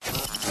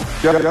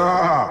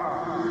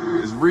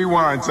Yeah, it's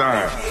rewind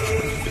time.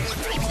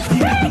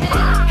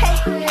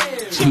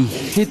 He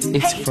hit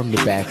it from the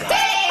back.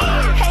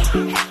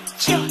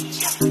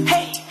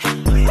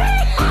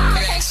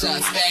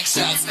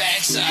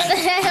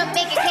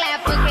 Make it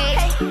clap, okay?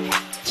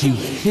 He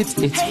hit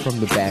it from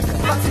the back.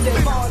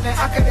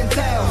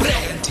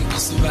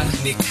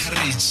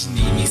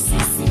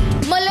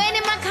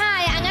 Molweni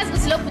makhaya, angazi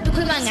ukuthi lokhu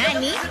ukhuluma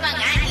ngani.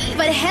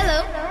 But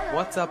hello.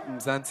 What's up,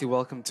 Mzansi?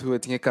 Welcome to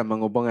it.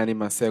 Ngibongani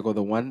Maseko,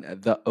 the one,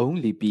 the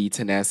only B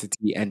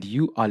Tenacity, and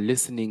you are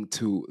listening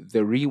to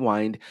The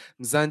Rewind,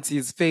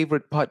 Mzansi's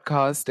favorite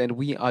podcast, and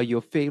we are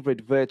your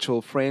favorite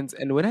virtual friends.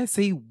 And when I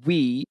say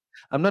we,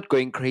 I'm not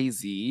going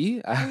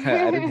crazy.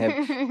 I don't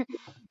have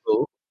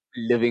people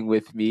living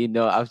with me.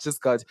 No, I've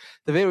just got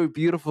the very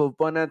beautiful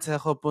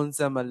Bonatejo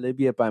Puntsa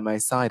Malibia by my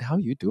side. How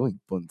are you doing,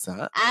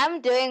 Puntsa?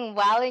 I'm doing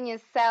well, in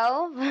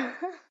yourself.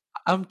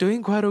 I'm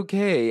doing quite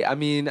okay. I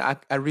mean, I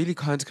really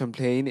can't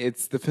complain.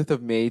 It's the 5th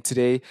of May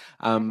today.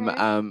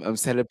 I'm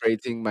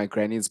celebrating my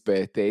granny's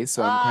birthday,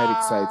 so I'm quite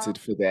excited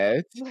for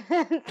that.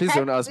 Please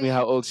don't ask me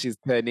how old she's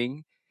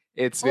turning.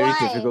 It's very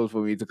difficult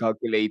for me to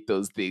calculate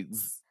those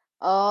things.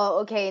 Oh,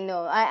 okay.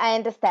 No, I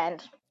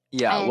understand.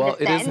 Yeah, well,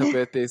 it is her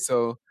birthday,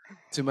 so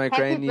to my Happy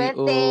granny,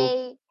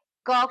 birthday,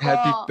 Coco.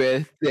 happy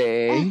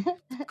birthday,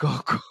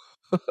 Coco.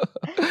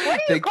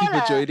 Thank you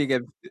for joining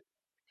and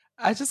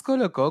I just call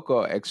her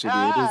Coco. Actually,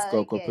 it is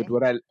Coco. Okay. But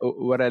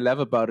what I love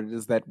about it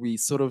is that we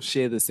sort of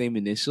share the same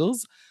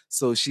initials.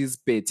 So she's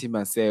Betty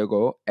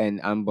Masego and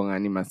I'm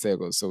Bongani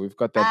Masego. So we've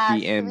got that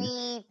BM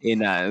sweet.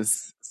 in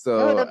us.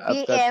 So the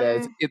I've got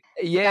that.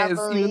 Yes,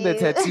 even the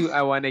tattoo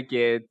I want to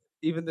get.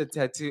 Even the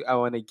tattoo I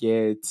want to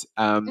get.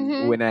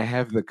 When I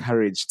have the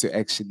courage to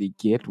actually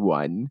get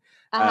one.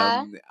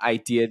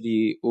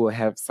 Ideally, we'll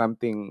have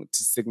something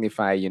to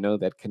signify,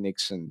 that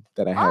connection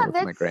that I have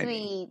with my granny.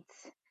 Sweet.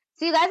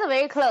 So you guys are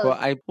very close.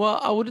 Well,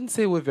 I wouldn't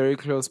say we're very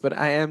close, but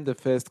I am the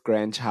first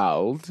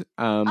grandchild.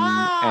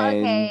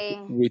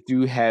 And we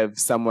do have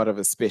somewhat of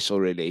a special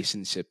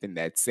relationship in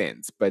that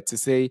sense. But to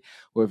say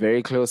we're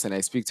very close and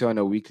I speak to her on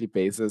a weekly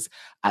basis,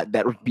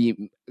 that would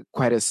be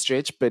quite a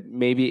stretch. But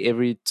maybe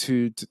every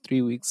 2 to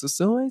 3 weeks or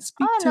so, I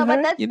speak to her.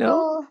 But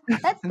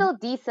that's still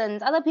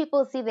decent. Other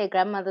people see their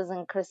grandmothers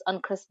on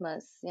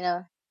Christmas,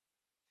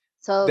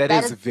 So that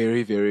is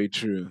very, very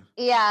true.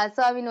 Yeah,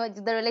 so I mean,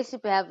 the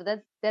relationship we have,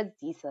 that's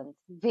decent.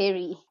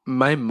 Very.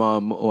 My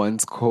mom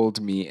once called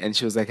me and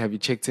she was like, "Have you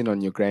checked in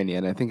on your granny?"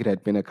 And I think it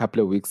had been a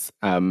couple of weeks,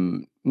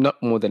 not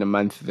more than a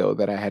month though,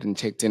 that I hadn't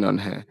checked in on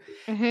her.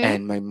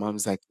 And my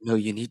mom's like, "No,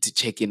 you need to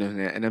check in on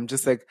her." And I'm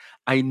just like,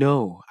 I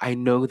know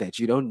that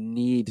you don't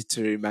need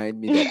to remind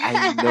me that.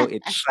 I know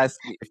it. Trust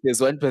me. If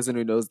there's one person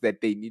who knows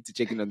that they need to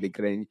check in on their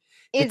granny,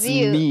 it's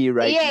me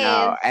right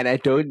now. And I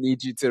don't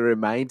need you to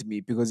remind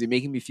me because you're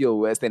making me feel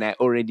worse than I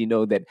already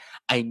know that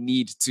I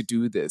need to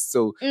do this.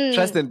 So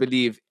trust and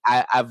believe.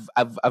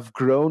 I've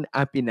grown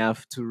up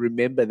enough to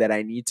remember that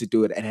I need to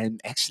do it, and I'm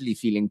actually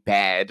feeling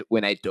bad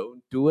when I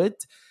don't do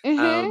it.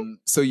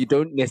 So you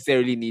don't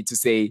necessarily need to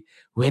say,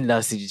 "When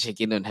last did you check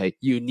in on her?"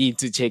 You need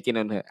to check in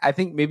on her. I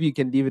think maybe you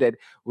can leave it at,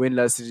 "When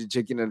last did you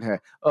check in on her?"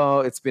 "Oh,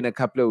 it's been a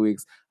couple of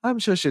weeks. I'm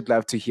sure she'd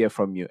love to hear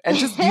from you." And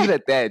just leave it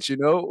at that,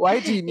 Why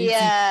do you need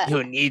to?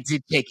 You need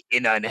to check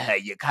in on her.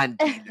 You can't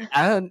do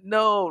that.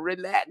 No,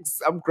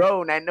 relax. I'm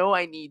grown. I know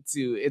I need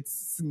to.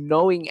 It's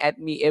snowing at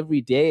me every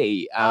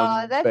day.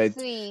 That's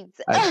sweet.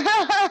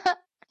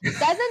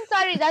 Doesn't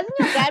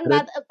your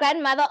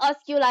grandmother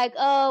ask you like,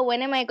 "Oh,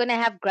 when am I gonna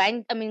have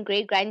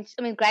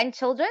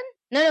grandchildren?"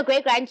 No,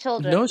 great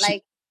grandchildren. No,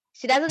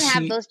 she doesn't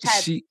have those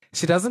chats.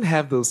 She doesn't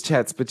have those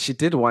chats, but she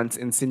did once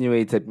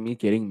insinuate at me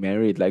getting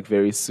married like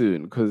very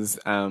soon because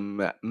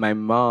my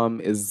mom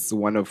is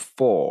one of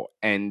 4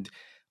 and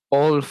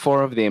all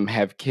 4 of them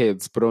have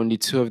kids, but only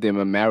 2 of them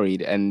are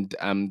married. And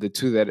the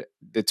two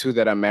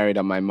that are married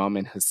are my mom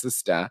and her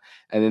sister.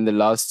 And then the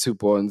last 2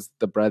 borns,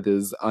 the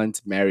brothers,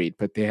 aren't married,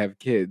 but they have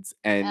kids.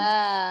 And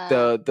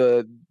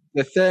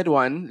the third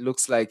one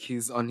looks like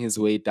he's on his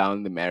way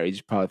down the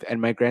marriage path.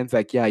 And my grand's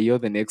like, "Yeah, you're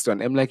the next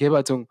one." I'm like,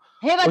 "Hebatung."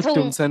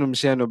 Exactly.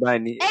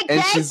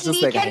 And she's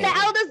just like, "Can the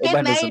eldest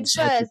get married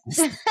first?"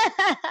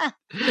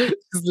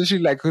 She's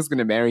literally like, "Who's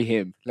gonna marry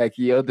him? Like,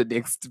 you're the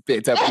next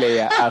better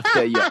player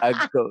after your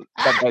uncle."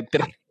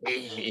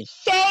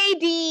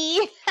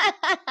 Shady.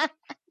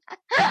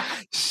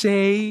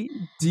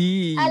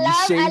 Shady. I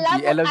love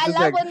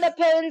when the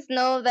parents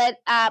know that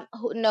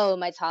no,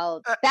 my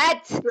child,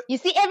 that you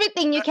see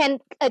everything you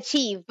can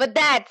achieve, but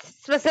that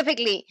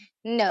specifically,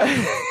 no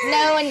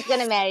one's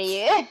gonna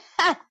marry you.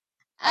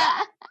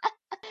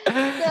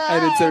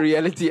 And it's a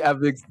reality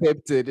I've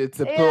accepted. It's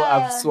a pill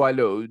I've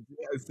swallowed.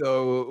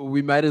 So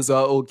we might as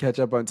well all catch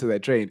up onto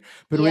that train.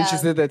 But when she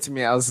said that to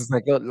me, I was just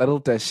like, "Oh, little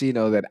does she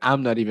know that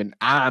I'm not even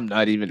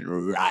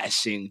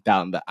rushing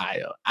down the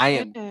aisle. I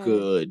am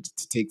good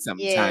to take some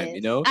time,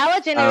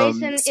 Our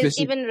generation is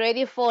even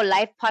ready for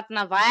life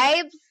partner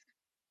vibes.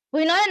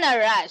 We're not in a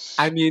rush.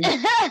 I mean,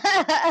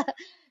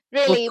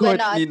 Really, we're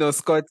not. Courtney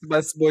Scott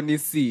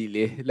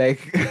Masbonisile.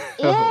 Like,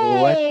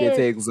 what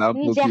better Yes.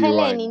 example do you Nijageleni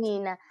want?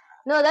 nina.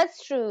 No,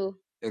 that's true.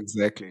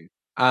 Exactly.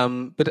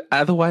 But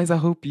otherwise, I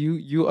hope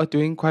you are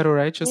doing quite all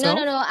right No,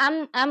 no,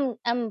 yourself. no.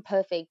 I'm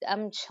perfect.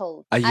 I'm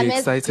chilled. Are you I'm as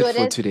excited good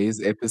for as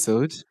today's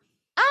episode?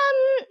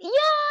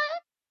 yeah,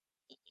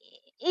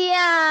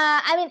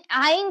 yeah. I mean,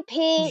 I ain't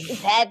pay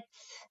that.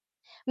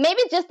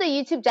 Maybe just the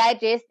YouTube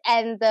digest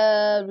and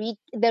the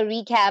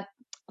recap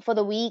for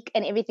the week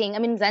and everything. I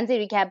mean,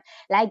 Mzansi Recap,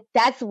 like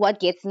that's what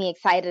gets me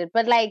excited.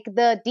 But like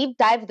the deep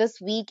dive this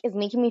week is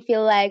making me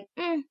feel like,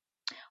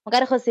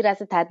 gotta go see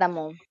Rasitata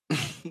more.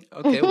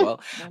 Okay,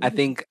 well, I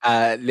think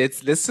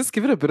let's just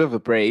give it a bit of a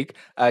break.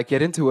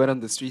 Get into Word on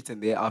the Street,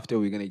 and thereafter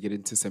we're gonna get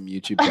into some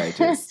YouTube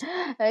digest.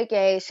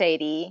 Okay,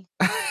 shady.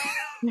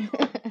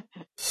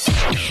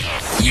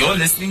 You're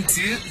listening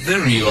to The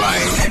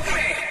Rewind.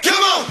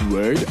 Come on!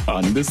 Word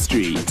on the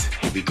Street.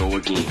 Here we go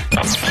again.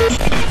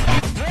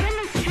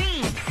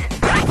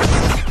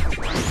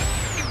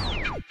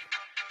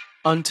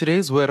 On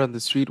today's Word on the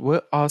Street,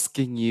 we're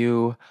asking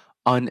you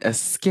on a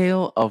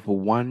scale of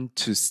 1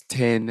 to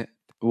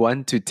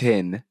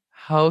 10,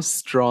 how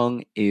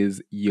strong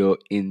is your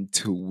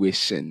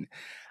intuition?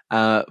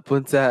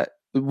 Puntsa,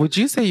 would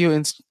you say your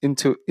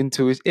intuition?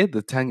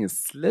 The tongue is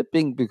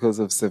slipping because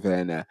of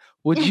Savannah.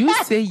 Would you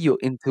say your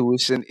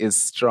intuition is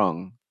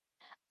strong?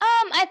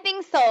 I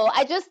think so.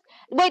 I just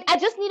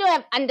need to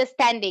have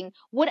understanding.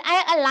 Would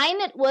I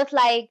align it with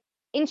like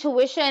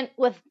intuition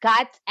with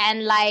gut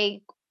and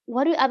like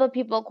what do other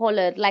people call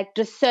it? Like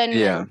Yeah.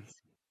 discernment.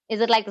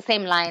 Is it like the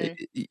same line?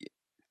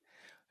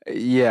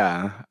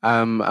 Yeah.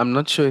 I'm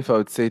not sure if I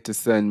would say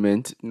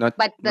discernment. But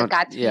the Not.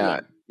 gut Yeah.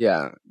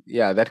 feeling.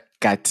 Yeah. That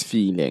gut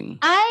feeling.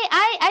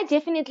 I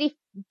definitely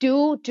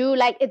do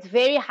like it's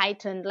very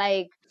heightened.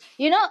 Like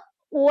you know,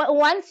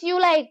 once you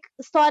like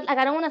start like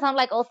I don't want to sound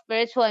like all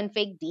spiritual and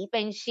fake deep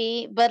and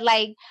shit, but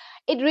like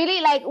it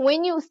really like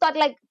when you start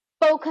like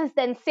focused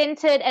and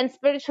centered and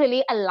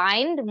spiritually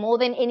aligned more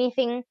than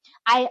anything,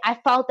 I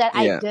felt that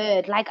I Yeah.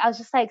 did. Like I was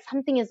just like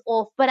something is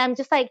off, but I'm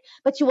just like,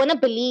 but you want to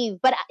believe,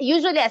 but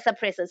usually I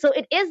suppress it. So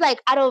it is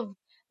like out of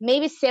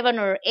maybe 7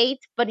 or 8,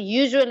 but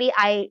usually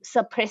I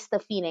suppress the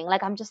feeling.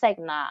 Like I'm just like,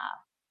 nah,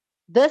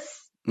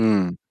 this,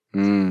 Mm.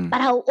 Mm. but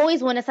I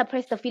always want to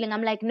suppress the feeling.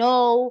 I'm like,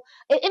 no.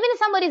 Even if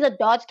somebody's a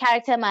dodge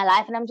character in my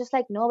life, and I'm just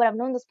like, no, but I've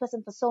known this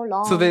person for so So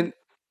long, then,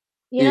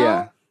 you know.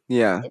 yeah.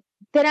 Yeah.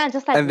 Then I'm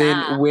just like, And then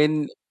nah.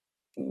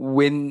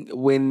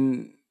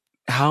 when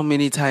how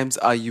many times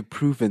are you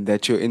proven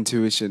that your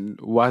intuition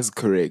was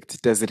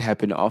correct? Does it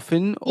happen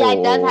often Yeah,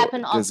 it does or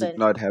happen does it often.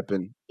 not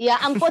happen? Yeah,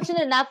 I'm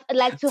fortunate enough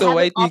like to So have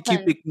why it do you keep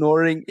often.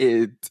 ignoring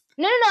it?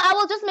 No, no, no. I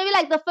will just maybe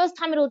like the first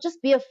time it'll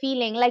just be a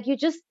feeling. Like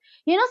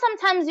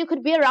sometimes you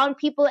could be around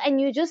people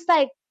and you just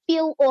like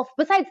feel off.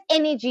 Besides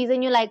energies,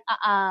 and you're like,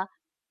 how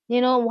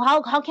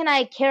can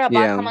I care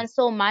about Yeah. someone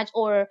so much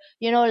or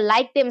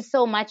like them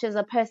so much as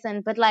a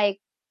person? But like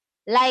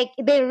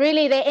they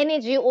really their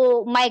energy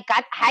or my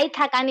gut, high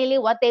kakanili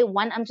what they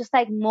want. I'm just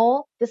like,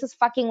 no, this is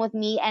fucking with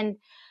me, and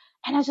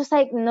I was just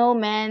like, no,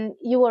 man,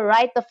 you were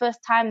right the first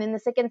time. Then the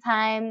second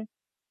time,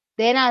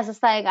 then I was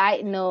just like, I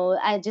know,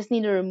 I just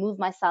need to remove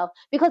myself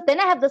because then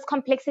I have this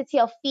complexity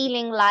of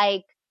feeling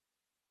like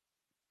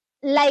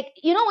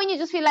when you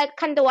just feel like,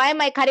 Kanda, why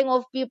am I cutting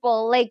off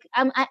people? Like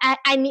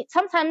I need,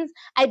 sometimes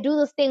I do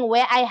this thing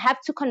where I have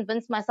to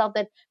convince myself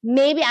that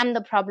maybe I'm the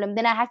problem.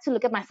 Then I have to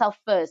look at myself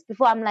first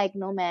before I'm like,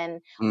 no,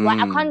 man, why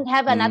I Mm. can't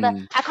have another,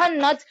 Mm. I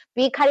can't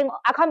be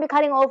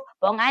cutting off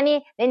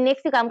Bongani, then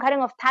next week I'm cutting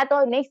off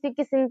Tato, next week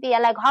is Cynthia.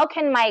 Like how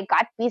can my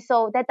gut be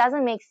so? That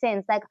doesn't make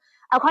sense. Like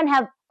I can't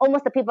have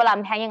almost the people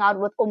I'm hanging out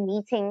with or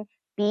meeting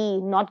be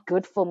not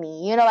good for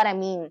me. You know what I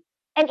mean?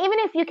 And even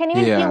if you can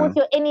even feel with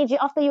Yeah. your energy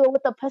after you're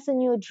with the person,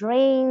 you're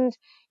drained,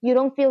 you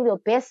don't feel your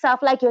best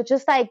self, like you're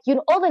just like,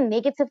 all the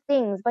negative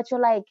things, but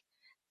you're like,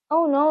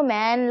 oh no,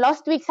 man,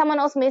 last week someone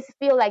else made me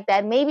feel like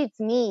that. Maybe it's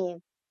me.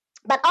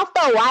 But after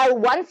a while,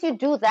 once you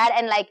do that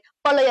and like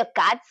follow your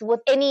guts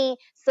with any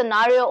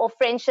scenario or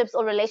friendships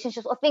or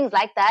relationships or things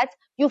like that,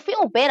 you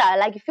feel better.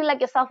 Like you feel like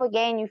yourself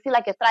again, you feel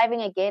like you're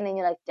thriving again, and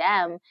you're like,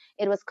 damn,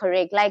 it was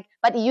correct. Like,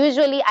 but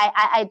usually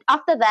I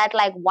after that,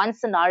 like one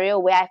scenario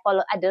where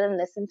I didn't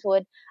listen to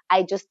it,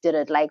 I just did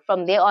it. Like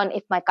from there on,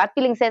 if my gut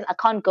feeling says I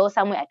can't go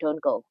somewhere, I don't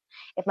go.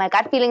 If my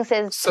gut feeling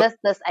says So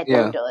this, I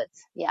don't yeah. do it.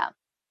 Yeah.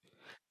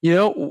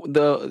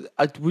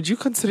 Would you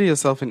consider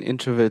yourself an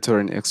introvert or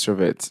an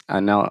extrovert?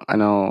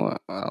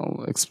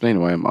 I'll explain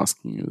why I'm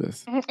asking you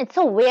this. It's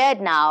so weird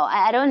now.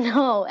 I don't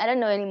know. I don't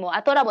know anymore.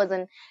 I thought I was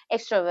an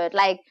extrovert.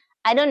 Like,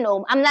 I don't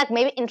know. I'm like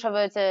maybe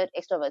introverted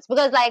extroverts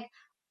because like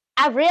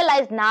I've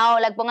realized now,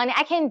 like Bongani,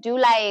 I can do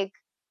like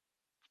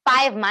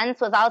 5 months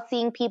without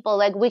seeing people.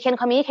 Like we can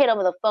communicate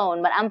over the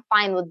phone, but I'm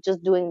fine with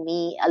just doing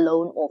me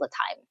alone all the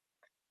time.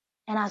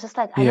 And I was just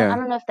like, I Yeah.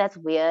 don't know if that's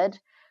weird.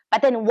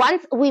 But then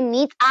once we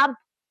meet up,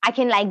 I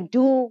can like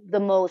do the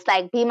most,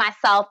 like be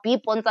myself, be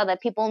Puntsa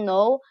that people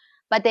know.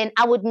 but then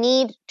I would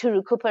need to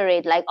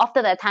recuperate. Like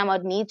after that time,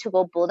 I'd need to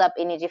go build up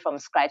energy from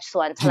scratch.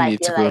 So until You I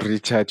need to feel go like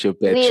recharge your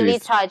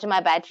batteries. recharge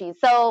my batteries.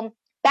 So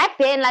back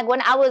then, like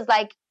when I was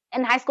like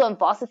in high school and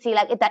varsity,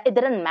 like it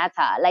didn't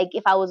matter. Like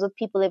if I was with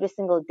people every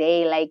single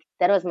day, like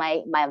that was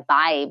my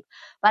vibe.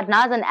 But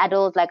now as an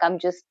adult, like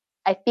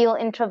I feel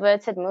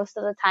introverted most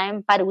of the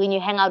time. But when you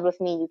hang out with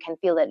me, you can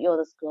feel that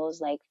this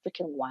girl's like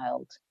freaking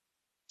wild.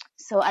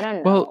 So I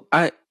don't know. Well,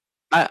 I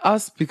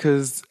ask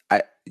because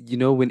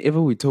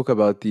whenever we talk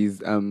about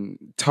these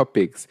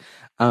topics,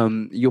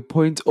 your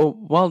point, or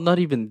well, not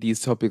even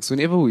these topics,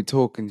 whenever we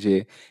talk,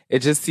 Nje, it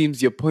just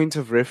seems your point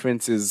of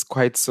reference is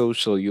quite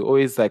social. You're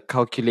always like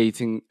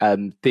calculating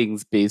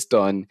things based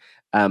on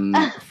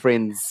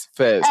friends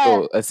first, Uh,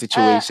 or a uh,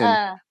 situation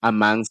uh.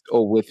 amongst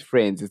or with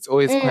friends. It's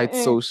always quite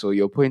Mm-mm. social.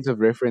 Your point of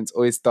reference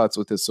always starts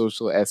with a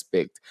social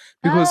aspect.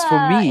 Because for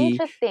me,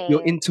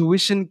 your Interesting.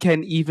 intuition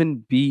can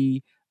even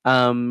be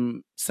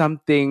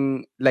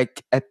something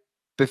like at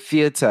the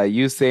theater,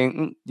 you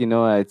saying, you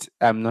know what,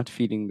 I'm not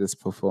feeling this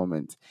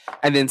performance,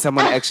 and then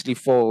someone actually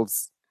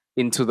falls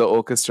into the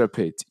orchestra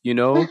pit,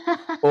 Yeah,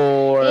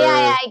 or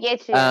I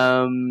get you.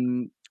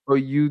 or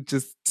you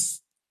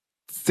just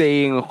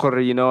saying,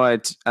 you know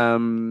what,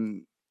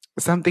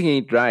 something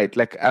ain't right,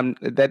 like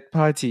that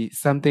party,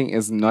 something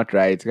is not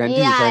right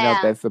until you find out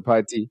Yeah, that's the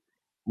party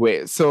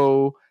where.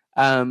 So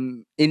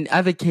in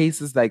other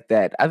cases like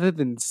that, other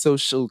than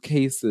social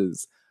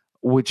cases,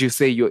 would you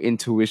say your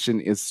intuition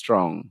is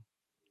strong?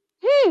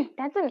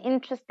 that's an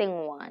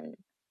interesting one.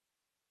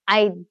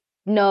 I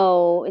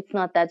No, it's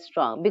not that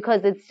strong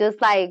because it's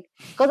just like,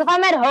 because if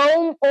I'm at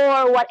home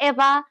or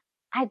whatever,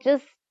 I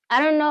just,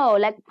 I don't know,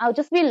 like I'll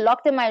just be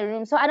locked in my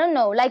room. So I don't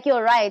know, like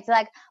you're right.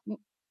 Like,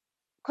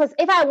 because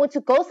if I were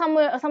to go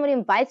somewhere or somebody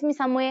invites me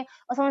somewhere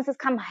or someone says,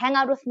 come hang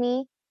out with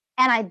me,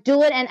 and I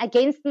do it and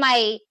against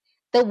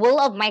the will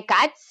of my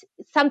gut,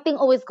 something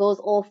always goes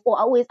off, or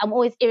I'm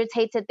always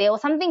irritated there, or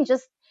something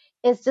just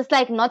is just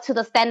like not to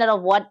the standard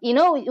of what,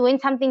 when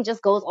something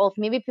just goes off,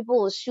 maybe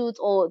people will shoot,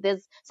 or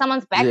there's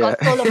someone's bag Yeah. got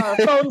stolen, or a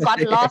phone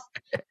got lost.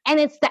 And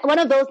it's one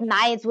of those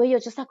nights where you're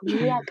just like,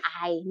 no, yeah,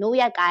 guy, no,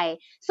 yeah, guy.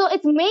 So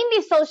it's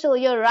mainly social,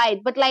 you're right.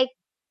 But like,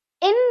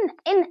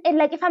 in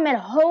like if I'm at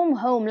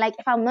home, like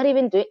if I'm not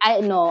even doing,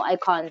 I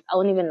can't, I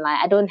won't even lie,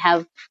 I don't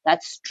have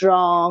that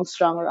strong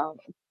around.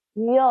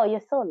 Yo,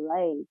 you're so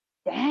right.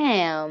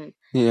 Damn,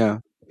 Yeah.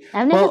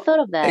 I've never Well, thought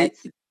of that.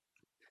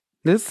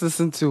 let's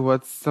listen to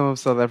what some of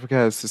South Africa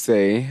has to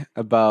say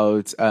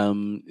about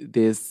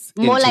this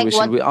More like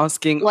intuition. We're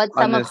asking what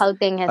some of honest.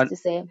 Gauteng has On, to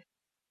say.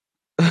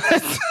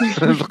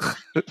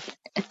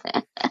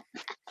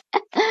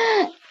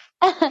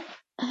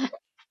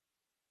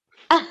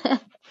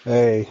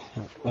 Hey,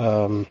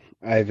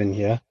 Ivan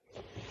here.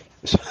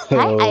 Hi,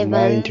 So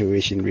my Ivan.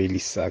 intuition really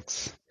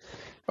sucks.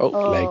 oh,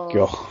 Like,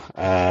 yo, Oh.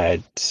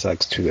 it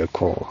sucks to the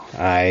core.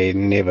 I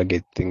never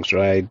get things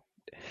right.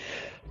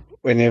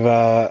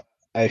 Whenever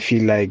I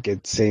feel like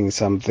it's saying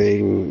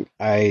something,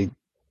 I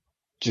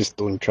just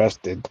don't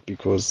trust it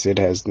because it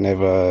has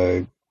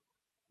never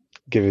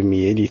given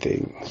me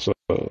anything. So,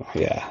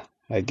 yeah,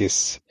 I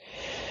guess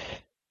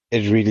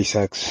it really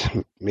sucks.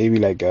 Maybe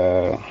like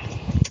a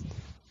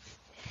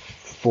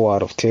 4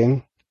 out of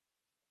 10.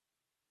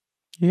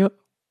 yep.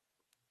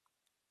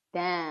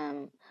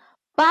 Damn.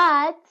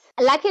 But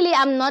luckily,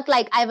 I'm not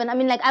like Ivan. I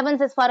mean, like Ivan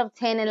says 4 out of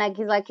 10, and like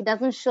he's like he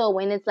doesn't show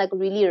when it's like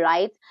really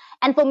right.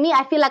 And for me,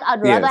 I feel like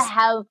I'd rather Yes.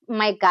 have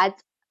my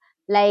gut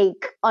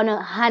like on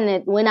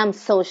 100 when I'm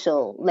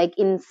social, like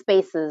in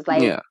spaces,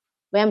 like Yeah.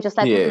 where I'm just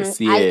like, Yes.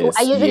 I Yes.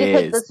 usually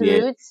take Yes. this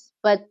Yes. route,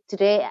 but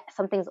today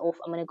something's off.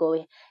 I'm gonna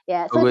go.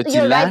 Yeah. So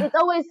you're right. Ogotila, It's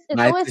always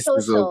Nathi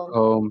social.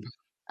 sizokhomba.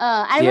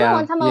 I remember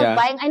one Yeah. time I was Yeah.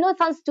 buying. I know it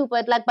sounds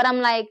stupid, like, but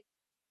I'm like,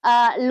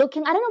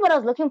 looking. I don't know what I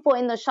was looking for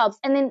in the shops,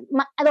 and then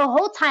the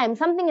whole time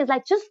something is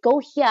like, just go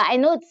here. I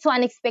know it's so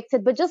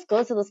unexpected, but just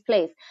go to this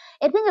place.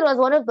 I think it was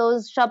one of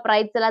those shop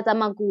rights,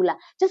 Magula.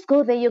 Just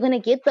go there. You're gonna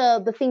get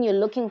the thing you're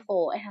looking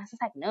for. And I was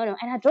just like, no. And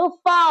I drove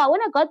far.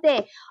 When I got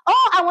there,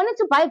 I wanted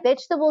to buy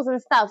vegetables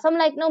and stuff. So I'm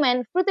like, no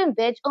man, fruit and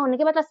veg. Oh,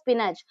 Nikibata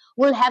spinach.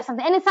 We'll have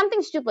something, and it's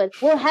something stupid.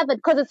 We'll have it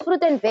because it's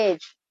fruit and veg.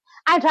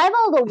 I drive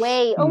all the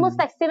way, almost Mm.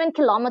 like 7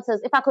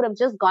 kilometers. If I could have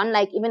just gone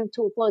like even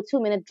for a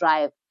 2 minute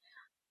drive,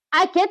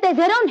 I get that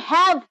they don't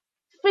have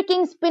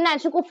freaking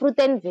spinach, fruit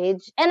and veg.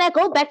 And I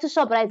go back to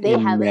ShopRite, they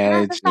have it. And I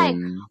was just like,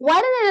 Imagine. why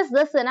didn't I just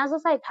listen? I was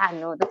just like,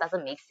 no, that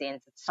doesn't make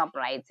sense. It's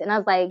ShopRite. And I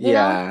was like,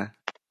 Yeah.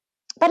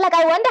 but like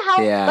I wonder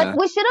how, but Yeah.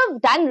 we should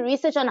have done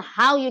research on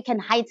how you can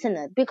heighten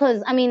it.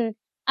 Because I mean,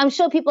 I'm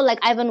sure people like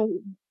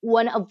Ivan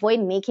want to avoid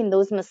making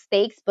those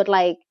mistakes, but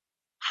like,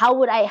 how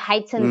would I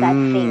heighten that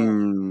thing?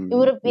 It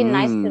would Mm. have been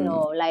nice to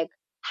know, like,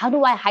 how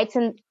do I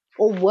heighten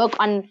or work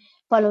on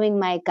following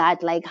my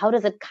gut? Like, how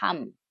does it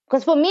come?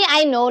 Because for me,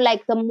 I know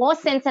like the more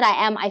centered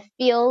I am, I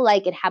feel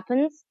like it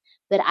happens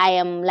that I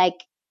am like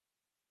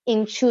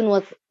in tune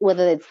with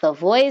whether it's the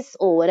voice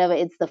or whatever,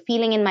 it's the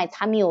feeling in my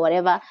tummy or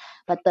whatever.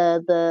 But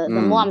the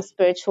more Mm. I'm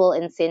spiritual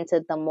and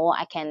centered, the more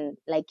I can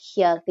like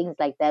hear things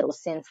like that or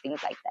sense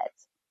things like that.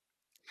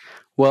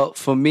 Well,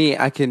 for me,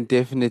 I can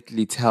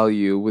definitely tell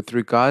you with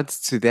regards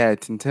to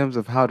that, in terms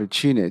of how to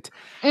tune it,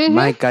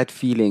 my gut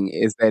feeling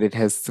is that it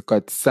has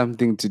got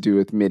something to do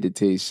with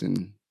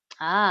meditation.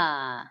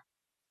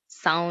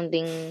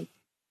 Sounding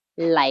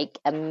like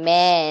a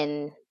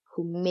man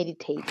who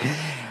meditates.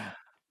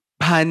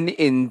 Pun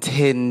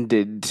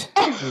intended.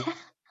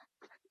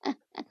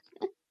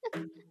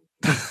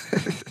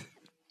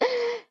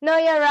 No,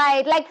 you're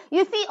right. Like,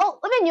 you see,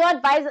 even your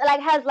advice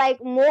like has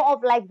like more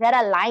of like that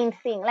aligned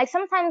thing. Like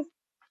sometimes,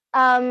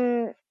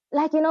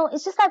 like, you know,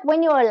 it's just like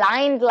when you're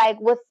aligned like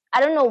with, I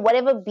don't know,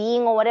 whatever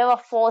being or whatever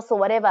force or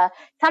whatever,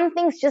 some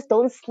things just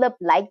don't slip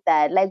like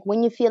that. Like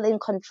when you feel in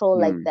control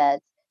like that.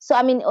 So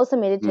I mean, also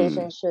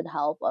meditation should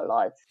help a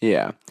lot.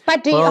 Yeah.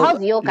 But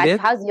how's your gut?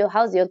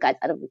 How's your gut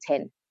out of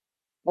 10?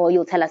 Or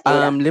you'll tell us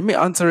later. Let me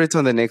answer it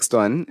on the next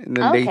one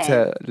in a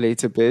Okay.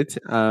 later bit.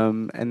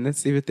 And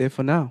let's leave it there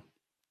for now.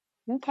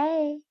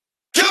 Okay.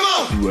 Come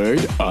on!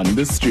 Word on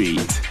the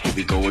street. Here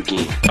we go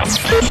again. Word on the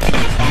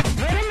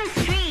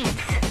street.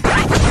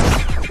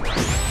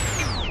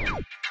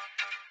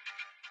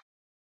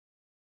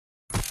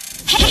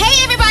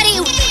 Hey everybody!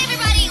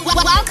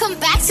 Welcome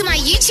back to my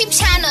YouTube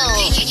channel.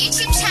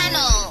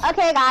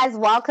 Okay, guys,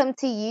 welcome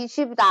to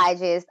YouTube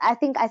Digest. I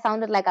think I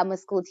sounded like I'm a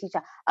school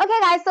teacher. Okay,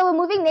 guys, so we're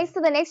moving next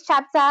to the next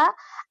chapter.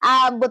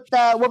 With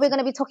what we're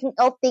gonna be talking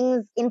all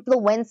things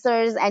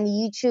influencers and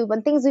YouTube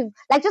and things we've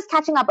like just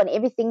catching up on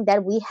everything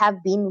that we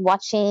have been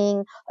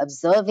watching,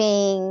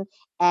 observing,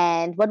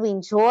 and what we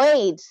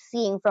enjoyed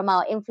seeing from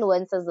our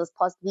influencers this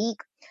past week.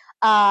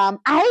 I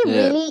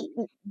really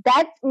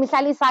that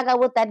Misali saga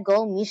with that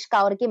girl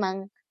Mishka or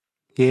Kimang.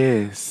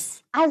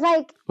 Yes. I was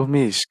like,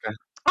 Mishka.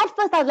 At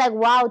first I was like,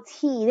 wow,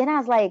 T. Then I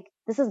was like,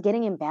 this is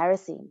getting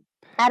embarrassing.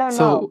 I don't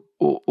know.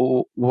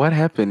 So what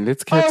happened?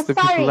 Let's catch the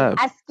people up.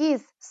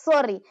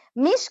 Sorry.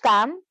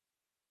 Mishka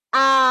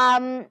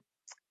claims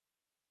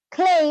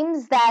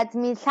that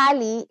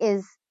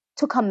Misali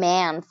took a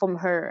man from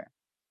her.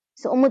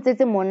 So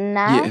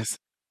Yes.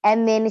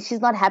 and then she's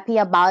not happy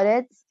about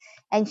it.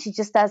 And she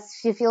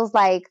feels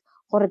like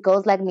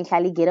girls like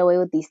Michali get away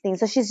with these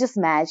things. So she's just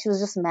mad. She was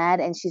just mad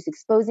and she's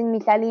exposing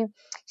Michali.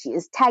 She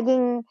is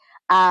tagging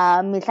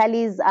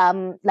Michali's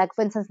like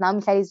for instance now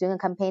Michali is doing a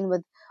campaign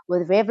with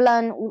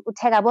Revlon.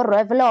 Tag about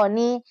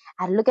Revlon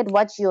and look at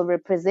what your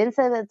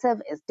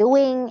representative is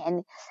doing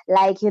and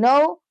like, you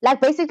know, like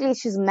basically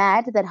she's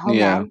mad that her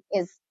man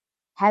is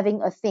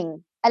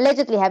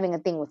allegedly having a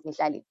thing with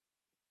Michali.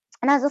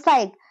 And I was just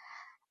like,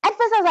 at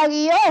first I was like,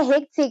 you're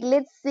hectic,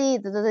 let's see.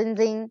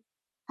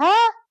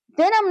 Huh?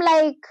 Then I'm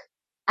like,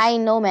 I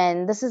know,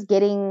 man, this is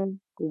getting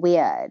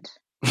weird.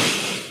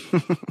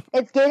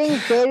 It's getting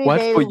very,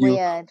 very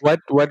weird.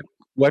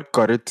 What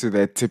got it to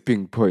that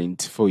tipping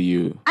point for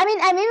you? I mean,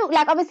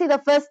 like obviously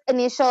the first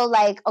initial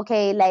like,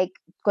 okay, like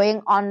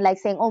going on like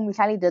saying, oh,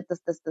 Michali did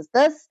this.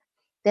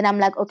 Then I'm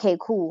like, okay,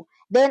 cool.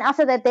 Then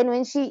after that, then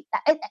when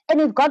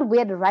and it got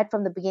weird right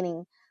from the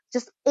beginning.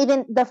 Just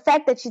even the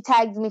fact that she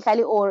tagged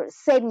Michali or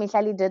said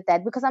Michali did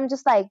that, because I'm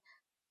just like,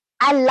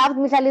 I loved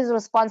Michali's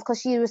response because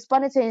she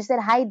responded to it and she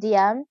said, hi,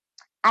 dear.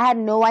 I had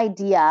no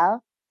idea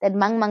that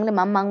Mang Mangle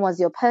Mang was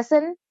your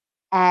person.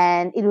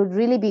 And it would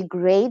really be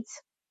great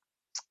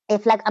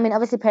if, like, I mean,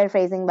 obviously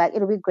paraphrasing, but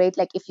it would be great,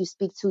 like, if you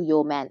speak to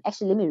your man.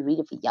 Actually, let me read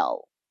it for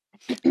y'all.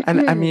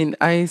 And I mean,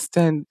 I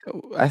stand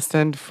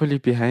fully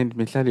behind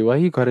Mihlali. Why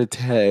you gotta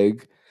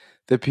tag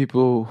the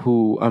people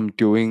who I'm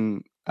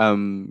doing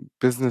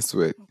business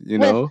with? You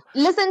know,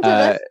 listen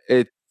to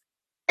this.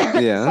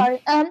 Yeah.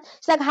 Sorry.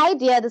 She's like, hi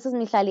dear, this is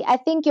Mihlali. I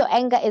think your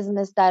anger is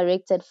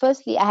misdirected.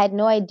 Firstly, I had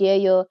no idea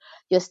you're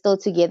still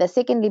together.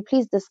 Secondly,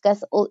 please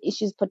discuss all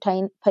issues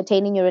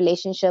pertaining your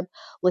relationship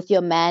with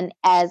your man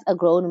as a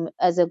grown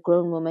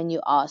woman you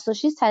are. So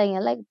she's telling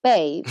her like,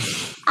 babe,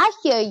 I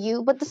hear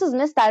you, but this is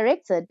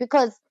misdirected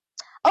because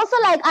also,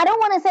 like, I don't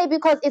want to say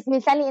because it's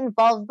Michelle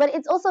involved, but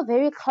it's also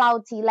very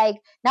cloudy. Like,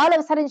 now all of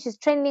a sudden she's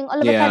trending. All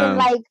of a sudden,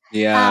 like,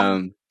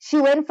 she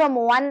went from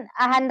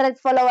 100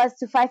 followers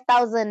to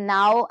 5,000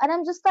 now. And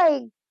I'm just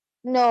like,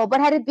 no. But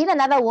had it been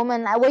another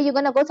woman, were you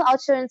going to go to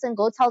Outsurance and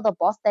go tell the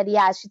boss that,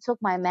 yeah, she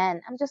took my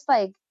man? I'm just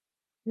like,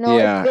 no,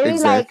 it's very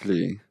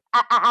exactly.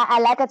 like, I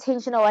like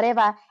attention or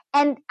whatever.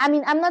 And I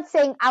mean, I'm not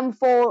saying I'm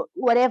for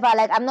whatever.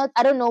 Like, I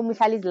don't know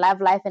Michali's love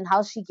life and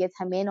how she gets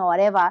her men or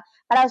whatever.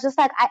 But I was just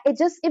like,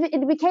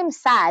 it became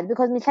sad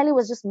because Michali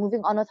was just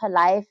moving on with her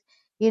life,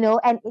 you know,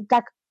 and it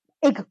got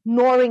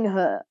ignoring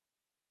her.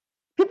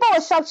 People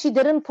were shocked she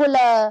didn't pull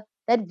that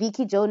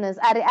Vicky Jonas,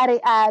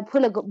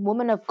 pull a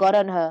woman of God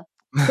on her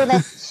so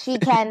that she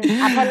can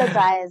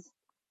apologize.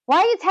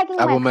 Why are you tagging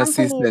my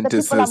company, the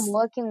people I'm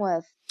working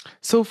with?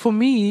 So for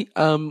me,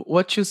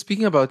 what you're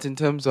speaking about in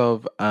terms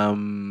of oh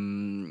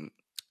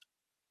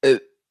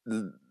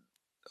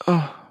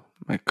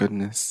my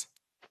goodness.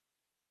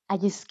 Are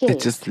you scared?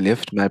 It just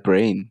left my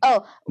brain.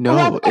 Oh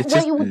no! It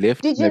just left my brain.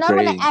 Did you not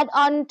want to add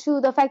on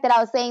to the fact that I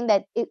was saying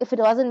that if it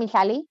wasn't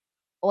Michali,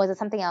 or was it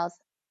something else?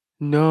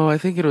 No, I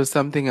think it was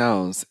something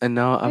else. And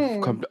now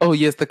oh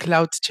yes, the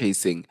cloud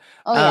chasing.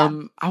 Oh yeah.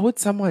 I would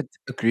somewhat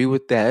agree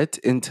with that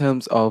in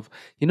terms of,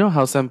 you know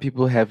how some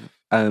people have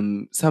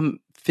some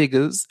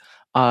figures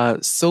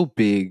are so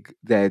big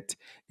that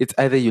it's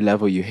either you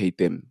love or you hate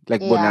them.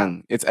 Like Yeah.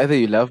 Bonang. It's either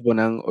you love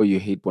Bonang or you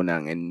hate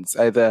Bonang. And it's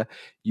either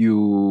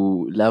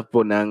you love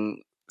Bonang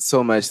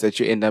so much that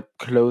you end up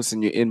close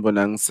and you're in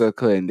Bonang's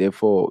circle and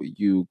therefore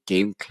you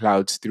gain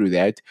clout through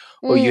that,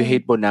 or you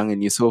hate Bonang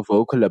and you're so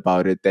vocal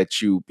about it that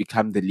you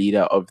become the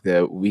leader of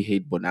the We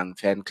Hate Bonang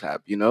fan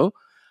club, you know?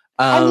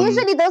 And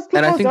usually those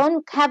And I people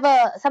think, don't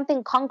have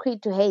something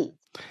concrete to hate,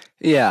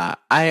 yeah,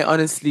 I I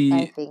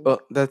honestly, think.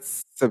 well,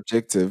 that's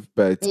subjective,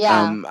 but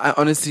Yeah. I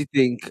honestly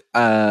think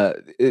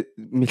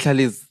Michal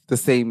is the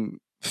same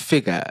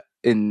figure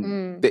in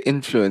Mm. the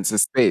influencer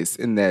space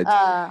in that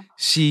Uh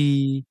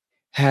she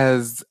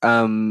has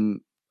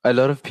a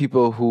lot of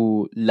people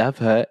who love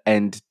her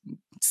and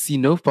see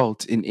no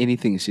fault in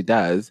anything she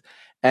does,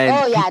 oh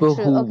and yeah, people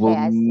true. who Okay, will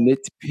I see.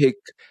 nitpick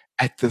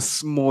at the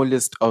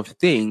smallest of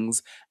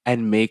things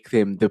and make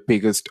them the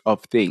biggest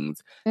of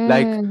things.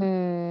 Like,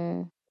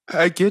 Mm.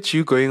 I get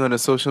you going on a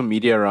social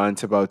media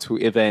rant about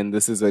whoever, and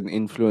this is an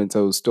influencer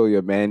who stole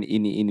your man,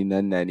 ini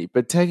nani.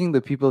 But tagging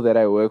the people that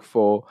I work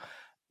for,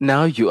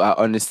 now you are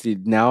honestly,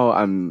 now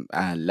I'm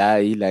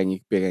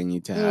lying come on.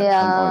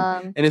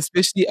 Yeah. And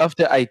especially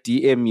after I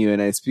DM you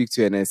and I speak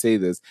to you and I say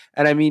this.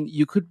 And I mean,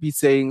 you could be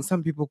saying,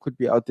 some people could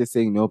be out there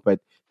saying, no, but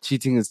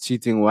cheating is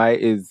cheating. Why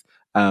is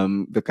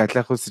the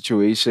Katlako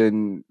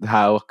situation,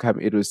 how come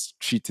it was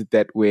treated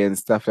that way and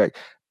stuff like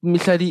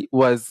Mihlali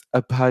was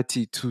a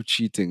party to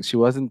cheating. She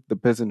wasn't the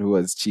person who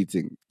was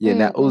cheating.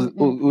 Yena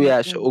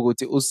uyasho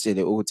ukuthi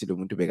usitshele ukuthi lo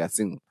muntu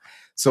bekasingle.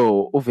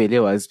 So uvele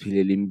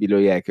waziphilela impilo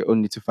yakhe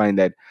only to find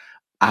that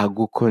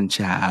akukho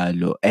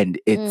njalo, and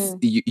it's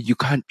you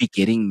can't be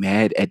getting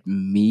mad at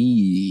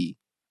me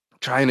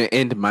trying to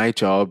end my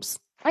jobs.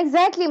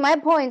 Exactly my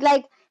point.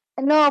 Like,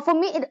 no, for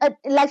me,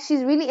 like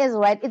she really is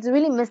right. It's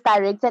really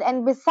misdirected.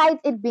 And besides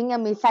it being a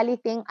Mihlali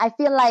thing, I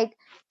feel like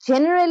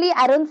generally,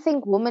 I don't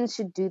think women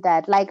should do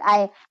that. Like,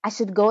 I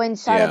should go and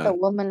shout at Yeah. the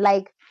woman.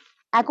 Like,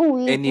 aku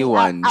wiki,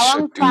 Anyone I should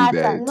want do trust.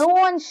 that. No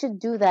one should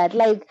do that.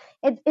 Like,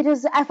 it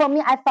is for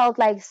me. I felt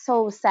like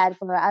so sad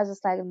for her. I was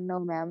just like, no,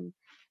 ma'am.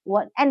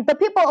 What? And the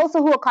people also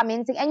who are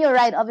commenting, and you're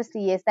right.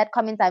 Obviously, yes, that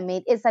comment I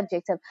made is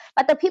subjective.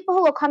 But the people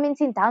who are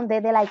commenting down there,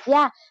 they're like,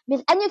 yeah,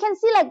 and you can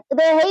see like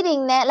they're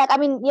hating that. Like, I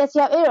mean, yes,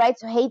 you have every right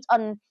to hate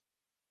on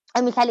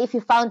Michelle if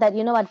you found that,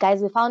 you know what,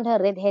 guys, we found her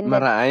red-handed.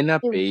 Mara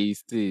aina You-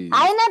 basis.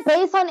 I not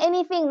based on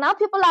anything. Now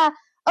people are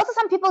also,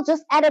 some people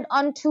just added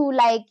on to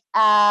like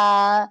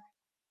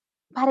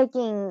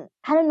panicking,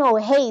 I don't know,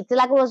 hate.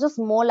 Like it was just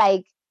more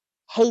like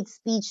hate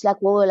speech. Like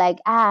we were like,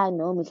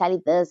 no,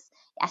 Michelle this,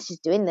 yeah, she's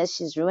doing this,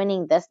 she's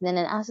ruining this, and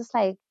I was just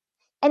like,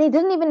 and he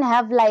didn't even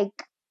have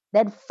like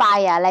that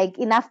fire, like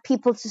enough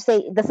people to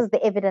say this is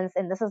the evidence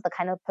and this is the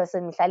kind of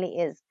person Michelle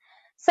is.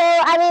 So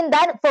I mean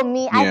that for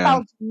me, I Yeah.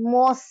 felt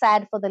more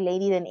sad for the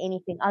lady than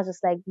anything. I was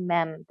just like,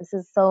 ma'am, this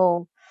is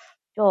so,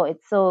 oh,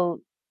 it's so,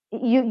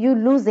 you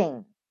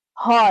losing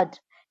hard.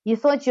 You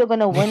thought you're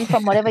gonna win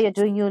from whatever you're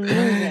doing. You're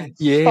losing.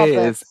 Stop it.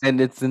 Yes, and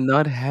it's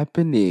not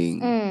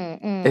happening.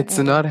 It's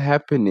not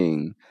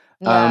happening.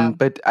 Yeah.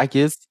 But I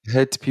guess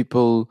hurt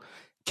people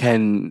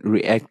can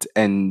react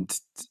and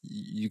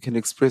you can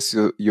express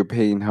your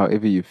pain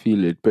however you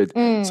feel it. But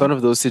it's one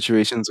of those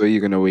situations where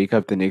you're gonna wake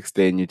up the next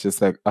day and you're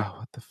just like, oh,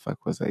 what the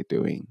fuck was I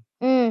doing?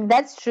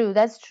 That's true.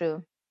 That's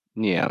true.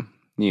 Yeah.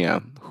 Yeah.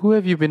 Who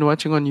have you been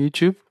watching on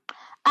YouTube?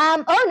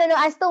 Oh no,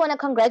 I still want to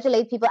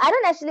congratulate people. I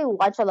don't actually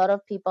watch a lot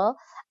of people.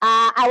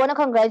 I want to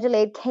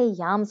congratulate Kay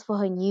Yams for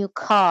her new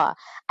car.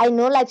 I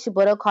know, like she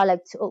bought a car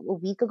like a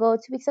week ago,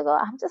 2 weeks ago.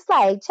 I'm just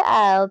like,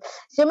 child.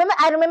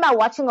 I remember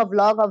watching a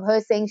vlog of her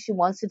saying she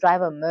wants to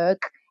drive a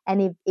Merc,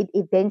 and it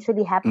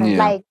eventually happened. Yeah.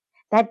 Like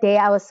that day,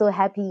 I was so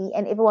happy,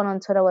 and everyone on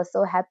Twitter was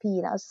so happy,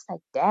 and I was just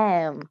like,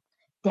 damn.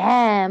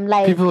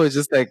 Like people were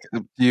just like,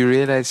 do you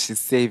realize she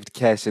saved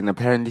cash? And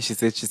apparently she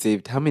said she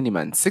saved how many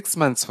months? 6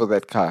 months for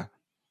that car.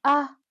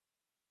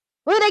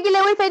 We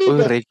regular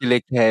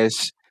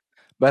cash.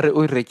 But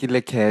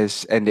regular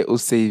cash and they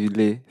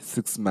save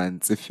 6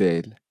 months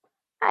fail.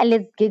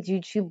 Let's get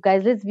YouTube,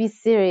 guys. Let's be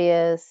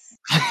serious.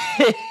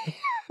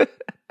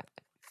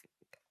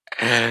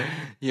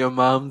 Your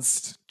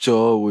mom's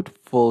jaw would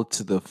fall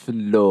to the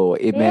floor.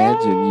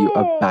 Imagine you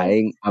are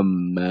buying a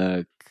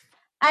mug.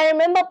 I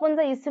remember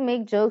Puntsa used to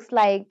make jokes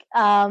like,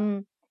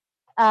 some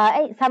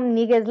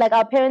niggas, like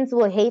our parents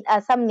will hate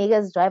us. Some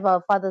niggas drive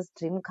our father's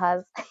dream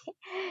cars.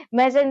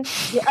 Imagine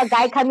a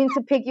guy coming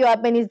to pick you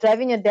up and he's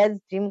driving your dad's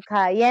dream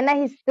car.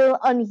 Yana, he's still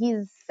on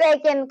his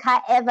second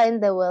car ever in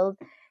the world.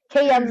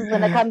 KM's is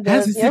gonna come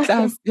build you. Yes,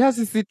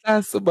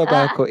 class,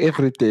 babako,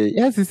 every day.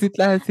 Yes,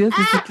 class. Every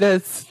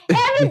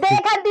day,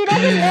 can't do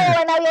that. No,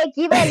 when I will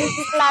give a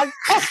class.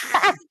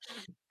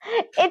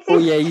 It's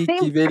his dream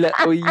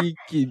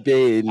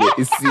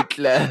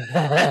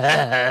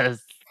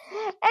class.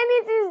 and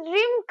it's his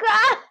dream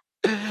car.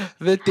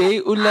 The day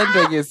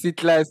Ulanda gets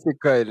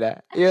classical,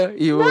 yeah,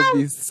 he will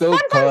be so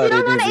sometimes you caught don't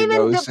in want his to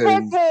even depress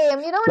emotions. him.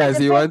 You don't want Does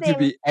to he depress want to him.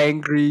 be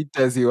angry?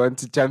 Does he want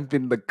to jump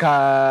in the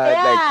car? Like,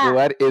 Yeah.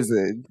 what is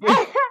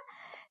it?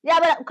 Yeah,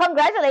 but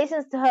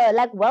congratulations to her.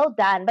 Like, well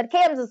done. But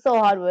KM's is so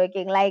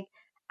hardworking. Like,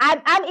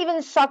 I'm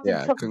even shocked it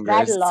Yeah, took that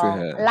congrats to long.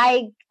 her.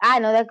 Like, I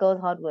know that girl's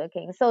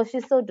hardworking. So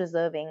she's so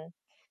deserving.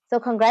 So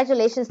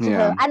congratulations to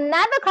her. Yeah.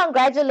 Another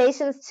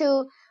congratulations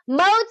to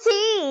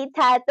Moti,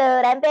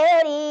 Tato, and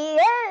Betty.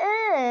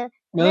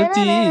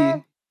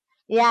 Moti.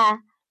 Yeah.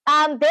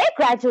 They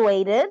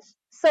graduated.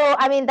 So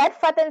I mean that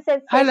Fatan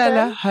said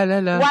Halala, session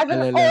halala,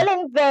 wasn't halala. all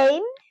in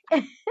vain.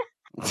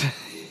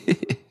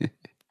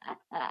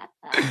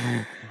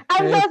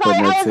 I'm so sorry.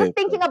 I was just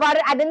thinking about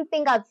it. I didn't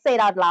think I'd say it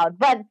out loud.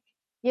 But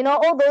you know,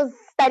 all those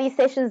study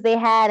sessions they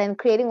had and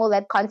creating all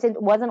that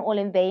content wasn't all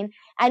in vain.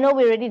 I know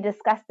we already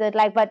discussed it.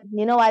 Like, but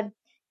you know what?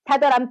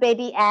 Tato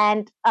Rampedi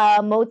and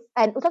Tato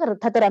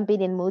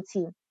Rampedi and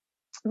Moti.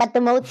 But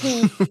the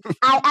Moti,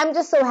 I'm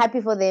just so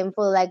happy for them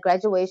for like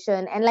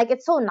graduation, and like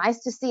it's so nice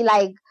to see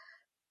like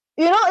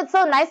it's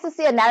so nice to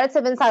see a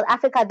narrative in South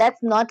Africa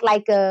that's not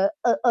like a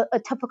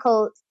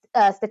typical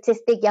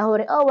statistic. Yeah,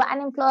 oh, we're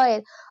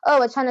unemployed. Oh,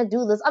 we're trying to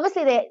do this.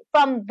 Obviously, they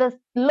from the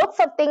looks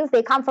of things,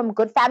 they come from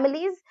good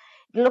families.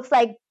 It looks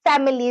like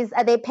families,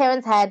 their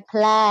parents had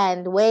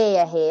planned way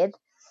ahead.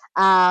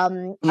 Yeah.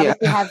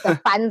 Obviously, have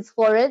the funds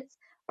for it.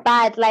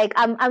 But like,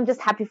 I'm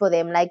just happy for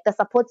them. Like the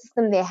support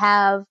system they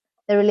have,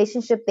 the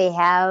relationship they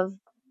have.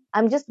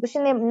 I'm just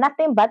wishing them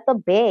nothing but the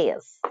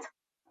best.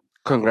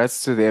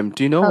 Congrats to them.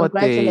 Do you know what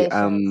they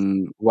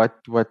Congratulations.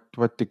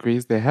 what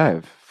degrees they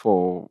have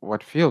for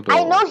what field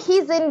I or know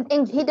he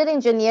did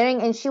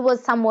engineering and she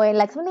was somewhere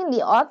like something in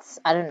the arts.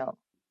 I don't know.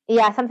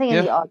 Yeah, something in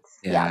yeah. the arts.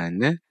 Yeah. Yeah,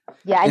 ne?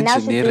 Yeah. And now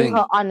she's doing her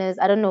Engineering. honors.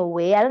 I don't know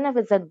where. I don't know if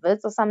it's at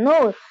Wits or some.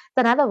 No, it's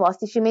another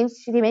varsity. She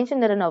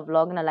mentioned it in a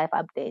vlog in a live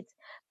update.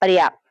 But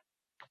yeah,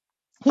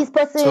 he's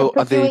So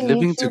are they pursuing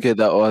living niches.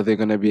 together or are they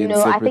gonna be in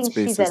No, I separate think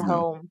she's at spaces now?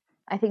 home.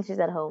 I think she's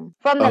at home.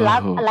 From the Oh.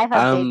 live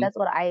update, that's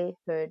what I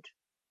heard.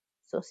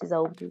 So she's at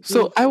home.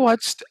 So I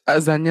watched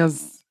Azania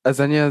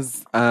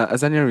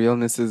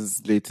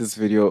Realness's latest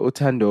video,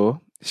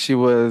 Utando. She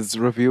was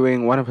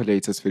reviewing one of her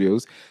latest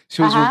videos.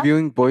 She was Uh-huh.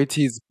 reviewing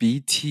Boite's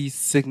BT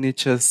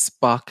signature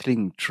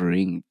sparkling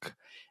drink.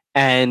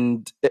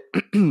 And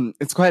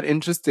it's quite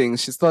interesting.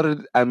 She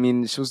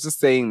was just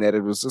saying that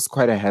it was just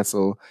quite a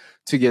hassle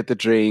to get the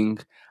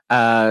drink.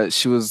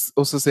 She was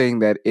also saying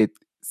that it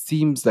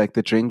seems like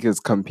the drink is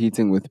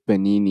competing with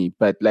Panini,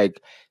 but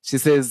like she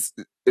says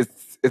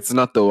it's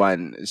not the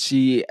one.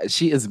 She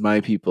is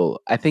my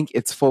people. I think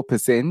it's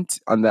 4%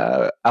 on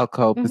the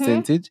alcohol Mm-hmm.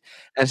 percentage,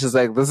 and she's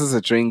like, "This is a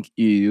drink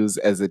you use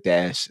as a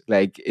dash.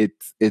 Like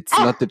it's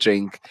not the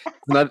drink.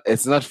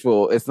 It's not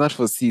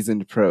for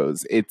seasoned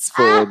pros. It's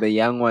for the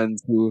young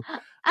ones who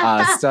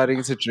are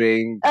starting to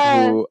drink, uh,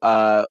 who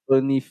are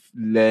only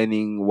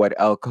learning what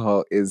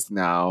alcohol is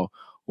now."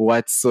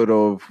 What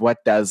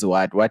does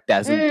what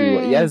doesn't do.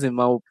 mm, Yazi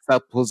uma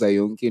usaphuza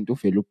yonke into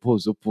uvele mm,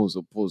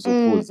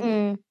 uphuze.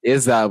 mm,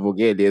 Ezabo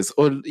ke lezi.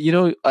 Or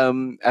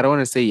I don't want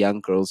to say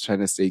young girls trying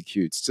to stay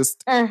cute.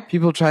 Just uh.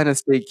 people trying to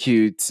stay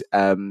cute,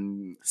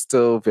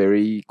 still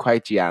very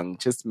quite young,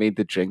 just made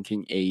the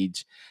drinking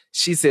age.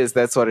 She says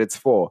that's what it's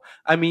for.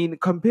 I mean,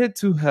 compared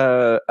to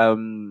her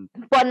Bonang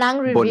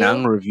review.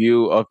 Bonang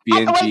review of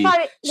And wait, BNG,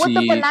 sorry. With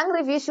the she Bonang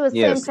review, she was so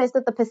yes. impressed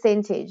with the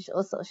percentage.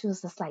 Also, she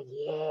was just like,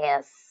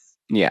 "Yes,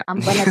 Yeah. I'm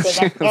gonna take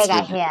she a was figure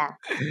really here."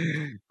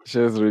 she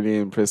was really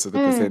impressed with the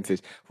Mm,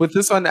 percentage. With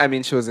this one, I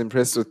mean, she was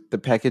impressed with the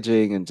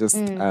packaging and just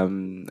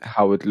mm.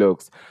 how it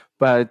looks.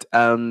 But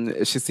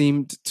she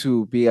seemed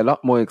to be a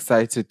lot more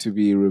excited to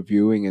be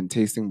reviewing and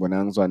tasting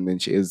Bonang's one than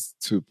she is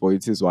to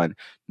Boite's one.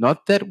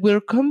 Not that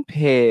we're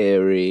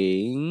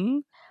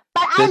comparing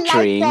But the I like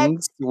that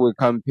drinks, we're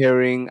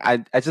comparing.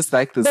 I just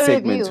like the the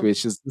segment review. where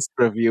she's just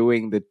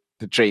reviewing the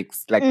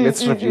drinks. Like Mm,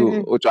 let's mm, mm,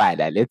 review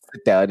Ujwala. Let's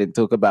sit down and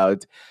talk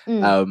about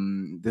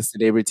mm. the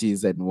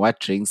celebrities and what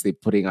drinks they're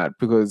putting out,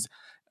 because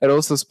it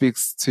also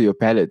speaks to your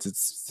palate. It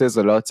says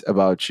a lot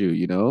about you,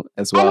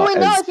 as And well we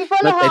know as if you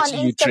follow not her that on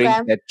you drink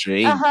Instagram. that Uh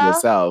drink huh.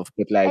 yourself,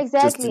 but like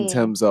just in Exactly.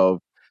 terms of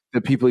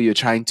the people you're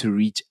trying to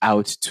reach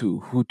out to.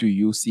 Who do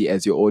you see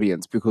as your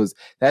audience? Because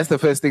that's the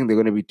first thing they're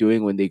going to be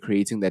doing when they're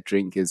creating that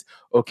drink is,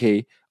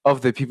 okay,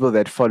 of the people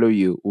that follow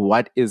you,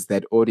 what is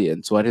that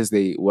audience? What are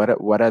they, what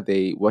are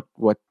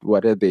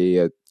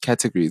the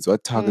categories?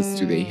 What targets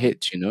do they Mm.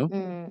 hit, you know?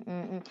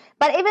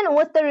 But even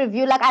with the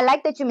review, like I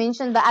like that you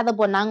mentioned the other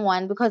Bonang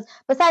one because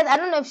besides, I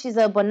don't know if she's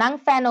a Bonang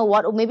fan or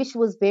what, or maybe she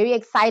was very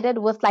excited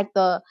with like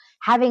the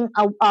having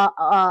a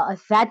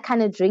that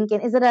kind of drink.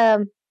 And is it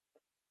a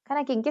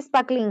kind of kinky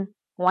sparkling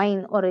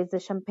wine or is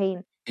it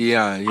champagne?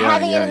 Yeah, yeah,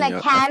 Having it yeah, in a yeah.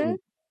 I can,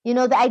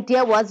 think, the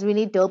idea was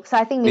really dope. So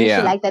I think maybe she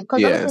yeah, liked that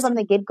because obviously yes. from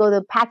the get go,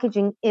 the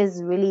packaging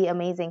is really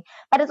amazing.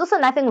 But there's also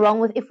nothing wrong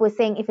with if we're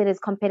saying if it is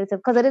competitive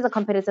because it is a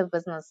competitive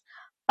business.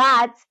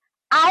 But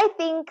I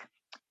think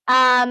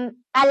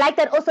I like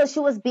that also she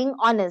was being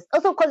honest.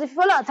 Also, because if you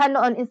follow Tando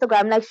on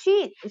Instagram, like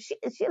she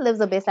lives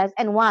her best life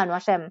and one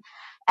Washem.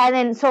 And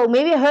then, so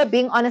maybe her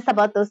being honest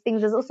about those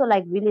things is also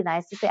like really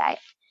nice to say,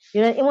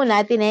 imo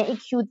natin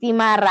cutie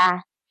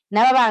mara,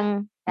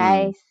 nababang,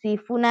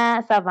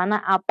 sifuna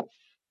savannah up.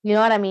 You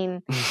know what I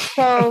mean?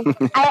 So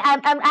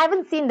I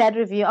haven't seen that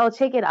review. I'll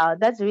check it out.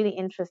 That's really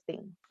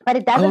interesting. But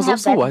it I doesn't was have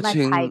also that much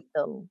watching, hype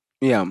though.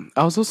 yeah,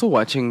 I was also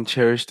watching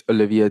Cherished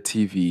Olivia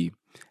TV.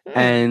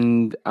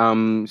 And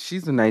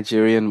she's a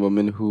Nigerian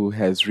woman who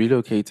has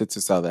relocated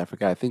to South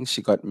Africa. I think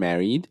she got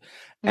married.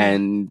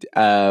 And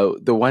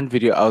the one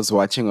video I was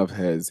watching of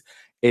hers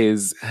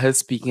is her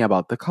speaking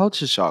about the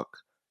culture shock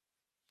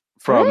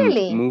from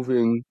Really?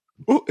 moving.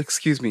 Oh,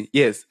 excuse me.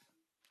 Yes.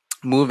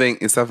 Moving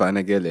in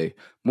Savannah Gele,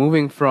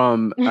 moving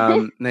from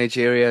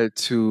Nigeria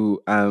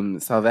to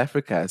South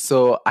Africa.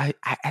 So I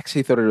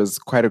actually thought it was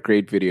quite a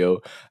great video.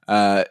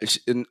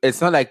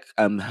 It's not like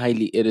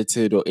highly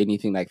edited or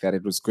anything like that.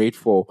 It was great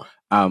for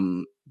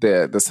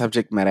the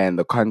subject matter and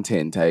the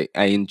content. I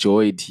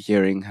enjoyed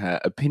hearing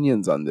her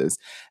opinions on this.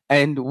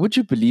 And would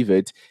you believe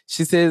it?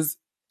 She says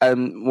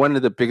one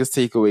of the biggest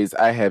takeaways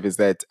I have is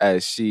that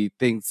she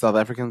thinks South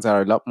Africans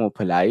are a lot more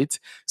polite.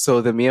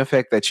 So the mere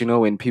fact that,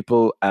 when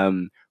people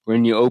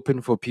when you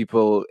open for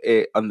people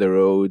on the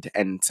road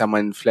and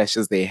someone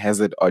flashes their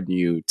hazard on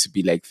you to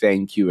be like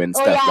thank you and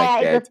stuff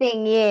like It's a that.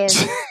 thing,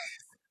 yes.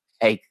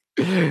 Like,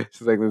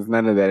 she's like, there's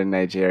none of that in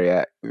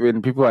Nigeria.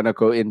 When people want to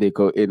go in, they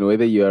go in,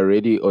 whether you are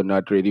ready or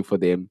not ready for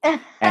them.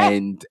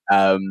 And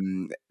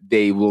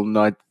they will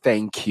not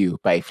thank you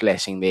by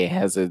flashing their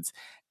hazards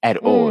at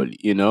all,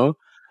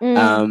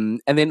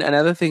 And then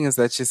another thing is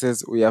that she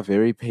says we are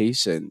very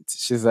patient.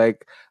 She's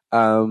like,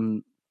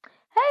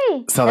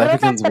 hey, South the rosa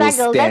Africans will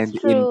struggle, that's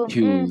stand in true.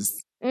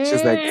 queues.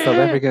 She's like, South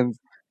Africans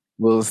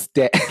will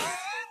stand.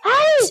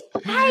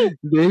 Hi.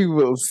 They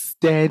will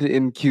stand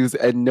in queues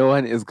and no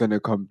one is going to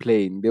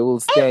complain. They will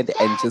stand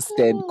and just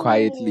stand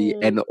quietly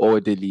and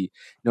orderly.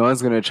 No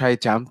one's going to try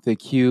jump the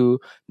queue.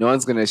 No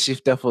one's going to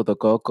shift up for the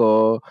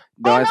coco.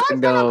 No one's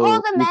going to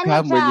call the you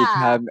come when you manager.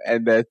 come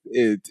and that's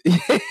it.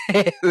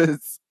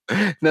 Yes.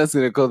 No one's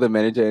going to call the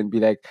manager and be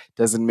like,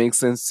 does it make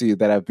sense to you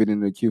that I've been in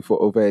the queue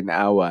for over an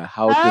hour?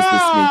 How does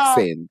this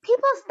make sense?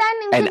 People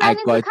standing And queues I have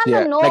got become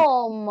here, the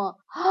norm.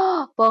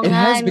 it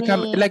has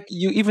become Bongani. like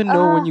you even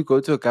know when you go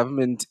to a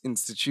government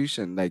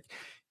institution, like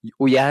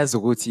uyazi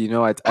ukuthi, you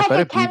know what, I've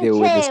got to be there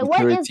when the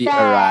What is security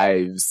that?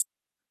 arrives.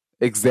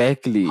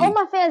 Exactly. Home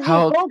Affairs,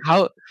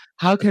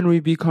 how can we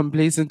be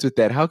complacent with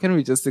that? How can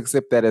we just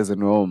accept that as a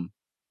norm?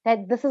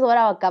 That this is what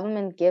our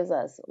government gives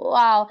us.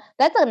 Wow,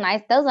 those are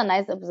nice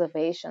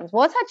observations.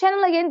 What's her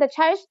channel again? The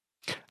Cherished?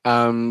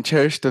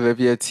 Cherished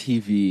Olivia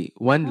TV.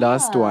 One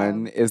last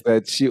one is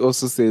that she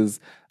also says,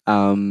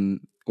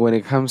 when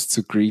it comes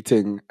to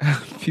greeting,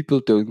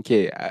 people don't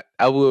care.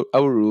 Our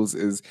rules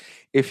is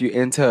if you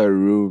enter a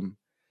room,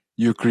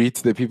 you greet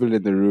the people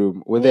in the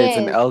room, whether it's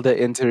an elder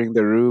entering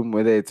the room,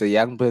 whether it's a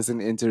young person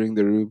entering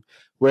the room.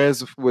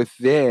 Whereas with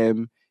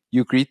them,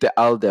 you greet the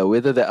elder,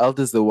 whether the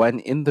elder is the one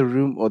in the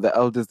room or the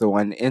elder is the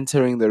one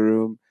entering the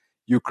room.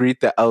 You greet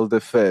the elder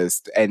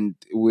first, and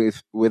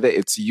with whether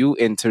it's you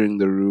entering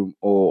the room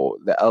or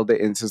the elder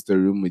enters the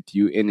room with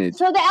you in it.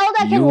 So the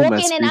elder can walk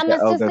in and I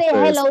must just say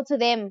hello to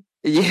them.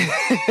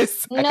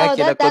 Yes. No,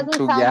 that doesn't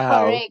sound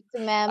correct,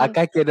 ma'am.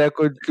 Imagine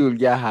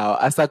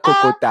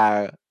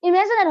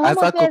at Home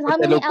Affairs, how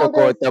many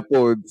elders?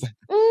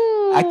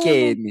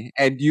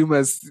 And you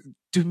must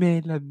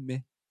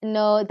dumela.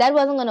 No, that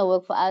wasn't gonna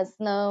work for us.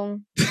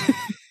 No.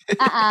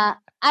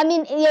 I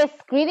mean, yes,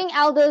 greeting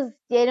elders,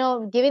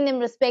 giving them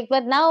respect.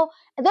 But now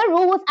the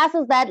rule with us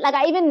is that, like,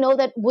 I even know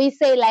that we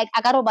say like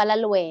 "Akarobala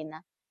luwena."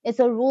 It's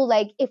a rule,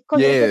 like if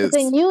it's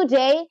a new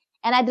day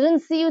and I didn't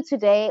see you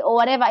today or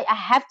whatever, I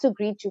have to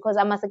greet you because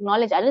I must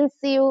acknowledge I didn't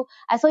see you.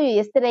 I saw you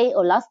yesterday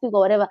or last week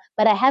or whatever,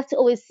 but I have to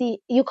always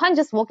see. You can't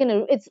just walk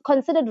in. It's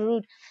considered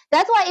rude.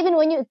 That's why even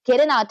when you get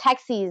in our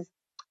taxis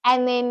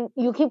and then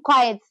you keep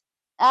quiet.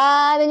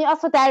 Then you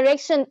ask for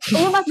direction.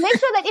 You must make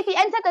sure that if you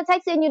enter the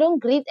taxi and you don't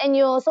greet and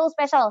you're so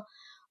special,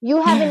 you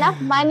have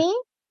enough money.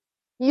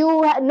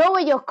 You know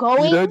where you're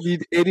going. You don't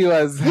need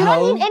anyone's help. You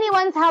don't need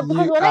anyone's help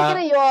because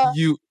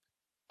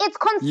it's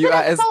considered you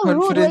are as so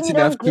confident rude when you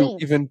enough don't greet.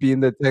 to even be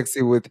in the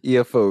taxi with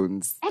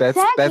earphones.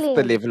 Exactly. That's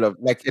the level of,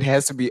 like, it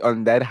has to be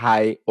on that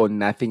high or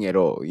nothing at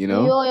all, you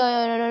know?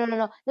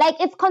 No. Like,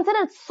 it's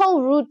considered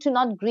so rude to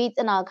not greet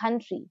in our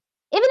country.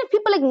 Even if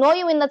people ignore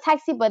you in the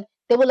taxi, but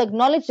they will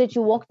acknowledge that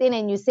you walked in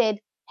and you said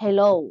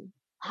hello,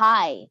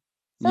 hi.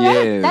 So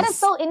that is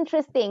so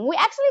interesting. We're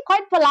actually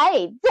quite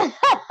polite.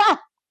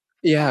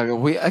 Yeah,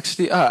 we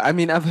actually are. I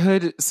mean, I've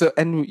heard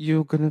and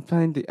you're gonna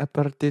find the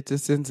apartheid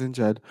in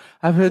Jad.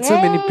 I've heard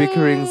so many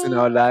bickerings in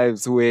our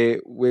lives where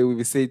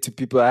we say to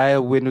people, "I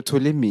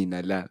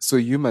la." So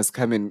you must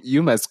come in,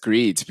 you must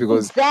greet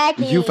because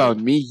you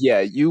found me here.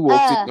 You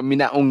walked in,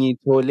 mina ongi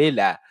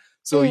la.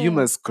 So you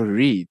must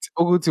greet.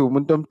 Ukuthi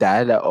umuntu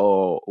omdala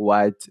or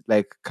what?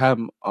 Like,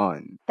 come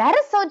on. That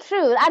is so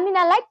true. I mean,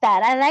 I like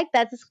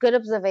that. It's a good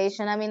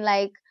observation. I mean,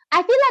 like,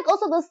 I feel like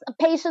also this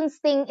patience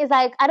thing is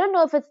like, I don't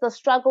know if it's the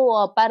struggle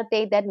or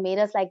apartheid that made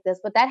us like this,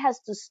 but that has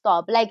to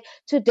stop. Like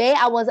today,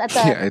 I was at the,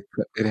 Yeah,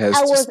 it has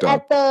I to was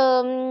at stop.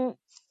 the,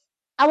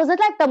 I was at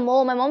like the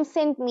mall. My mom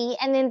sent me,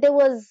 and then there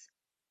was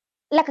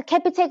like a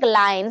Capitec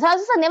line. So I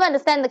never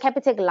understand the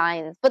Capitec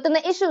lines. But then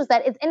the issue is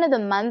that it's end of the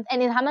month,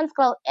 and in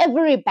Hammanskraal,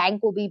 every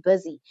bank will be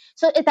busy.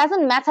 So it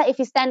doesn't matter if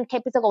you stand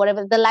Capitec or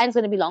whatever, the line's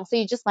going to be long. So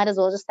you just might as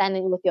well just stand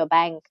in with your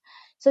bank.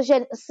 So she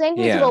had sent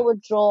me to Yeah. go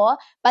withdraw,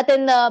 but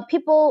then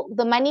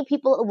the money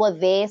people were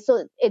there,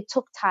 so it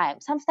took time.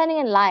 So I'm standing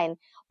in line.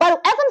 But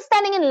as I'm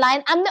standing in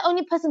line, I'm the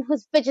only person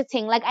who's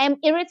fidgeting. Like I am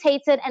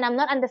irritated and I'm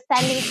not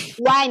understanding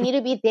why I need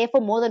to be there for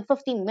more than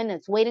 15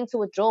 minutes waiting to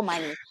withdraw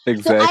money.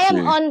 So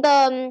Exactly.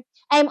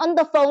 I'm on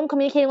the phone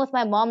communicating with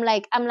my mom.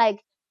 Like, I'm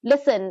like,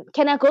 listen,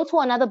 can I go to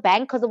another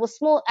bank? Because it was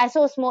small. I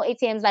saw small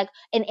ATMs like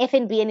an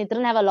FNB and it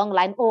didn't have a long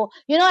line. Or,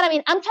 you know what I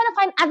mean? I'm trying to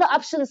find other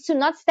options to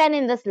not stand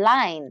in this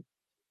line.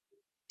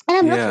 And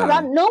I'm looking Yeah.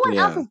 around. No one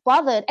else Yeah. is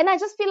bothered. And I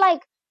just feel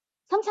like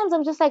sometimes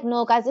I'm just like,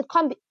 no, guys, it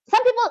can't be.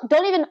 Some people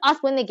don't even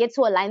ask when they get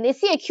to a line. They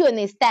see a queue and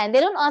they stand. They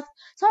don't ask,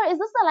 sorry, is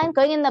this the line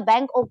going in the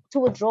bank or to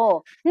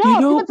withdraw? You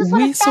No, people know, just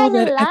want we to saw stand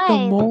in that at the line.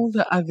 mall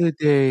the other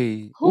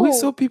day. We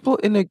saw Who? people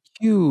in a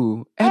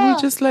queue, and we Uh,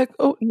 just like,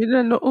 oh, we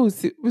didn't know. Oh,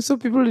 we saw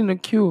people in a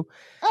queue,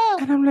 uh.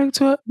 and I'm like,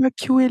 to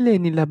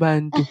makiweleni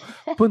labantu.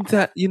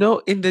 Puntsa,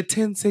 in the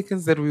 10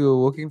 seconds that we were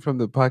walking from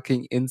the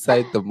parking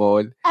inside the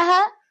mall,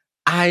 Uh-huh.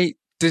 I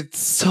did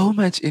so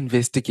much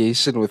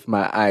investigation with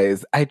my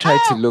eyes. I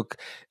tried to Oh. look,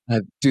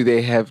 do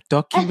they have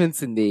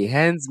documents in their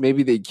hands?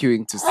 Maybe they're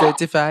queuing to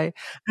certify.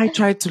 I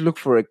tried to look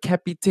for a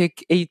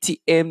Capitec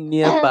ATM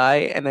nearby,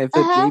 and I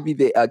thought Uh-huh. maybe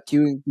they are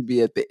queuing to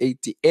be at the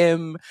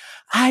ATM.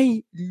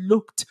 I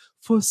looked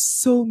for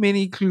so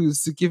many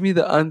clues to give me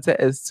the answer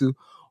as to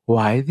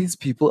why these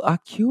people are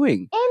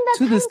queuing. In the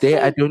To this day,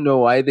 I country, don't know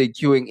why they're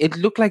queuing. It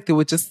looked like they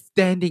were just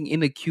standing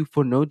in a queue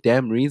for no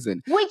damn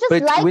reason. we just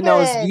But like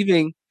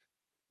it.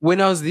 when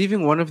I was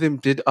leaving, one of them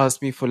did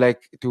ask me for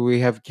like, do we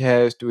have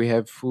cash? Do we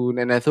have food?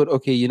 And I thought,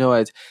 okay, you know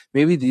what?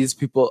 Maybe these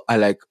people are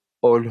like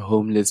all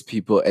homeless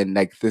people and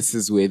like this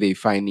is where they're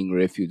finding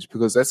refuge.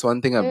 Because that's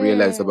one thing I've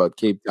realized Mm, about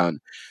Cape Town.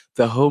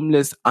 The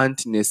homeless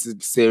aren't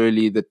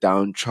necessarily the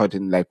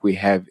downtrodden like we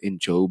have in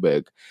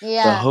Joburg.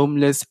 The yeah.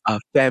 homeless are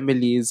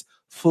families,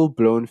 full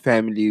blown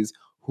families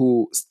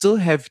who still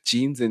have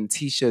jeans and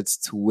t-shirts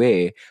to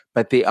wear,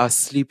 but they are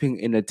sleeping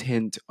in a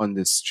tent on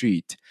the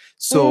street.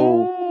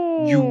 So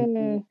you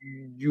Mm,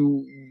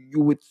 you you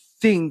would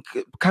think,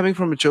 coming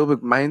from a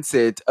Joburg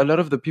mindset, a lot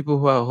of the people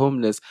who are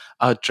homeless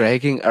are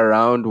dragging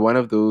around one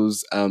of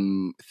those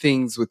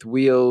things with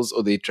wheels,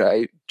 or they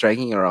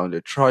dragging around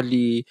a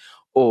trolley,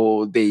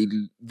 or they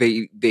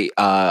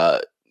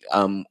are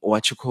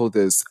what you call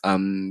this,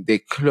 their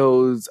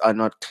clothes are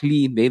not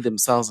clean, they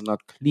themselves are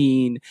not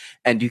clean,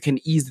 and you can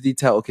easily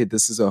tell, okay,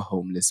 this is a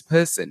homeless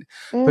person.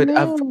 But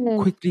I've mm-hmm.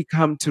 quickly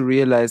come to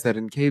realize that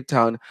in Cape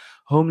Town,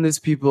 homeless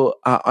people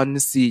are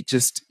honestly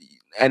just,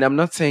 and I'm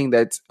not saying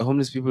that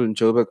homeless people in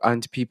Joburg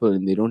aren't people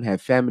and they don't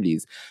have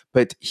families,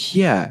 but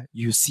here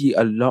you see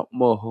a lot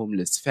more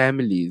homeless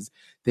families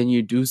than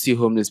you do see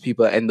homeless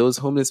people. And those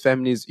homeless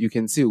families, you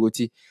can see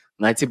ukuthi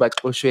ngathi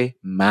baxoshwe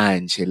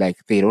manje, like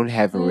they don't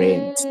have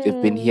rent. They've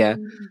been here,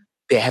 Mm,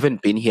 they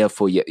haven't been here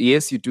for years.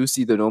 Yes, you do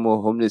see the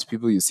normal homeless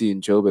people you see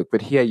in Joburg,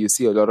 but here you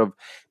see a lot of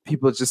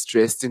people just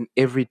dressed in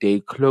everyday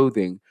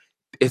clothing.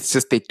 It's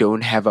just they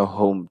don't have a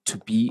home to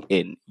be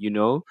in.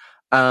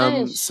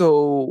 nice.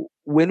 So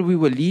when we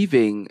were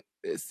leaving,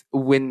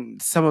 when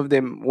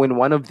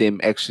one of them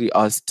actually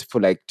asked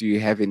for like, do you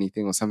have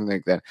anything or something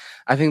like that,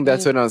 I think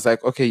that's Mm, when I was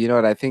like, okay, you know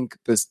what? I think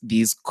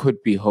these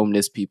could be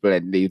homeless people,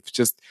 and they've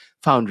just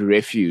found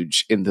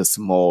refuge in this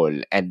mall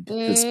and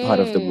this part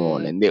of the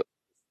mall, mm. and they're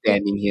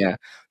standing here.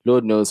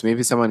 Lord knows,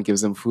 maybe someone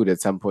gives them food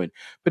at some point.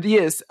 But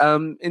yes,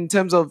 in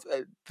terms of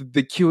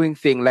the queuing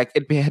thing, like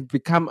had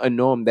become a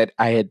norm that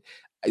I had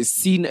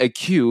seen a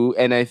queue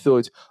and I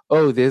thought,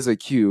 oh, there's a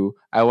queue.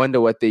 I wonder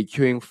what they're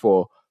queuing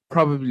for.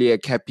 Probably a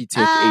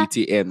Capitec Uh,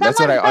 ATM. That's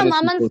what someone I from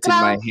honestly Mama's thought in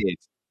my Crow, head.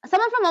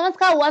 someone from Mama's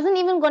Crow wasn't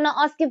even gonna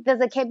ask if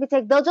there's a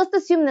Capitec. They'll just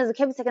assume there's a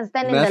Capitec and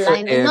stand in the Nothing,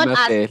 line and not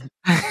ask. nothing.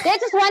 They're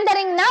just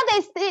wondering now.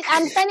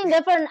 I'm standing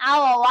there for an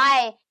hour.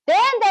 Why? Then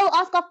they'll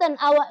ask after an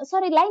hour.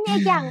 Sorry, line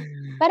e kyang?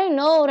 But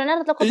no,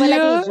 Renata tlo kopela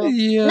Yeah, dijo.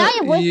 Now yeah,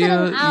 you've wasted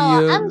an yeah,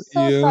 hour. yeah, I'm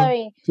so yeah.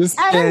 sorry. Just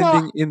I don't know.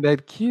 standing in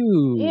that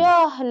queue.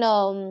 Yeah,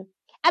 no.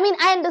 I mean,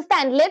 I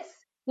understand.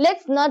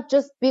 Let's not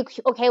just be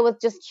okay with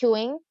just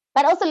queuing,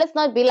 but also let's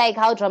not be like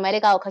how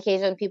dramatic our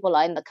Caucasian people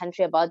are in the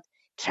country about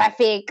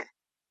traffic,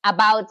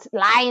 about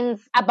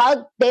lines,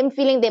 about them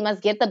feeling they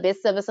must get the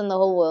best service in the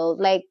whole world.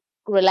 Like,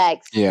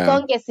 relax. Yeah,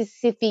 Sonke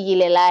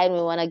sifikile la and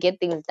we want to get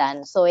things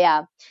done. So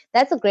yeah,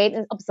 that's a great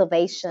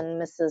observation,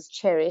 Mrs.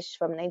 Cherish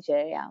from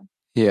Nigeria.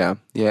 yeah,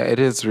 yeah. It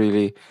is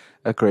really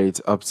a great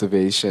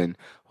observation.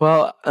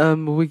 Well,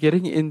 we're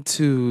getting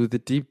into the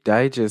deep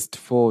digest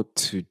for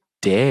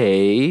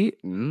today.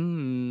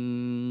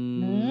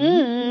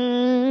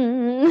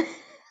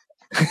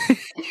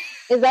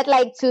 Is that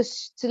like to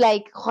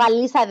like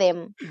Khwalisa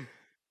them?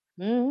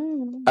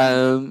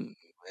 Yeah,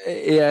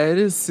 it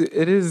is.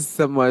 It is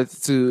somewhat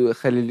to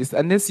Khalilis,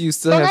 unless you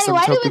still have Bongani, some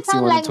why do we topics you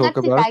sound want like to talk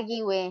about.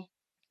 Natsidagiwe?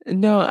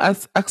 No,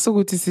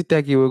 akusokuthi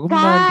sitakiwe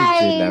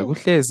kumnandi nje la, Guys,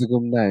 kuhlezi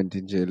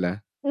kumnandi nje la.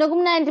 no,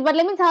 kumnandi, but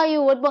let me tell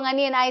you what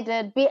Bongani and I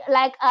did.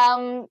 Like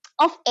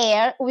off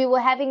air, we were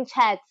having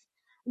chats.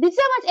 Did you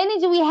see how much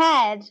energy we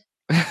had?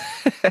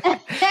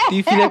 Do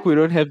you feel like we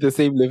don't have the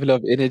same level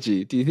of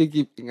energy? Do you think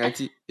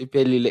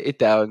it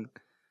down?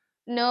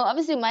 No,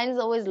 obviously mine is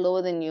always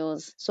lower than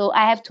yours, so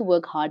I have to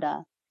work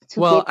harder to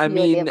Well, get I to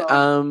your mean,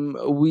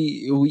 level.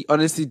 we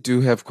honestly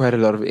do have quite a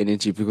lot of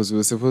energy because we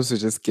were supposed to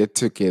just get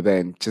together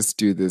and just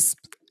do this,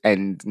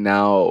 and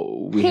now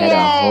we had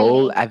a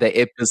whole Clearly. other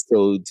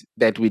episode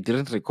that we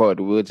didn't record.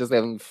 We were just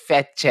having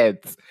fat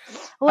chats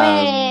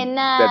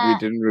that we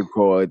didn't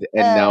record,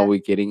 and now we're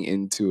getting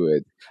into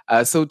it.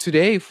 So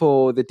today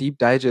for the deep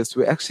digest,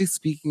 we're actually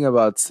speaking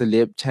about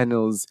celeb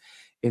channels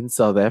in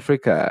South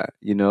Africa,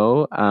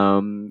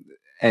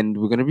 and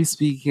we're going to be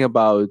speaking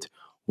about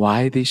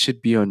why they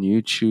should be on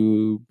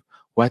YouTube,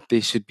 what they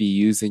should be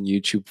using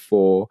YouTube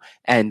for,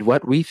 and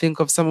what we think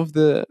of some of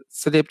the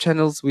celeb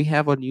channels we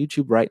have on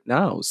YouTube right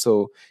now.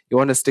 So you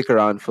want to stick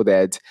around for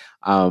that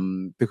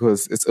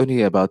because it's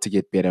only about to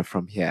get better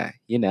from here,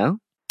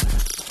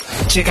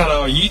 Check out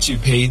our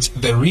YouTube page,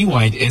 The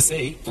Rewind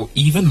SA, for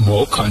even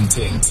more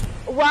content.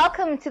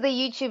 Welcome to the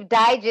YouTube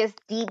Digest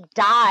Deep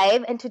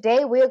Dive, and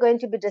today we're going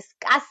to be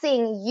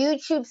discussing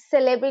YouTube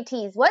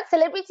celebrities. What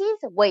celebrities?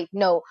 Wait,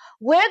 no.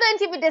 We're going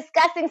to be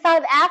discussing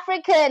South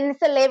African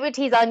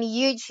celebrities on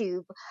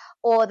YouTube,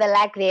 or the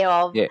lack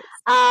thereof. Yes.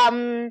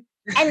 And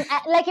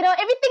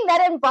everything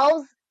that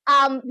involves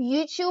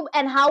YouTube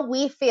and how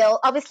we feel,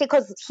 obviously,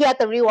 because here at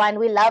the Rewind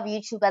we love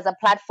YouTube as a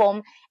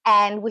platform,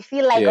 and we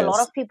feel like a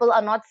lot of people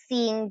are not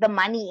seeing the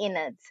money in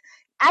it.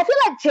 I feel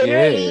like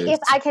generally, if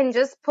I can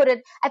just put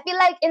it, I feel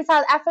like in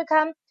South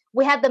Africa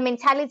we have the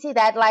mentality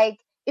that, like,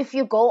 if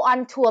you go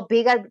onto a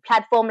bigger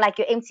platform like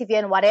your MTV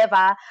and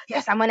whatever,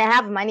 yes, I'm gonna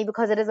have money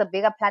because it is a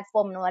bigger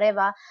platform and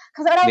whatever.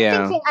 Because what I was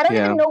thinking, I don't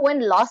even know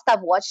when last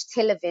I've watched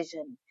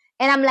television.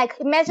 And I'm like,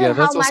 imagine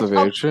how much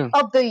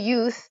of the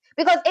youth,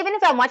 because even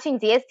if I'm watching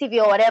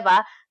DSTV or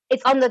whatever,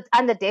 it's on the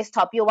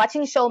desktop. You're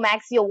watching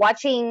Showmax, you're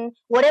watching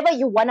whatever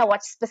you want to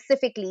watch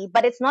specifically,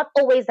 but it's not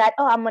always that,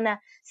 oh, I'm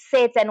gonna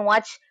sit and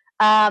watch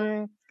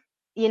what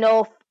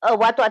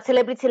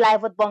Celebrity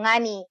Life with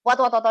Bongani, what,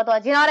 you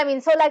know what I mean?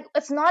 So, like,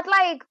 it's not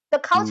like the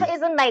culture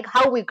isn't like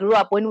how we grew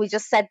up when we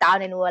just sat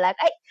down and we were like,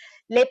 hey,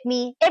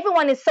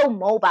 everyone is so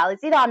mobile.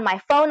 It's either on my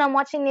phone, I'm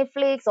watching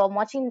Netflix, or I'm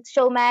watching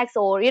Showmax,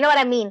 or you know what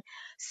I mean?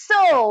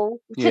 So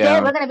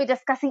today we're going to be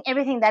discussing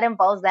everything that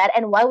involves that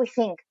and why we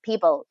think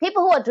people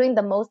who are doing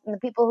the most and the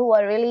people who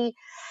are really,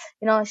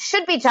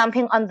 should be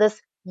jumping on this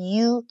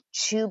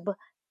YouTube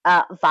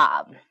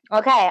vibe.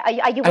 Okay,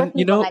 are you with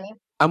me, Bongani?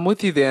 I'm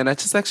with you there, and I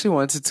just actually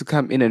wanted to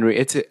come in and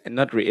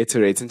not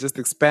reiterate, and just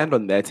expand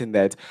on that in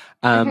that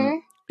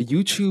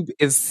YouTube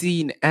is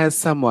seen as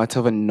somewhat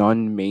of a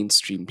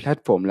non-mainstream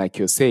platform, like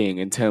you're saying,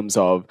 in terms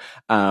of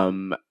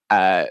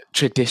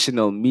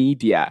traditional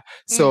media.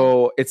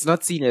 So it's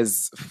not seen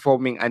as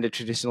forming under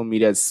traditional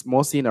media. It's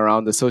more seen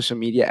around the social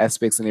media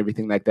aspects and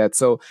everything like that.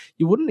 So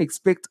you wouldn't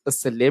expect a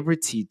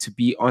celebrity to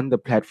be on the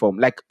platform.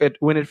 Like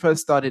when it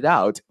first started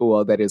out,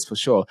 well, that is for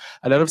sure.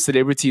 A lot of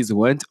celebrities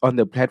weren't on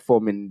the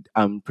platform and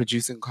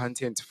producing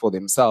content for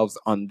themselves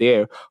on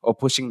there or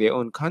pushing their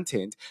own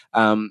content.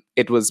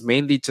 It was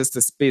mainly just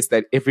a space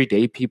that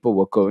everyday people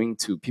were going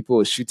to. People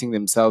were shooting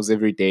themselves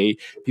every day.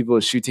 People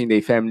were shooting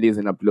their families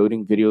and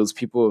uploading videos.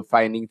 People were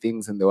finding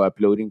things and they were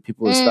uploading.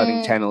 People were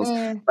starting channels.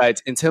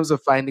 But in terms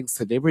of finding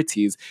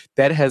celebrities,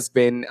 that has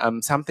been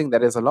something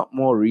that is a lot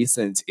more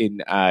recent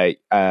in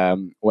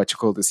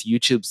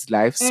YouTube's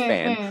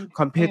lifespan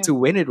compared to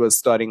when it was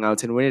starting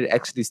out and when it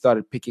actually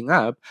started picking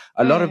up.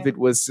 A lot of it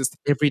was just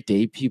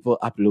everyday people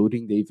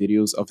uploading their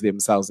videos of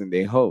themselves in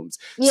their homes.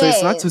 So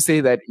it's not to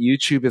say that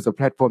YouTube is a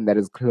platform that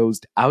is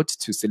closed out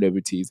to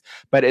celebrities,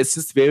 but it's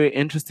just very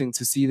interesting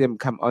to see them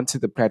come onto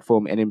the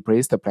platform and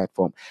embrace the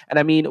platform. And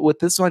I mean, with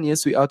this one,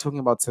 yes, we are talking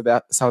about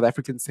South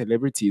African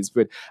celebrities,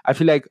 but I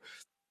feel like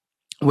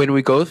when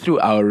we go through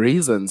our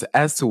reasons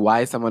as to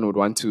why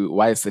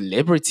why a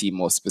celebrity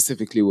more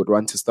specifically would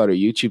want to start a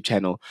YouTube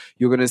channel,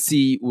 you're going to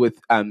see with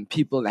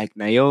people like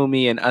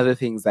Naomi and other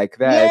things like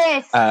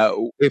that.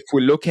 If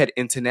we look at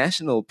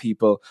international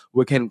people,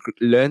 we can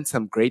learn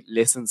some great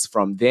lessons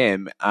from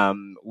them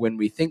when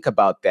we think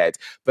about that.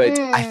 But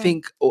I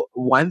think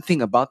one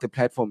thing about the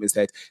platform is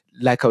that,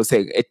 like I was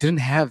saying, it didn't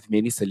have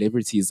many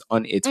celebrities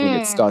on it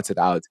when it started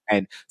out.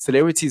 And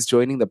celebrities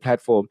joining the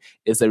platform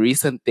is a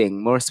recent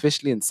thing, more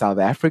especially in South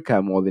Africa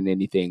more than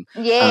anything.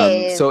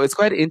 So it's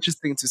quite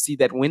interesting to see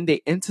that when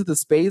they enter the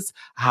space,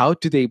 how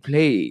do they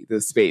play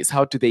the space?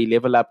 How do they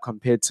level up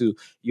compared to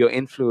your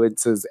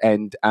influencers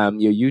and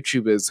your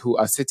YouTubers who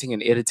are sitting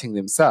and editing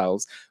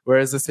themselves?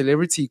 Whereas a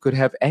celebrity could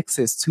have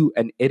access to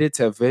an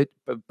editor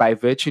by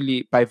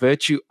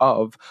virtue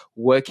of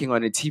working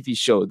on a TV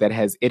show that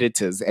has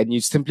editors, and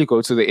you simply simply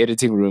go to the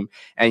editing room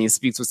and you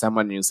speak to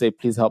someone and you say,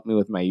 please help me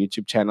with my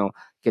YouTube channel.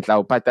 Ke tla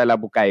o patala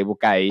bokae,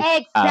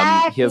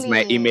 bokae. Here's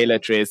my email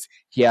address.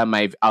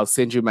 I'll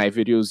send you my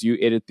videos. You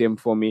edit them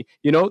for me.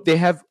 You know, they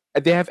have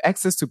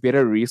access to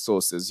better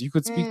resources. You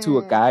could speak to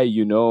a guy,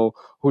 you know,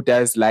 who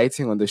does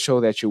lighting on the show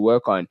that you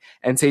work on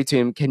and say to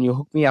him, can you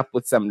hook me up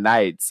with some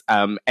lights?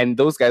 And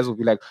those guys will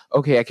be like,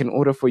 okay, I can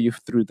order for you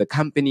through the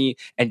company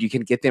and you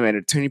can get them at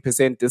a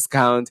 20%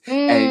 discount.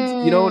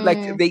 And, you know,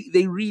 like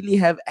they really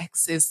have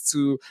access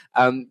to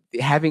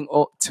getting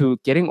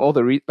all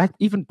the like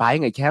even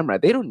buying a camera.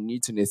 They don't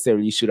need to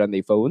necessarily shoot on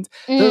their phones.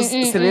 Those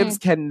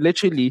celebs can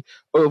literally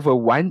over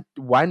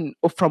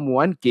from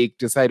one gig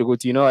decide to go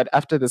to, you know what,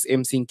 after this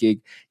MC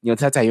gig,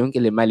 nyothatha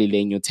yonke le mali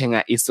le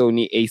nyothenga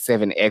Sony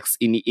A7X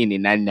ini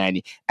nani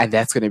nani, and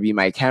that's going to be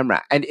my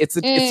camera. And it's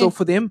so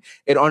for them,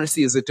 it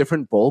honestly is a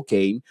different ball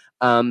game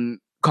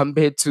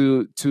compared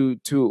to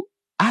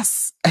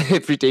us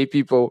everyday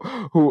people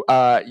who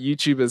are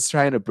YouTubers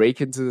trying to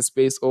break into the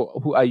space, or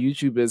who are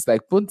YouTubers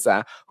like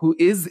Puntsa, who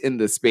is in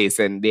the space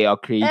and they are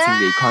creating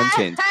their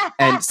content.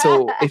 And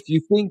so if you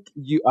think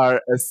you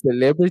are a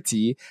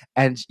celebrity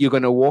and you're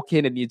going to walk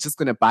in and you're just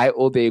going to buy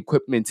all the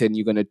equipment and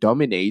you're going to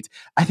dominate,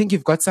 I think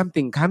you've got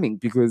something coming,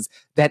 because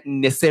that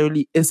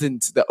necessarily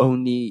isn't the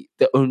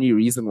only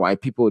reason why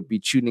people would be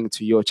tuning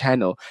to your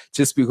channel,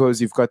 just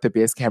because you've got the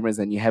best cameras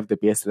and you have the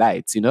best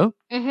lights, you know?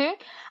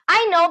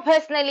 I know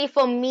personally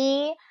for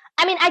me,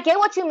 I mean, I get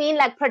what you mean,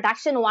 like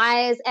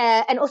production-wise,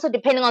 and also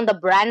depending on the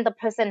brand the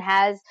person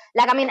has.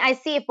 Like, I mean, I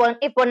see if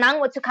Bonang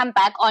were to come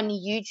back on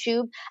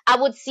YouTube, I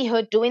would see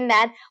her doing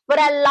that. But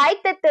I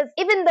like that there's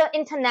even the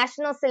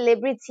international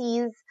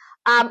celebrities,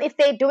 if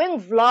they're doing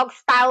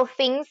vlog-style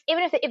things,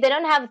 even if they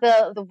don't have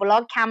the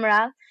vlog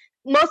camera,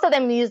 most of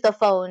them use the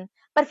phone.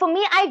 But for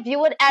me, I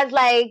view it as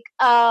like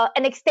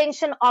an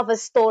extension of a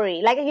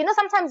story. Like, you know,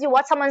 sometimes you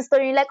watch someone's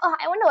story, you're like, oh,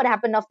 I wonder what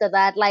happened after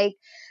that. Like,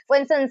 for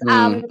instance,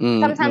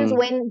 sometimes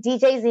when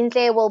DJ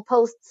Zinhle will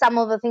post some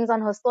of the things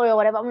on her story or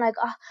whatever, I'm like,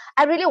 oh,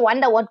 I really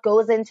wonder what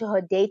goes into her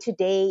day to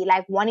day,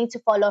 like wanting to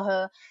follow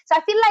her. So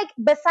I feel like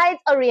besides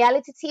a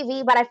reality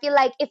TV, but I feel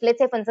like if, let's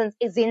say, for instance,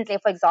 Zinhle,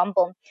 for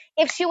example,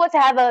 if she were to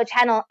have a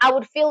channel, I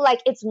would feel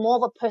like it's more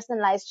of a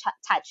personalized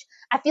touch.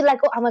 I feel like,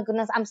 oh my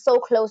goodness, I'm so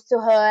close to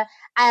her.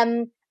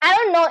 I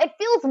don't know. It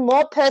feels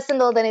more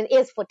personal than it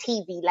is for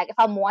TV. Like if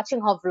I'm watching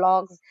her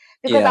vlogs,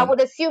 because I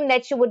would assume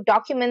that she would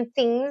document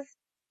things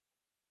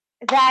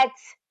that,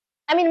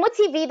 I mean, with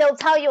TV, they'll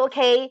tell you,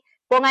 okay,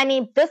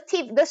 Bongani, this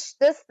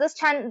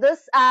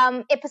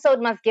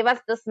episode must give us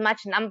this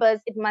much numbers.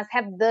 It must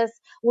have this.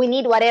 We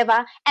need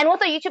whatever. And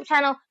with a YouTube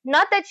channel,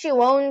 not that she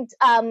won't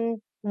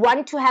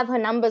want to have her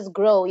numbers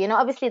grow. You know,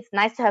 obviously it's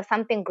nice to have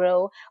something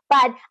grow,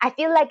 but I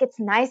feel like it's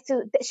nice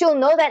she'll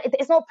know that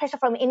there's no pressure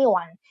from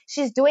anyone.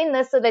 She's doing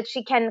this so that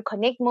she can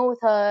connect more with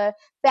her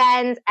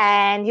fans,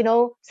 and, you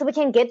know, so we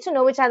can get to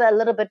know each other a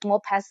little bit more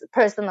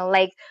personal,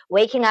 like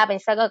waking up and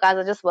she's like, oh guys,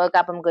 I just woke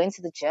up, I'm going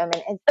to the gym,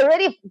 and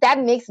already that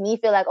makes me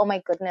feel like, oh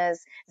my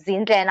goodness,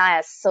 Zinhle and I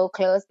are so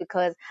close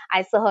because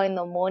I saw her in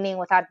the morning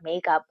without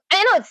makeup.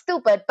 I know it's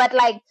stupid, but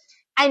like,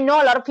 I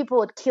know a lot of people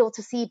would kill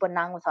to see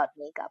Bonang without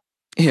makeup.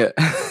 Yeah.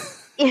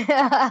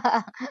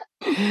 Yeah.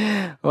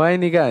 Why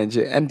nigga?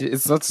 And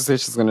it's not to say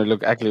she's gonna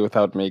look ugly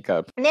without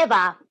makeup.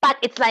 Never. But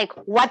it's like,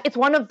 it's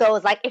one of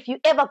those, like, if you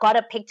ever got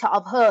a picture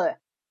of her,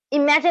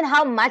 imagine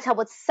how much I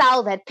would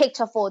sell that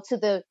picture for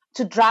to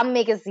Drum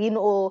Magazine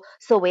or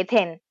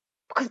Sowetan,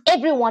 because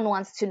everyone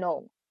wants to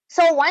know.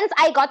 So once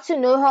I got to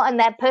know her on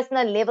that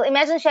personal level,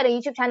 imagine she had a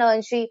YouTube channel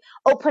and she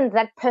opened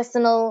that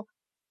personal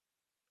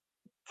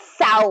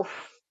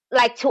self,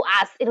 like, to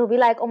us, it'll be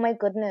like, oh my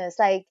goodness.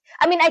 Like,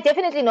 I mean, I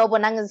definitely know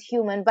Bonang is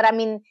human, but I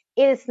mean,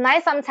 it's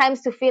nice sometimes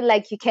to feel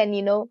like you can,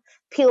 you know,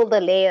 peel the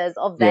layers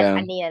of that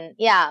onion.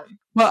 Yeah.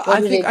 Well,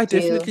 I think I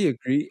definitely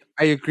agree.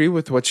 I agree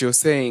with what you're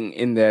saying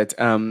in that,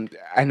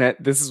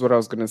 this is what I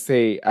was going to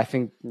say. I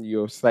think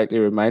you're slightly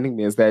reminding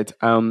me is that,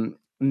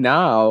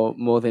 now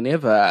more than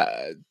ever,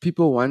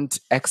 people want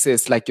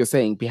access, like you're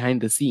saying,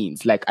 behind the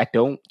scenes. Like, I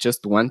don't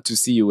just want to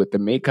see you with the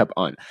makeup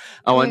on.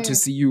 I want to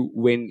see you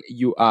when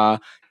you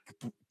are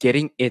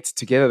getting it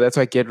together. That's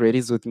why Get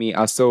Readies with Me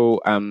are so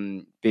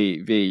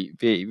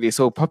they're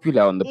so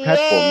popular on the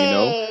platform, you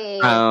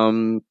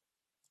know.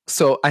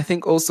 So I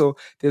think also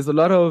there's a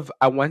lot of,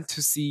 I want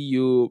to see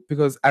you,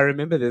 because I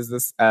remember there's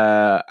this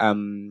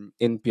in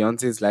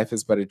Beyonce's Life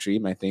is But a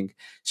Dream, I think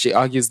she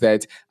argues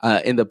that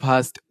in the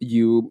past,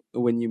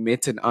 when you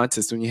met an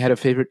artist, when you had a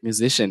favorite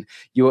musician,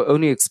 you were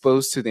only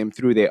exposed to them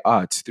through their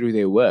art, through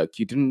their work.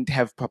 You didn't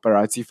have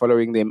paparazzi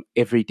following them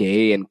every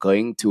day and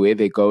going to where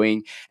they're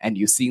going, and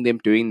you seeing them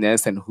doing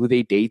this and who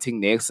they're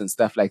dating next and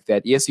stuff like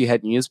that. Yes, you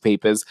had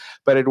newspapers,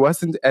 but it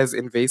wasn't as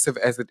invasive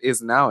as it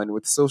is now. And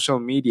with social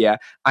media,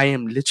 I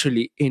am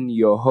literally in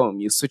your home.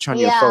 You switch on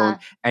your phone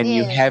and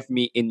you have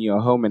me in your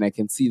home, and I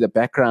can see the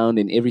background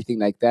and everything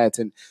like that.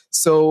 And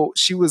so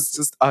she was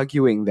just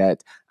arguing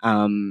that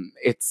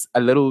it's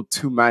a little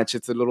too much.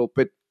 It's a little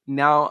bit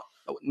now.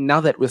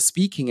 now that we're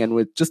speaking and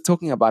we're just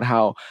talking about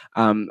how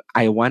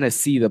I want to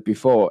see the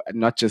before and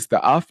not just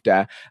the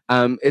after,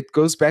 it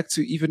goes back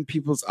to even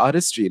people's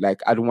artistry.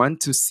 Like, I'd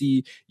want to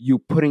see you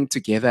putting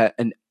together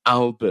an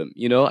album.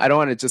 You know, I don't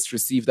want to just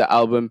receive the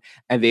album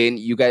and then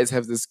you guys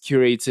have this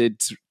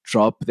curated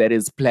drop that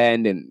is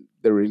planned and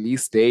the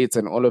release dates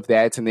and all of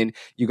that, and then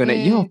you're gonna,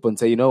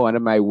 Puntsa, one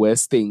of my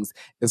worst things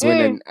is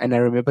when and I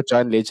remember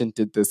John Legend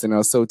did this and I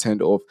was so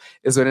turned off,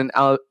 is when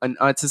an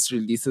artist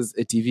releases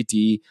a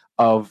DVD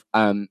of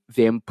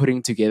them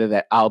putting together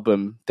that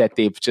album that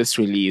they've just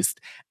released,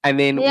 and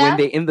then when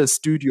they're in the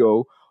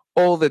studio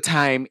all the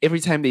time, every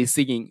time they're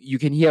singing, you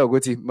can hear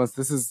Ogoti,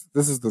 this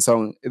is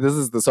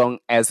the song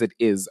as it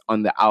is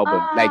on the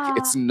album. Like,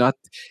 it's not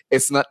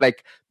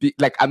like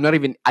I'm not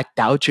even, I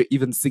doubt you're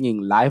even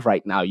singing live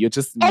right now. You're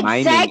just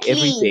miming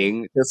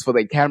everything just for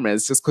the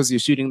cameras, just because you're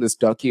shooting this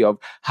docu of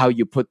how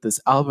you put this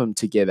album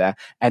together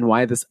and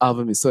why this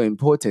album is so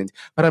important.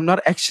 But I'm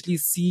not actually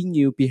seeing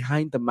you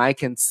behind the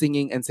mic and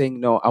singing and saying,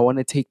 no, I want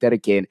to take that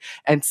again,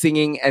 and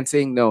singing and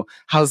saying, no,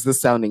 how's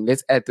this sounding?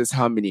 Let's add this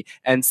harmony,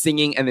 and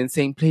singing and then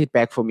saying, play it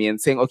back for me, and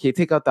saying, okay,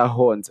 take out the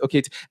horns,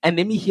 okay, and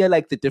let me hear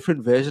like the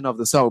different version of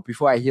the song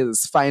before I hear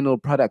this final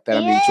product that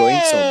I'm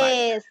enjoying so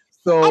much.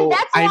 So and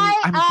that's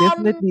why I'm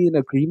definitely in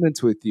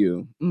agreement with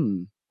you.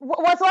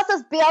 What's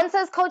this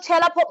Beyonce's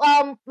Coachella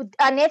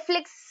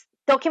Netflix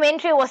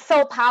documentary was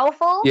so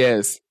powerful.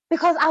 Yes.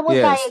 Because I was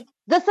like,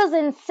 this is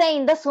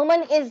insane. This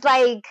woman is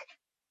like,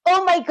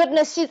 oh my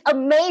goodness, she's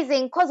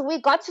amazing. Because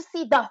we got to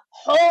see the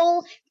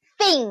whole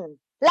thing.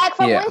 Like,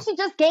 from when she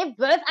just gave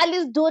birth,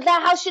 Alice Dudla,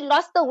 how she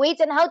lost the weight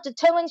and how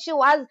determined she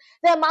was,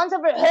 the amount of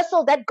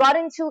rehearsal that got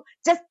into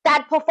just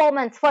that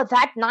performance for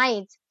that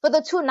night, for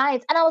the 2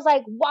 nights. And I was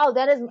like, wow,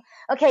 that is,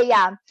 okay,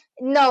 yeah.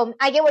 No,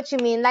 I get what you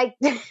mean. Like,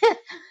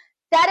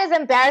 that is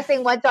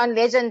embarrassing what John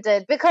Legend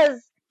did.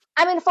 Because,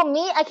 I mean, for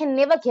me, I can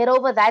never get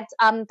over that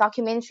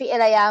documentary,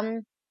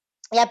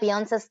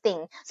 Beyonce's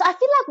thing. So I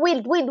feel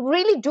like we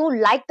really do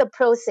like the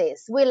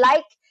process. We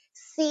like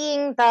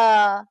seeing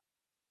the,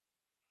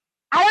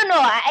 I don't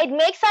know, it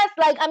makes us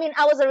like, I mean,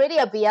 I was already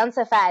a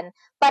Beyonce fan,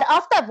 but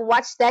after I've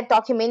watched that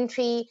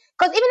documentary,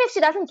 because even if she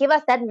doesn't give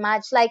us that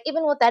much, like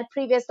even with that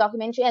previous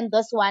documentary and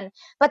this one,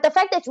 but the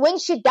fact that when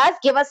she does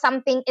give us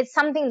something, it's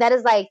something that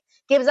is like,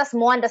 gives us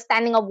more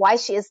understanding of why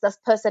she is this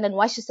person and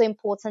why she's so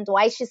important,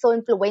 why she's so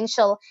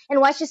influential,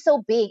 and why she's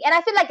so big. And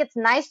I feel like it's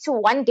nice to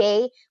one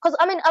day, because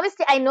I mean,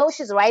 obviously I know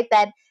she's right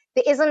that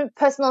there isn't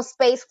personal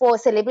space for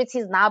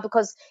celebrities now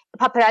because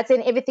paparazzi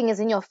and everything is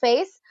in your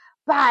face.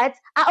 But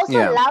I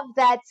also love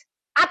that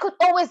I could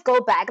always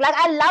go back. Like,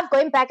 I love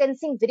going back and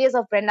seeing videos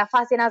of Brenda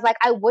Fassie, and I was like,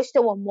 I wish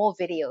there were more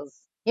videos.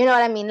 You know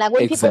what I mean? Like,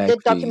 when people did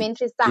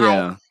documentaries,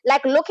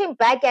 like looking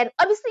back at,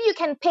 obviously you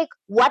can pick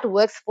what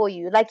works for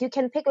you. Like, you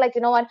can pick, like, you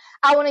know what,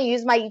 I want to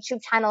use my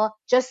YouTube channel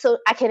just so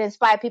I can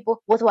inspire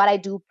people with what I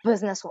do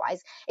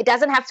business-wise. It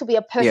doesn't have to be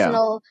a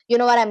personal, you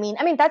know what I mean?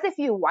 I mean, that's if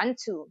you want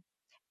to.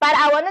 But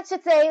I wanted to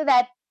say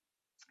that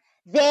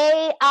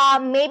they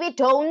maybe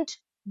don't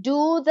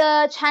do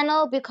the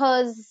channel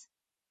because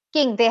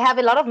they have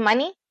a lot of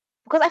money,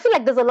 because I feel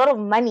like there's a lot of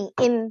money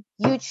in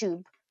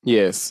YouTube.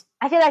 Yes,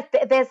 I feel like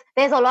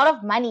there's a lot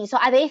of money. So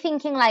are they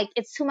thinking like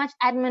it's too much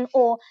admin,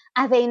 or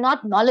are they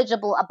not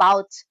knowledgeable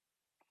about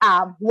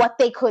what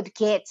they could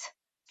get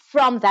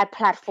from that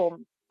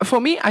platform?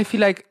 For me, I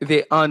feel like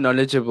they are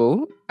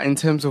knowledgeable in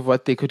terms of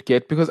what they could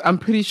get, because I'm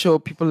pretty sure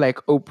people like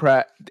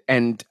Oprah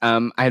and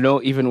I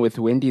know even with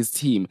Wendy's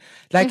team,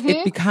 like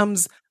it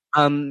becomes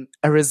a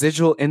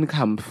residual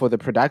income for the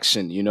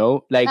production, you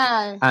know? Like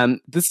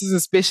this is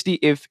especially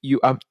if you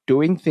are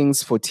doing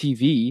things for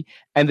TV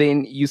and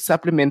then you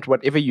supplement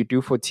whatever you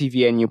do for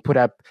TV and you put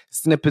up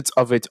snippets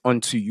of it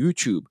onto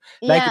YouTube.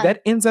 Like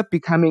that ends up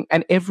becoming,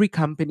 and every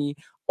company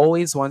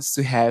always wants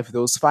to have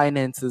those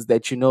finances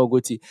that, you know,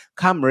 Guti,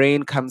 come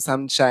rain, come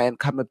sunshine,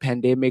 come a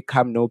pandemic,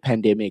 come no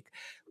pandemic.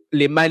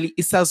 Le mali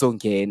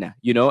isazongena,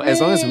 you know,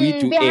 as long as we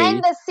do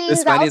behind the scenes,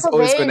 this money is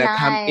always going to nice.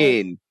 come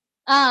in.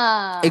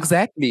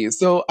 Exactly.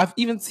 So I've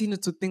even seen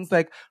it to things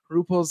like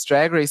RuPaul's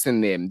Drag Race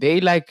and them. They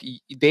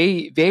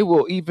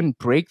will even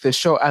break the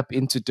show up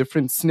into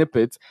different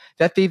snippets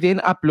that they then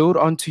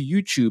upload onto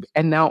YouTube.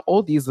 And now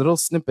all these little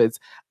snippets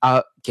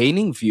are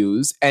gaining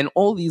views, and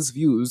all these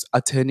views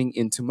are turning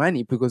into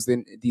money because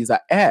then these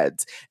are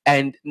ads.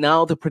 And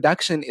now the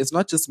production is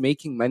not just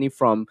making money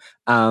from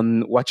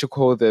what you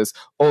call this,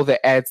 all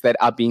the ads that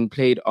are being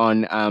played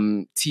on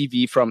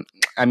TV from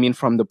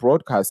the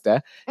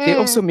broadcaster. They're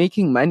also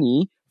making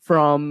money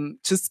from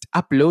just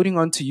uploading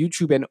onto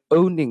YouTube and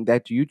owning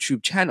that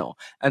YouTube channel.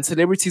 And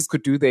celebrities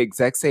could do the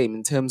exact same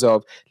in terms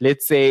of,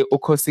 let's say,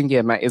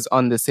 Okosingema is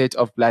on the set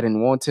of Blood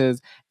and Waters.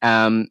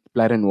 Blood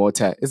and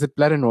Water. Is it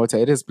Blood and Water?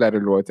 It is Blood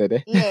and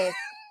Water. Yes.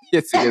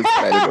 Yes, it is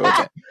Blood and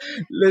Water.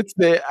 Let's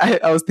say,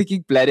 I was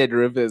thinking Blood and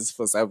Rivers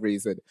for some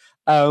reason.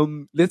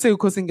 let's say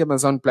Ukosingem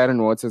is on Blood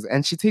and Waters,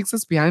 and she takes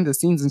us behind the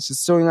scenes and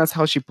she's showing us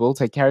how she built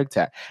her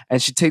character.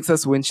 And she takes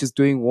us when she's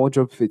doing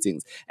wardrobe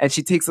fittings. And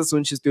she takes us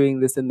when she's doing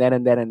this and that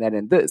and that and that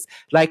and this.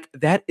 Like,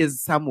 that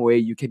is some way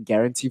you can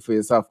guarantee for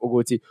yourself,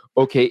 Ogoti,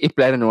 okay, if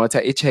Blood and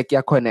Water, check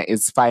corner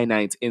is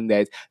finite in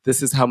that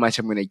this is how much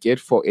I'm going to get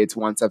for it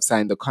once I've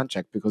signed the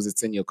contract because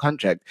it's in your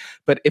contract.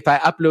 But if I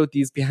upload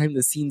these behind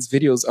the scenes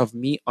videos of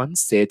me on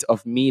set,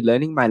 of me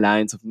learning my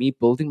lines, of me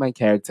building my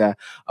character,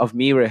 of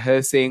me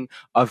rehearsing,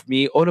 of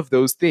me, all of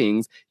those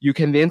things, you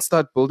can then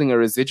start building a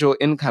residual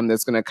income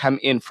that's going to come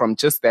in from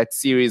just that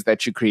series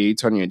that you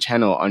create on your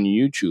channel on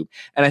YouTube.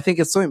 And I think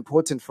it's so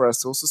important for us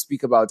to also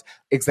speak about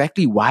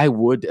exactly why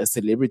would a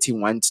celebrity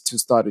want to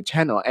start a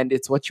channel. And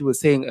it's what you were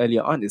saying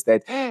earlier on, is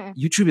that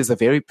YouTube is a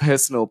very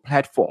personal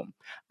platform.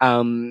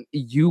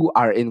 You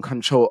are in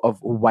control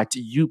of what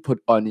you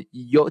put on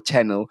your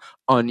channel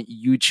on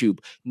YouTube.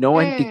 No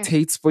one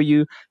dictates for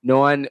you. No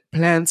one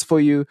plans for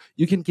you.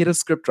 You can get a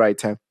script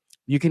writer.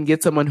 You can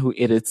get someone who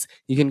edits.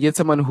 You can get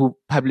someone who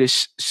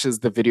publishes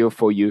the video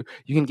for you.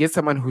 You can get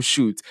someone who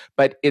shoots.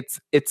 But it's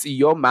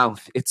your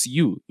mouth. It's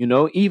you. You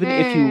know, even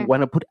if you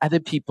want to put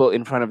other people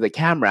in front of the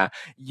camera,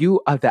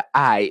 you are the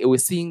eye. We're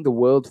seeing the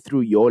world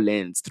through your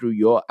lens, through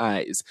your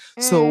eyes.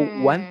 So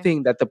one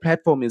thing that the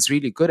platform is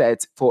really good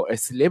at for a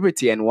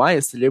celebrity, and why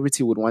a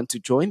celebrity would want to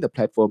join the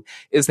platform,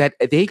 is that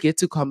they get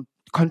to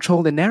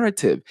control the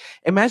narrative.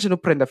 Imagine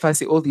Brenda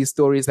Fassi, all these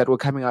stories that were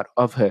coming out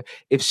of her,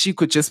 if she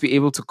could just be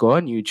able to go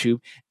on YouTube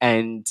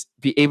and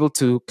be able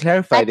to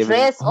clarify them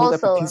and hold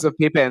up a piece of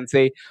paper and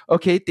say,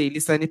 okay,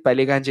 Taylisani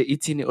pale kanje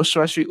itini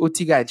ushwashwi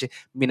uthi kanje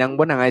mina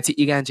ngibona ngathi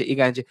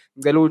ikanje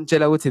ngicela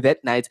untshela ukuthi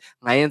that night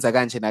ngayenza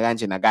kanje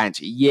nakanje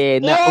nakanje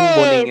yena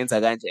ungibone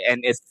ngenza kanje.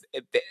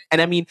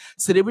 And I mean,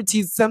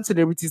 some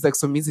celebrities like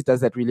Somizi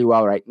does that really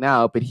well right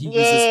now, but he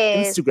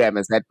uses Instagram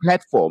as that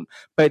platform.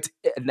 But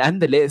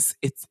nonetheless,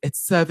 it's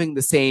serving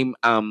the same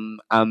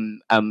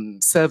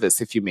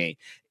service, if you may.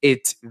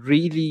 It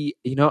really,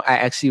 you know, I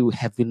actually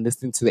have been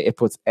listening to the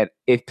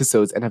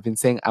episodes and I've been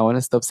saying, I want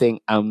to stop saying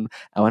I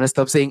want to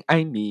stop saying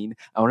I mean,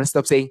 I want to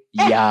stop saying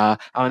yeah,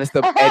 I want to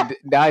stop, and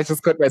now I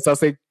just caught myself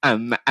saying but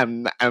anyways.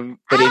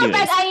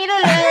 Like, I need to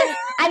learn.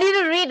 I need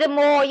to read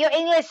more. Your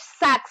English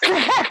sucks.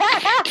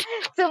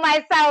 To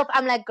myself,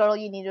 I'm like, girl,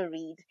 you need to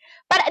read.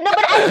 But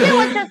I see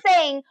what you're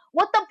saying.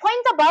 What the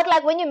point about,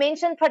 like, when you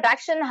mentioned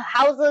production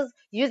houses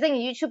using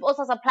YouTube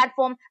also as a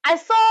platform, I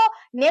saw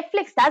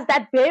Netflix does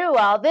that very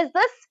well. There's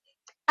this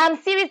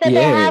series that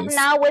they have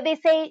now where they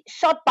say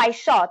shot by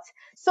shot.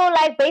 So,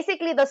 like,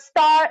 basically the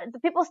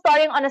people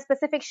starring on a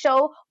specific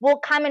show will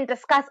come and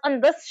discuss,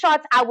 on this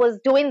shot I was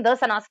doing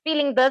this and I was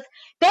feeling this.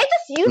 They're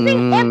just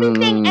using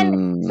everything,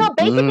 and so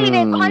basically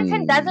their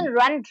content doesn't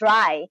run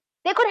dry.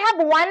 They could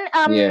have one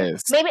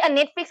maybe a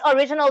Netflix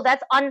original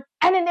that's on,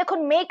 and then they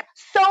could make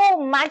so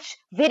much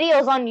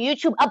videos on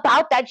YouTube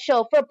about that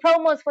show, for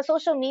promos, for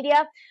social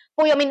media,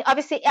 for your, I mean,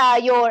 obviously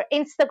your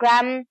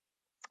Instagram.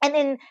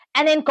 And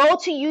then go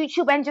to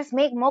YouTube and just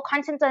make more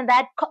content on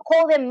that,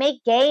 call them,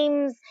 make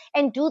games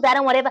and do that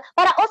and whatever.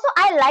 But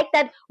I like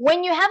that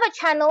when you have a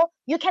channel,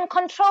 you can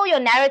control your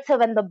narrative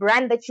and the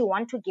brand that you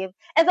want to give,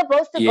 as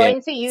opposed to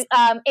going to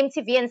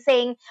MTV and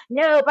saying,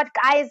 no, but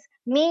guys,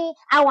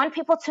 I want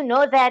people to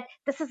know that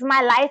this is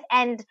my life,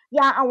 and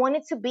I want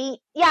it to be,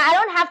 I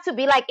don't have to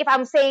be like, if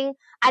I'm saying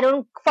I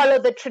don't follow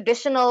the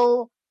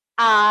traditional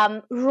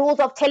rules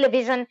of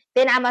television,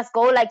 then I must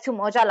go like to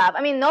Moja Love.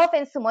 I mean, no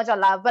offense to Moja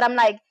Love, but I'm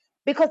like,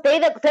 because they're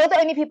the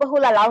only people who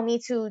will allow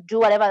me to do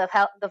whatever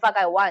the fuck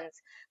I want.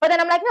 But then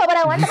I'm like, no, but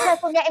I want the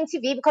platform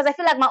MTV, because I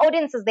feel like my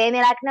audience is there, and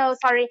they're like, no,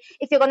 sorry,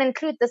 if you're going to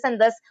include this and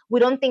this,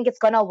 we don't think it's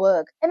going to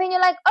work. And then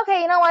you're like,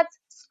 okay, you know what?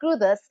 Screw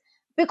this.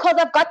 Because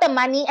I've got the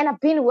money and I've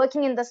been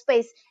working in the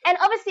space. And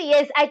obviously,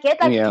 yes, I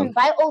get like you can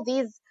buy all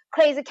these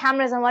crazy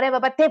cameras and whatever,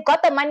 but they've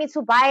got the money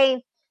to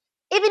buy,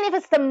 even if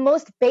it's the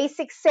most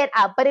basic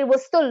setup, but it will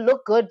still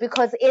look good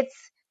because it's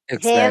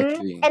them,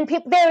 and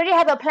people, they already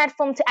have a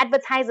platform to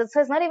advertise it.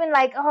 So it's not even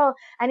like, oh,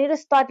 I need to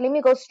start, let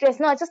me go stress.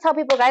 No, I just tell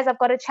people, guys, I've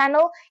got a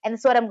channel and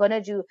it's what I'm going to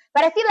do.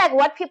 But I feel like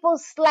what people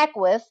slack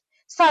with,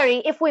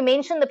 sorry, if we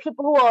mention the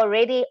people who are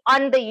already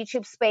on the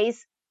YouTube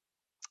space,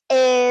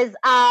 is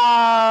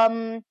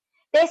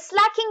they're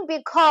slacking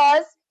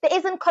because there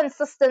isn't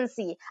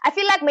consistency. I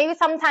feel like maybe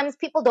sometimes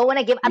people don't want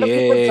to give other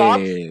people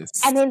jobs,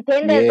 and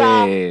then there's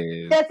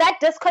that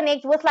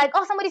disconnect with like,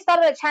 oh, somebody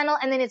started a channel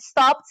and then it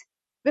stopped,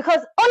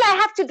 because all I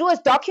have to do is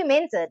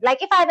document it.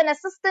 Like, if I have an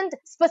assistant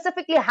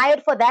specifically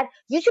hired for that,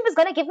 YouTube is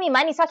going to give me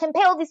money so I can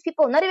pay all these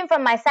people, not even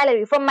from my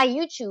salary, from my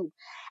YouTube,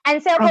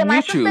 and say, okay, my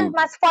assistant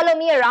must follow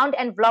me around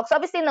and vlog. So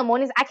obviously in the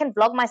mornings I can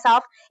vlog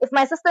myself. If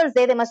my assistant's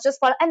there, they must just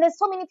follow. And there's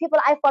so many people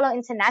I follow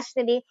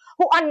internationally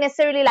who aren't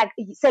necessarily like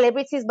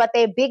celebrities, but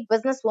they're big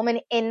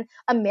businesswomen in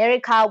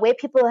America, where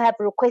people have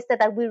requested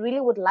that we really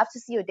would love to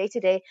see your day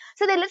to day.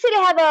 So they literally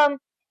have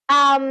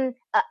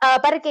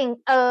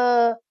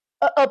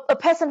a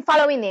person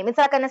following them. It's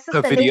like an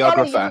assistant. A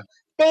videographer.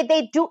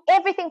 They do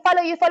everything,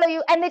 follow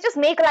you, and they just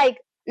make like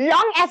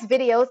long ass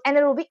videos, and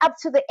it will be up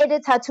to the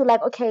editor to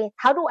like, okay,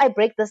 how do I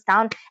break this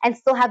down and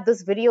still have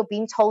this video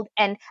being told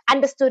and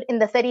understood in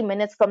the 30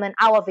 minutes from an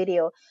hour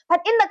video. But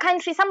in the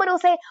country, somebody will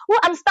say, well,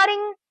 I'm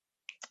starting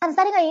a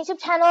YouTube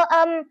channel.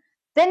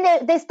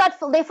 Then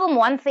they film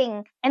one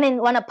thing and then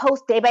want to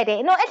post day by day.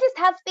 At least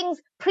have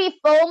things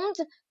pre-filmed,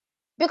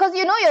 because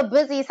you're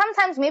busy.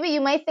 Sometimes maybe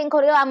you might think, oh,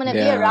 I'm going to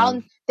be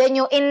around. Then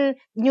you're in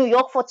New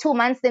York for 2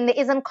 months. Then there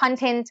isn't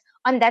content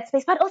on that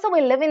space. But also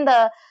we live in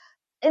the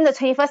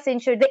 21st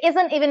century. There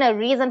isn't even a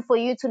reason for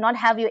you to not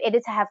have your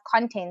editor have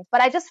content.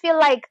 But I just feel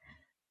like,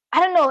 I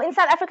don't know, in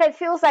South Africa, it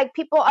feels like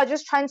people are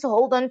just trying to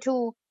hold on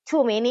to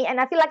too many. And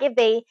I feel like if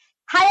they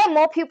hire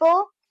more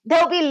people,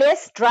 there'll be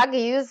less drug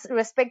use,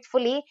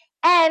 respectfully,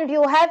 and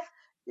you'll have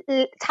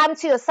time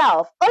to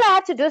yourself. All I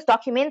have to do is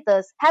document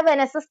this, have an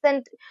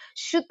assistant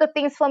shoot the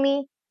things for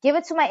me, give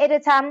it to my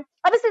editor.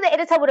 Obviously, the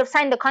editor would have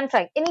signed the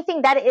contract.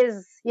 Anything that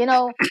is,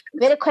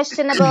 very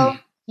questionable,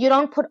 you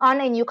don't put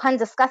on, and you can't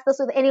discuss this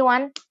with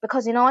anyone,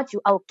 because you know what?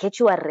 I'll get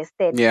you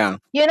arrested. Yeah.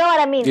 You know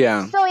what I mean?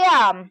 Yeah. So,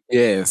 yeah.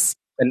 Yes.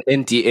 An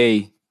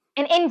NDA.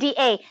 An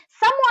NDA.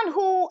 Someone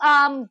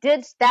who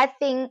did that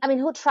thing,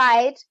 who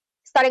tried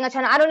starting a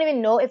channel, I don't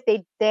even know if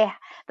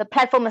the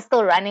platform is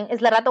still running, is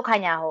Lerato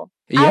Kanyaho.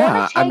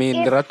 Yeah,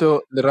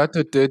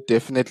 Lerato did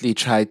definitely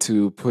try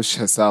to push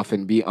herself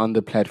and be on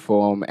the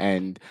platform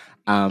and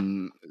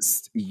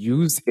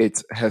use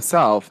it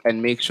herself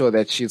and make sure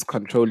that she's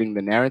controlling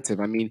the narrative.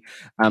 A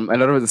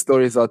lot of the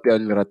stories out there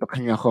on Lerato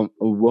Kanyaho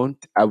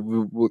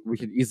we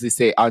can easily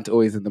say aren't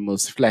always in the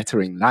most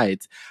flattering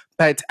light.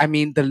 But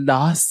the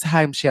last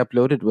time she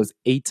uploaded was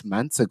 8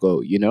 months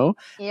ago,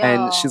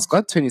 and she's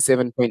got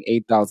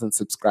 27.8 thousand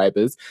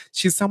subscribers.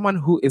 She's someone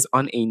who is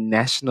on a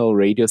national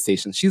radio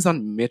station. She's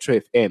on Metro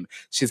FM.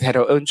 She's had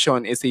her own show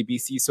on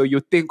SABC. So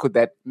you think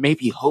that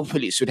maybe,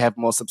 hopefully, should have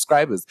more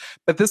subscribers.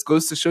 But this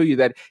goes to show you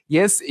that,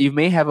 yes, you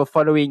may have a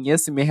following.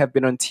 Yes, you may have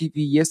been on TV.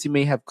 Yes, you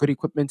may have good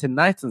equipment and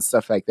lights and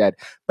stuff like that.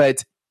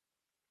 But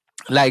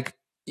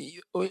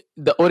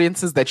the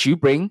audiences that you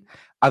bring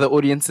are the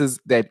audiences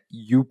that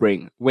you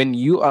bring. When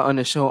you are on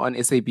a show on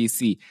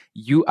SABC,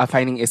 you are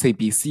finding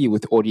SABC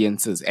with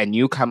audiences, and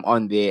you come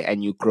on there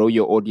and you grow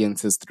your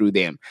audiences through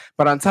them.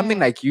 But on something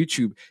like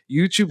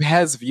YouTube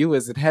has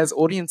viewers, it has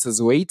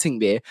audiences waiting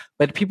there,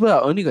 but people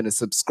are only going to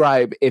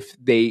subscribe if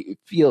they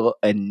feel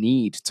a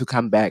need to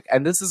come back.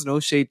 And this is no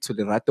shade to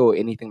Lerato or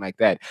anything like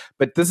that,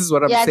 but this is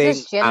what I'm saying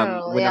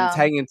when I'm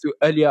tying into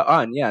earlier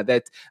on,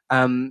 that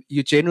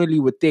you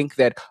generally would think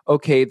that,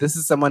 okay, this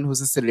is someone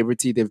who's a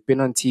celebrity, they've been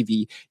on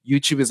TV,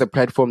 YouTube is a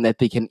platform that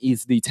they can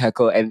easily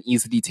tackle and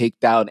easily take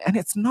down, and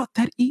it's not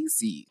that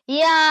easy.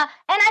 Yeah,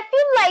 and I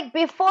feel like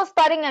before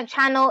starting a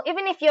channel,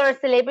 even if you're a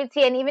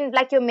celebrity, and even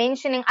like you're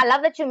mentioning, I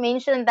love that you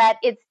mentioned that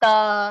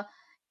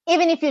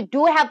even if you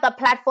do have the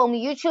platform,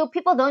 YouTube,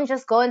 people don't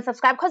just go and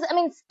subscribe, because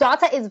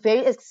data is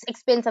very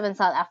expensive in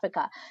South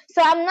Africa.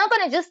 So I'm not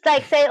going to just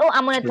say, oh,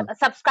 I'm going to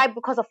subscribe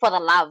for the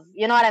love.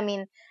 You know what I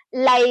mean?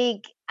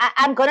 Like,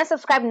 I'm going to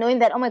subscribe knowing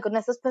that, oh my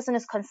goodness, this person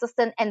is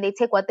consistent and they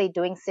take what they're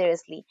doing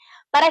seriously.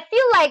 But I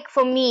feel like,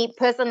 for me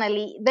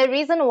personally, the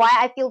reason why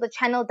I feel the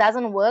channel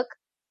doesn't work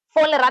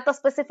for Lerato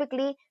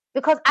specifically,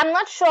 because I'm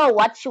not sure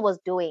what she was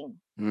doing.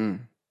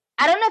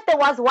 I don't know if there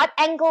was what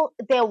angle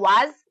there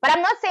was, but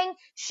I'm not saying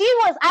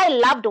I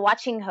loved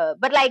watching her.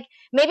 But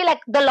maybe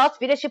the last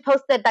video she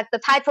posted, the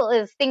title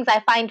is things I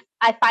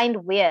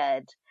find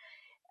weird.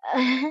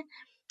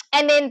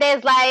 And then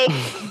there's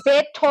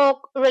bed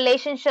talk,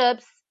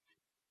 relationships.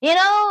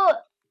 I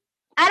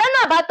don't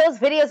know about those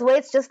videos where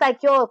it's just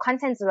your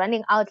content's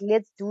running out.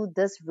 Let's do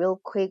this real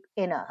quick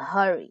in a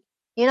hurry.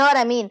 You know what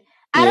I mean?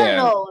 I don't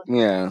know.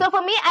 Yeah. So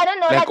for me, I don't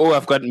know.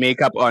 I've got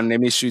makeup on, let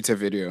me shoot a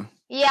video.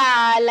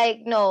 Yeah,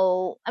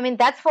 no.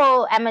 That's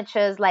for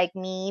amateurs like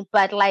me.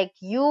 But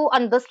you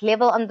on this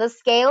level, on this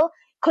scale,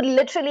 could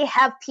literally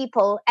have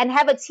people and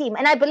have a team.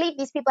 And I believe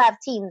these people have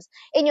teams.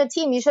 In your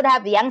team, you should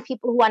have young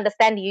people who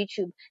understand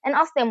YouTube and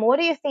ask them, what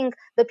do you think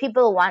the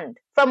people want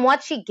from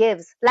what she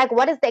gives?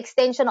 What is the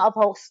extension of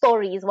her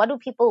stories? What do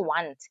people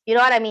want? You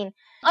know what I mean?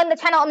 On the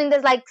channel,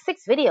 there's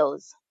 6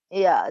 videos.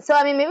 Yeah.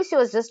 So, maybe she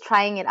was just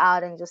trying it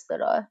out and just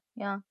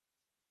yeah.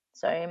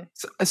 Sorry.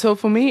 So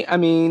for me,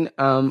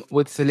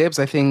 with celebs,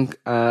 I think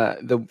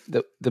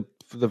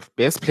the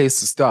best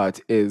place to start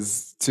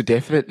is to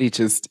definitely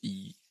just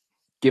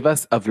give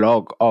us a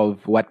vlog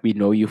of what we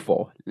know you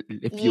for.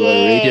 If you are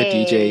a radio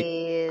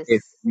DJ,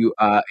 if you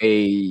are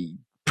a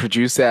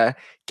producer,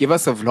 give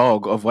us a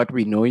vlog of what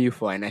we know you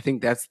for. And I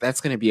think that's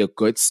going to be a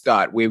good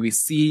start, where we're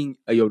seeing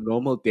your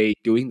normal day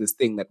doing this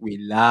thing that we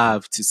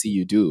love to see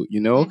you do,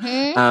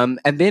 and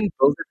then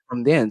build it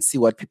from there and see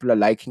what people are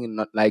liking and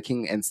not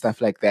liking and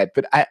stuff like that.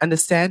 But I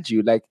understand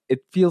you. It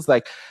feels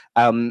like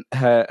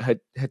her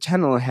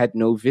channel had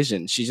no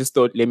vision. She just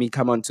thought, let me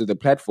come onto the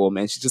platform,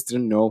 and she just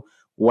didn't know,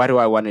 what do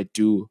I want to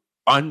do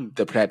on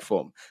the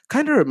platform.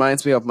 Kind of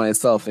reminds me of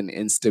myself in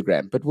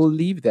Instagram, but we'll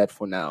leave that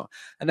for now.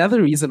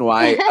 Another reason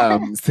why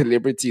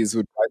celebrities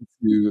would want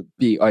to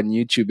be on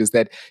YouTube is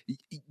that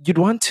you'd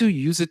want to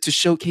use it to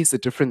showcase a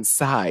different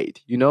side,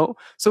 you know?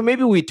 So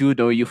maybe we do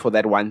know you for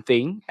that one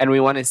thing, and we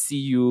want to see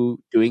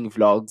you doing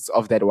vlogs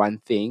of that one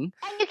thing.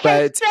 And you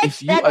can But if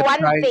stretch you that are one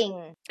trying,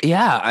 thing.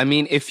 yeah, I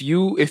mean, if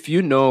you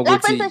know,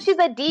 Like, for Guti, instance, she's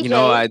a you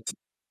know, DJ.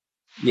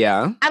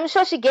 yeah. I'm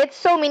sure she gets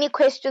so many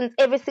questions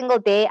every single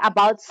day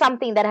about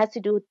something that has to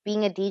do with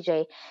being a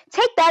DJ.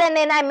 Take that and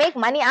then I make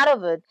money out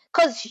of it.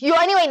 Because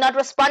you're anyway not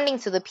responding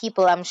to the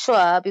people, I'm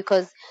sure,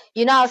 because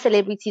you know how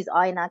celebrities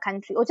are in our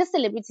country, or just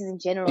celebrities in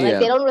general. Like, Yeah.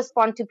 they don't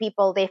respond to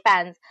people, their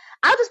fans.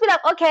 I'll just be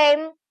like,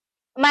 okay,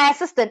 my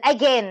assistant,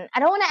 again, I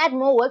don't want to add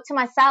more work to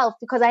myself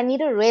because I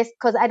need a rest,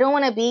 because I don't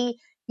want to be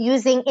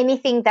using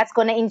anything that's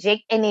going to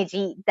inject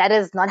energy that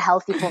is not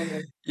healthy for me.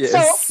 So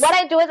Yes. what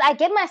I do is I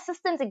get my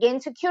assistants again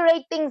to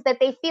curate things that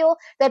they feel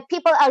that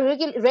people are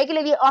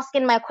regularly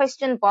asking my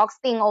question box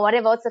thing or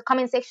whatever, it's a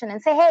comment section, and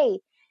say, hey,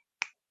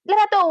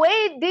 Lerato,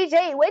 wait,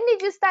 DJ, when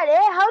did you start?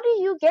 How do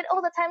you get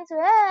all the time to?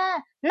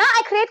 Now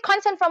I create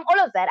content from all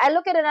of that. I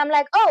look at it and I'm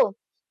like, oh,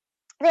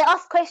 they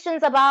ask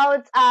questions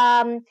about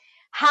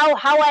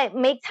how I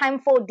make time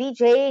for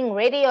DJing,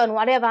 radio, and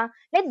whatever.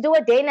 Let's do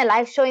a day in a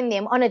life showing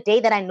them on a day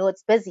that I know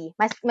it's busy.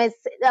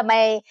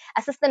 My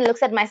assistant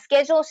looks at my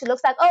schedule. She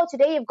looks like, oh,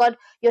 today you've got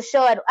your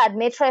show at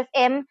Metro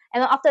FM, and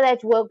then after that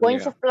we're going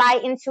Yeah. to fly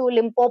into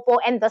Limpopo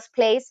and this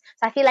place.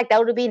 So I feel like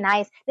that would be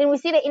nice. Then we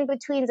see the in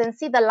betweens and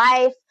see the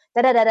life.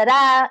 Da da da da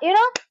da. You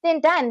know, then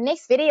done.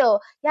 Next video.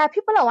 Yeah,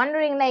 people are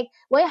wondering like,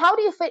 well, how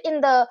do you fit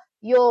in the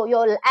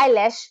your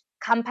eyelash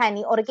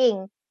company or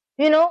again,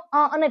 you know,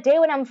 on a day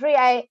when I'm free,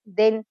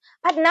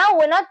 but now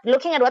we're not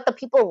looking at what the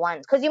people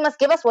want, because you must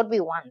give us what we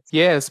want.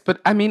 Yes,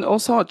 but I mean,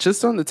 also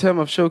just on the term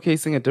of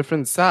showcasing a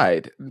different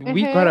side,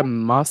 we got a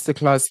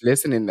masterclass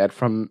lesson in that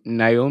from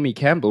Naomi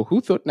Campbell.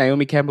 Who thought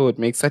Naomi Campbell would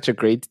make such a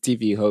great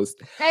TV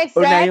host?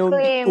 Oh,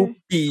 Naomi,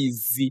 Exactly.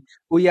 busy.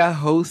 We are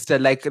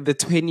hoster like the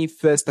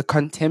 21st, the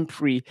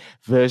contemporary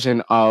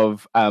version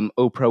of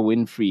Oprah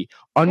Winfrey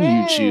on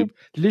YouTube,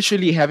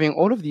 literally having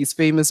all of these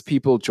famous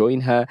people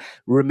join her,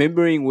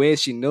 remembering where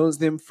she knows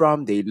them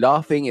from. They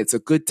laughing. It's a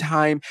good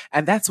time,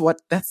 and that's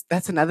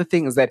another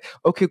thing is that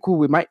okay, cool.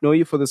 We might know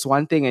you for this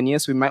one thing, and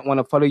yes, we might want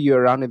to follow you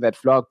around in that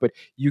vlog, but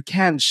you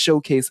can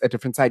showcase a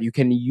different side. You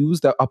can use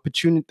the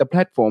opportunity, the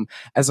platform,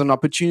 as an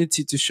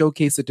opportunity to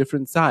showcase a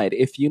different side.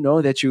 If you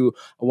know that you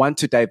want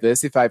to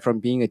diversify from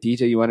being a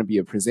DJ, you want to be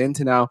a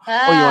presenter now,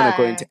 or you want to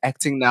go into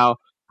acting now,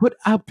 put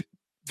up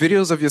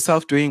videos of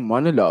yourself doing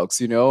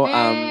monologues, you know,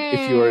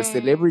 if you're a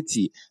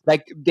celebrity,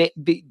 like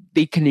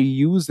they can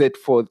use it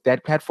for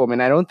that platform.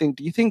 And I don't think,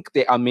 do you think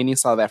there are many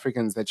South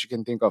Africans that you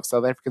can think of,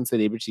 South African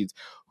celebrities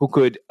who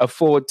could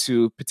afford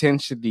to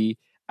potentially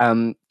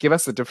give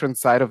us a different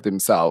side of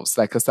themselves,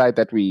 like a side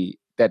that we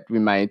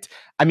might.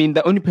 I mean,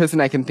 the only person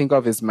I can think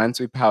of is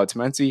Mzansi Pout.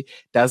 Mzansi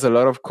does a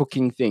lot of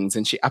cooking things,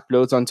 and she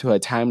uploads onto her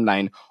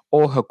timeline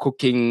all her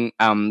cooking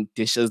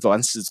dishes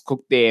once she's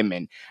cooked them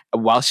and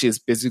while she's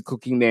busy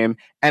cooking them.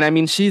 And I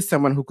mean, she's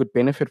someone who could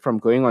benefit from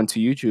going onto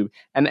YouTube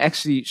and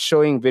actually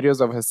showing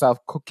videos of herself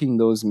cooking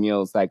those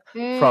meals like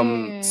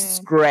from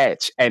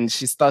scratch. And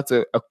she starts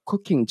a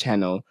cooking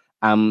channel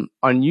on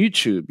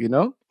YouTube, you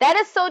know? That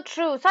is so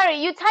true. Sorry,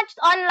 you touched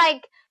on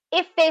like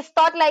if they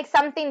start like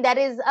something that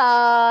is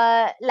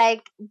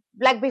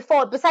like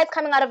before, besides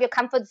coming out of your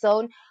comfort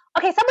zone.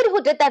 Okay, somebody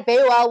who did that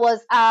very well was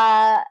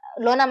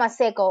Lona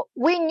Maseko.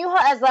 We knew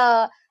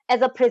her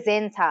as a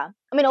presenter.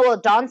 I mean, well,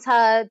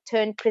 dancer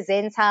turned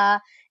presenter.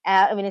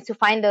 I mean, to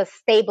find a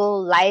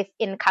stable life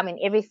income and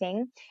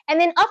everything. And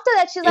then after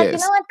that, she's like, you know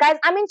Yes. what, guys,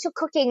 I'm into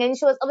cooking. And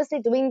she was obviously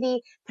doing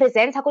the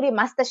presenter,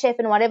 master chef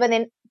and whatever. And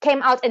then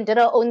came out and did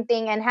her own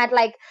thing and had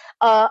like,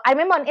 I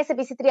remember on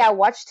SABC3,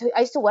 I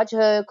used to watch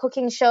her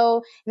cooking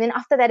show. And then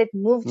after that, it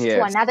moved to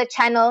Yes. another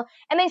channel.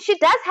 And then she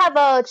does have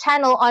a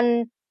channel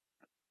on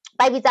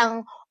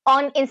Baibitang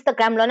on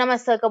Instagram, Lona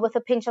Maseko, with a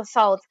pinch of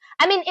salt.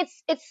 I mean,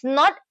 it's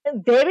not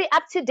very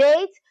up to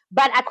date,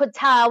 but I could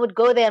tell. I would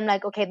go there. I'm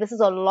like, okay, this is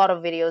a lot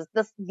of videos.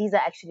 These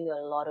are actually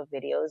a lot of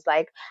videos.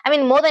 Like, I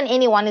mean, more than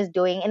anyone is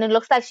doing, and it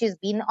looks like she's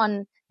been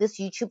on this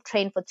YouTube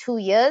train for 2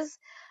 years.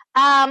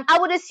 I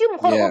would assume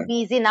Yeah.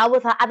 busy now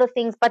with her other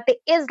things, but there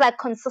is like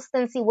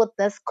consistency with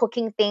this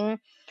cooking thing,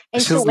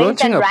 and she She's went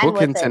launching and a ran book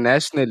with it.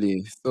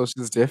 internationally, so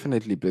she's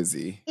definitely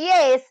busy.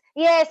 Yes.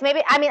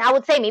 Maybe, I mean, I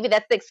would say maybe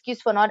that's the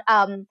excuse for not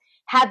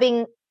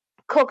having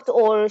cooked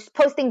or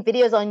posting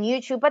videos on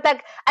YouTube. But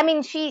like, I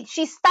mean, she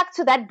stuck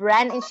to that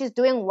brand and she's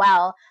doing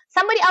well.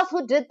 Somebody else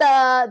who did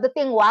the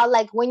thing well,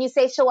 like when you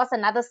say show us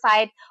another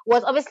side,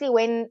 was obviously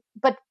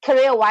but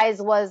career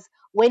wise was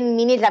when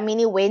Mini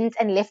Dlamini went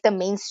and left the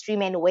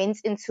mainstream and went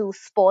into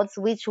sports,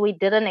 which we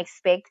didn't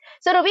expect.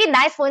 So it'll be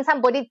nice when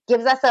somebody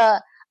gives us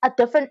a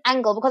different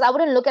angle, because I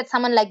wouldn't look at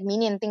someone like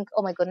Mini and think,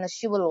 oh my goodness,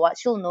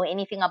 she'll know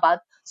anything about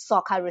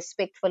soccer,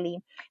 respectfully.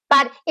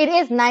 But it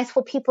is nice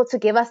for people to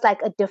give us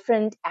like a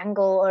different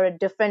angle or a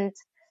different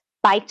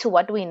bite to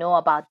what we know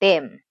about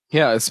them.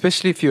 Yeah,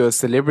 especially if you're a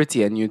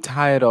celebrity and you're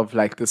tired of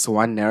like this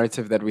one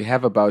narrative that we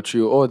have about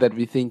you, or that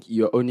we think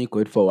you're only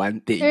good for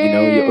one thing,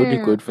 you're only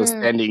good for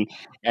standing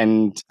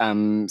and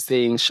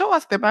saying, "Show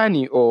us the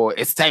money," or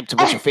 "It's time to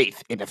put your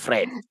faith in a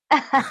friend."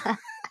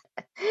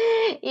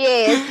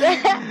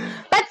 Yes.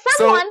 But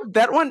So someone,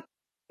 that one,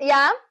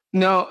 yeah.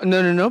 no,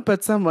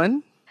 but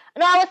someone.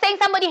 No, I was saying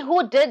somebody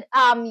who did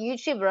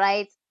YouTube,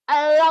 right?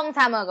 A long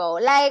time ago.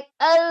 Like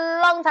a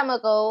long time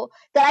ago,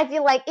 that I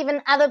feel like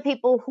even other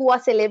people who are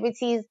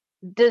celebrities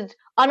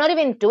are not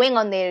even doing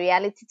on their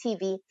reality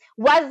TV,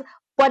 was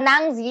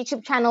Bonang's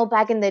YouTube channel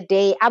back in the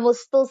day. I will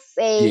still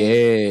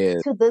say Yeah,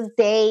 to this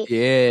day,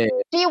 yeah,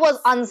 she was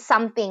on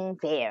something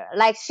there.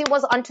 Like she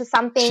was onto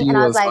something, she and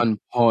I was was like, on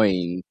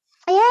point.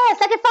 yes,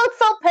 like it felt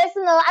so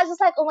personal. I was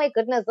just like, oh my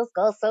goodness, this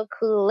girl's so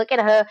cool. Look at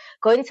her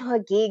going to her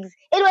gigs.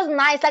 It was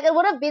nice. Like it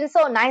would have been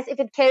so nice if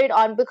it carried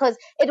on, because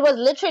it was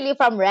literally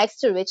from rags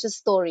to riches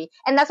story.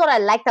 And that's what I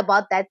liked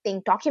about that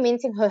thing,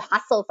 documenting her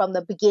hustle from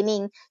the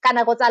beginning.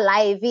 Kana kota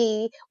live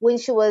when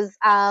she was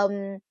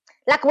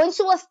like when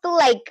she was still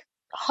like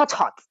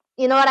hot.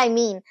 You know what I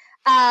mean?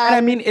 And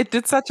I mean, it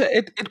did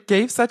it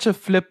gave such a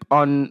flip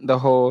on the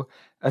whole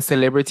a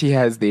celebrity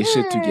has their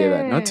shit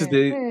together. Not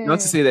to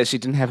say that she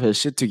didn't have her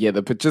shit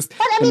together, but just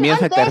But I the mean, mere on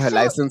fact that there her she,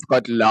 license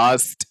got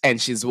lost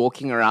and she's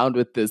walking around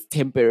with this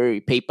temporary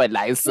paper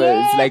license.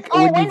 yes. Like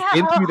Oh, when when you've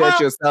been through that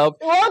her yourself,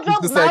 it's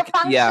wardrobe just like,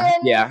 malfunction,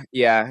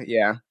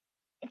 yeah.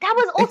 that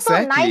was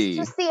also nice to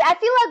Exactly. see. I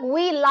feel like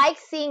we like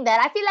seeing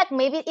that. I feel like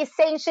maybe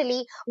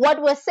essentially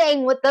what we're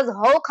saying with this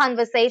whole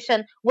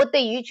conversation with the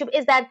YouTube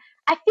is that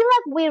I feel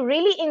like we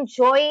really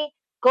enjoy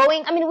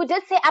going. I mean, we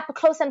did say up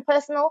close and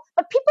personal,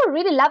 but people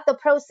really love the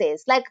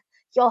process. Like,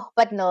 yo,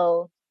 but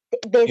no,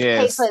 there's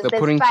Yes, papers, the there's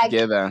putting facts.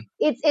 together.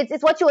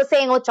 It's what you were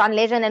saying with John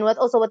Legend and with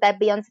also with that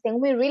Beyonce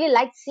thing. We really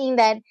liked seeing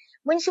that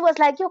when she was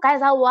like, yo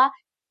guys, how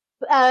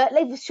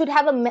like we should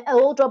have a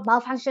wardrobe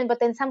malfunction, but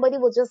then somebody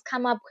will just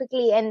come up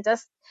quickly and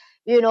just,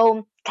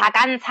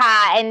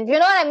 kakanta, and you know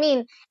what I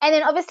mean. And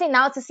then obviously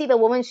now to see the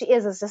woman she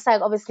is just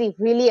like obviously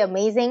really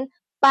amazing.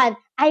 But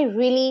I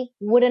really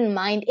wouldn't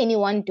mind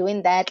anyone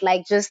doing that,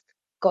 like just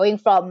going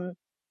from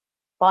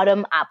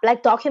bottom up,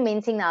 like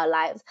documenting our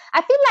lives.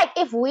 I feel like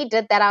if we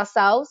did that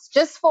ourselves,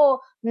 just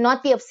for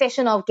not the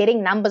obsession of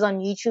getting numbers on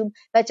YouTube,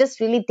 but just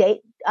really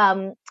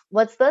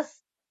what's this?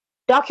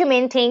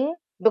 Documenting,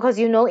 because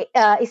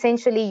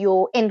essentially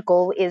your end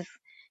goal is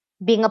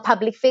being a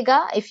public figure,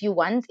 if you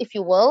want, if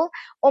you will,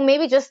 or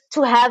maybe just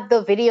to have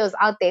the videos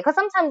out there, because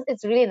sometimes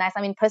it's really nice.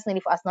 I mean, personally,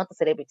 for us, not the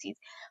celebrities,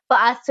 for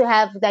us to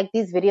have like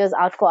these videos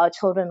out for our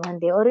children one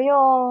day. Or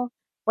yo,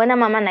 wana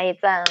mama na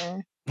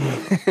itsang.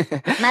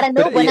 Mara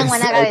no But bona yes,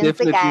 ngwana I ka ntse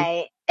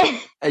definitely. kae.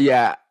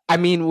 Yeah, I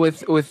mean,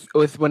 with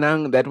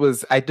Wanang, that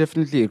was I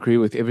definitely agree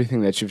with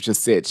everything that you've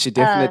just said. She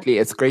definitely,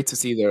 it's great to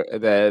see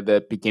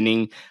the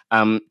beginning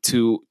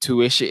to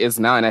where she is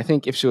now, and I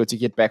think if she were to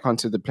get back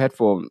onto the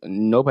platform,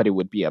 nobody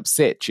would be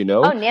upset.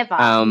 Oh, never,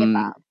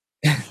 never.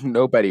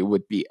 Nobody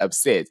would be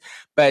upset.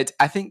 But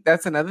I think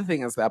that's another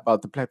thing is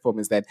about the platform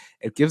is that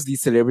it gives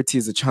these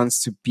celebrities a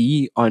chance to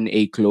be on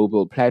a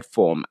global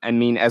platform. I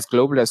mean, as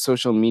global as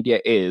social media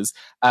is,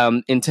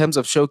 in terms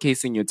of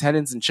showcasing your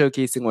talents and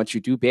showcasing what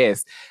you do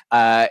best,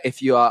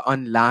 if you are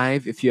on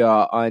live, if you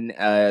are on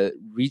a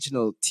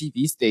regional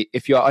TV state,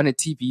 if you are on a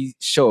TV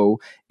show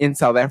in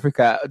South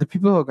Africa, the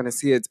people who are going to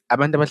see it,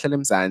 abantu abahlala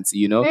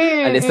eMzansi,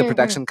 unless the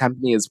production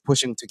company is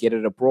pushing to get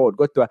it abroad.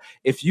 Kodwa,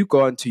 if you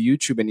go onto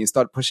YouTube and you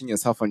start pushing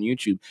yourself on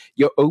YouTube,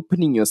 you're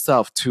opening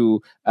yourself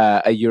to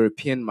a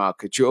European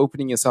market. You're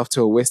opening yourself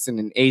to a Western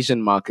and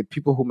Asian market.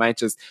 People who might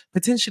just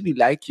potentially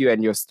like you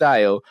and your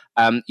style,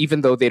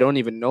 even though they don't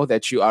even know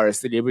that you are a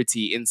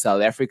celebrity in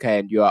South Africa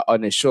and you are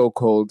on a show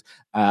called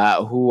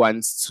Who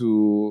Wants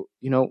to,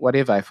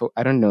 whatever.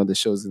 I don't know the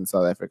shows in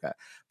South Africa,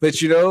 but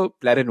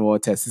Blood and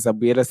Water,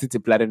 Sisabuela City,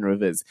 Blood and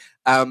Rivers.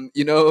 But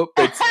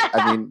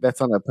I mean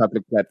that's on a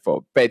public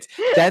platform. But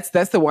that's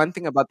the one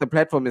thing about the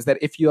platform is that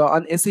if you are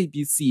on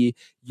SABC,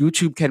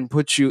 YouTube can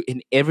put you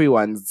in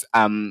everyone's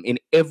in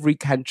every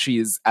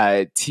country's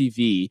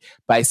TV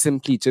by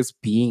simply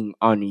just being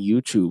on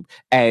YouTube,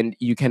 and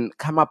you can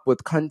come up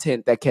with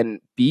content that can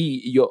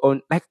be your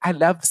own. Like I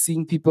love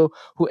seeing people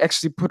who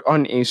actually put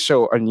on a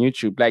show on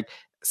YouTube. Like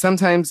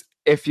sometimes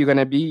if you're going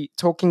to be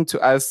talking to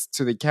us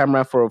to the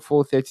camera for a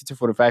full 30 to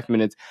 45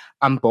 minutes,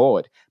 I'm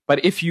bored.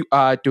 But if you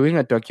are doing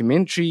a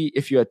documentary,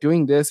 if you are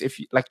doing this, if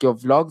you, like your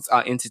vlogs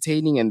are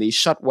entertaining and they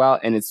shot well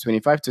and it's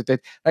 25 to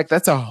 30, like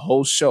that's a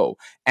whole show.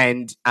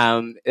 And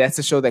that's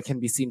a show that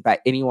can be seen by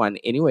anyone,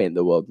 anywhere in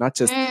the world, not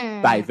just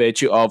by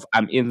virtue of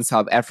I'm in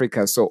South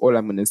Africa. So all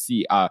I'm going to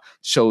see are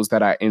shows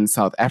that are in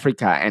South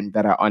Africa and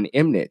that are on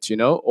Mnet,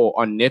 or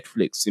on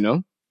Netflix.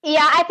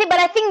 Yeah,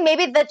 I think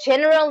maybe the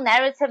general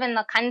narrative in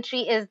the country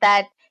is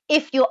that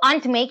if you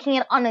aren't making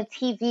it on a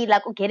TV,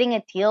 like getting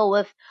a deal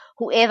with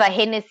whoever,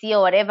 Hennessy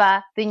or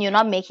whatever, then you're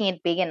not making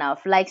it big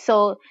enough. Like,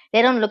 so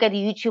they don't look at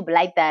YouTube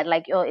like that.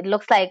 Like, oh, it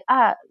looks like,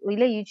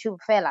 really YouTube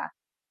fella.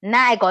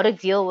 now I got to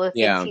deal with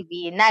Yeah.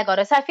 MTV. Now I got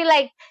to. So I feel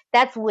like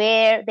that's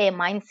where their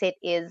mindset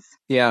is.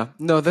 Yeah,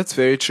 no, that's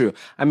very true.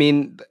 I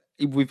mean,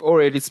 we've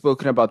already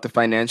spoken about the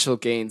financial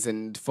gains,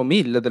 and for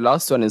me, the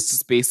last one is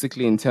just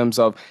basically in terms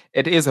of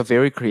it is a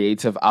very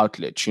creative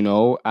outlet, you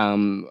know,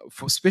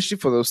 especially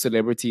for those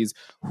celebrities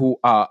who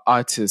are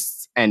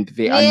artists and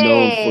they are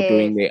known for Yes.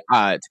 doing their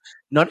art.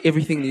 Not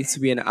everything needs to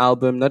be an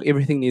album, not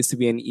everything needs to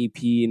be an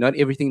EP, not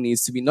everything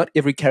needs to be, not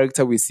every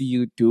character we see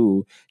you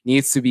do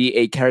needs to be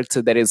a character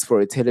that is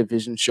for a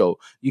television show.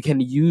 You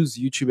can use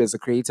YouTube as a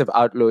creative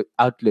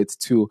outlet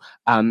to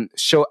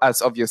show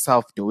us of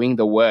yourself doing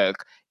the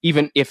work,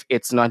 even if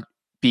it's not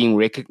being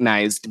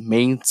recognized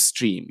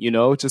mainstream, you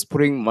know, just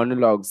putting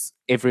monologues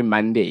every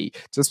Monday,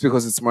 just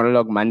because it's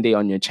Monologue Monday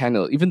on your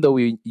channel, even though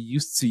we're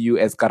used to you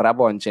as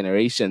Karabo on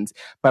Generations,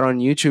 but on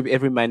YouTube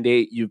every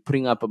Monday, you're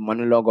putting up a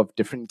monologue of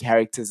different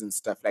characters and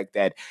stuff like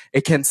that.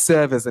 It can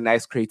serve as a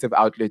nice creative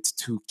outlet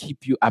to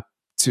keep you up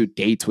to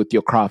date with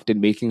your craft and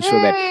making sure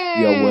that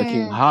you are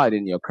working hard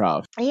in your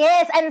craft.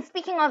 Yes, and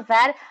speaking of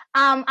that,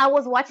 I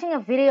was watching a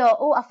video.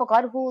 Oh, I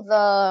forgot who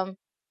the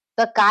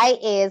guy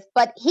is,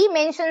 but he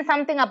mentioned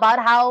something about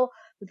how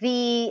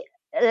the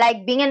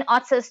like being an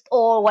artist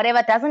or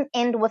whatever doesn't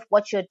end with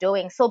what you're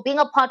doing. So being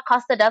a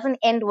podcaster doesn't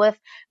end with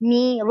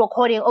me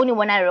recording only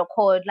when I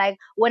record. Like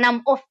when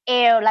I'm off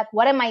air, like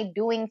what am I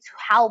doing to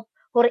help?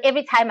 Or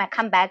every time I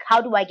come back,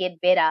 how do I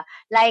get better?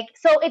 Like,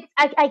 so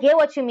I get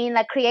what you mean.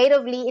 Like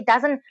creatively, it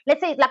doesn't,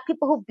 let's say like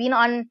people who've been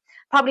on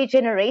probably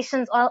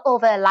generations all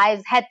their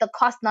lives, had the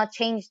cost not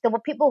changed, there were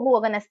people who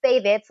were going to stay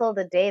there till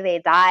the day they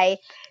die.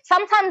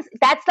 Sometimes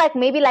that's like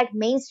maybe like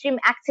mainstream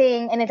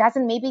acting, and it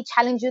doesn't maybe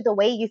challenge you the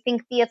way you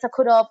think theater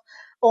could have,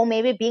 or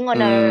maybe being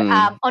on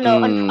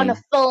a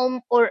film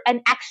or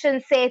an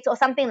action set or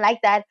something like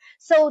that.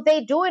 So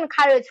they do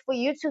encourage for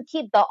you to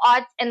keep the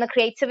art and the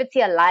creativity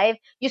alive.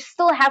 You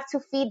still have to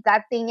feed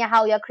that thing,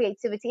 how your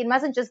creativity. It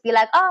mustn't just be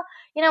like, oh,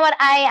 you know what,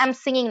 I am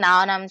singing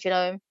now and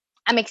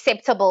I'm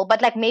acceptable.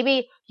 But like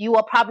maybe you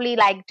were probably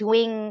like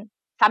doing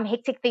some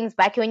hectic things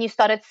back when you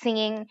started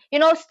singing,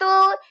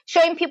 still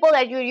showing people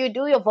that you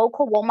do your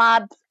vocal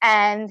warm-ups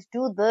and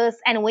do this.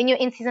 And when you're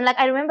in season, like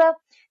I remember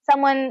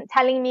someone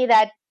telling me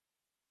that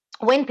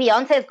when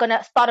Beyonce is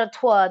gonna start a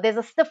tour, there's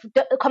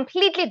a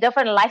completely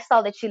different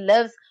lifestyle that she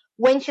lives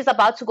when she's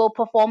about to go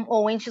perform,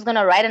 or when she's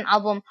gonna write an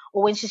album,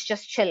 or when she's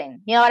just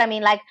chilling. You know what I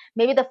mean? Like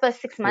maybe the first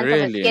 6 months of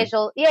her Really?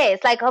 schedule. Yeah,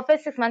 it's like her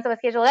first 6 months of her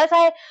schedule. That's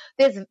why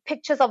there's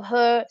pictures of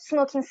her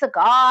smoking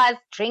cigars,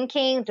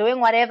 drinking,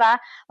 doing whatever.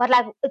 But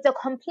like it's a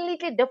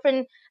completely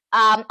different.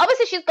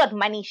 Obviously she's got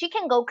money. She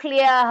can go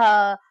clear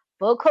her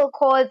vocal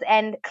cords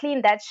and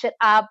clean that shit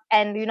up,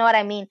 and you know what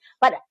I mean.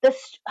 But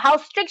how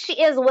strict she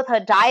is with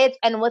her diet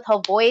and with her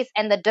voice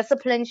and the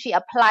discipline she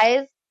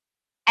applies,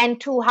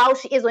 and to how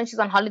she is when she's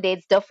on holiday,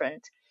 it's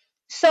different.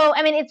 So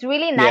I mean, it's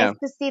really nice Yeah.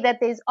 to see that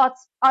there's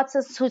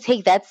artists who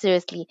take that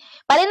seriously.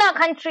 But in our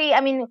country,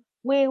 I mean,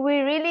 we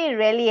really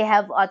rarely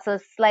have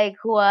artists like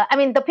who are. I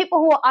mean, the people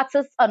who are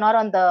artists are not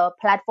on the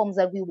platforms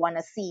that we want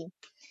to see.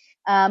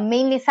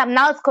 Mainly some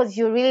now it's because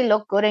you really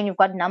look good and you've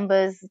got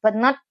numbers, but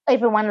not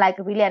everyone like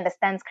really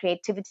understands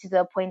creativity to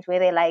the point where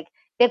they're like,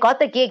 they got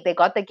the gig,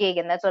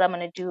 and that's what I'm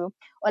gonna do.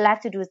 All I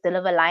have to do is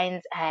deliver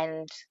lines,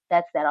 and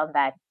that's that on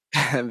that.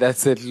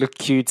 That's it. Look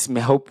cute. My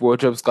Hope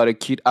Wardrobe's got a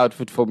cute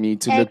outfit for me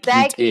to look cute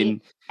Exactly.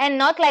 in. And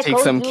not like Take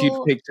go some cute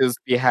do. pictures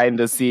behind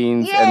the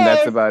scenes, and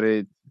that's Yes. about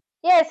it.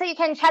 Yeah, so you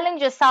can challenge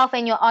yourself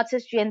and your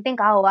artistry and think,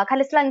 oh,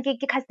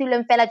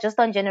 fella just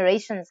on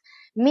Generations.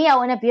 Me, I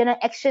want to be on an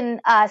action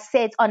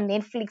set on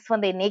Netflix for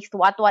the next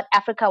what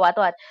Africa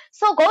what.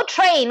 So go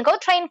train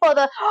for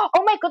the.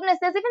 Oh my goodness,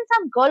 there's even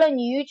some girl on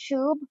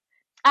YouTube.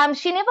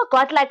 She never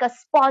got like a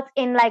spot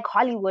in like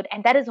Hollywood,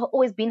 and that has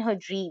always been her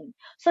dream.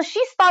 So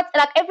she starts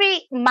like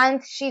every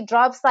month she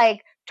drops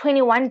like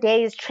 21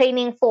 days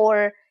training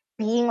for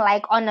being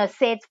like on a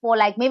set for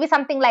like maybe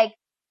something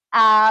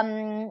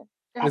um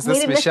like Is this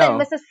maybe Mr. and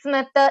Michelle? Mrs.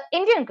 Smith, the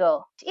Indian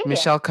girl. Indian.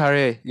 Michelle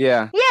Carre,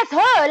 yeah. Yes,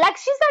 her. Like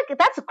she's like,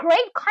 that's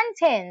great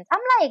content. I'm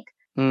like,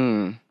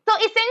 so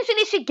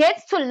essentially she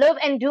gets to live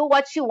and do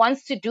what she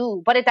wants to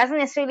do, but it doesn't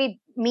necessarily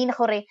mean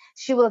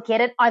she will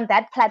get it on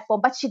that platform,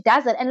 but she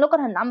does it. And look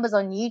at her numbers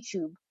on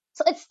YouTube.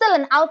 So it's still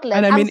an outlet.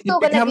 And I I'm mean, still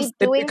gonna be it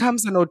doing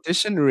becomes an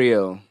audition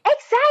reel.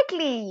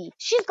 exactly.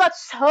 She's got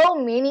so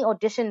many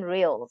audition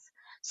reels.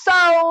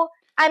 So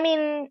I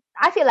mean,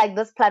 I feel like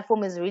this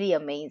platform is really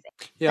amazing.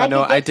 Yeah, Like no,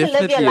 you I get to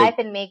live your definitely life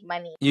and make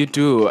money. You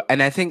do.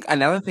 And I think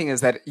another thing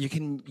is that you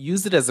can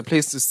use it as a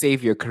place to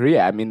save your career.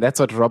 I mean, that's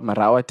what Rob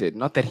Marawa did.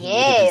 Not that he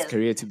needed his Yes.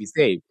 career to be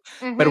saved.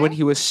 But when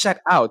he was shut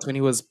out, when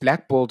he was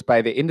blackballed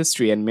by the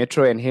industry and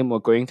Metro and him were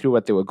going through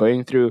what they were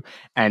going through,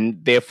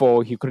 and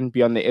therefore he couldn't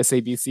be on the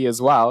SABC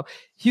as well,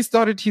 he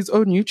started his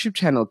own YouTube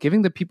channel,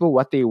 giving the people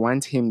what they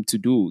want him to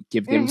do,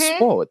 give them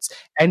sports.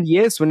 And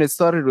yes, when it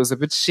started, it was a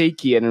bit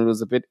shaky and it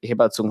was a bit,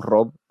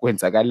 Rob,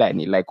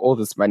 like all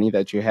this money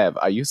that you have,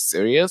 are you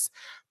serious?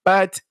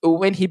 But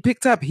when he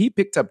picked up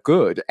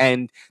good.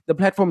 And the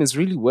platform is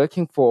really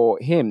working for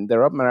him. The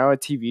Rob Marawa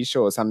TV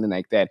show or something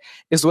like that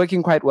is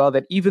working quite well.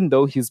 That even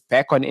though he's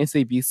back on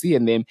SABC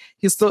and then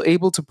he's still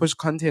able to push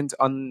content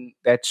on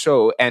that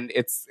show. And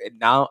it's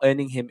now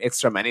earning him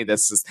extra money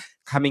that's just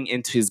coming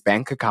into his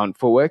bank account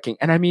for working.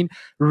 And I mean,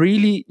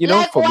 really,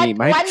 like for me,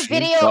 my one dream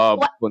video.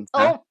 job,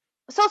 Oh,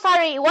 so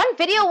sorry. One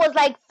video was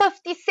like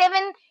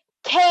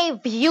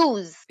 57K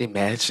views.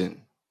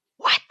 Imagine.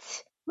 What?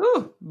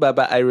 Oh,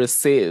 Baba, I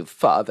receive,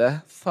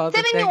 Father.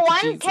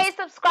 71K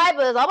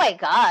subscribers. Oh my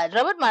God,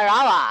 Robert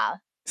Marawa.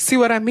 See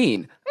what I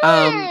mean?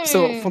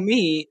 So for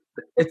me,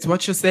 it's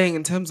what you're saying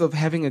in terms of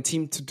having a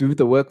team to do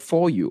the work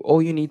for you.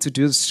 All you need to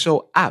do is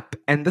show up,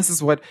 and this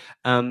is what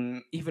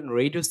even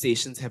radio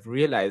stations have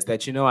realized,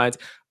 that what.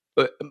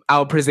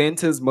 Our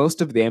presenters,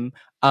 most of them,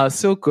 are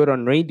so good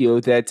on radio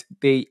that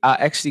they are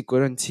actually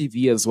good on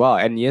TV as well.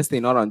 And yes, they're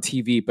not on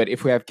TV, but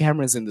if we have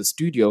cameras in the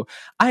studio,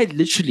 I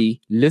literally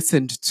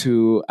listened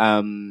to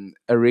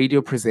a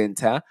radio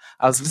presenter.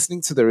 I was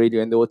listening to the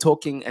radio and they were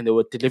talking and they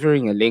were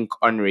delivering a link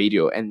on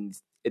radio. And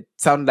it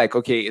sounded like,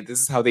 okay, this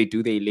is how they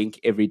do their link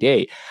every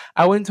day.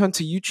 I went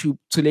onto YouTube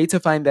to later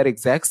find that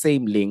exact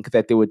same link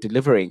that they were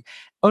delivering,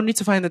 only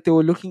to find that they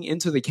were looking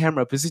into the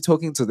camera, busy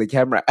talking to the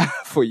camera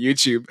for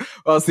YouTube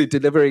whilst they're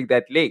delivering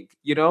that link,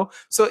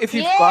 So if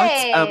you've got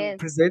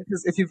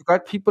presenters, if you've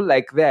got people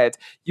like that,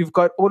 you've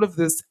got all of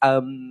this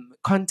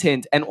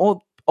content, and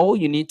all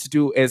you need to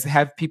do is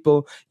have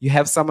people, you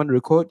have someone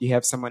record, you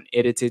have someone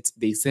edit it,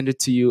 they send it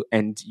to you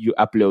and you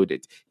upload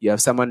it. You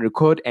have someone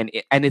record and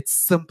it's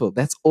simple.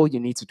 That's all you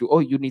need to do.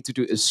 All you need to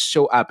do is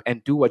show up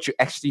and do what you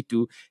actually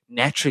do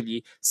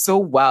naturally so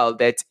well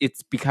that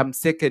it's become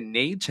second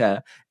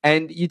nature,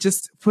 and you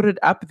just put it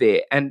up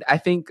there. And I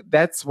think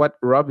that's what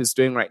Rob is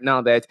doing right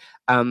now, that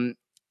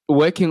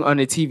working on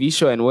a TV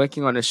show and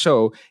working on a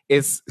show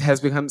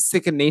has become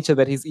second nature,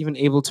 that he's even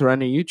able to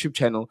run a YouTube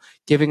channel,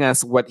 giving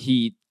us what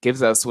he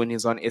gives us when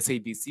he's on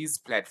SABC's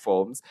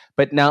platforms.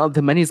 But now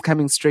the money is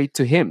coming straight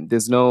to him.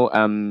 There's no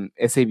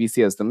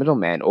SABC as the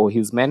middleman or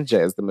his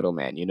manager as the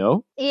middleman,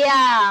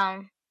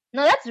 Yeah.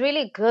 No, that's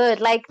really good.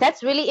 Like,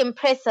 that's really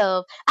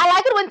impressive. I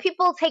like it when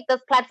people take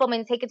this platform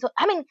and take it to,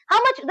 I mean, how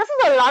much, this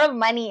is a lot of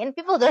money and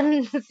people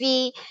don't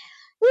see,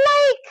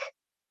 like,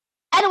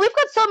 and we've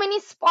got so many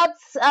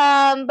spots,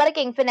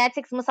 Baraking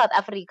Fanatics in South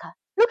Africa.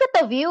 Look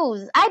at the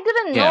views. I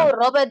didn't know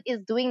Robert is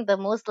doing the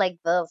most like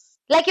this.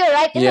 Like, you're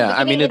right. In the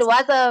beginning, it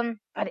was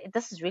but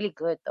this is really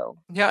good though.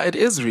 Yeah, it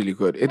is really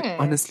good. It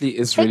honestly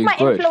is really good.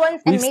 Take my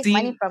influence and make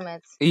money from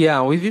it.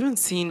 Yeah, we've even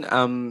seen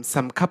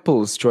some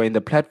couples join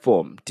the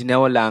platform.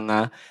 Dineo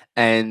Langa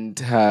and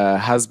her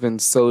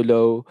husband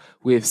Solo.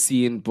 We've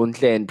seen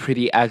Buntle and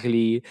Pretty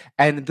Ugly.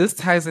 And this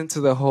ties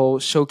into the whole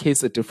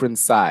showcase a different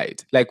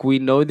side. Like, we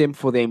know them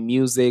for their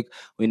music,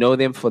 we know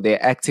them for their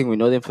acting, we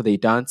know them for their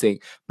dancing.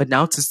 But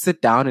now to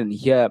sit down and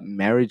hear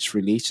marriage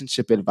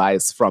relationship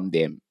advice from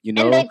them, and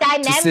the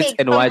dynamics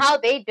from how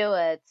they do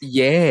it.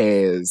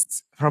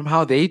 Yes, from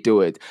how they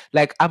do it.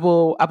 Like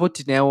Abo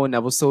Tineo and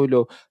Abo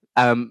Solo,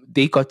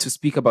 they got to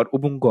speak about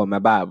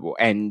Ubungoma Babo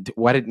and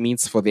what it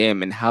means for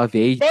them and how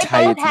they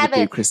tie it with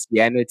their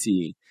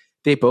Christianity.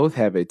 They both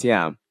have it,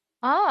 yeah.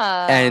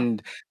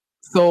 And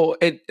so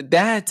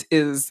that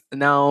is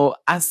now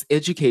us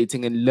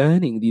educating and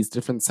learning these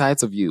different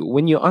sides of you.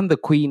 When you're on the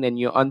Queen and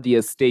you're on the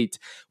estate,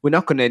 we're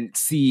not going to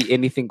see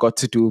anything got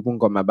to do with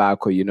Bungoma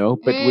Bako,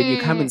 But when you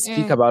come and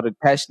speak about it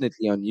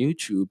passionately on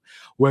YouTube,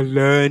 we're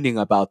learning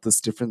about this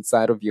different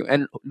side of you.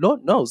 And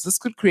Lord knows, this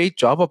could create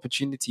job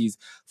opportunities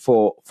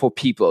for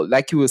people.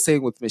 Like you were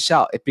saying with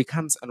Michelle, it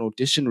becomes an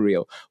audition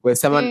reel where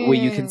where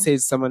you can say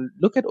to someone,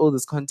 look at all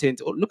this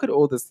content, or look at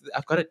all this.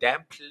 I've got a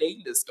damn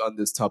playlist on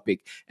this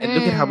topic. And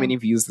look at how many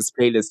views this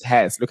playlist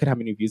has. Look at how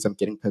many views I'm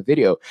getting per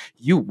video.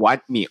 You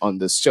want me on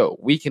this show.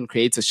 We can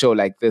create a show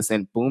like this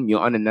and boom, you're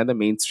on another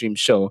mainstream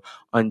show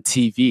on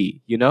TV,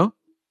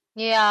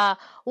 Yeah.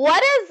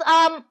 What is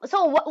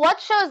so what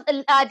shows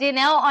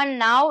Dineo on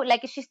now?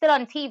 Like, is she still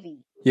on TV?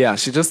 Yeah,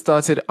 she just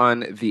started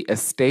on The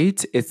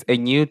Estate. It's a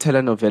new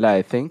telenovela,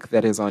 I think,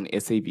 that is on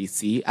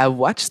SABC. I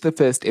watched the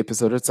first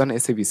episode. It's on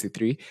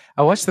SABC3.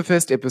 I watched the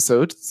first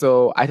episode,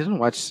 so I didn't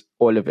watch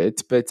all of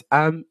it. But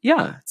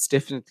yeah, it's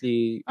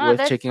definitely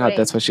worth checking out.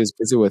 That's what she's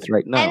busy with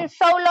right now. And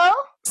Solo?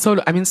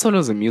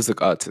 Solo's a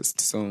music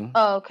artist, so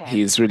okay.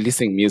 He's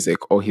releasing music,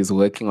 or he's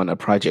working on a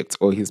project,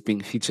 or he's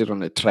being featured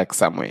on a track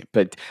somewhere.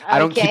 But I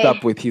don't keep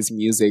up with his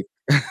music.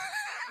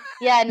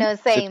 Yeah, no,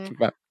 same.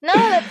 No,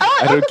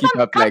 I don't keep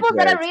up like that.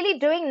 That are really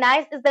doing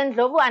nice is then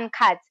Ndlovu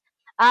Uncut.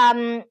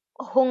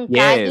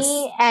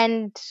 Hungani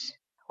and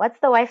what's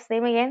the wife's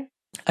name again?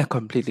 I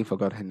completely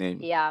forgot her name.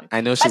 Yeah,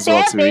 I know she's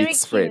Walter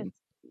Reed's friend.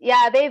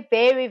 Yeah, they're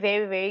very,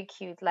 very, very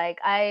cute. Like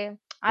I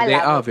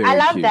love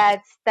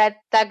that.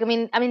 I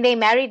mean, they're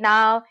married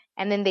now,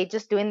 and then they're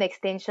just doing the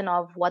extension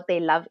of what their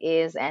love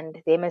is, and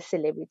them as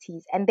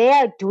celebrities, and they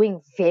are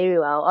doing very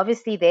well.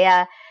 Obviously, they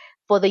are.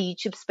 For the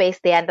YouTube space,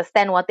 they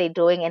understand what they're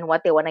doing and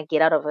what they want to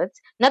get out of it.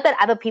 Not that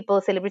other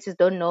people, celebrities,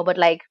 don't know, but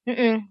like,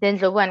 then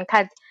Ndlovu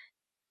Uncut,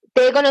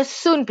 they're gonna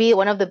soon be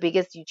one of the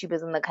biggest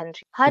YouTubers in the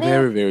country.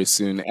 Very, very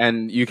soon.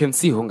 And you can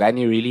see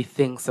Hungani really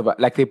thinks about,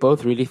 like, they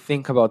both really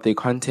think about their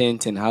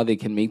content and how they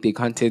can make their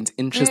content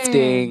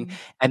interesting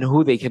and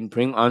who they can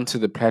bring onto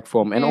the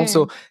platform. And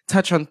also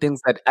touch on things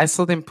that I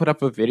saw them put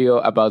up a video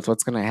about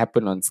what's going to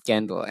happen on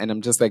Scandal. And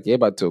I'm just like, yeah,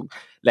 but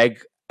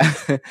like,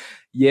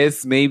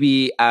 yes,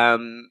 maybe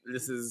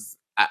this is,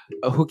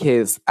 who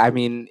cares? I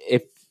mean,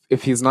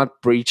 if he's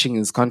not breaching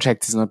his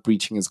contract, he's not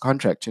breaching his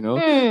contract, you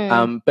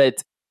know?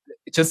 But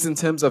just in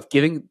terms of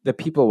giving the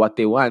people what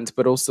they want,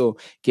 but also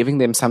giving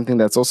them something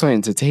that's also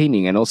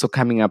entertaining and also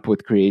coming up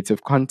with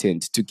creative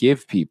content to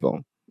give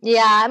people.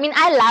 Yeah, I mean,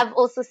 I love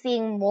also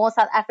seeing more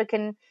South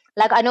African,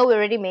 like I know we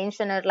already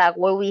mentioned it, like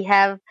where we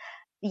have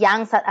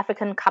young South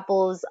African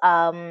couples,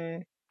 I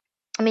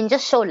mean,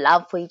 just show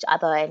love for each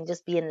other and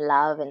just be in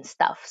love and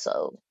stuff.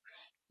 So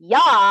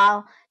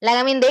yeah, like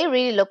I mean, they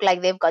really look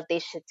like they've got their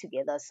shit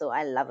together. So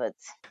I love it.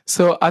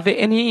 So are there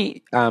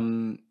any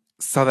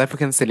South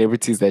African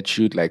celebrities that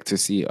you'd like to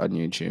see on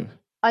YouTube?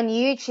 On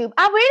YouTube,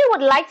 I really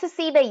would like to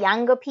see the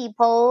younger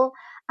people.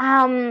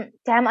 Damn,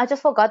 I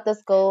just forgot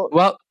this girl.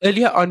 Well,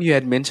 earlier on you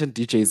had mentioned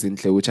DJ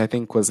Zinhle, which I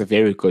think was a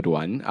very good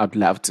one. I'd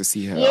love to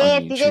see her on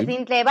YouTube.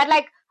 DJ Zinhle, but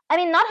like, I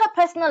mean, not her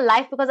personal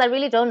life, because I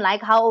really don't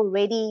like how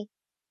already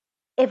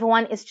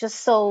everyone is just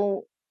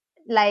so,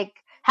 like,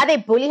 how they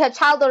bully her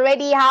child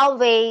already, how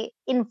they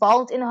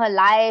involved in her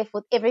life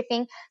with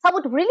everything. So I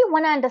would really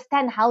want to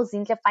understand how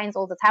Zinhle finds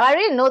all the time. I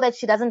really know that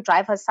she doesn't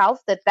drive herself,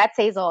 that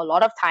saves her a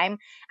lot of time,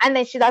 and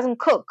then she doesn't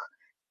cook.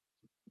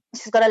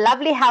 She's got a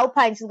lovely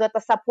helper, and she's got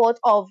the support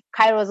of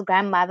Cairo's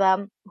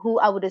grandmother, who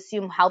I would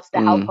assume helps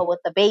the helper with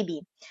the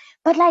baby.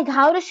 But like,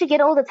 how does she get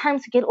all the time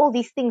to get all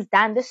these things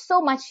done? There's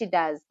so much she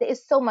does. There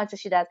is so much that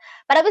she does.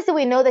 But obviously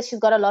we know that she's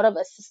got a lot of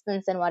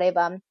assistants and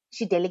whatever.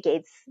 She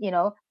delegates, you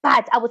know.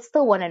 But I would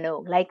still want to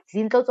know, like,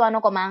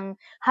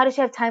 how does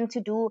she have time to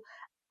do?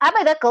 I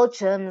bet that girl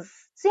gyms.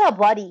 See her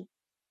body.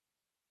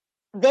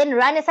 Then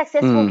run a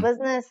successful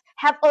business,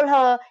 have all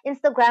her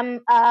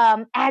Instagram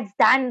ads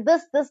done,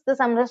 this.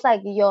 I'm just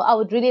like, yo, I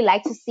would really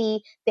like to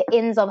see the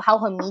ends of how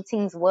her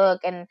meetings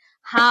work and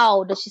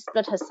how does she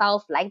split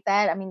herself like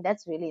that. I mean,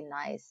 that's really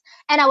nice.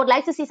 And I would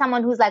like to see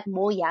someone who's like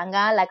more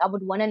younger. Like, I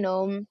would want to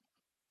know,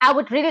 I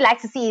would really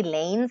like to see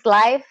Elaine's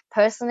life,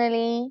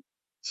 personally.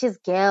 She's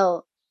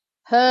girl.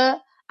 I'd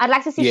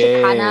like to see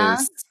Shikana.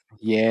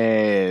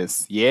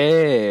 Yes.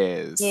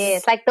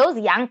 Yes, like those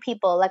young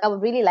people, like I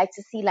would really like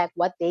to see like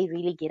what they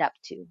really get up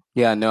to.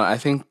 Yeah, no, I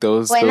think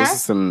those are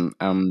some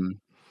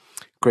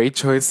great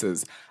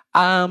choices.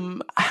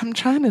 I'm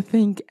trying to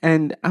think,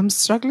 and I'm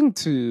struggling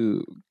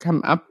to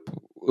come up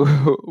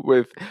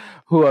with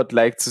who I'd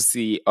like to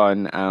see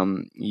on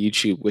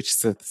YouTube, which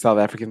is a South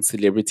African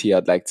celebrity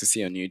I'd like to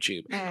see on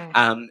YouTube.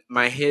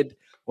 My head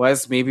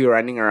was maybe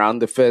running around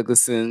the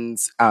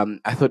Fergusons.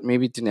 I thought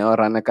maybe Tineo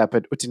Ranaka,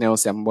 but Tineo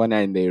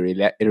Sambona in the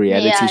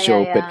reality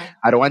show. But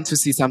I don't want to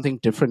see something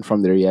different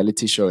from the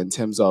reality show in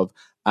terms of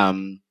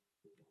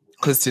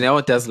because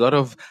Tineo does a lot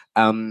of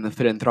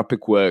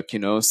philanthropic work, you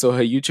know, so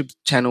her YouTube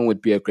channel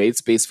would be a great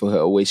space for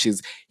her, where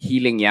she's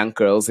healing young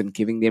girls and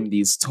giving them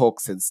these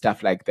talks and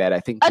stuff like that. I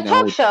think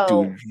Tineo would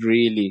do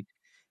really.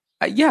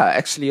 Yeah,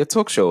 actually, a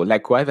talk show.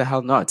 Like, why the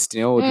hell not?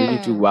 Tineo would really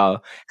do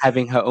well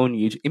having her own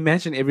YouTube.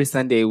 Imagine every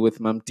Sunday with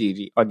Mum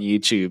Tiri on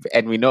YouTube,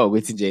 and we know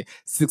with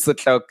 6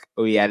 o'clock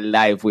we are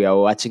live. We are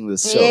watching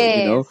this show.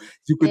 You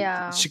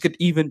know, she could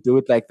even do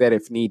it like that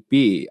if need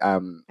be,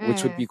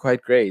 which would be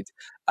quite great.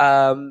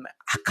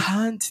 I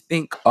can't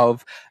think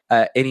of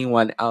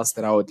anyone else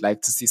that I would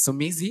like to see. So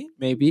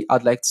maybe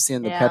I'd like to see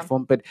on the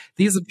platform. But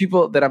these are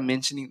people that I'm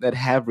mentioning that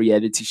have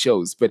reality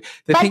shows. But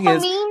the thing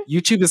is,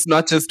 YouTube is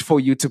not just for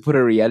you to put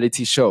a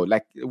reality show.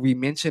 Like we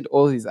mentioned,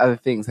 all these other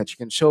things that you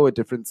can show a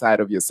different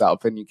side of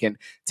yourself, and you can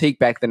take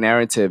back the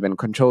narrative and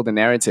control the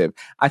narrative.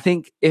 I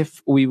think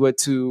if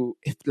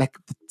like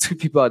the two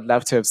people I'd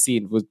love to have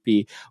seen would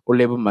be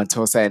Olebo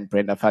Matosa and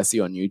Brenda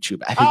Fassie on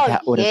YouTube. I think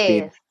that would have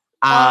been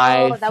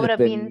that would have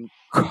been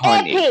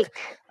epic.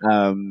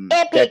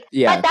 Epic.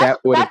 That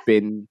would have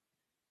been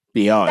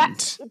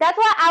beyond. That's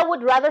why I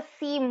would rather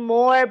see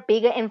more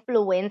bigger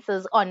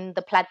influencers on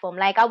the platform.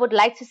 Like I would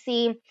like to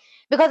see,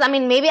 because I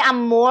mean, maybe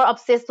I'm more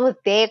obsessed with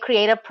their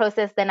creative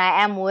process than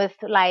I am with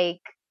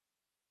like,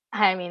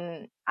 I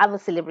mean, other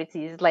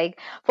celebrities. Like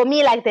for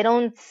me, like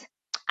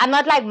I'm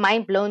not like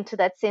mind blown to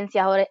that sense.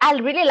 Yeah, I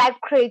really like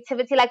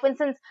creativity. Like for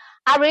instance,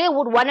 I really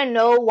would want to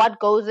know what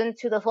goes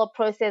into the whole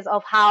process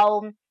of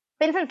how,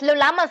 for instance,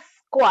 Lulama's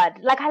squad.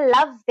 Like I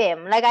love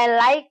them. Like I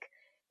like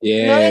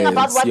knowing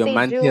about what they do.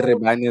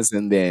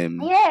 And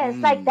them. Yes,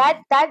 like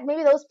that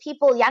maybe those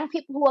people, young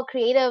people who are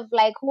creative,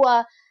 like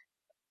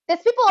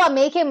there's people who are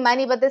making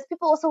money, but there's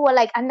people also who are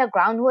like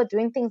underground, who are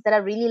doing things that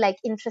are really like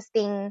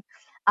interesting.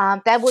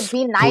 That would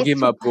be nice.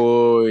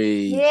 Boy.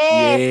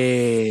 Yes.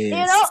 You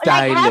know,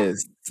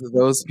 stylists, like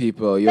those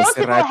people. Those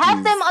people,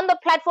 have them on the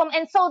platform,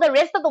 and so the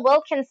rest of the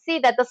world can see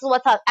that this is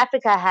what South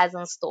Africa has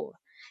in store.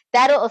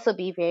 That'll also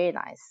be very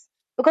nice,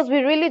 because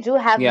we really do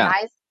have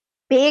nice,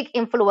 big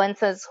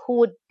influencers who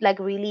would like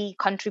really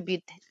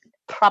contribute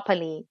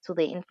properly to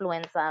the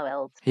influencer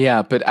world.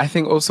 Yeah, but I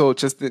think also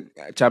just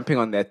jumping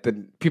on that,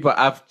 the people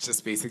I've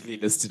just basically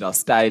listed are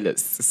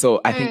stylists.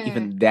 So I think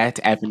even that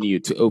avenue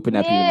to open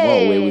up even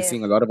more, where we're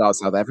seeing a lot of our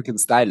South African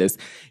stylists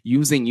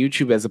using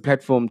YouTube as a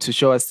platform to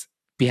show us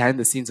behind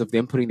the scenes of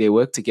them putting their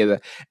work together.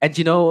 And,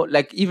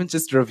 like even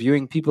just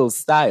reviewing people's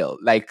style,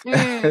 like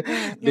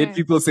let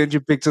people send you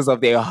pictures of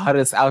their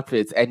hottest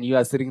outfits and you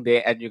are sitting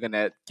there and you're going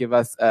to give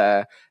us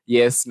a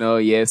yes, no,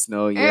 yes,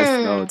 no,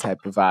 yes, no type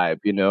of vibe.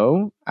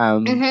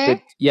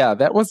 But yeah,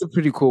 that was a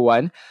pretty cool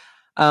one.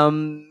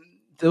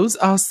 Those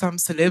are some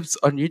celebs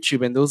on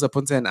YouTube, and those are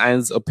Puntsa and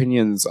I's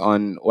opinions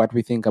on what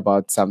we think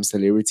about some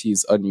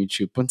celebrities on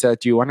YouTube. Puntsa,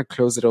 do you want to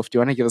close it off? Do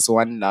you want to give us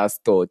one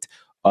last thought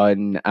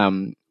on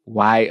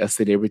why a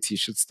celebrity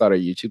should start a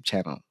YouTube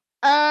channel?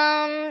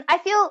 I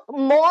feel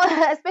more,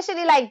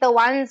 especially like the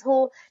ones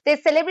who, the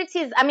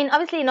celebrities, I mean,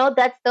 obviously,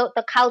 that's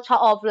the culture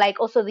of like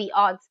also the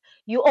arts.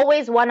 You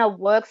always want to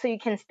work so you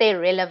can stay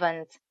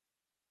relevant.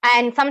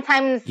 And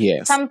sometimes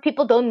some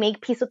people don't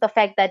make peace with the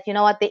fact that,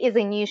 there is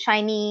a new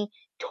shiny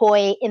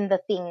toy in the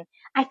thing.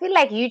 I feel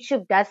like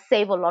YouTube does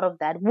save a lot of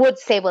that, would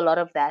save a lot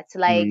of that.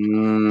 Like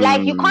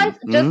you can't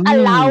just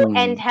allow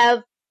and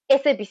have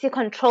SABC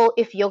control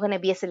if you're going to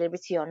be a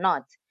celebrity or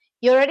not.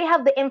 You already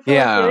have the influence.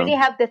 You already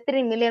have the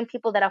 3 million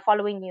people that are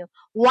following you.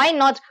 Why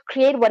not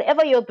create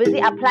whatever you're busy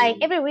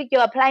applying? Every week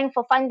you're applying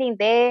for funding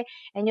there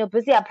and you're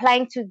busy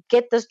applying to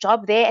get this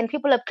job there, and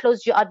people have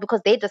closed you out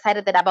because they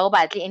decided that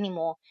about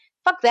anymore.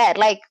 Fuck that.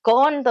 Like, go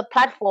on the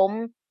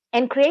platform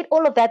and create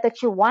all of that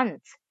you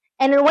want.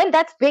 And then when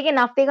that's big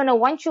enough, they're going to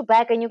want you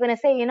back and you're going to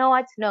say, you know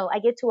what? No, I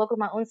get to work with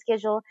my own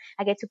schedule.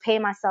 I get to pay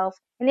myself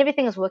and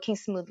everything is working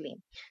smoothly.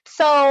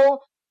 So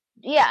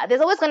yeah, there's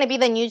always going to be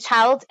the new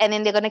child and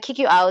then they're going to kick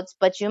you out.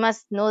 But you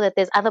must know that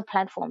there's other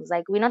platforms.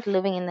 Like, we're not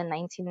living in the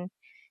 1940s.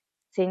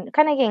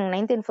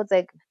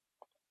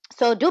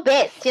 So do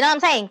best. You know what I'm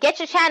saying? Get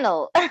your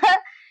channel.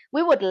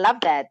 We would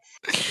love that.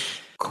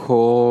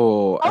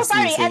 Cool. Oh,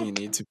 sorry. And you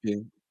need to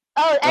be.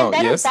 Oh, and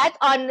that is that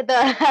on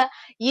the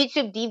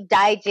YouTube Deep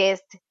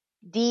Digest.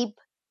 Deep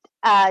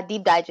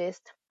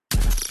Digest.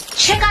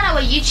 Check out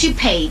our YouTube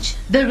page,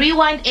 The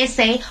Rewind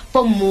Essay,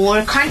 for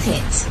more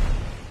content.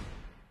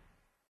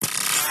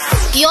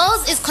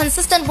 Yours is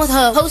consistent with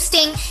her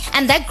posting,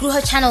 and that grew her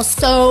channel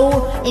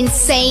so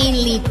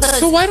insanely.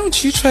 So why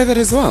don't you try that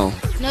as well?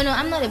 No,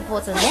 I'm not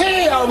important.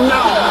 Hell no!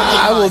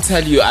 I will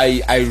tell you,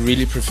 I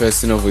really prefer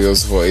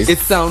Sinovoyo's voice. It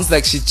sounds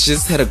like she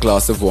just had a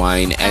glass of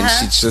wine and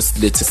she just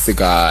lit a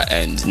cigar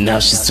and now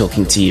she's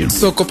talking to you.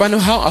 So Kopano,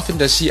 how often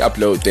does she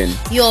upload then?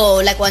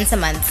 Like once a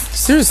month.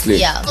 Seriously?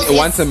 Yeah.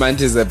 Once a month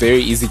is a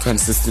very easy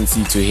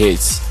consistency to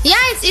hit. Yeah,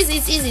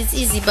 it's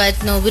easy,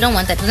 but no, we don't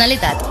want that. We don't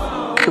like that.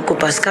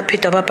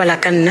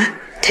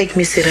 Take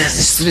me serious.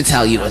 She's gonna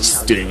tell you what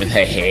she's doing with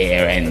her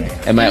hair, and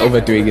am I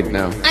overdoing it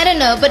now? I don't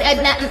know, but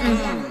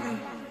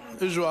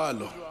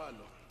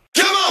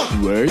Come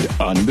on! Word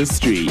on the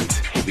street.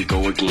 Here we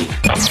go again.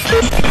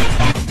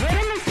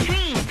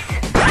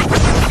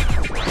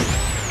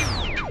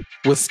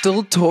 We're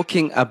still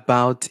talking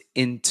about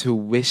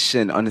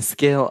intuition on a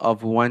scale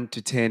of 1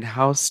 to 10.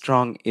 How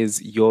strong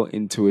is your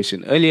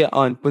intuition? Earlier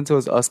on, Puntsa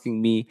was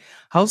asking me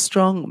how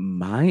strong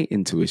my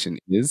intuition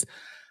is.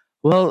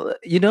 Well,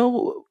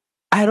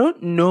 I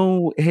don't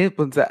know. Hey,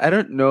 Puntsa, I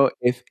don't know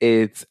if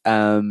it's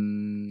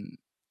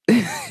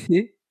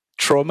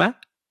trauma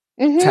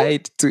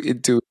tied to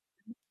intuition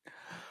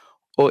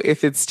or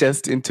if it's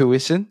just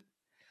intuition.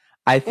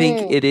 I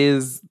think it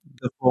is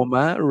the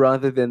former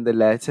rather than the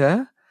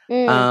latter.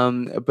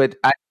 But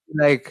I feel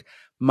like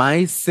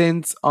my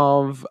sense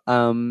of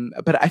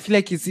but I feel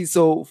like, you see,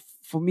 so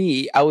for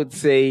me, I would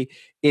say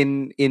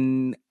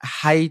in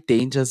high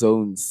danger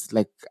zones,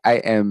 like I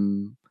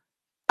am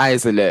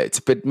eyes alert,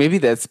 but maybe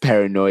that's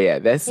paranoia.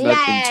 That's not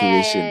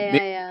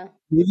intuition.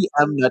 Maybe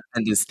I'm not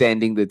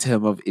understanding the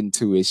term of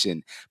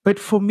intuition. But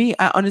for me,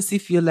 I honestly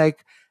feel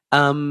like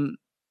it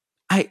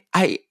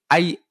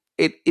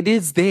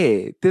is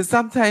there. There's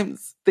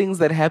sometimes things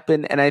that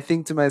happen and I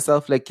think to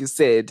myself, like you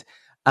said,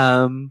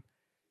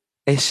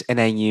 ish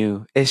and I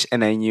knew.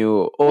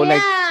 Or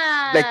like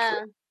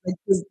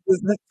there's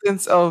that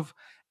sense of,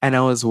 and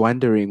I was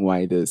wondering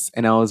why this,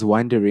 and I was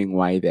wondering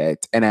why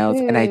that, and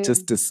I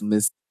just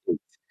dismissed it.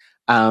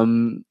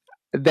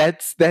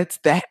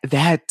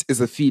 That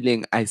is a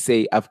feeling I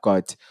say I've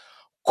got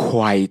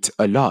quite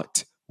a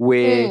lot,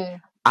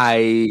 where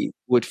I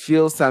would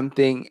feel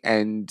something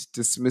and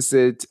dismiss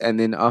it, and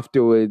then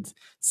afterwards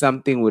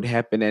something would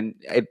happen, and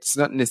it's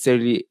not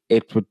necessarily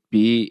it would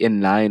be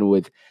in line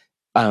with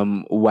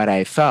what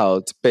I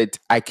felt, but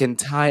I can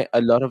tie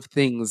a lot of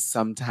things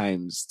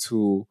sometimes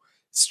to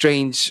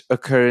strange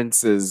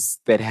occurrences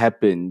that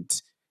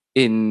happened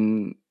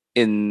in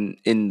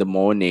the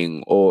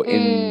morning or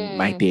in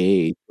my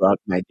day,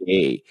 throughout my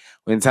day.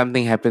 When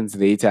something happens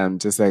later, I'm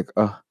just like,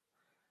 oh,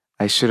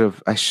 I should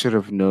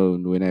have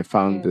known when I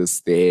found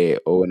this there,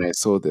 or when I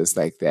saw this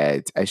like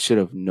that. I should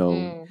have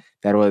known.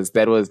 That was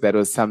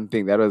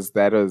something that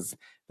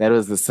that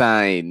was a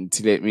sign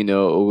to let me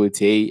know, oh,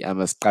 hey, I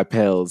must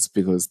capels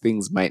because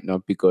things might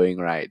not be going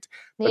right.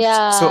 But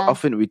so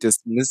often we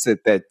dismiss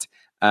it that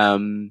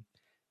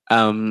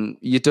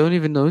you don't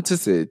even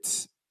notice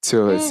it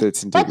to a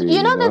certain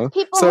degree. But there's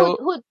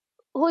people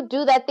who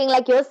do that thing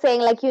like you're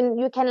saying, like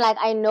you can like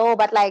I know,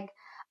 but like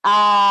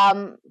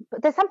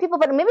there's some people,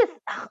 but maybe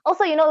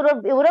also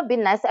it would have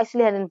been nice to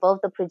actually have involved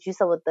the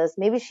producer with this.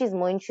 Maybe she's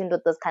more in tune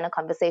with this kind of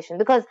conversation,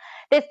 because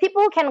there's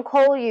people who can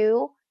call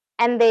you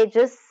and they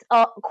just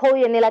call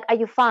you and they're like, are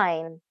you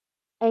fine?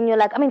 And you're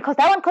like, I mean, because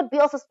that one could be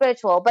also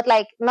spiritual, but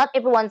like not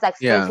everyone's like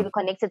spiritually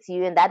connected to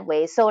you in that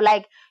way. So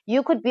like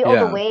you could be all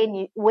the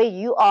way where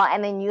you are,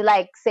 and then you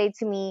like say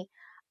to me,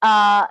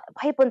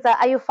 hey Puntsa,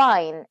 are you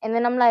fine? And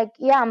then I'm like,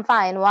 yeah, I'm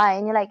fine. Why?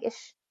 And you're like,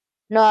 ish.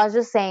 No, I was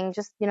just saying,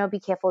 just be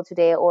careful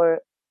today. Or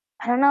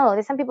I don't know.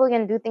 There's some people who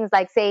can do things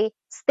like say,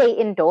 stay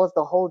indoors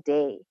the whole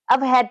day.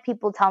 I've had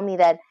people tell me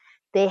that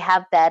they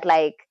have that,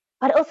 like,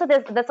 but also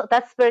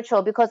that's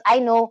spiritual, because I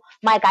know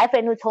my guy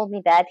friend who told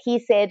me that, he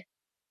said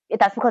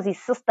that's because his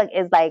sister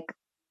is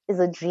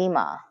a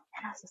dreamer.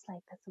 And I was just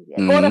like, that's so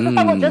weird. Or the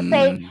sister will just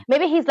say,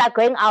 maybe he's like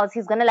going out,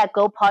 he's gonna like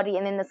go party,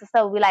 and then the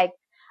sister will be like,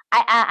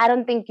 I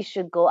don't think you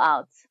should go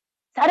out.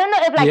 So I don't know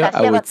if like does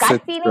she have a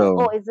gut feeling,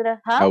 or is it a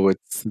I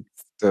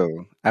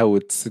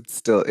would sit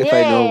still. If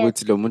I know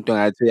which lo muntu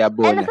ngathi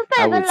and the uyabona,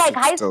 sister is in like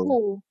high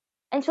school,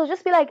 and she'll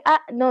just be like,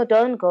 no,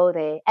 don't go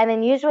there. And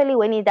then usually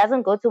when he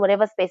doesn't go to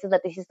whatever spaces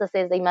that the sister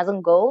says that he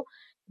mustn't go,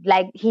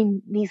 like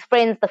his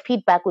friends, the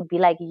feedback would be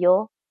like,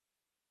 you're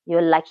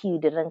lucky you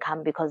didn't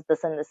come because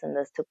this and this and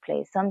this took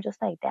place. So I'm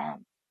just like,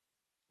 damn,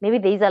 maybe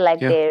these are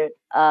like their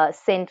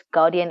sent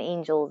guardian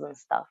angels and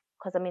stuff.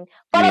 Because I mean,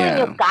 following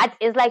your gut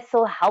is like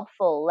so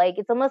helpful. Like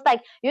it's almost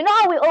like,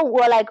 how we all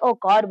were like, oh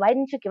God, why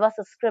didn't you give us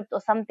a script or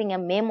something, a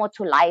memo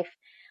to life?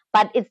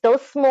 But it's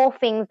those small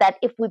things that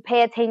if we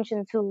pay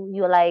attention to,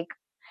 you're like.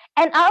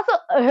 And I also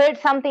heard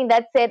something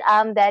that said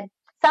that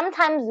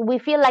sometimes we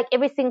feel like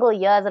every single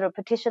year is a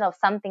repetition of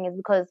something is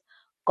because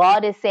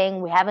God is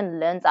saying we haven't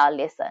learned our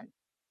lesson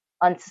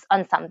on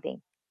something.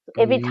 So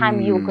every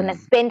time you're gonna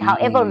spend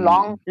however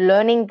long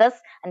learning this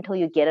until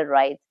you get it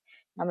right.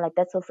 I'm like,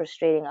 that's so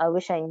frustrating. I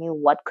wish I knew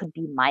what could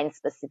be mine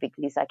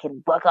specifically so I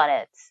can work on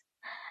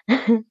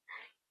it.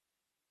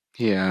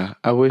 Yeah,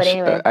 I wish.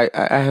 Anyway.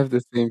 I have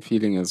the same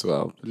feeling as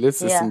well.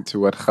 Let's listen to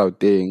what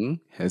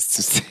Gauteng has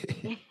to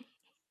say.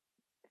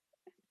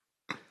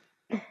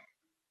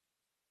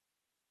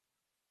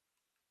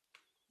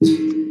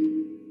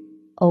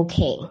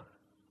 Okay.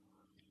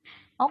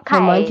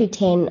 From 1 to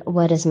 10,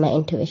 what is my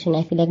intuition?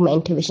 I feel like my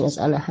intuition is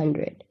on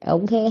 100.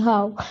 Okay,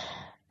 how?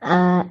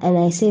 And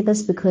I say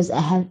this because I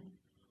have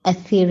a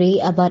theory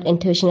about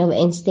intuition over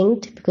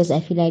instinct, because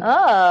I feel like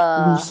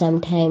we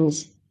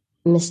sometimes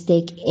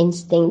mistake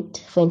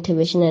instinct for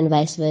intuition and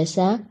vice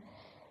versa.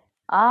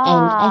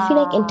 And I feel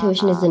like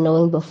intuition is the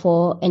knowing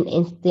before, and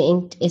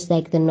instinct is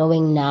like the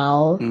knowing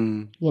now.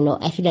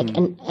 I feel like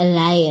a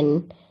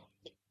lion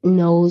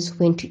knows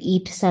when to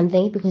eat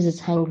something because it's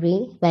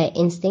hungry by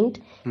instinct,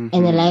 and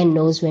the lion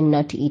knows when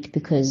not to eat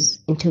because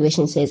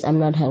intuition says, I'm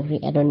not hungry,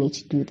 I don't need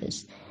to do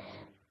this.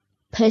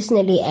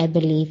 Personally, I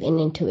believe in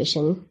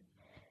intuition,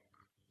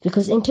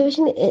 because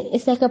intuition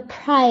is like a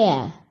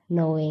prior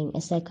knowing.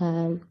 It's like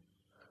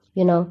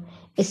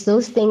it's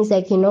those things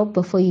like,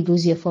 before you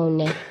lose your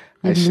phone,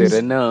 I should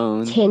have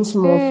known 10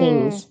 small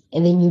things,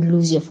 and then you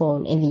lose your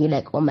phone, and then you're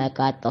like, oh my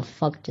God, the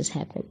fuck just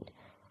happened?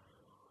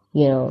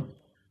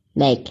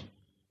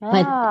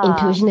 But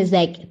intuition is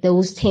like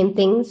those 10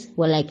 things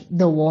were like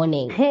the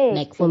warning.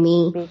 Like for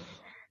me,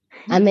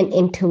 I'm an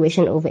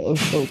intuition over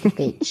instinct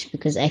bitch,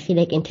 because I feel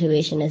like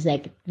intuition is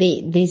like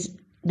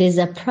there's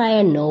a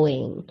prior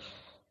knowing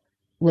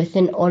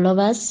within all of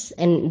us,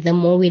 and the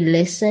more we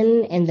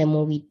listen and the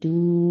more we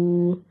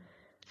do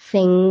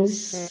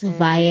things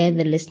via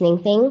the listening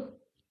thing,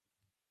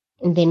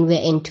 and then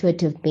we're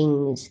intuitive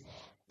beings.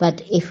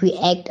 But if we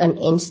act on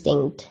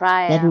instinct,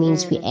 that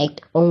means we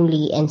act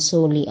only and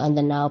solely on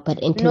the now. But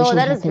intuition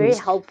happens very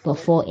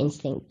before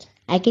instinct.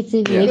 I could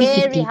say very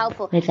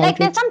helpful. Like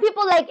there's some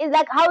people it's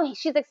like how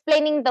she's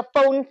explaining the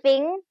phone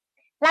thing.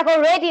 Like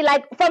already,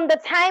 like from the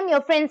time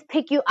your friends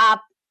pick you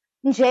up,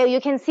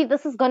 you can see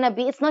this is gonna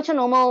be. It's not your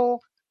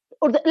normal.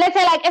 Or let's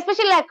say like,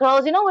 especially like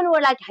girls, when we were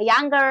like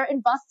younger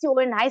in varsity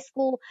or in high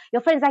school,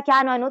 your friends like,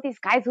 yeah, no, I know these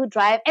guys who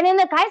drive, and then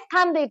the guys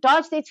come, they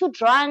dodge, they're too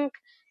drunk.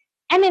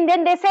 And then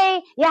they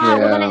say,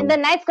 the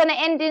night's gonna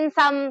end in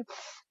some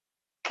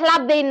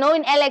club they know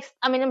in Alex.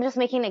 I mean, I'm just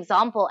making an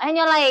example. And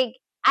you're like,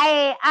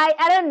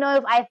 I don't know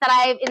if I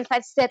thrive in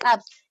such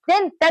setups.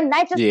 Then the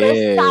night just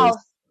goes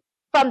south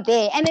from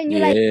there. And then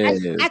you're like,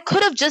 I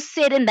could have just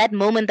said in that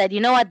moment that, you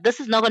know what, this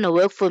is not gonna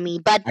work for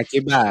me. But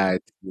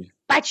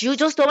you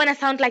just don't want to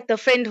sound like the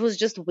friend who's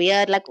just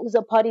weird, like who's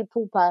a party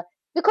pooper.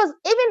 Because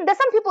even there's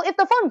some people, if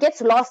the phone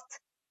gets lost,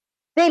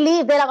 they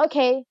leave. They're like,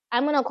 okay,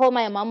 I'm gonna call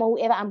my mom or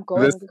whoever I'm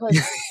going, because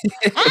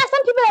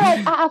some people are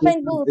like, our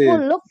friend will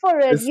look for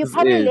it. You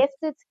probably left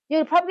it.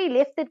 You probably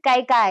left it,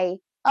 guy.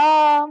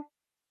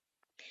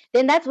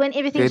 Then that's when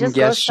everything just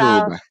goes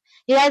south.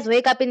 you guys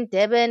wake up in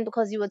Durban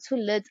because you were too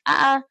lit.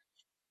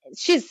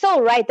 She's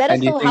so right. That is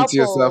And you so think to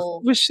yourself,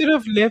 helpful. we should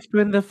have left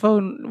when the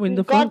phone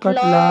Got got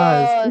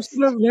lost. We should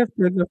lost. have left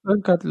when the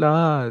phone got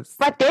lost.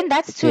 But then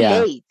that's too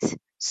Yeah. late.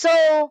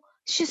 So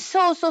she's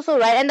so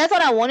right. And that's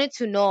what I wanted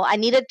to know. I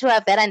needed to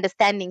have that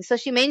understanding. So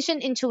she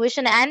mentioned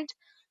intuition, and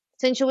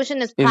so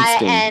intuition is prior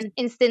Instinct. and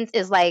instinct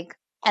is like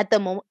at the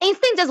moment.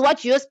 Instinct is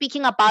what you're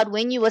speaking about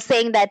when you were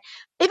saying that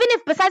even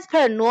if besides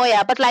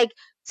paranoia, but like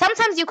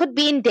sometimes you could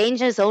be in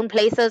danger zone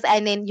places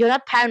and then you're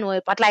not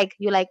paranoid, but like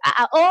you're like,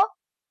 oh,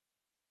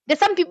 there's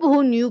some people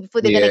who knew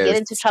before they're gonna get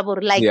into Yes. trouble.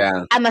 Like,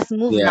 Yeah. I must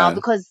move now Yeah.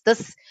 because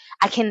this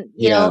I can,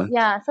 Yeah.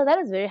 yeah. So that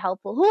is very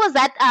helpful. Who was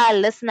that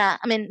listener?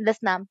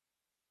 Listener.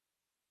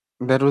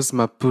 That was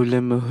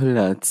Mapule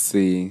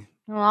Muhulatsi.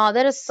 Wow,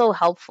 that is so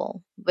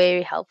helpful.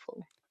 Very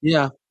helpful.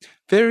 Yeah.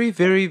 Very,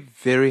 very,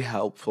 very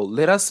helpful.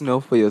 Let us know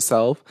for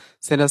yourself.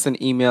 Send us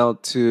an email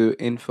to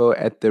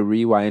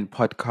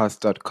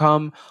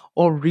info@therewindpodcast.com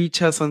or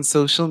reach us on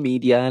social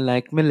media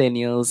like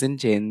millennials and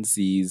Gen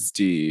Zs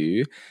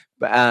do.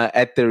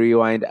 At the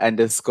rewind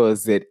underscore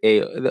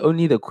ZA.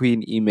 Only the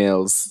queen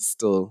emails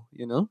still,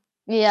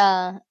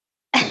 Yeah.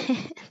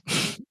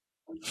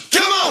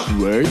 Come on!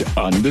 Word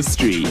on the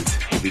street.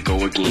 Here we go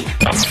again.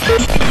 Word on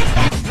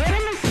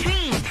the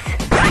streets.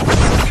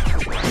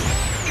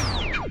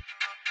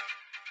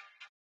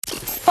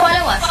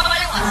 Follow us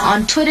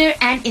on Twitter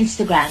and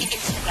Instagram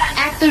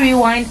at the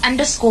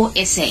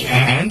rewind_SA.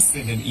 And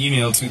send an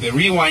email to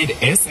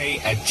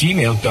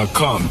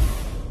therewindsa@gmail.com.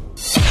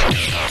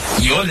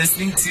 You're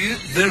listening to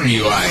The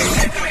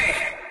Rewind.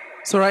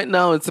 So right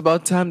now, it's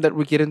about time that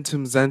we get into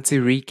Mzansi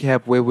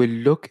Recap, where we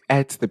look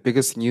at the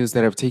biggest news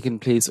that have taken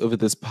place over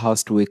this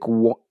past week.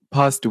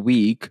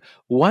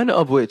 One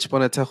of which,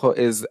 Bonatajo,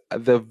 is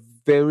the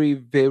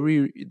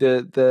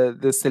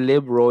the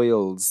celeb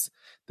royals,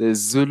 the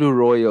Zulu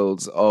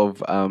royals of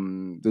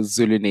the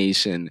Zulu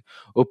nation,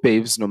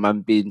 Upebs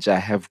Nomambinja,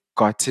 have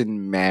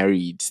gotten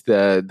married.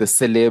 The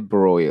celeb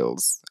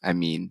royals. I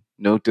mean,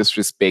 no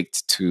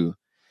disrespect to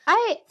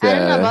I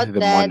don't know about the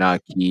that.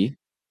 monarchy.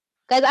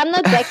 Guys, I'm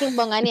not backing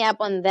Bongani up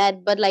on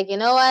that, but like, you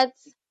know what?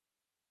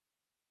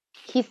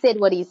 He said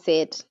what he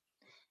said.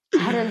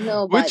 I don't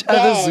know about Which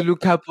other that. Zulu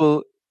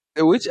couple,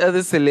 which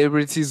other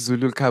celebrity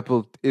Zulu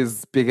couple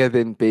is bigger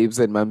than Babes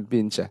and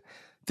Mampincha?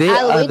 They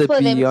I'll are wait the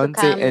for them to Beyonce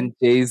come. and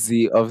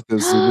Jay-Z of the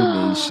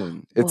Zulu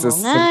nation. It's as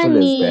simple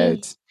as Bongani.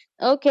 that.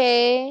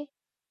 Okay.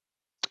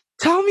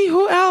 Tell me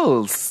who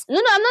else? No,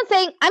 I'm not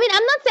saying, I'm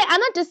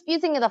not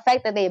disputing the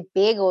fact that they're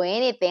big or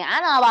anything.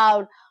 I know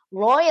about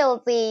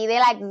royalty. They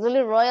like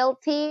Zulu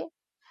royalty.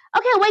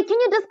 Okay, wait, can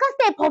you discuss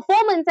their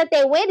performance at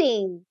their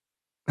wedding?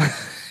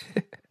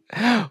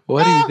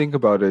 What do you think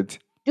about it?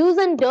 Do's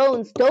and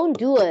don'ts. Don't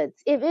do it.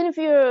 Even if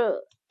you're,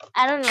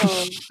 I don't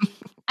know.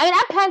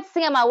 I plan to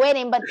sing at my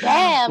wedding, but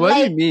damn, What do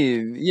you like,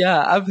 mean?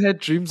 Yeah, I've had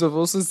dreams of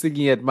also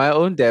singing at my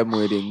own damn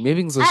wedding.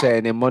 Maybe Zosha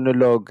and a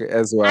monologue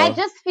as well. I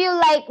just feel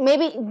like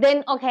maybe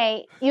then,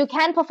 okay, you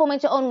can perform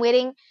at your own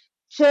wedding,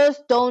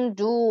 just don't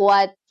do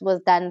what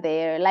was done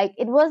there. Like,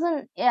 it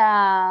wasn't,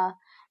 nah.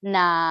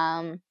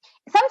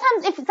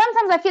 Sometimes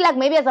I feel like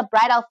maybe as a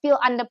bride, I'll feel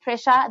under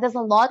pressure. There's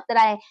a lot that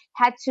I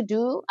had to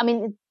do. I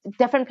mean, it's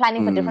different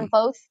planning for different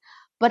folks.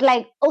 But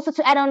like also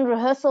to add on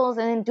rehearsals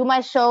and then do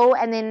my show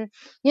and then,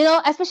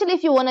 especially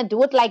if you want to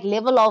do it like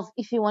level of,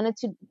 if you wanted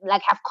to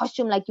like have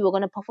costume like you were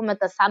going to perform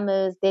at the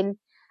summers, then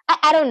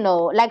I don't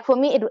know. Like for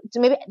me,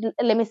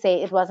 let me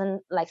say it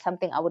wasn't like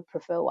something I would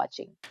prefer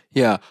watching.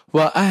 Yeah.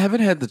 Well, I haven't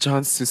had the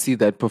chance to see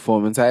that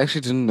performance. I actually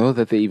didn't know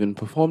that they even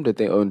performed at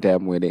their own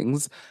damn wedding.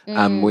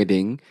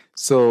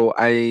 So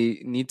I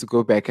need to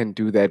go back and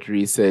do that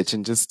research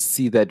and just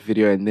see that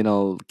video, and then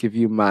I'll give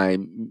you my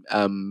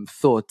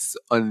thoughts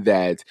on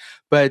that.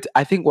 But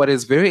I think what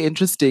is very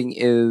interesting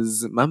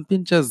is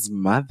Mampincha's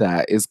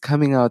mother is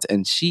coming out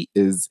and she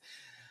is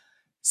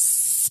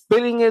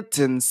spilling it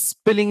and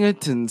spilling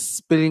it and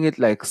spilling it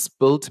like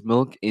spilt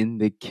milk in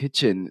the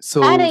kitchen.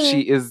 So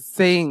she is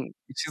saying,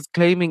 she's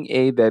claiming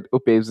that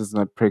Upebs is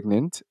not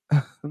pregnant,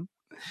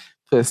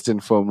 first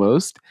and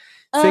foremost.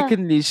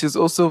 Secondly, she's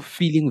also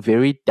feeling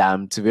very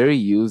dumped, very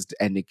used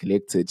and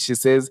neglected. She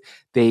says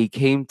they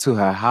came to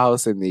her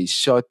house and they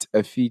shot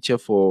a feature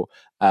for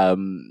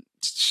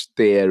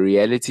their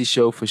reality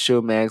show for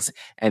Showmax,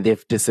 and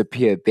they've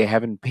disappeared. They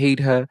haven't paid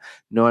her.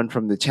 No one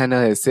from the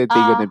channel has said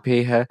they're going to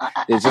pay her.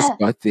 They just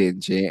got there,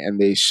 Jay, and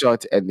they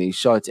shot and they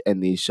shot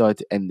and they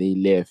shot and they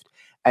left.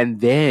 And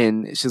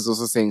then she's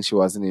also saying she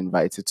wasn't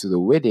invited to the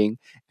wedding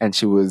and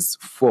she was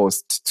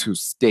forced to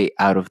stay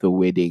out of the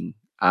wedding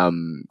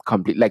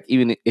complete. Like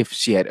even if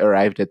she had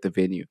arrived at the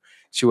venue,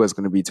 she was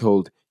going to be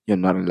told you're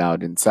not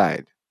allowed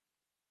inside.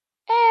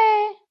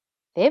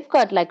 They've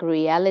got like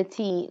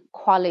reality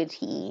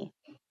quality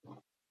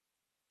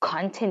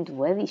content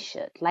worthy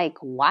shit. Like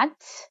what?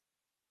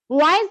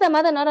 Why is the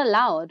mother not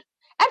allowed?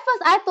 At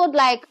first I thought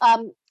like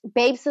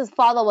Babes'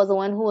 father was the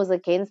one who was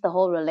against the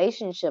whole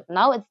relationship.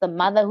 Now it's the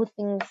mother who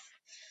thinks,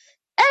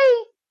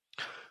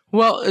 hey.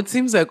 Well, it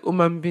seems like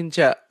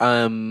Umambincha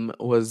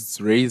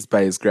was raised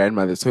by his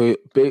grandmother. So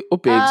babes,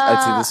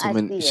 I'd say this I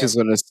woman, see she's it.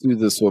 gonna sue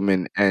this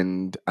woman,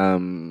 and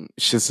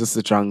she's just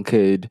a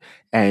drunkard,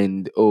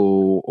 and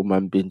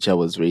Umambincha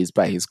was raised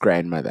by his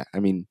grandmother. I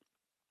mean,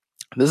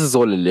 this is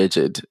all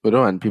alleged. We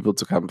don't want people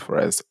to come for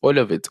us. All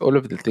of it, all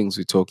of the things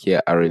we talk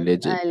here are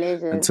alleged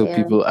Alleged, until yeah.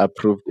 people are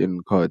proved in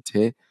court.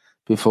 Eh?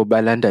 Before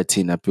Balanda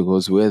Tina,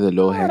 because we're the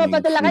low Oh, hanging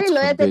but the fruit lagani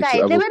lawyer compared to guy.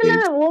 other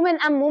babes.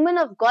 I'm woman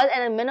of God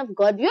and a man of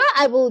God. Yeah,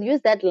 I will use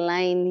that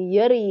line,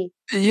 Yuri,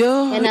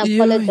 Yeah, and yeah, I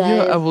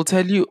apologize. will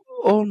tell you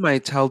all my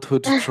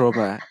childhood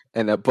trauma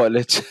and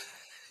apologize.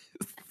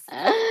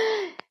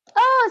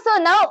 Oh,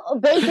 so now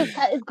Babes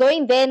is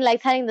going there and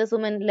like telling this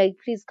woman, like,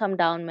 please come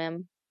down,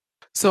 ma'am.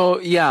 So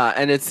yeah,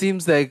 and it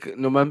seems like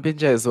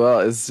Nomampinja as well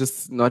is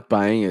just not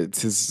buying it.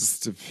 He's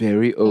just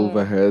very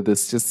over her.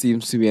 This just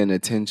seems to be an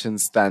attention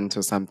stunt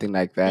or something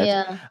like that.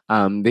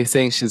 Yeah. They're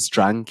saying she's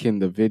drunk in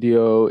the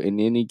video in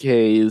any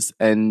case,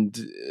 and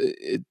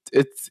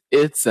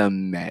it's a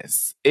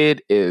mess.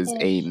 It is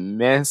a Yes.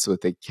 mess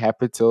with a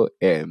capital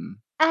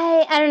M.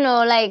 I don't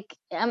know, like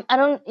I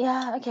don't.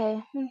 Yeah,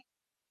 okay.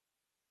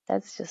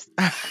 That's just.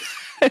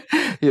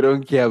 You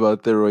don't care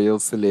about the royal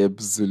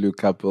celebs Zulu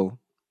couple.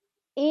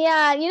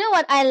 Yeah, you know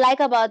what I like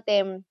about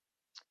them?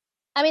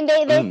 I mean,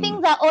 their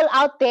things are all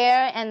out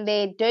there, and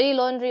their dirty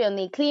laundry and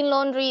their clean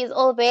laundry is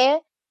all there.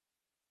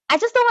 I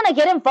just don't want to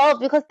get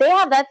involved because they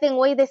have that thing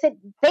where they said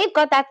they've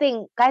got that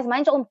thing, guys,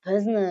 mind your own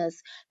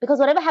business. Because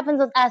whatever happens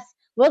with us,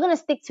 we're gonna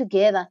stick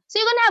together. So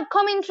you're gonna have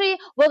commentary.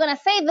 We're gonna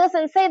say this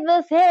and say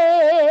this.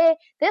 Hey,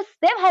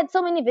 they've had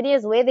so many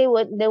videos where they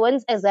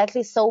weren't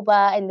exactly sober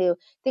and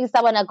things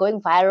that were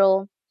going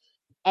viral.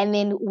 And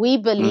then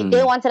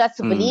they wanted us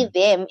to believe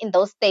them in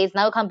those states.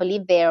 Now we can't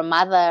believe their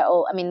mother,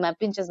 or I mean, my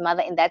pincher's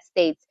mother in that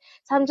state.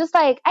 So I'm just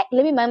like,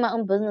 let me mind my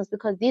own business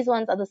because these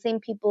ones are the same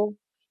people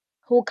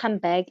who come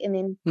back and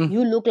then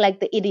you look like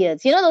the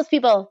idiots. You know those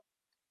people?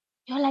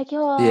 You're like,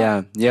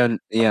 Yeah.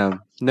 No.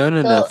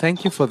 So,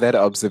 Thank you for that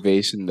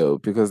observation, though,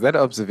 because that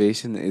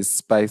observation is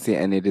spicy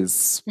and it is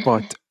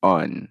spot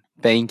on.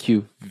 Thank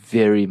you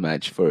very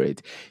much for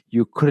it.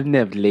 You couldn't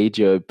have laid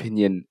your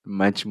opinion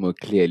much more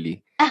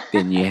clearly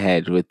than you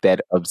had with that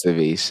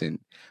observation.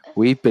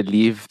 We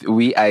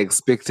are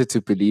expected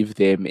to believe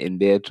them in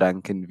their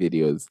drunken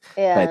videos,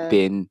 but yeah.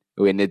 then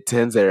when it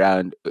turns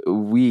around,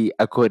 we,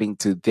 according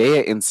to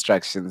their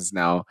instructions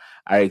now,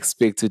 are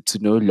expected to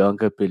no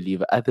longer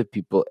believe other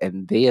people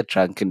and their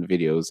drunken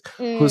videos,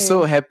 who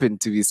so happen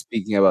to be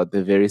speaking about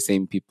the very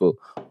same people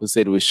who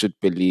said we should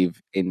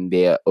believe in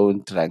their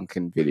own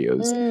drunken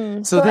videos.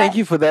 So So thank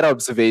you for that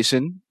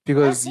observation,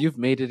 because you've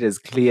made it as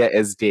clear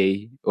as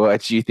day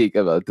what you think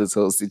about this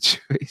whole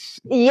situation.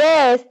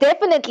 yes,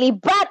 definitely.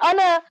 But on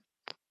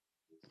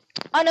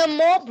a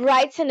more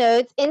brighter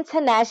note,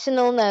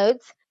 international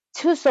note,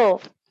 Tuso.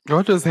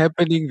 What was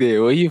happening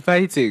there? Were you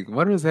fighting?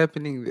 What was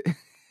happening there?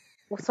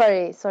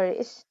 Sorry,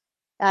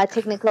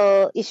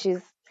 technical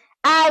issues.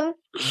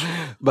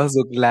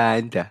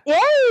 Bazokulanda.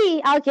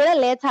 Yay! I'll get it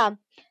later.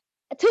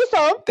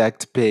 Tuso.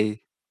 Duct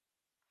pay.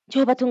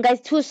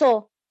 Guys,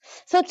 Tuso.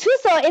 So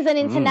Tuso is an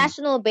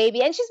international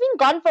baby, and she's been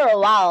gone for a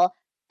while.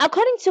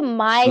 According to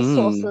my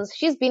sources,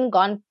 she's been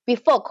gone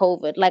before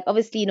COVID. Like,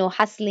 obviously,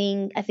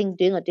 hustling. I think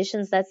doing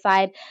auditions that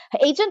side. Her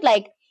agent,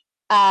 like,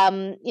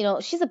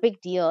 she's a big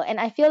deal, and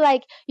I feel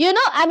like,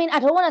 I mean, I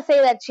don't want to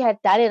say that she had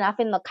done enough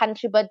in the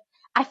country, but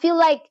I feel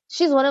like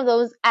she's one of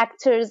those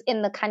actors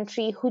in the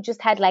country who just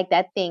had like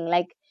that thing,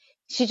 like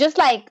she just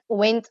like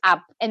went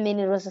up, and then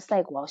it was just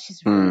like, wow,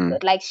 she's really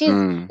good. Like she's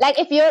like,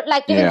 if you're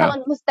like even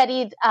someone who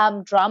studied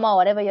drama or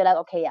whatever, you're like,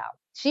 okay, yeah,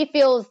 she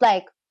feels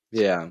like,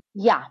 Yeah.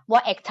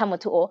 what actor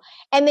moto.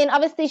 And then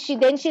obviously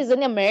she's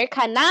in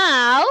America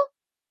now.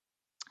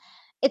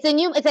 It's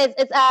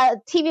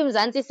TV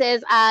Mzansi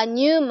says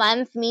new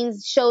month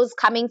means shows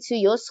coming to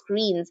your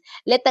screens.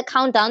 Let the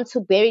countdown to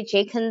Barry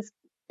Jenkins'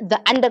 The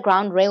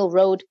Underground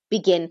Railroad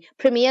begin.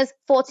 Premieres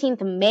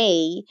 14th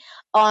May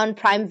on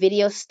Prime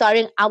Video,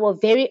 starring our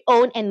very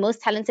own and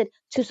most talented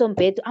Thuso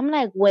Mbedu. I'm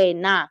like, wait,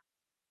 nah.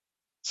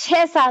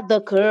 Chesa the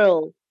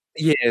girl.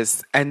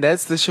 Yes, and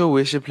that's the show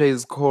where she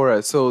plays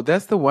Cora. So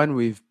that's the one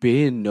we've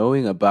been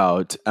knowing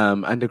about,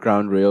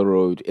 Underground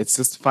Railroad. It's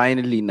just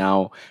finally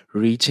now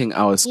reaching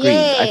our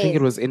screens. I think it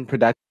Yes. was in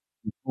production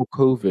before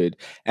COVID,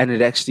 and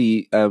it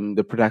actually,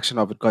 the production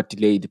of it got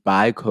delayed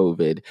by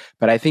COVID.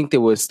 But I think they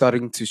were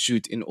starting to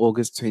shoot in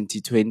August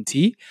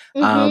 2020.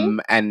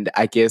 And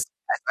I guess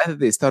either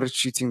they started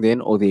shooting then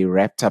or they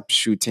wrapped up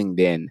shooting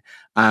then.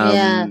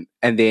 Yeah.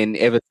 And then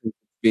ever since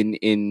it's been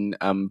in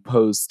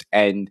post,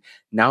 and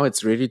now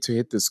it's ready to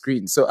hit the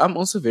screen. So I'm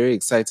also very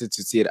excited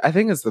to see it. I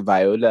think it's the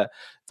Viola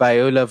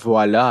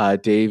Voila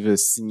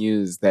Davis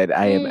news that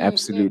I am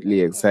absolutely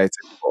excited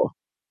for.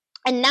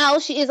 And now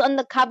she is on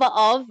the cover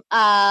of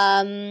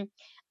so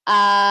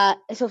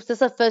this is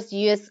her first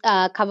US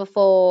cover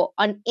for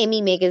on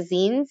Emmy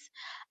magazines.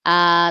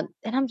 And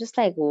I'm just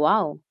like,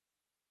 wow.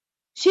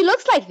 She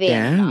looks like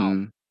them now.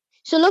 Damn.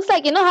 She looks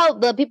like, how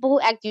the people who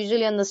act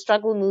usually on the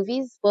struggle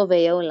movies were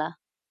Viola.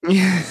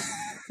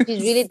 She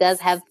really does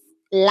have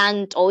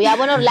land. Oh yeah,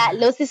 one of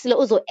losisilo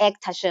uzo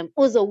act Hashem.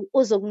 Uzo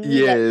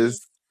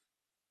Yes.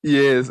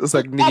 Yes. It's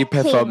like Niggy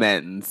acting.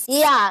 performance.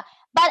 Yeah.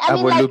 But I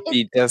mean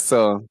like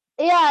so.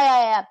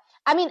 yeah.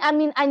 I mean,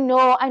 I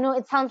know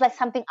it sounds like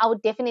something I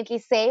would definitely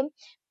say,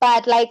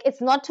 but like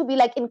it's not to be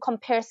like in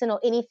comparison or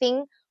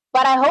anything.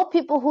 But I hope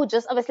people who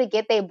just obviously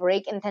get their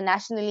break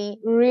internationally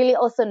really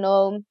also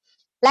know,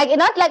 like,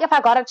 not like if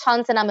I got a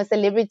chance and I'm a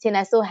celebrity and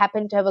I so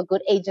happen to have a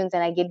good agent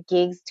and I get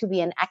gigs to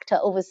be an actor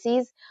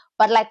overseas,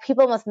 but like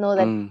people must know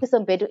that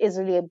Kusombedu is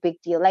really a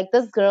big deal. Like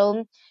this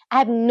girl, I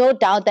have no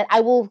doubt that I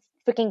will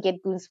freaking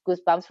get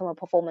goosebumps from a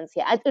performance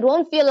here. It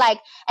won't feel like,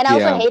 and I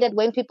also hate it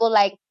when people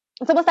like,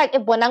 it's almost like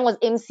if Bonang was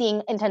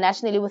emceeing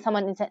internationally with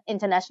someone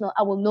international,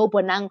 I will know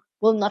Bonang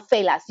will not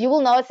fail us. You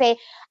will not say,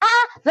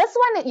 this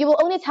one, you will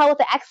only tell with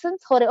the accent,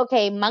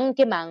 okay, mang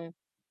ke mang.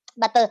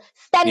 But the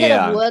standard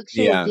of work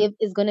she will give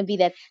is going to be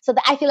that. So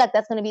I feel like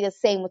that's going to be the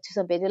same with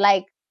Tusobedu.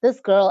 Like, this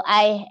girl,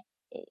 I'm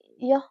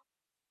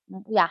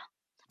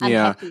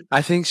happy.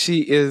 I think she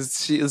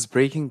is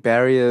breaking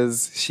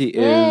barriers. She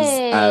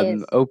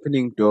is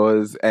opening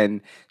doors,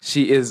 and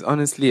she is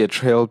honestly a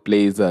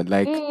trailblazer.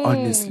 Like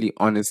honestly.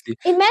 Imagine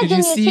Did you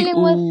you're see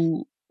chilling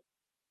with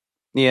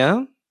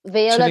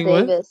Viola chilling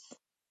with Davis,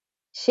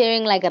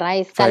 sharing like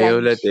rice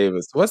Viola lunch.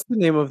 Davis? What's the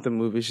name of the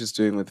movie she's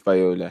doing with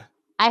Viola?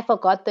 I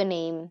forgot the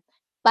name,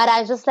 but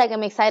I just like,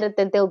 I'm excited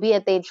that they'll be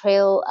at their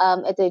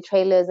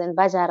trailers in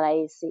Baja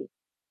Raisi.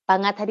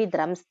 Pangatari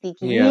drumstick.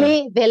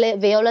 Yeah.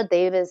 Viola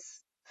Davis.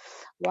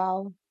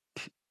 Wow.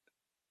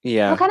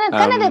 Yeah. Kind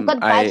of they've got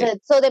budget,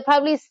 so they're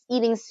probably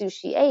eating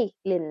sushi. Hey,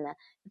 Lynn,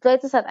 go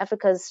to South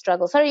Africa's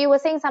struggle. Sorry, you were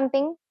saying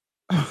something?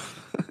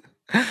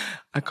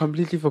 I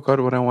completely forgot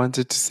what I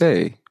wanted to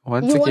say.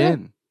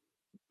 Again.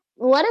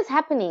 What is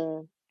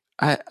happening?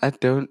 I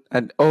don't.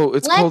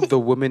 It's called The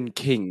Woman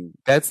King.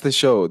 That's the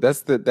show.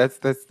 That's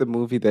the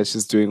movie that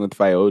she's doing with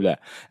Viola,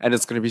 and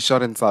it's going to be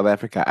shot in South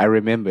Africa. I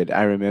remembered.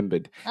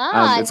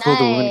 It's called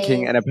The Woman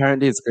King, and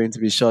apparently it's going to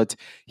be shot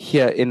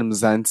here in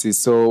Mzansi.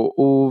 So,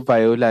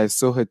 Viola, I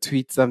saw her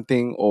tweet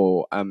something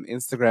or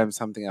Instagram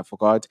something. I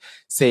forgot,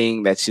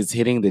 saying that she's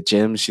hitting the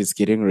gym. She's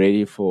getting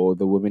ready for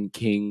The Woman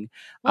King.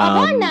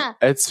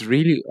 It's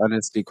really,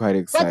 honestly, quite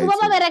exciting.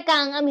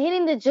 I'm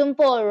hitting the gym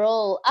for a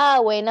role.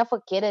 Wait, now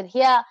forget it.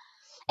 Here.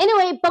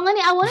 Anyway,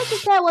 Pangani, I wanted to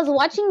say I was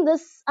watching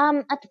this.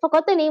 I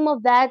forgot the name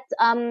of that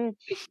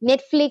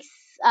Netflix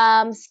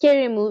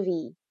scary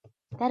movie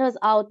that was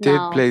out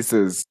now. Dead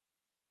Places.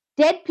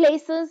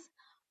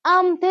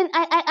 Then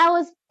I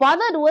was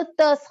bothered with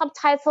the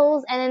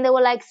subtitles, and then they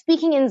were like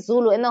speaking in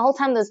Zulu, and the whole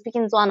time they were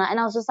speaking Tswana, and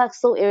I was just like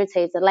so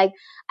irritated. Like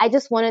I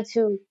just wanted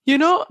to,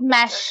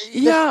 smash.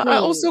 Yeah, I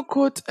also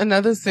caught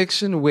another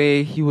section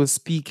where he was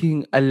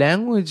speaking a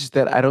language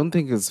that I don't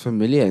think is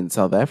familiar in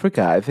South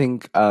Africa. I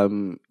think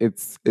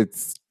it's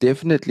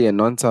definitely a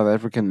non-South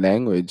African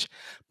language,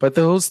 but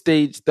the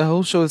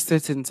whole show is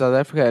set in South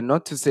Africa. And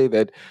not to say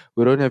that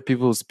we don't have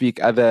people who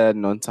speak other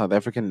non-South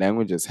African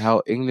languages.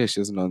 How English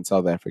is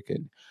non-South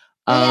African.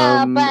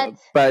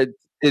 But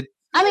it.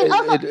 I mean,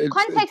 also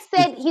context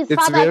said his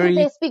father. I think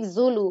they speak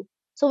Zulu,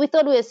 so we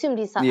thought we assumed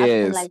he's South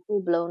African, like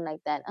full blown,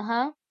 like that.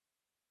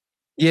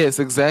 Yes,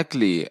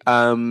 exactly.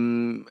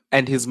 And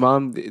his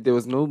mom, there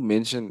was no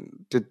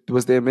mention.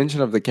 Was there a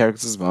mention of the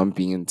character's mom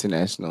being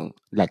international,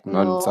 like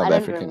non-South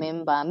African? I don't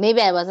remember.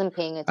 Maybe I wasn't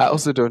paying attention. I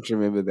also don't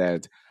remember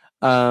that.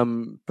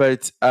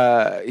 But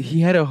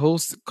he had a whole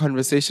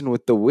conversation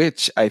with the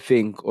witch, I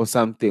think, or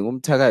something,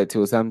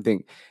 or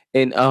something,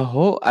 in a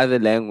whole other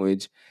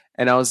language.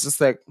 And I was just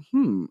like,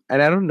 And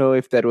I don't know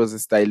if that was a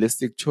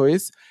stylistic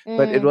choice,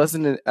 but it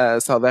wasn't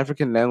a South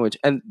African language.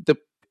 And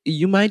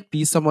you might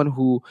be someone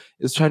who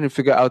is trying to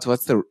figure out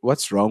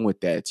what's wrong with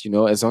that,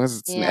 as long as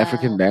it's an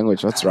African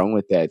language, what's wrong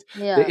with that?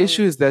 The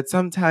issue is that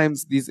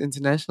sometimes these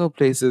international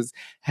places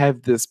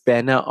have this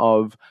banner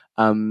of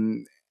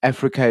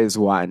Africa is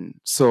one,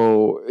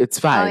 so it's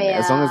fine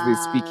as long as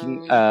they're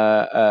speaking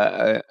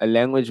a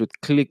language with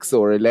clicks,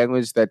 or a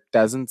language that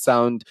doesn't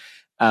sound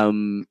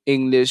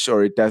English,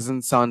 or it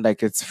doesn't sound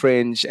like it's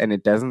French, and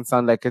it doesn't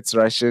sound like it's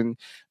Russian,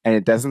 and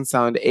it doesn't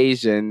sound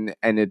Asian,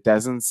 and it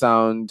doesn't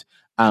sound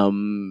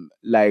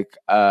like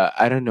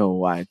I don't know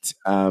what.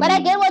 But I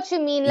get what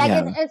you mean. Like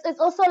it's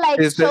also like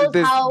there's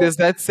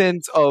that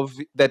sense of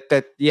that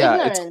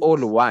ignorance. It's all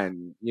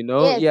one,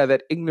 Yes.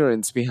 that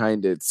ignorance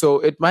behind it. So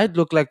it might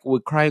look like we're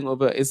crying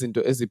over is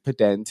it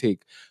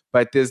pedantic,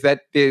 but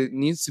there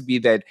needs to be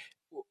that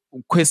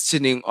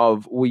questioning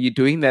of, were you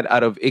doing that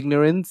out of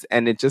ignorance,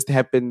 and it just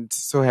happened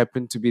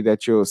to be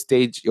that your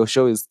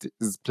show is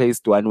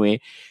placed one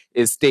way,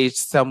 is staged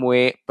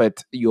somewhere,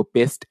 but your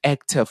best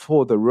actor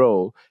for the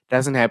role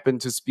doesn't happen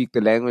to speak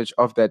the language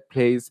of that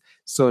place,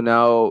 so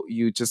now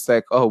you just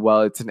like, oh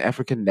well, it's an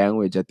African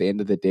language at the end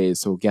of the day,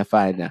 so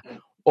gafana.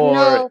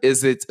 Or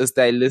is it a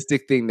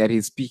stylistic thing that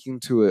he's speaking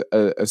to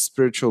a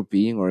spiritual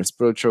being or a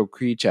spiritual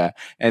creature,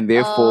 and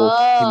therefore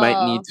he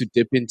might need to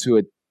dip into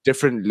a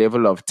different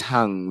level of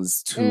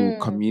tongues to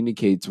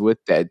communicate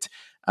with that.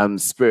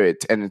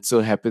 spirit. And it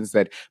so happens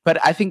that, but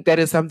I think that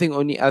is something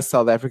only us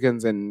South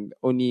Africans and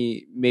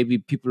only maybe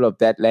people of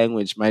that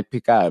language might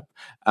pick up.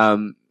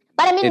 But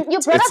I mean, you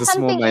brought it's up a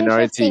small something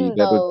minority interesting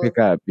that would though. pick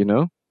up, you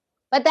know?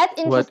 But that's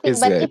What interesting. is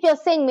But it? if you're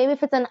saying maybe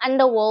if it's an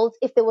underworld,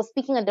 if they were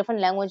speaking a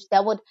different language,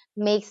 that would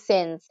make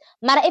sense.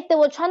 But if they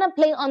were trying to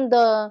play on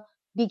the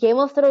Game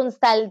of Thrones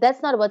style,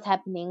 that's not what's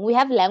happening. We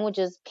have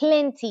languages,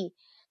 plenty.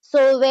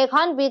 So they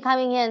can't be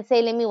coming here and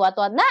say, let me what.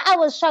 Now I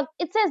was shocked.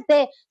 It says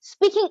they're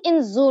speaking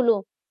in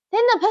Zulu.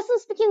 Then the person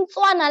speaking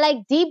Tswana, like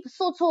deep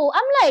Sotho.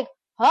 I'm like,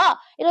 huh?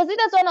 It was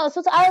either Tswana or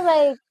Sotho. I was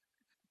like,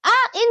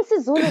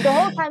 in Zulu the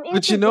whole time. In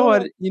But you know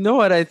what? Zulu. You know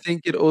what I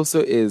think it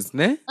also is,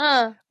 ne?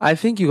 Uh. I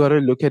think you got to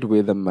look at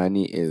where the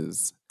money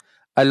is.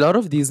 A lot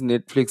of these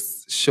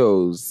Netflix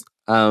shows,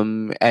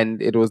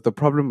 and it was the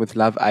problem with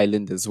Love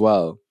Island as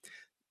well.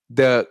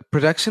 The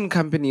production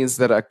companies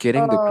that are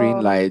getting the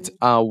green light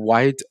are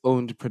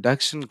white-owned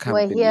production We're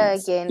here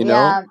companies. again. You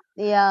know,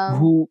 Yeah.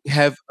 who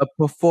have a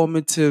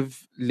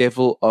performative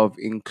level of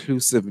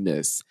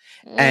inclusiveness.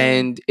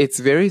 And it's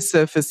very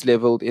surface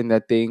leveled in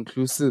that the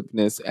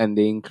inclusiveness and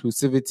the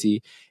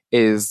inclusivity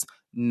is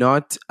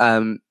not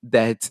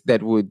that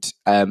would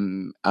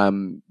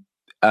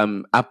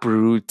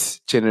uproot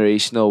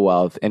generational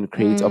wealth and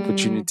create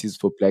opportunities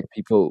for Black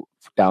people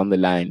down the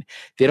line.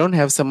 They don't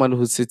have someone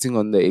who's sitting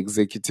on the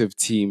executive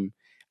team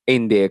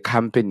in their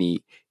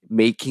company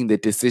making the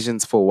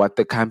decisions for what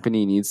the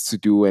company needs to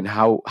do and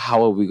how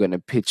are we going to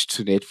pitch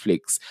to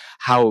Netflix,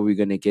 how are we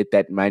going to get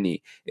that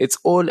money. It's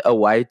all a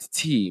white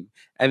team.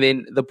 And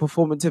then the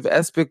performative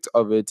aspect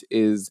of it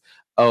is,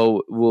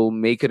 oh, we'll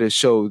make it a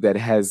show that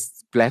has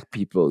Black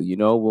people, you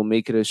know, we'll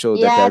make it a show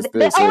that does They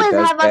this or it always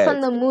does have us that.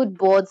 on the mood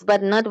boards,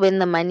 but not when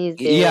the money is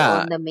there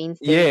Yeah. on the main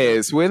stage.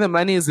 Yes, when the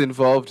money is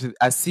involved,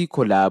 I see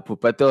collab,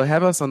 but they'll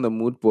have us on the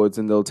mood boards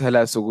and they'll tell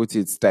us,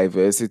 "Ukuthi, it's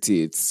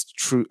diversity, it's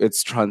true,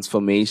 it's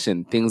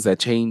transformation, things are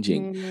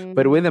changing."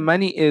 But when the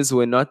money is,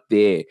 we're not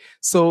there.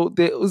 So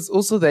there was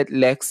also that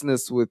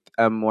laxness with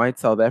white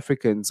South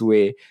Africans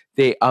where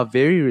they are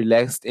very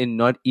relaxed in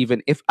not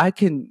even, if I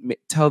can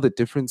tell the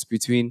difference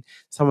between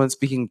someone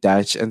speaking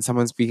Dutch and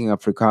someone speaking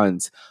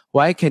Afrikaans,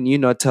 why can you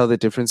not tell the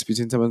difference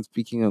between someone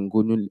speaking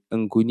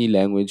Nguni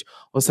language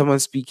or someone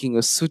speaking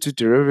a Sotho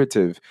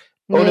derivative?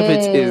 All of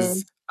it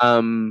is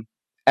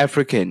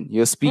African.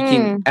 You're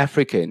speaking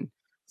African.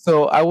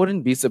 So I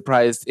wouldn't be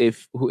surprised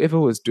if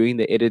whoever was doing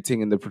the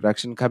editing and the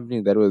production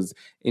company that was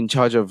in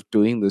charge of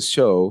doing the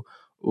show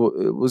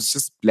it was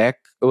just Black.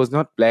 It was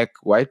not Black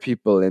white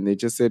people, and they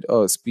just said,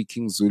 "Oh,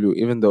 speaking Zulu,"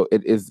 even though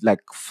it is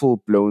like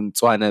full blown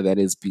Tswana that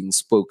is being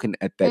spoken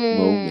at that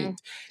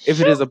moment. If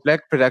it is a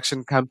Black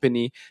production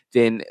company,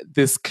 then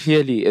this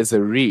clearly is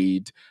a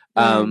read,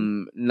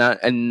 not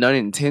a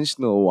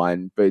non-intentional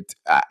one. But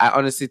I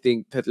honestly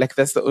think that like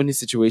that's the only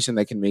situation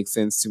that can make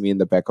sense to me in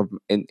the back of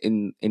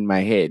in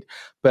my head.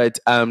 But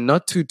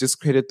not to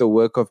discredit the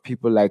work of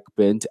people like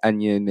Burnt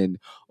Onion and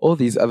all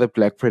these other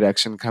Black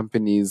production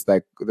companies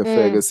like the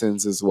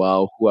Fergusons as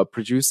well, who are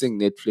producing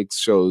Netflix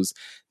shows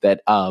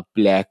that are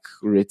Black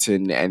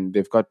written and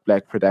they've got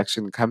Black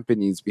production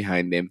companies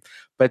behind them.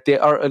 But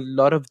there are a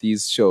lot of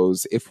these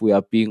shows, if we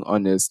are being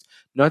honest,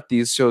 not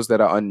these shows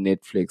that are on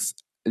Netflix,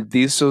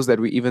 these shows that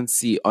we even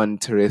see on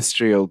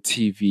terrestrial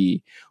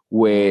TV,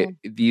 where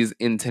these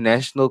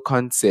international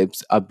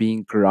concepts are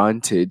being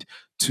granted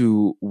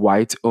to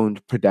white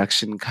owned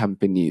production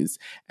companies.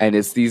 And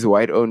it's these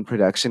white owned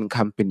production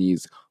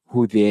companies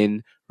who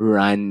then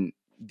run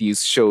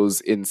these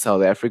shows in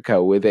South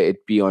Africa, whether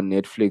it be on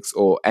Netflix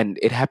or, and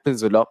it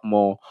happens a lot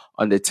more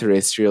on the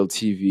terrestrial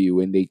TV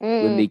when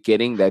they're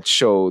getting that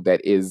show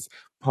that is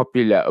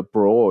popular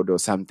abroad or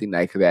something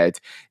like that.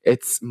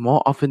 It's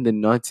more often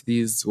than not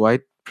these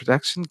white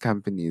production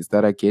companies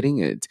that are getting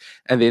it,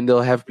 and then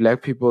they'll have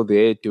Black people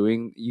there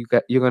doing,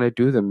 you're gonna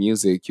do the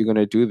music, you're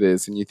gonna do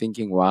this, and you're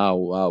thinking, wow,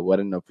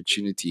 what an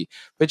opportunity.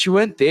 But you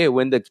weren't there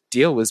when the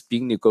deal was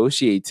being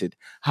negotiated,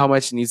 how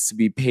much needs to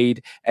be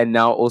paid, and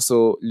now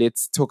also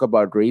let's talk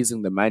about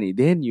raising the money.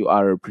 Then you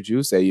are a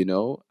producer, you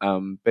know.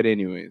 But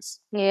anyways,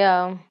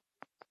 but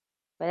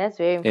that's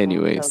very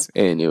informative.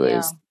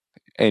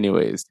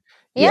 anyways,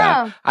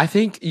 yeah, I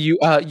think you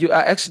are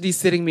actually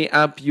setting me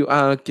up. You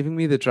are giving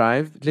me the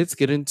drive. Let's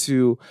get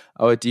into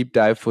our deep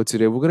dive for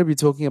today. We're going to be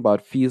talking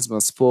about Fees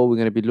Must Fall. We're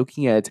going to be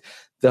looking at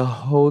the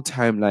whole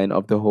timeline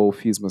of the whole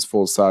Fees Must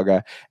Fall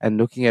saga and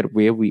looking at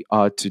where we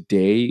are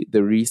today,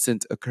 the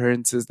recent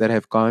occurrences that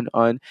have gone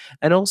on,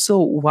 and also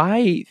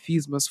why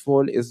Fees Must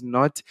Fall is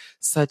not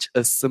such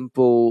a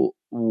simple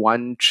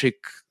one trick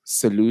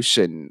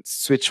solution.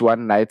 Switch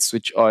one light,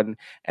 switch on,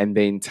 and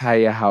the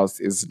entire house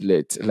is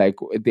lit. Like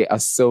there are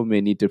so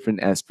many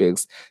different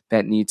aspects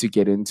that need to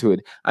get into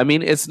it. I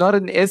mean, it's not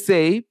an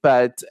essay,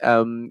 but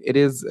it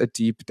is a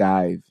deep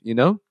dive, you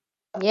know?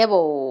 Yeah,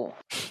 bo.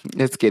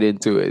 Let's get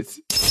into it.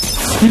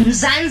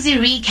 Mzansi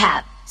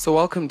Recap. So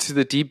welcome to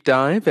the deep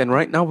dive, and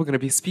right now we're going to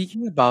be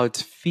speaking about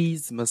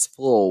Fees Must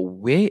Fall.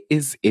 Where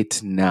is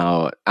it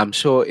now? I'm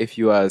sure if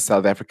you are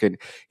South African,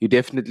 you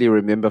definitely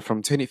remember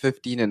from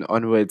 2015 and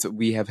onwards,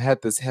 we have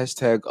had this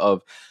hashtag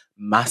of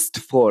must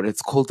fall.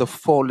 It's called the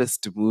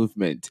Fallist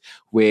movement,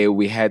 where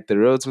we had the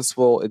roads must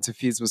fall, into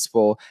fees must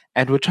fall.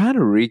 And we're trying to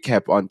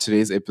recap on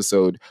today's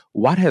episode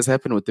what has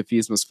happened with the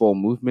fees must fall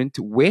movement,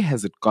 where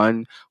has it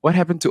gone, what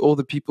happened to all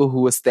the people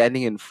who were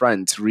standing in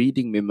front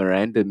reading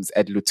memorandums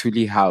at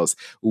Lutuli House,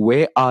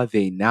 where are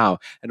they now?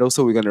 And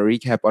also, we're going to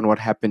recap on what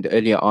happened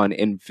earlier on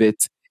in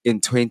VIT in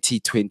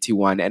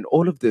 2021. And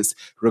all of this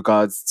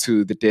regards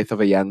to the death of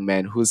a young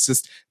man who's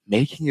just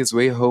making his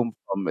way home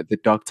from the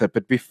doctor.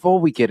 But before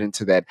we get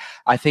into that,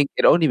 I think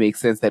it only makes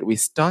sense that we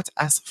start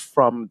us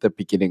from the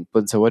beginning.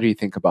 Puntsa, what do you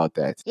think about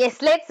that?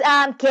 Yes, let's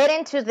get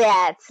into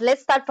that.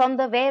 Let's start from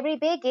the very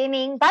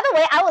beginning. By the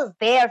way, I was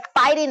there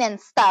fighting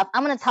and stuff.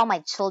 I'm gonna tell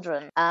my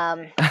children.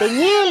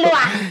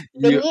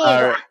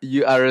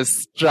 You are a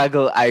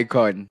struggle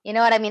icon. You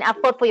know what I mean? I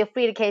fought for your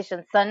free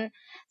education, son.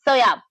 So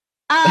yeah.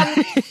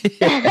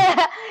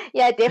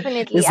 Yeah,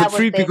 definitely. Is it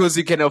free because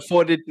you can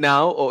afford it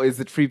now, or is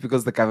it free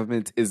because the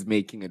government is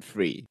making it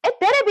free? It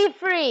better be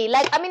free.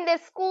 Like, I mean,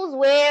 there's schools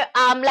where,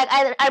 like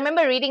I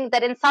remember reading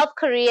that in South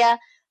Korea,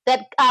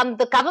 that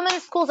the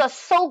government schools are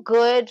so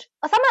good.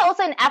 Or somewhere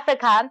also in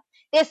Africa,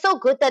 they're so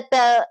good that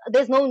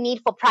there's no need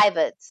for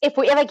privates. If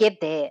we ever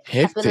get there,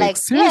 hectic. Like,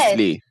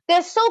 seriously, yes,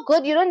 they're so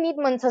good. You don't need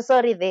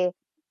Montessori there.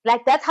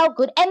 Like, that's how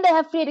good. And they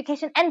have free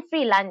education and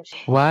free lunch.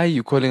 Why are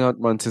you calling out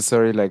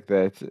Montessori like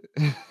that?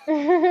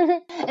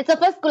 It's the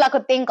first school I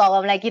could think of.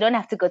 I'm like, you don't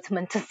have to go to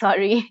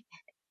Montessori.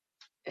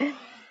 Well,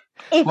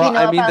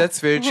 I mean, that's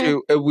very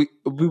true.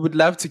 We would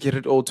love to get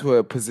it all to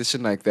a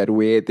position like that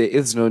where there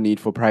is no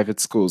need for private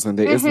schools and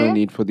there is no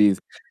need for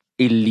these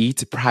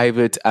elite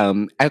private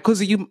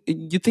because you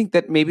think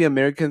that maybe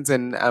Americans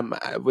and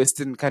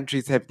Western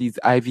countries have these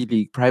Ivy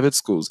League private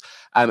schools,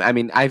 I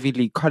mean Ivy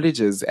League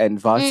colleges and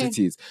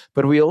varsities,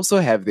 but we also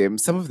have them.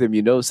 Some of them,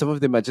 some of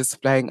them are just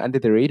flying under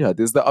the radar.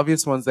 There's the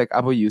obvious ones like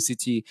Abo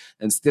UCT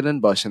and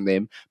Stellenbosch and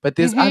them, but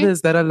there's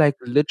others that are like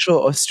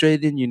literal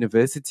Australian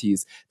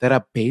universities that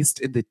are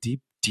based in the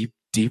deep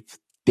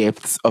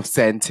depths of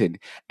Sandton,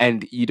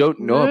 and you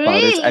don't know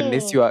about it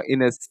unless you are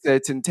in a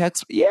certain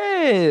tax.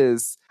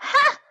 Yes.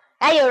 Ha!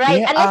 Yeah, you're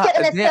right. Unless you're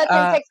in a certain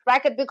tax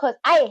bracket, because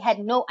I had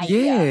no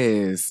idea.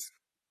 Yes.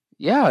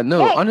 Yeah,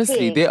 no,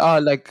 honestly, there are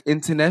like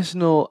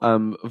international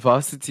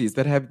varsities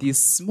that have these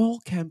small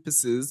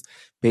campuses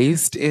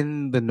based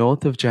in the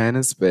north of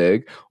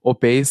Johannesburg or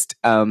based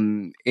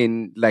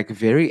in like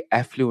very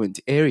affluent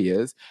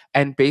areas.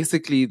 And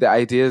basically the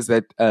idea is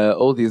that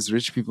all these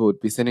rich people would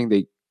be sending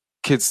their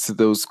kids to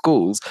those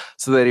schools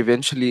so that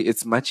eventually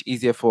it's much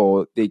easier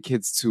for their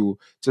kids to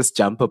just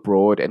jump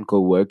abroad and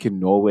go work in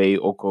Norway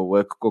or go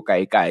work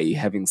kokaikai,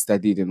 having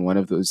studied in one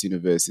of those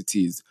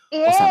universities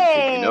or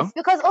something,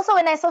 because also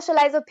when I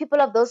socialize with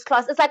people of those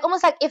classes, it's like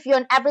almost like if you're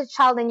an average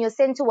child and you're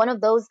sent to one of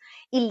those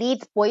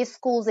elite boys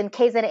schools in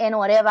KZN or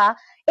whatever,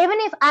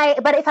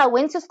 if I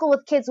went to school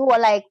with kids who are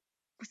like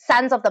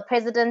sons of the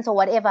president or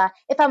whatever,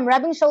 if I'm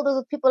rubbing shoulders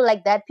with people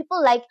like that,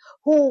 people like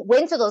who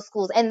went to those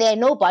schools and they're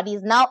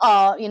nobodies now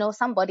are,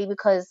 somebody,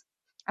 because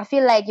I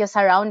feel like your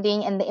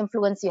surrounding and the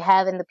influence you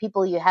have and the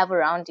people you have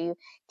around you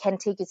can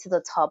take you to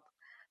the top.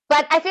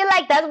 But I feel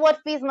like that's what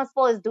Fees Must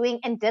Fall is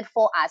doing and did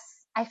for us.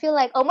 I feel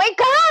like, oh my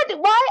God,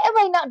 why am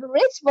I not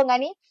rich,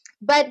 Bongani?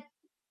 But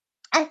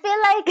I feel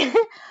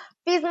like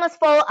Fees Must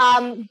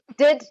Fall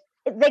did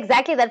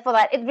exactly that for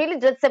that. It really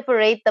did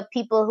separate the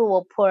people who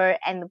were poor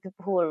and the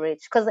people who were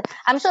rich. Because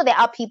I'm sure there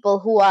are people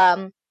who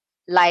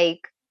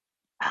like,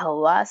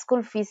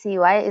 school fees,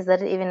 why is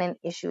that even an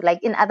issue?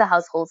 Like in other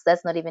households,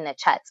 that's not even a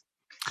chat.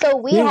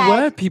 So there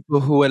were people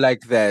who were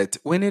like that.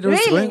 When it was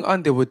going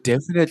on, there were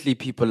definitely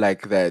people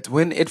like that.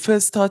 When it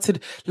first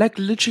started, like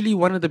literally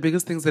one of the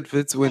biggest things that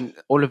fits when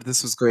all of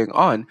this was going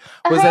on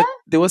was that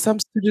there were some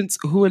students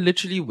who were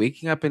literally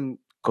waking up and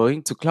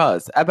going to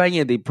class.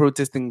 Abanye, they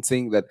protesting,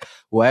 saying that,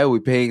 why are we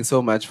paying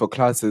so much for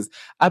classes?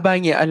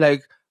 Abanye are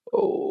like,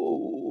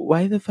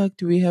 why the fuck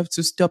do we have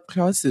to stop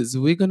classes?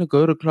 We're going to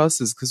go to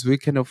classes because we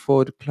can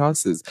afford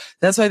classes.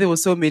 That's why there were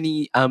so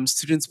many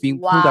students being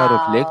pulled out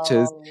of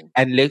lectures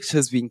and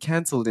lectures being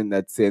cancelled in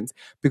that sense,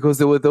 because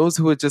there were those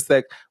who were just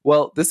like,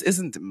 well, this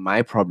isn't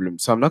my problem,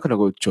 so I'm not going to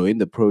go join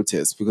the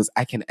protest because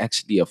I can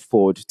actually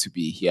afford to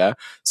be here.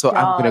 So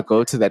I'm going to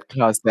go to that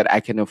class that I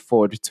can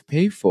afford to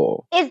pay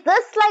for. Is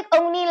this like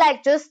only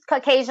like just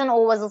Caucasian,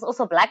 or was this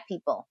also black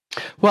people?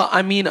 Well,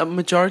 I mean, a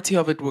majority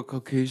of it were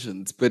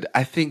Caucasians, but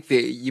I think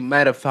you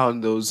might have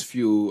found those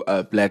few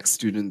black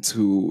students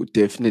who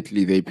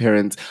definitely their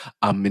parents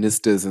are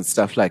ministers and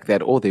stuff like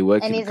that, or they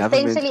work in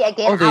government,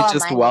 or they're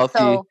just wealthy.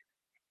 So,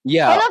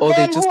 or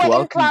they're just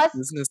wealthy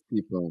business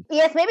people.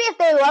 Yes, maybe if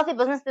they're wealthy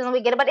business people,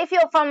 we get it. But if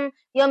you're from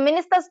your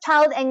minister's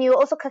child and you're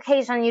also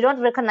Caucasian, you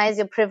don't recognize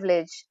your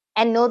privilege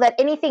and know that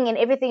anything and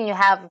everything you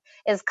have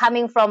is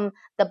coming from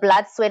the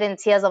blood, sweat, and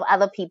tears of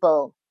other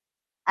people.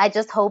 I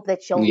just hope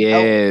that you'll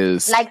know.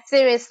 Like,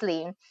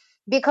 seriously.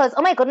 Because,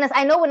 oh my goodness,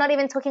 I know we're not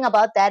even talking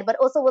about that, but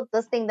also with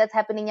this thing that's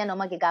happening in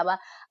Noma Gigaba,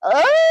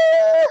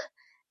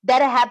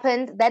 that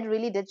happened. That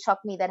really did shock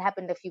me. That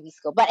happened a few weeks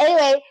ago. But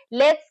anyway,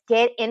 let's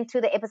get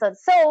into the episode.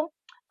 So,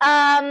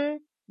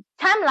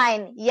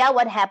 timeline. Yeah,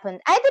 what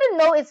happened? I didn't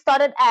know it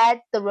started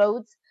at the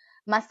Rhodes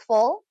Must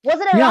Fall. Was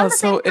it around the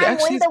same time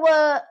when there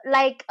were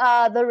like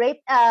the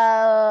rape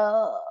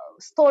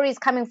stories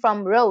coming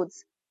from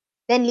Rhodes?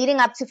 Then leading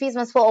up to Fees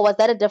Must Fall, or was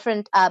that a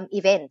different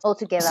event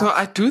altogether? So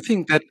I do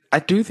think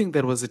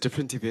that was a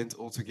different event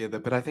altogether,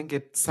 but I think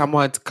it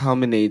somewhat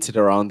culminated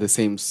around the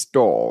same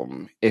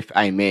storm, if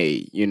I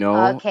may, you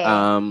know.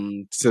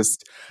 Okay.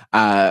 Just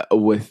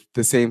with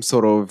the same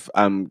sort of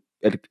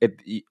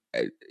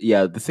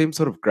yeah, the same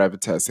sort of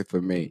gravitas, if I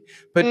may.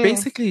 But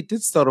basically, it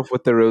did start off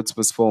with the Rhodes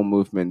Must Fall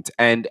movement,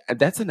 and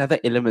that's another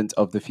element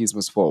of the Fees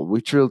Must Fall,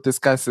 which will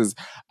discuss is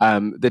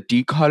the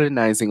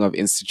decolonizing of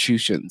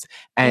institutions.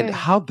 And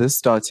how this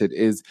started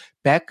is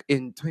back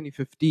in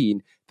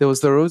 2015, there was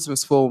the Rhodes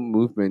Must Fall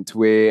movement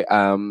where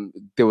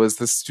there was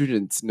the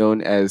student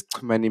known as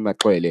Kumani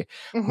Makwele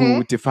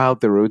who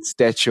defiled the Rhodes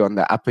statue on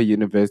the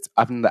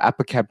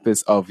upper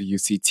campus of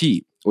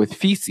UCT with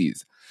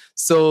feces.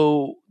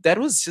 So that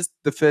was just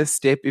the first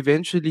step.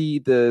 Eventually,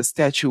 the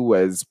statue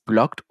was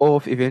blocked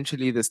off.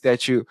 Eventually, the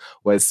statue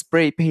was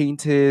spray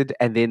painted,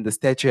 and then the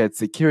statue had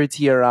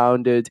security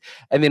around it.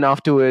 And then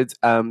afterwards,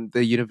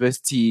 the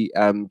university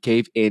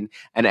gave in,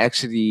 and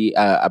actually,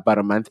 about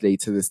a month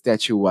later, the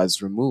statue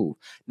was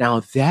removed. Now,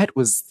 that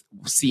was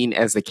seen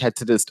as a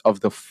catalyst of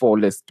the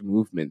fallist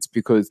movement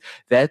because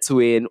that's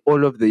when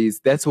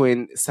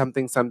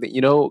something,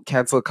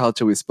 cancel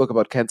culture. We spoke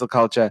about cancel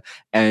culture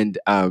and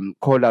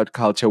call out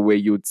culture, where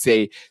you would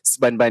say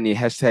Sbanbani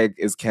hashtag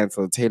is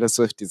cancelled, Taylor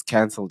Swift is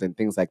cancelled, and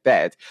things like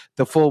that.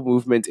 The fall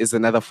movement is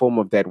another form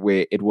of that,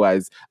 where it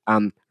was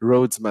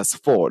Rhodes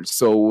must fall.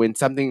 So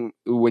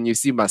when you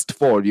see must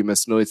fall, you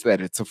must know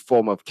that it's a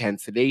form of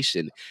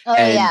cancellation. Oh,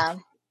 yeah.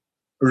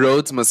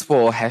 Rhodes Must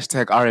Fall,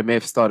 hashtag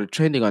RMF, started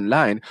trending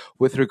online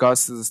with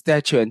regards to the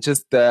statue and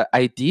just the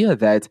idea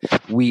that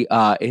we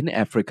are in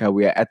Africa,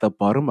 we are at the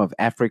bottom of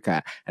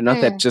Africa. And not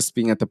that just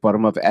being at the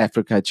bottom of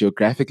Africa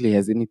geographically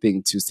has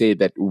anything to say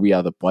that we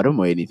are the bottom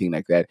or anything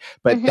like that.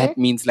 But that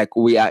means like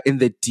we are in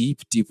the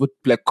deep, with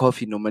black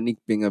coffee, no money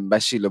being a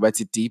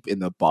deep in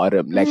the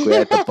bottom. Like we're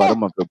at the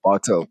bottom of the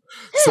bottle.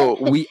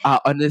 So we are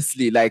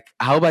honestly like,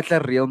 how about the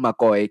real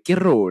Makoe?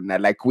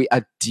 Like we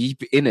are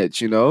deep in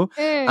it,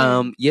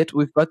 Yet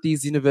we've got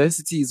these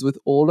universities with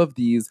all of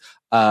these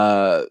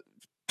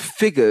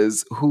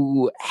figures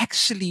who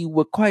actually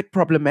were quite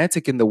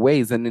problematic in the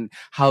ways and in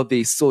how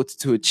they sought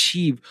to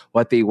achieve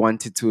what they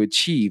wanted to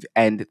achieve,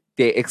 and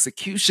their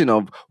execution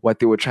of what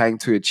they were trying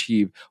to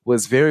achieve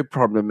was very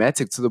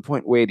problematic, to the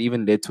point where it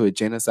even led to a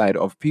genocide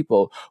of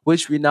people,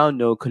 which we now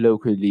know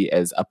colloquially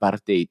as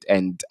apartheid,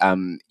 and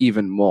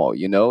even more,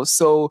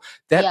 so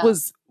that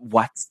was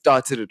what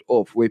started it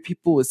off, where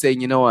people were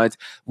saying, you know what,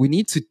 we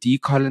need to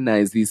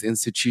decolonize these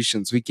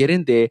institutions. We get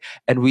in there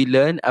and we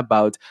learn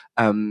about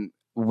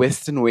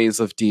Western ways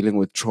of dealing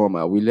with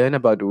trauma. We learn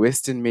about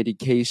Western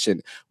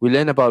medication. We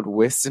learn about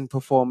Western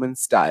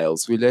performance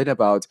styles. We learn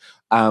about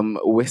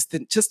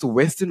Western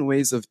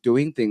ways of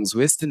doing things,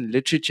 Western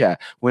literature.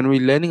 When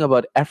we're learning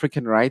about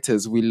African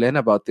writers, we learn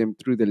about them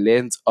through the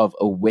lens of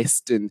a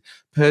Western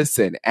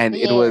person. And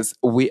it was,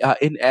 we are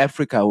in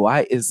Africa.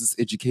 Why is this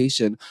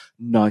education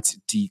not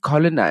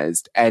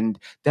decolonized? And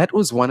that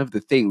was one of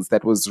the things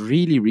that was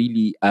really,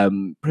 really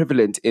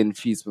prevalent in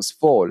Fees Must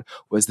Fall,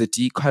 was the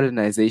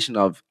decolonization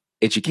of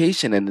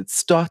education. And it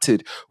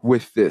started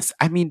with this.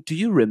 I mean, do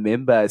you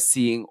remember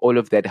seeing all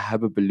of that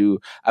hubbubaloo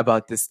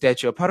about the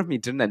statue? A part of me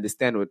didn't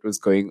understand what was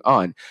going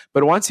on.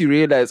 But once you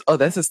realize, oh,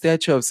 that's a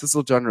statue of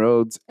Cecil John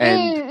Rhodes,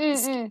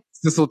 and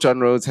Cecil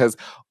John Rhodes has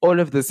all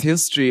of this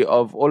history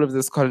of all of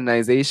this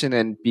colonization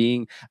and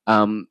being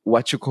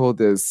what you call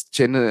this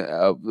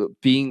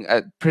being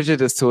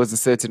prejudiced towards a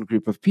certain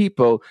group of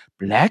people,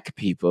 Black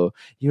people,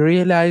 you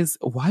realize,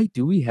 why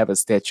do we have a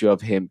statue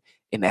of him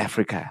in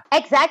Africa?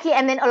 Exactly.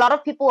 And then a lot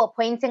of people were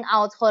pointing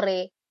out,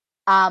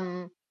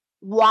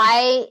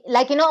 why,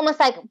 like, almost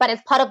like, but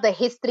it's part of the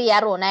history,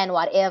 Arona, and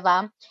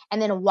whatever.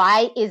 And then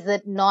why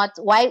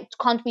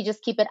can't we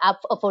just keep it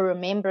up for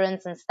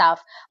remembrance and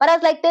stuff? But I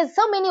was like, there's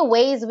so many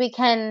ways we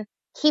can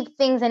keep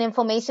things and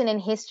information in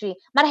history.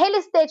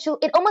 Marhele statue,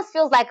 it almost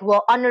feels like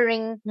we're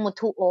honoring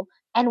Mutuo,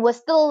 and we're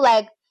still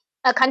like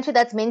a country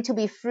that's meant to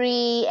be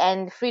free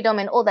and freedom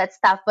and all that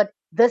stuff. But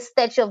this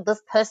statue of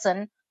this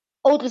person,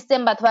 is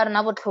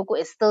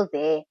still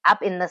there,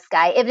 up in the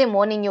sky. Every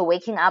morning you're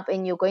waking up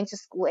and you're going to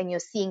school and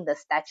you're seeing the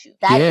statue.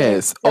 That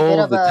is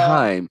all the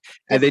time.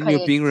 And then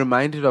you're being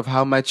reminded of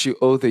how much you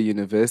owe the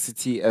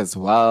university as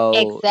well.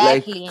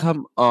 Exactly. Like,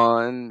 come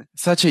on.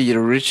 Such a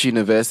rich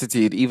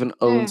university, it even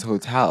owns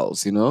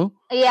hotels,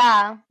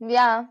 Yeah,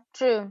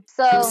 true.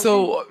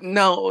 So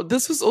now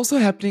this was also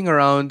happening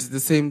around the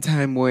same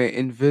time where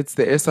in Wits,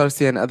 the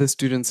SRC and other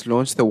students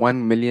launched the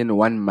 1 million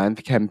 1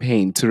 month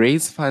campaign to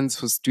raise funds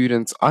for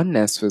students on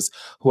NSFAS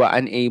who are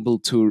unable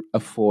to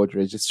afford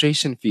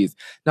registration fees.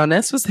 Now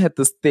NSFAS had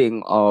this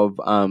thing of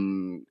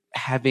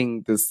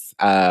having this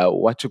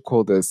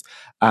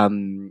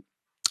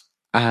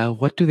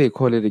what do they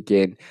call it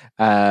again?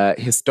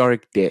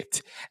 Historic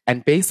debt.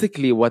 And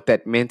basically, what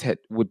that meant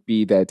would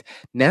be that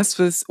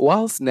NSFAS,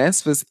 whilst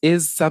NSFAS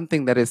is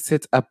something that is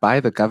set up by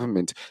the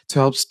government to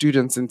help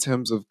students in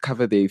terms of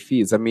cover their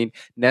fees. I mean,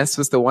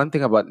 NSFAS, the one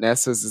thing about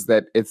NSFAS is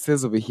that it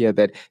says over here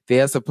that they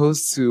are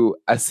supposed to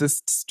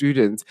assist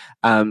students,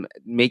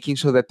 making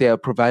sure that they are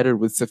provided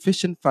with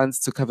sufficient funds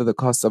to cover the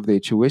costs of their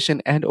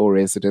tuition and or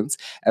residence,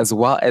 as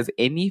well as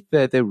any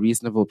further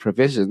reasonable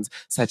provisions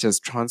such as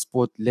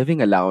transport,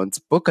 living allowance,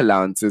 book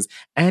allowances,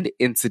 and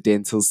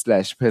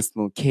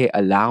incidental/personal care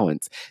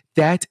allowance.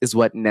 That is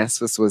what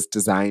NSFAS was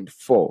designed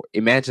for.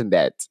 Imagine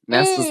that.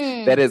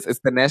 NSFAS, that is, it's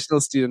the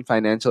National Student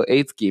Financial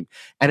Aid Scheme.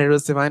 And it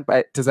was designed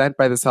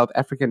by the South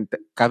African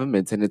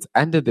government, and it's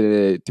under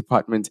the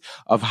Department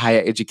of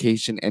Higher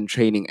Education and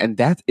Training. And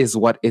that is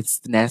what it's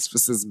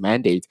NSFAS's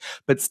mandate.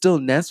 But still,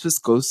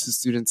 NSFAS goes to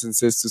students and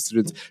says to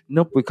students,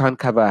 nope, we can't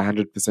cover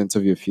 100%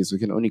 of your fees. We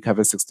can only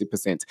cover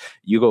 60%.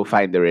 You go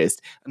find the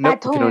rest.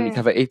 Nope, we can only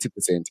cover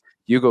 80%.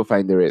 You go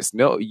find the rest.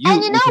 No, we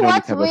can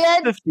only cover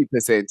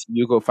 50%.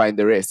 You go find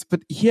the rest.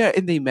 But here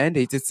in the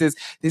mandate, it says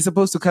they're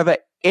supposed to cover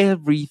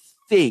everything,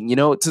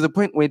 to the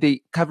point where they're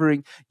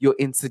covering your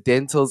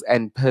incidentals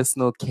and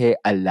personal care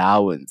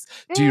allowance.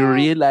 Do you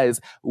realize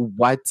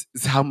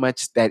how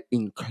much that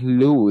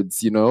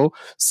includes,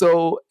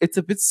 So it's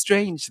a bit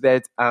strange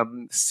that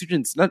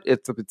students, not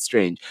it's a bit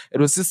strange. It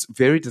was just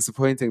very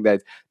disappointing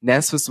that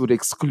NSFAS would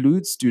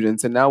exclude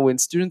students. And now when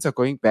students are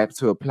going back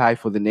to apply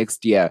for the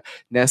next year,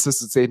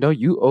 NSFAS would say, no,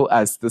 you owe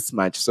us this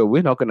much. So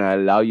we're not going to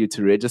allow you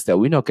to register.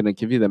 We're not going to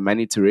give you the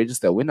money to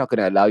register. We're not going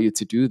to allow you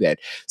to do that.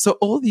 So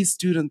all these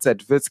students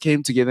at WITS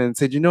came together and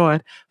said, you know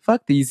what?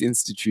 Fuck these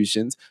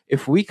institutions.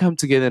 If we come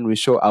together and we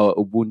show our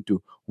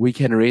Ubuntu, we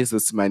can raise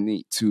this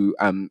money to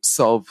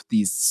solve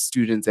these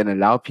students and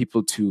allow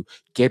people to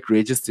get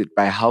registered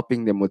by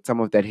helping them with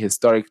some of that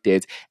historic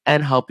debt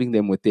and helping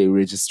them with their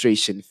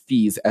registration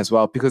fees as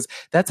well. Because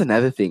that's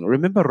another thing.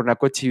 Remember,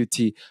 Ronako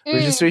TUT,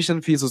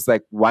 registration fees was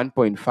like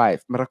 1.5.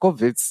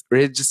 Marakovit's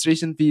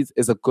registration fees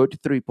is a good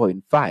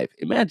 3.5.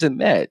 Imagine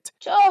that.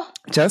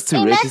 Just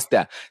to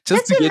register,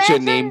 just to get your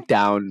name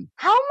down.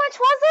 How much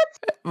was it?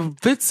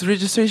 Vit's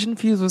registration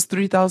fees was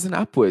 3,000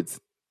 upwards.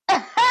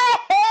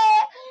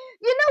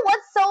 You know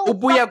what's so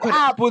fucked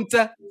up?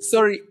 Puntsa,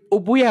 sorry,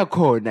 Ubuya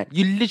Kona.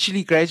 You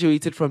literally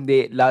graduated from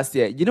there last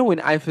year. You know, when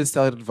I first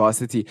started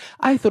varsity,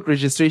 I thought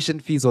registration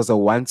fees was a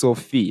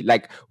once-off fee.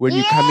 Like when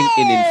you're coming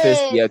in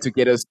first year to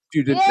get a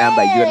student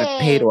number, you're gonna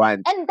pay it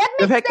once. And that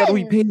makes the fact sense. that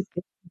we paid,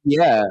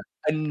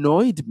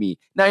 annoyed me.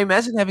 Now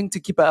imagine having to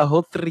keep a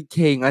whole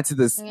 3K into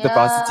this. The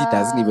varsity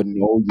doesn't even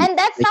know you. And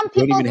that's some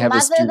people's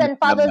mothers and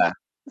fathers'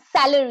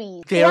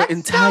 salaries. Their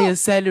entire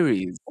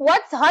salaries.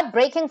 What's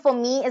heartbreaking for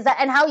me is that,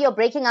 and how you're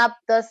breaking up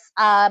this,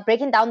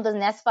 breaking down the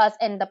NSFAS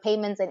and the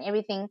payments and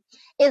everything,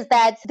 is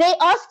that they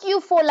ask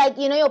you for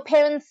your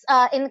parents'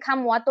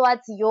 income,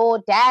 what's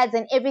your dad's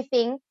and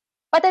everything,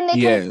 but then they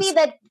can see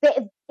that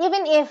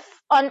even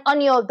if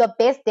on your the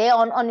best day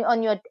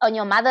on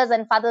your mother's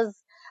and father's,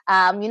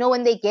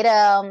 when they get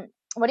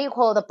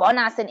the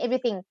bonus and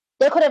everything,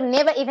 they could have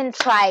never even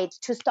tried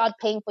to start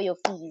paying for your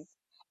fees.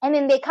 And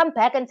then they come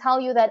back and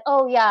tell you that,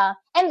 oh yeah.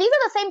 And these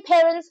are the same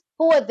parents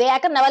who were there.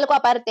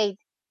 Apartheid.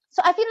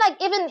 So I feel like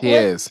even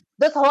with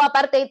this whole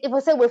apartheid, if we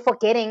say we're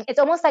forgetting, it's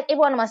almost like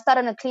everyone must start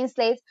on a clean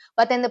slate.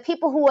 But then the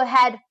people who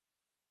had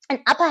an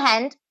upper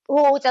hand,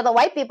 which are the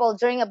white people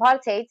during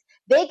apartheid,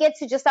 they get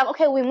to just like,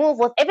 okay, we move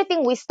with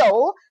everything we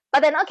stole.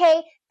 But then,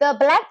 okay, the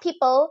black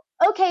people,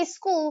 okay,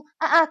 school,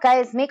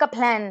 guys, make a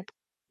plan.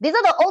 These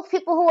are the old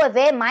people who were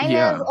there,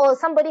 minors or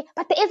somebody.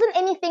 But there isn't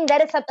anything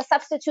that is a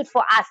substitute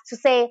for us to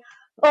say,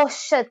 oh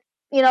shit,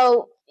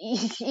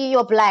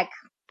 you're black,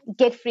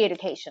 get free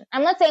education.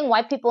 I'm not saying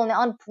white people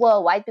aren't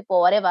poor, white people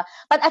or whatever,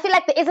 but I feel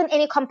like there isn't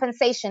any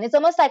compensation. It's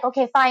almost like,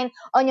 okay, fine,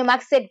 on your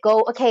mark set, go.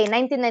 Okay,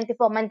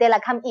 1994,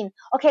 Mandela, come in.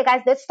 Okay,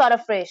 guys, let's start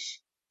afresh.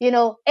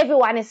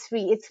 Everyone is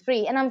free. It's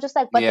free. And I'm just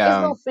like, but there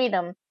is no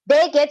freedom.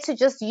 They get to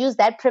just use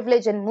that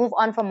privilege and move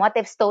on from what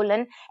they've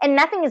stolen, and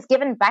nothing is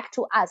given back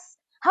to us.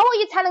 How are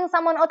you telling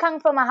someone, coming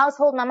from a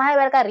household, mama, I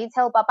work at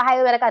retail, papa,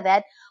 I work at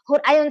that, who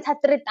I earn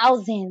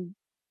 3,000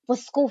 for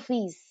school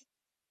fees?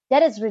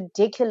 That is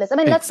ridiculous. I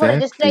mean, that's for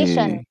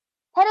registration.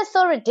 That is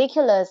so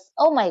ridiculous.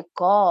 Oh my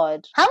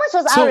God. How much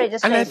was our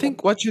registration? And I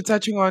think what you're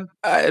touching on,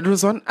 it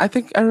was on, I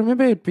think I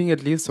remember it being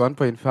at least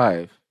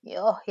 1.5.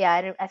 Oh,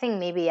 yeah, I think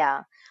maybe,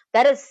 yeah.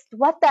 That is,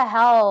 what the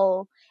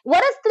hell?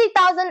 What does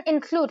 3,000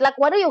 include? Like,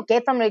 what do you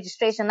get from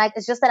registration? Like,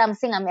 it's just that I'm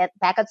saying I'm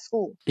back at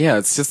school. Yeah,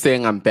 it's just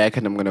saying I'm back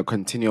and I'm going to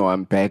continue.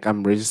 I'm back.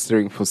 I'm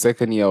registering for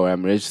second year or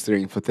I'm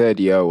registering for third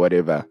year or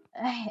whatever.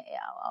 Yeah,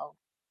 wow.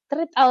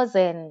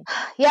 3,000.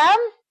 Yeah?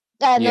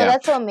 No,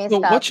 that's so messed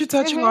up. What you're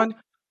touching on,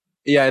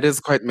 yeah, it is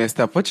quite messed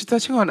up. What you're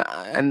touching on,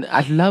 and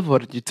I love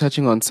what you're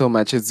touching on so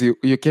much, is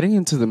you're getting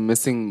into the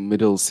missing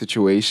middle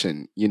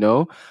situation,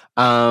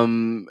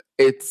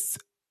 It's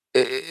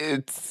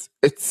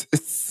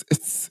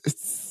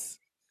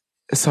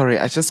sorry,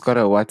 I just got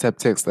a WhatsApp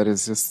text that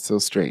is just so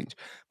strange.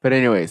 But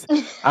anyways,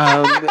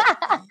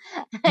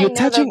 I You're know those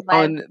touching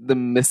vibes. on the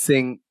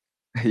missing,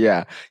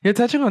 yeah, you're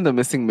touching on the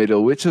missing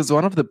middle, which is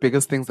one of the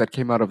biggest things that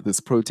came out of this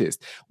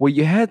protest, where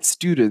you had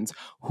students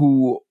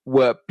who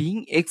were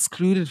being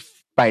excluded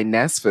by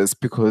NSFAS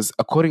because,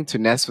 according to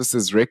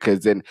NSFAS's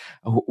records and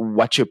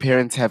what your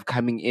parents have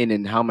coming in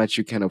and how much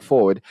you can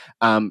afford,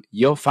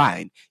 you're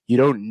fine. You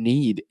don't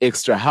need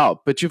extra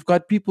help. But you've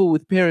got people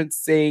with parents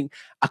saying,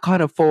 I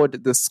can't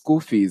afford the school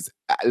fees.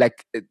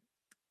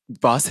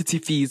 Varsity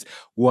fees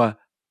were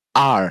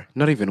are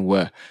not even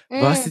were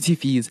varsity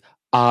fees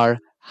are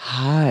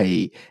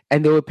high,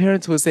 and there were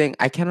parents who were saying,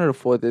 I cannot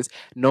afford this.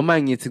 No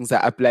man things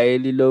I apply a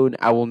loan,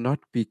 I will not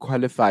be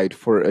qualified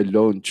for a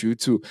loan due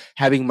to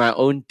having my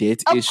own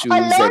debt A issues.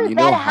 And loan you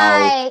that know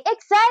how, high,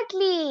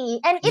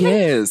 exactly. And even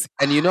yes,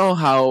 and you know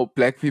how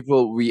black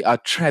people, we are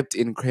trapped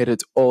in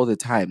credit all the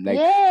time. Like,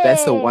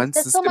 that's the yes, one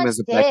there's so system much as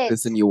a black debt.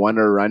 person you want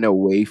to run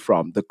away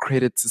from, the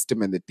credit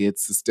system and the debt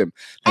system.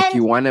 Like, And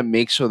you want to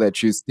make sure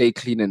that you stay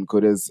clean and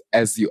good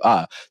as you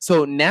are.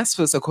 So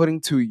NASFAS,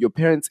 according to your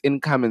parents'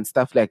 income and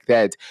stuff like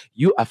that,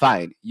 you are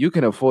fine. You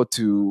can afford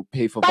to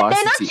pay for but they're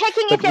not varsity.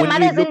 checking if But your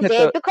when you mother's look in at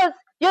debt the, because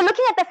you're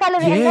looking at the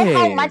salary and then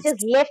how much yes,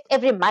 is left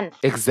every month.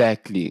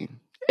 exactly.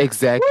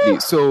 Exactly.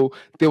 Whew. So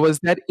there was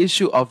that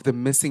issue of the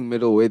missing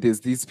middle, where there's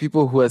these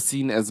people who are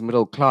seen as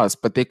middle class,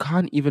 but they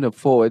can't even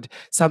afford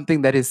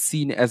something that is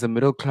seen as a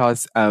middle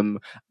class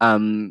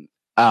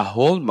a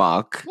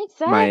hallmark.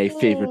 My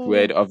favorite Exactly.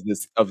 word of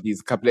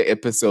these couple of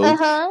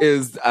episodes Uh-huh.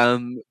 is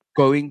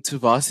going to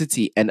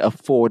varsity and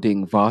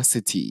affording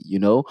varsity,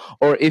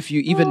 or if you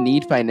even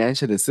need Mm.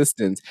 financial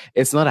assistance,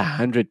 it's not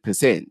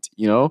 100%.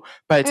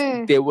 But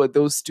there were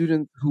those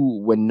students who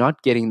were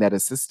not getting that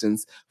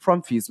assistance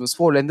from Fees Must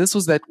Fall. And this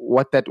was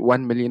what that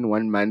 1 million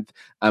 1 month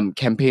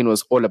campaign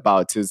was all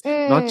about, is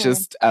not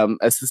just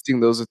assisting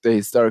those with the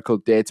historical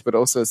debt, but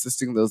also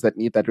assisting those that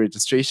need that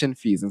registration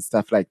fees and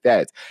stuff like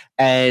that.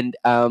 And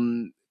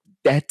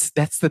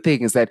that's the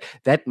thing, is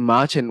that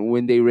march, and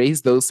when they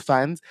raised those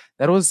funds,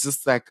 that was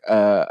just like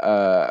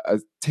a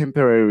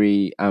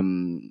temporary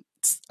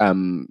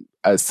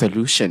a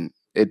solution.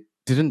 It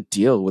didn't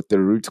deal with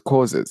the root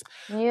causes.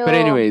 But Yo.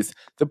 anyways,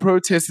 the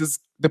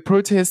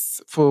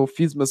protests for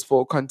Fees Must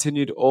Fall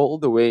continued all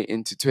the way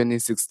into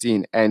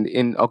 2016, and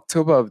in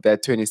October of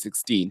that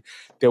 2016,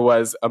 there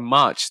was a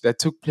march that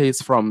took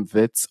place from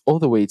Wits all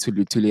the way to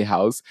Lutuli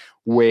House,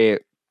 where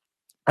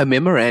a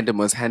memorandum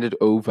was handed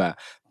over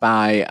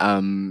by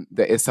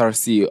the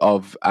SRC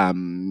of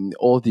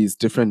all these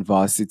different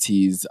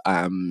varsities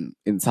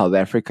in South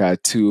Africa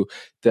to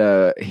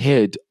the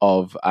head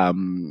of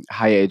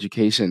higher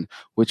education,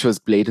 which was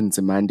Bladen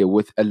Zamande,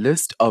 with a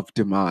list of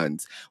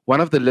demands.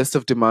 One of the list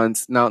of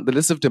demands, now the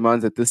list of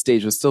demands at this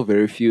stage was still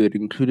very few. It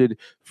included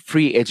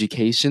free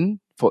education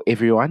for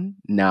everyone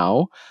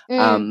now.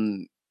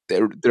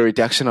 The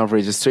reduction of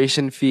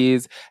registration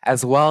fees,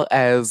 as well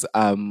as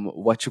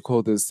what you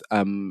call this,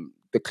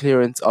 the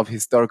clearance of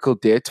historical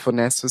debt for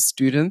NASFA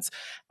students,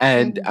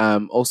 and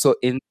also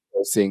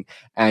insourcing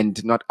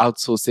and not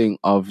outsourcing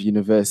of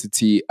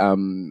university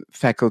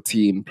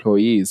faculty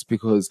employees,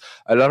 because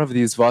a lot of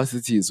these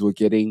varsities were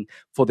getting,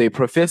 for their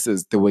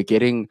professors, they were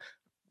getting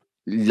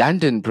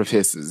London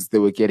professors, they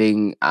were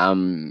getting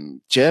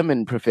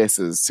German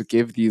professors to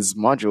give these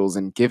modules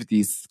and give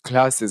these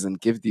classes and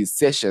give these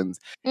sessions.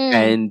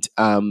 And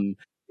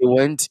they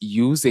weren't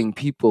using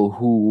people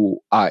who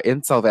are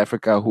in South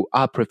Africa who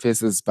are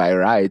professors by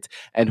right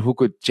and who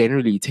could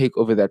generally take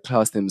over that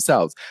class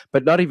themselves.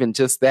 But not even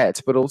just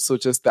that, but also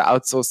just the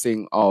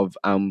outsourcing of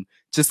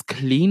just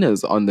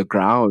cleaners on the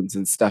grounds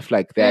and stuff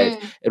like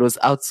that. It was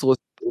outsourced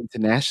to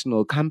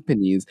international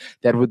companies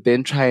that would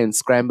then try and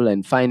scramble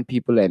and find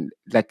people, and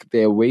like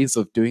their ways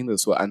of doing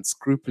this were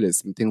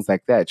unscrupulous and things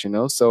like that.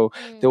 So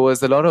there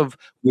was a lot of,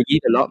 we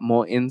need a lot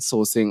more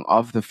insourcing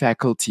of the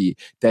faculty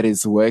that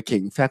is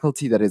working,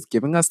 faculty that is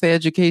giving us the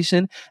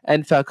education,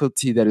 and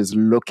faculty that is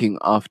looking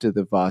after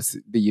the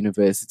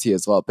university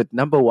as well. But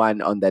number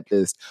one on that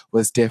list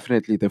was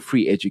definitely the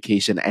free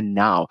education. And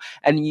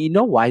you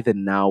know why the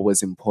now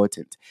was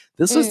important?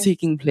 This was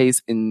taking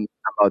place in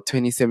about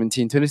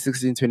 2017,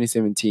 2016,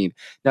 2017.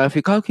 Now, if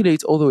you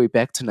calculate all the way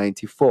back to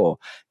 94,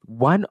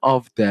 one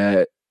of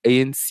the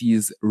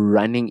ANC's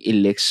running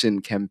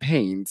election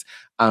campaigns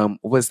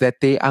was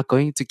that they are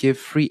going to give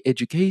free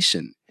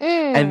education.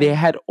 And they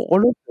had all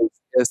of those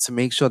years to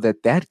make sure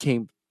that that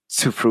came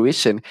to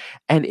fruition.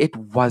 And it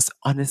was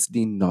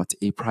honestly not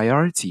a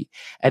priority.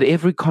 At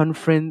every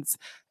conference,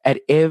 at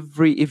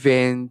every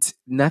event,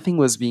 nothing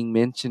was being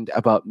mentioned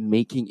about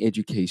making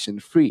education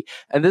free.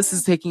 And this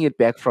is taking it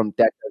back from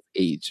Tata's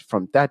age,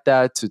 from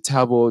Tata to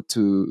Tabo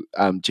to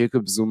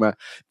Jacob Zuma.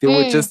 They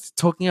were just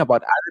talking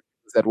about other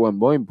things that were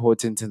more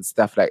important and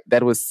stuff like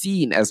that was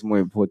seen as more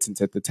important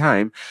at the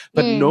time.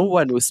 But no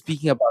one was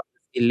speaking about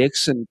this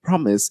election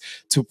promise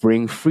to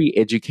bring free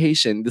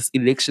education, this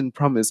election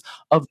promise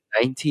of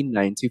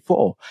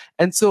 1994.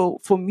 And so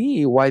for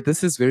me, why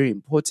this is very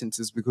important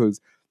is because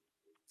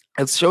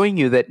it's showing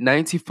you that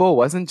 94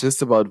 wasn't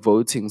just about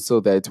voting so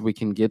that we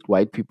can get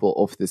white people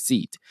off the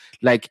seat.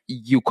 Like,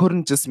 you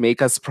couldn't just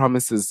make us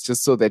promises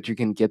just so that you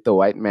can get the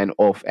white man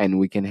off and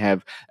we can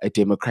have a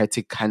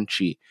democratic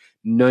country.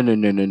 No, no,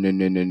 no, no, no,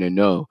 no, no, no,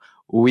 no.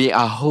 We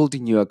are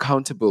holding you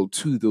accountable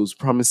to those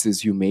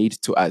promises you made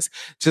to us.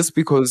 Just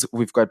because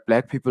we've got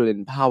black people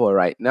in power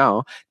right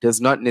now does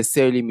not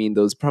necessarily mean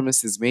those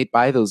promises made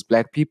by those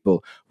black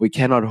people, we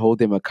cannot hold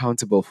them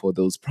accountable for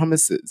those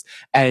promises.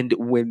 And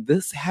when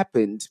this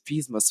happened,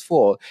 Fees Must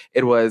Fall,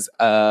 it was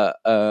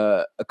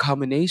a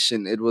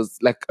culmination. It was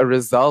like a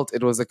result.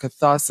 It was a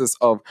catharsis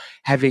of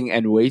having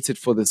and waited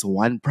for this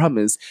one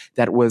promise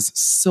that was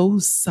so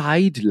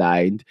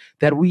sidelined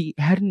that we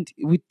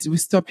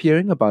stopped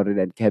hearing about it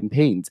at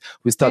campaigns.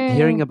 We stopped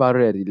hearing about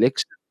it at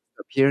elections.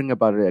 Hearing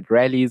about it at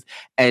rallies,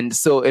 and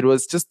so it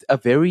was just a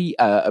very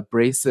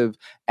abrasive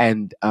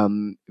and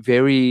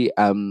very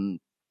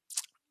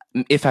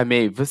if I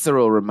may,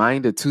 visceral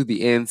reminder to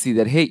the ANC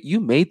that, hey,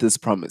 you made this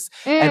promise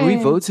and we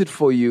voted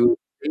for you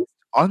based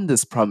on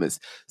this promise.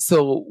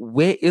 So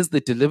where is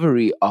the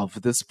delivery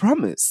of this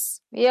promise?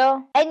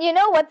 Yeah. And you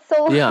know what's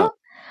so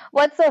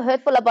what's so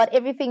hurtful about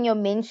everything you're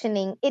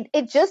mentioning?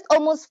 It just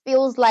almost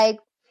feels like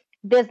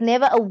there's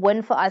never a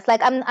win for us.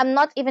 Like I'm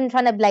not even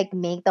trying to like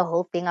make the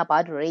whole thing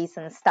about race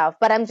and stuff,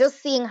 but I'm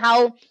just seeing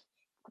how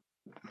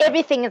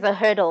everything is a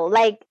hurdle.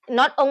 Like,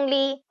 not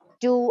only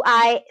do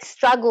I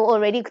struggle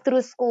already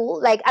through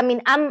school, like, I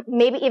mean, I'm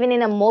maybe even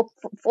in a more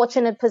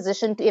fortunate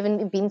position to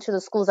even been to the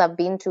schools I've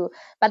been to,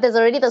 but there's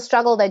already the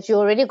struggle that you're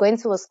already going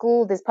to a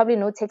school, there's probably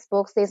no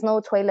textbooks, there's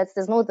no toilets,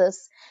 there's no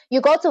this.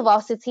 You go to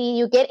varsity,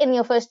 you get in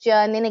your first year,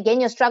 and then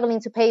again, you're struggling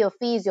to pay your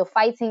fees, you're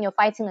fighting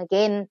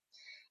again.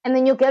 And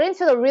then you get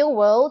into the real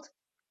world,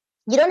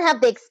 you don't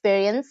have the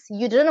experience,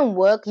 you didn't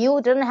work,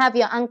 you didn't have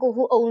your uncle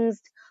who owns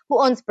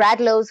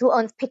Bradlow's, who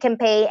owns Pick and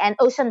Pay and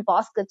Ocean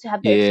Basket to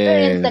have the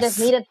experience that is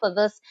needed for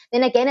this.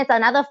 Then again, it's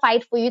another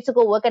fight for you to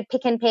go work at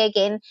Pick and Pay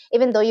again,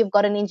 even though you've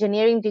got an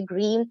engineering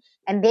degree.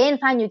 And then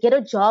fine, you get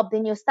a job,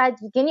 then you're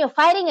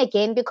fighting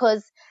again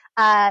because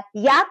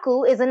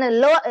Yaku is in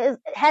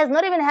has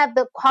not even have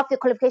the half the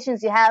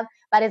qualifications you have,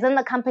 but is in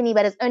the company,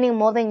 but is earning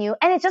more than you.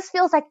 And it just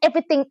feels like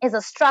everything is a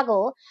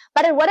struggle.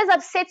 But what is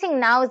upsetting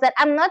now is that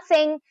I'm not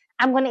saying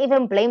I'm going to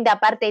even blame the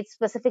apartheid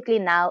specifically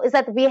now, is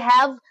that we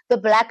have the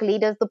black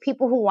leaders, the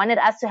people who wanted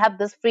us to have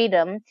this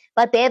freedom,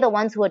 but they're the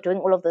ones who are doing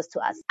all of this to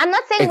us. I'm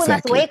not saying we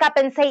must wake up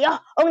and say, oh,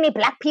 only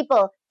black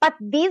people, but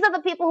these are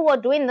the people who are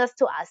doing this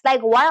to us.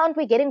 Like, why aren't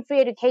we getting free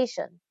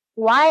education?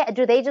 Why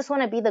do they just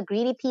want to be the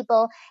greedy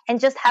people and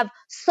just have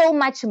so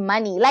much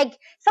money? Like,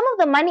 some of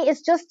the money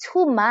is just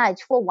too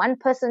much for one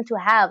person to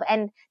have,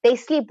 and they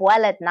sleep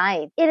well at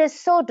night. It is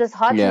so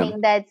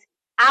disheartening that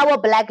our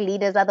black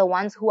leaders are the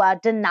ones who are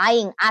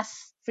denying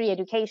us free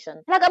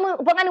education. Like, I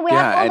mean, we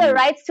have all the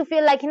rights to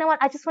feel like, you know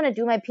what, I just want to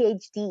do my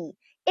PhD.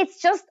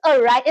 It's just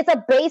a right. It's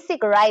a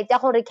basic right.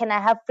 Can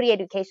I have free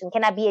education?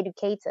 Can I be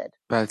educated?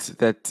 But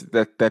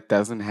that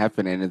doesn't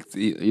happen, and it's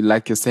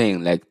like you're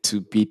saying, like,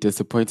 to be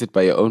disappointed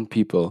by your own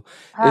people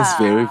is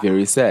very,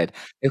 very sad.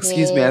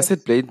 Excuse me, I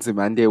said Blade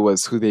Nzimande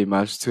was who they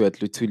marched to at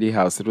Lutuli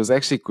House. It was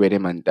actually Gwede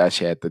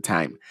Mandashe at the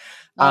time.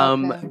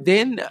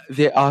 Then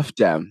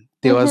thereafter,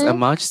 there was a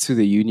march to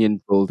the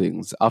Union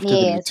Buildings. After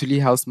the Lutuli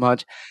House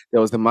march,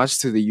 there was the march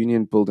to the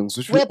Union Buildings,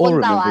 which we all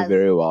remember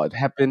very well. It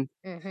happened,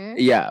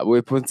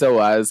 where Puntsa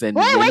was, and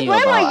many of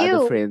our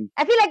other friends.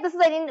 I feel like this is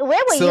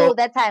where were you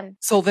that time?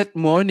 So that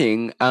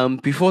morning,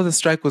 before the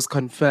strike was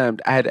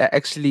confirmed, I had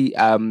actually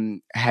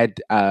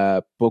had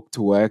booked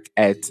work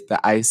at the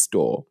ice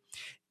store.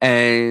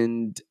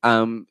 And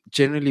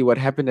generally what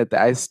happened at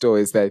the ice store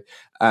is that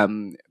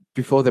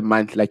before the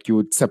month, like, you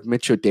would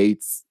submit your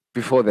dates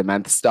before the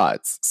month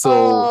starts.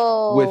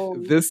 So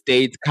with this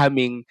date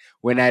coming,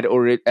 when I'd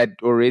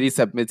already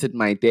submitted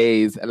my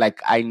days,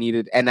 like, I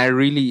needed, and I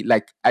really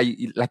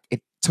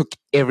it took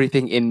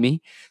everything in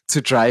me to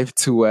drive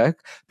to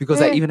work,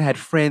 because I even had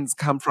friends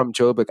come from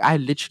Joburg. I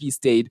literally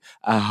stayed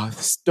a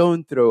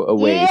stone throw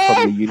away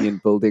from the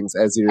Union Buildings,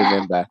 as you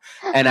remember.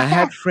 And I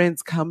had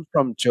friends come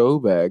from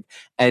Joburg,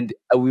 and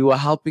we were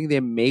helping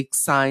them make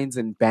signs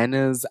and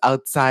banners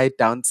outside,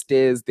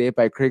 downstairs there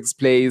by Craig's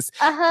Place.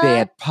 They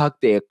had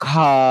parked their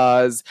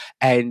cars,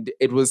 and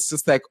it was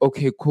just like,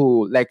 okay,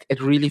 cool. Like, it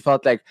really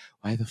felt like,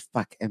 why the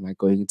fuck am I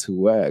going to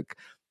work?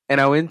 And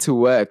I went to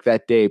work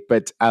that day,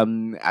 but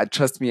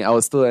trust me, I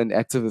was still an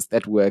activist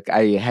at work.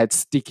 I had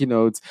sticky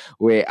notes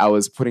where I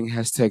was putting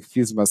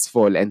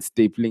 #FeesMustFall and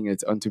stapling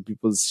it onto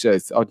people's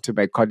shirts, onto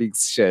my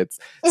colleagues' shirts,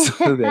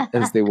 so that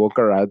as they walk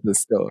around the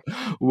store,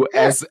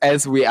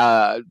 as we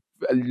are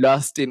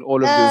lost in all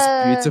of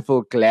this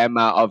beautiful glamour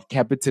of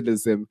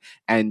capitalism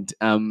and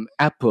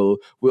Apple,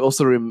 we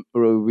also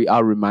we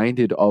are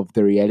reminded of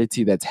the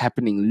reality that's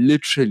happening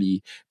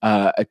literally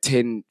a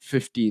 10,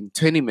 15,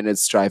 20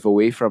 minutes drive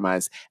away from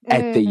us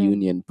at the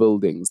Union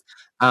Buildings.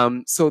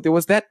 So there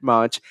was that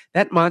march.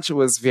 That march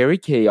was very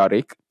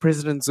chaotic.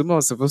 President Zuma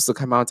was supposed to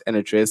come out and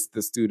address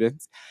the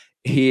students.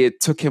 It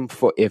took him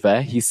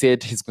forever. He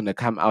said he's going to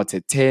come out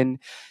at 10.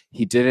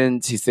 he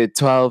didn't. He said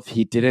 12,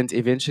 he didn't.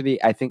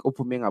 Eventually, I think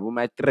upuming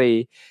abuma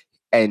 3,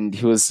 and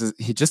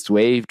he just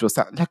waved or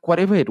something, like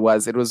whatever it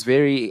was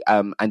very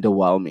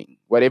underwhelming.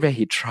 Whatever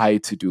he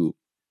tried to do,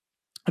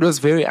 it was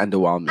very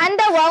underwhelming.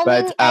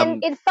 But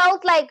and it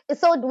felt like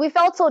we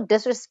felt so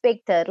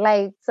disrespected.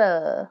 Like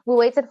we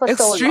waited for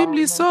so long.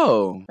 Extremely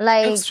so.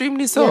 Like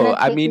extremely so.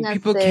 I mean,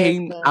 people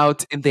came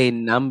out in their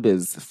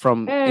numbers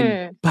from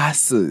in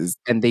buses,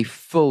 and they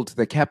filled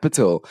the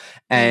Capitol,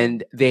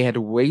 and they had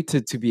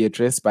waited to be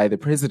addressed by the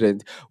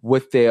president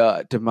with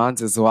their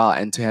demands as well,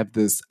 and to have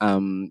this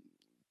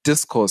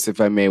discourse, if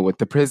I may, with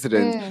the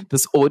president,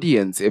 this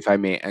audience, if I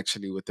may,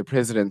 actually, with the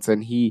president,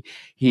 and he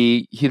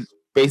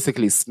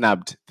basically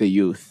snubbed the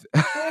youth.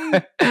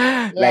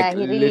 Like he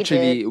really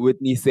literally, did.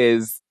 Whitney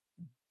says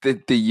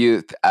the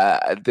youth,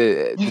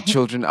 the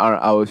children are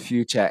our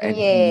future, and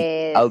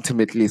he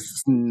ultimately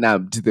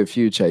snubbed the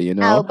future, you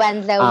know.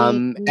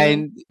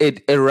 And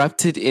it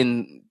erupted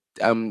in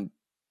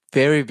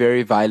very,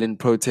 very violent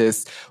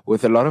protests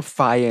with a lot of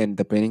fire and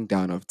the burning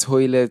down of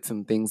toilets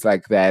and things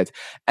like that.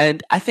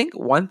 And I think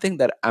one thing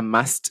that I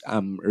must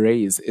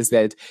raise is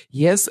that,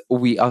 yes,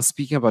 we are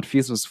speaking about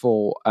fees must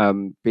fall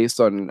based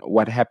on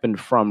what happened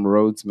from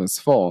Rhodes must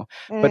fall,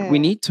 but we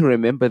need to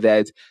remember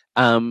that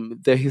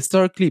the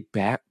historically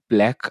black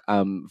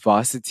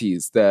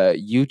varsities,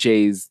 the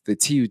UJs, the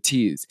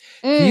TUTs,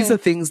 these are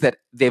things that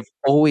they've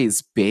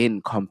always been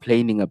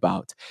complaining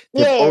about.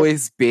 They've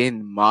always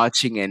been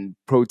marching and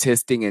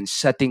protesting and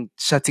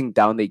shutting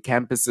down their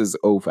campuses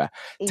over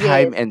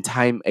time and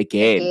time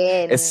again.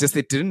 It's just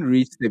it didn't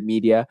reach the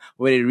media.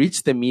 When it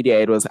reached the media,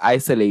 it was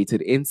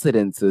isolated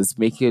incidences,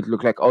 making it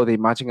look like, oh, they're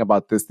marching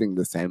about this thing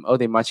this time. Oh,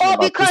 they're marching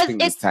about this thing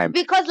this time.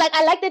 Because like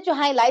I like that you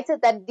highlighted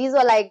that these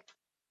were like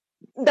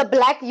the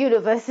black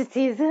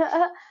universities.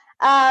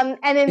 And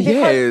then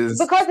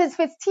because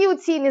it's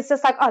TUT, and it's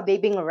just like, oh, they're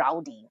being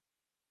rowdy.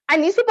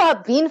 And these people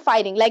have been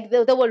fighting. Like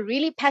they were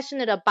really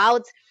passionate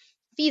about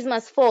fees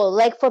must fall,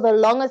 like for the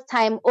longest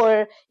time,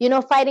 or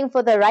fighting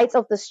for the rights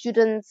of the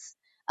students.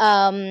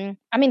 I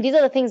mean, these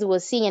are the things we were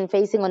seeing and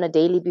facing on a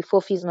daily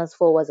before fees must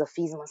fall was a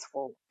fees must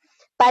fall.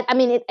 But I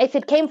mean, if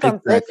it came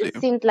from this, it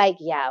seemed like,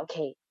 yeah,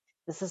 okay,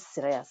 this is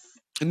serious.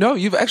 No,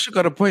 you've actually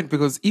got a point,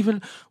 because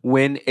even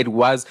when it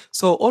was,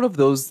 so all of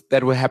those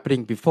that were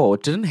happening before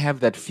didn't have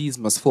that fees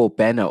must fall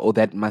banner or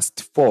that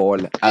must fall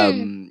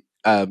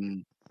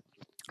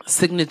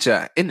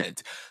signature in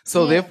it.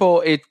 So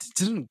therefore it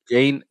didn't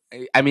gain,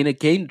 I mean, it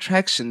gained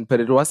traction, but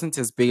it wasn't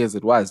as big as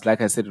it was.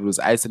 Like I said, it was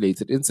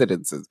isolated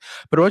incidences.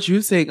 But what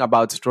you're saying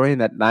about drawing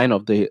that line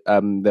of the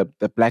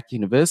black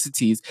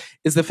universities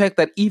is the fact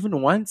that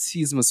even once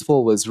Seasons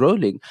 4 was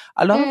rolling,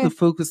 a lot of the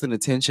focus and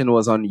attention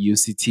was on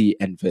UCT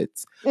and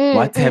VITS.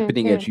 What's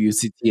happening at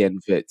UCT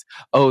and VITS?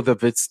 Oh, the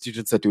VITS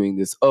students are doing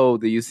this. Oh,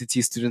 the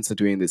UCT students are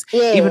doing this.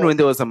 Even when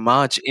there was a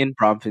march in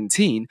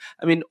Braamfontein,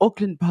 I mean,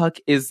 Auckland Park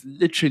is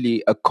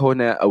literally a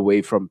corner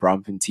away from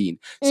Braamfontein.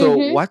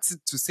 So what's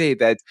it to say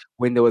that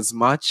when there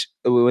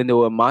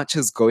were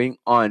marches going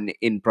on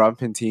in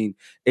Braamfontein,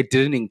 it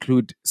didn't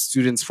include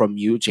students from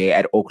UJ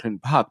at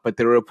Auckland Park, but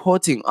the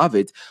reporting of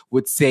it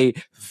would say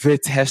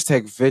VITS,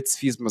 #VITS,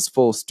 fees must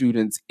fall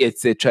students,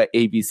 etc.,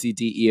 A, B, C,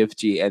 D, E, F,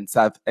 G, and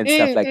stuff like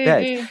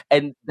that.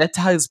 And that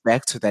ties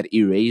back to that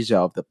erasure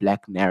of the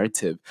black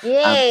narrative,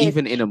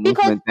 even in a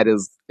movement that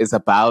is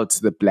about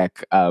the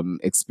black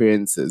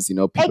experiences,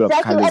 people of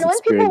color's and when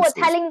experiences. People were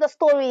telling the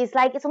stories,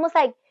 like it's almost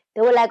like they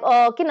were like,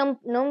 oh,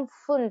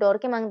 Nomfundo,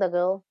 the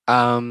girl.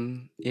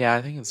 Yeah,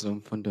 I think it's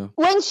Nomfundo.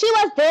 When she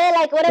was there,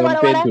 like whatever,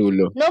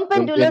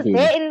 Nompendulo's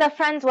there in the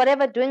front,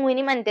 whatever, doing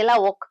Winnie Mandela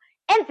walk.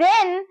 And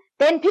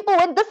then people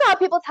went, this is how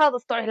people tell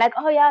the story, like,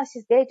 oh yeah,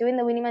 she's there doing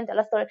the Winnie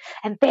Mandela story.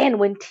 And then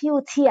when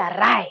TUT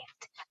arrived,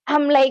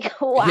 I'm like,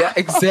 wow. Yeah,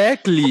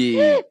 exactly.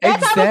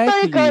 That's how the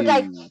story goes,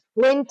 like,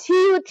 when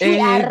TUT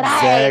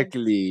arrived,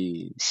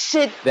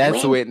 shit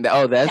that's when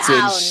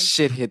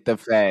shit hit the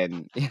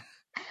fan.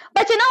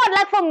 But you know what,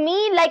 like for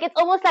me, like it's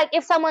almost like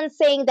if someone's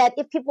saying that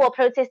if people were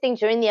protesting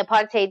during the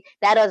apartheid,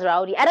 that was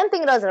rowdy. I don't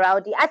think it was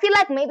rowdy. I feel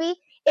like maybe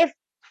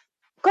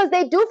because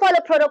they do follow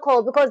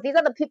protocol, because these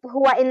are the people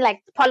who are in like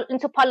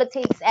into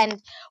politics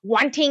and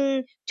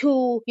wanting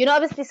to,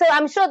 obviously. So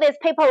I'm sure there's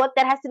paperwork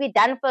that has to be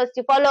done first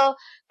to follow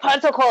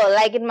protocol.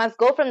 Like it must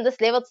go from this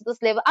level to this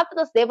level. After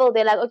this level,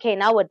 they're like, okay,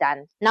 now we're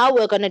done. Now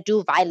we're gonna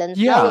do violence.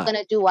 Yeah. Now we're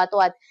gonna do what.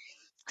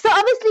 So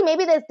obviously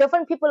maybe there's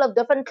different people of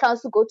different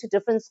class who go to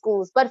different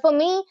schools. But for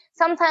me,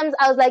 sometimes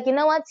I was like, you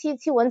know what,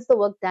 TT wants the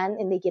work done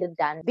and they get it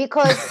done.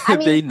 Because I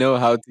mean, they know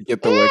how to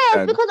get the work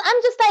done. Because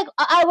I'm just like,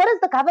 what is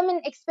the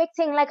government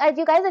expecting? Like, are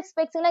you guys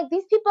expecting, like,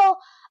 these people,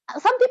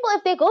 some people,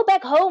 if they go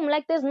back home,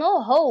 like, there's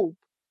no hope.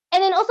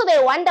 And then also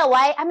they wonder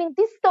why, I mean,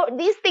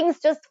 these things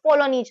just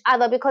fall on each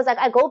other, because like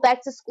I go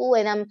back to school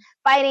and I'm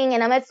fighting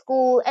and I'm at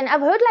school, and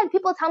I've heard like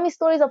people tell me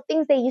stories of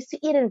things they used to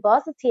eat in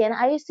varsity, and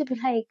I used to be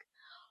like,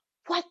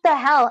 what the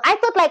hell? I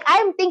thought, like,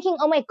 I'm thinking,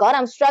 oh my God,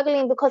 I'm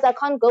struggling because I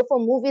can't go for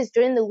movies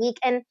during the week.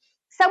 And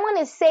someone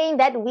is saying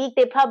that week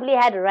they probably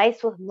had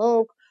rice with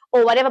milk,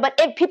 or whatever. But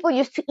if people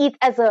used to eat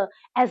as a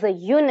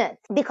unit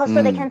because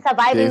so they can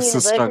survive They in used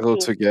to struggle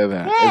universities.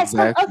 together. Yes,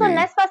 because also Exactly.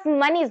 NSFAS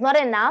money is not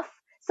enough.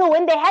 So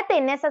when they had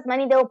their NSFAS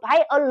money, they'll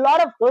buy a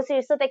lot of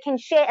groceries so they can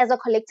share as a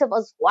collective,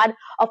 a squad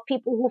of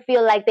people who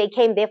feel like they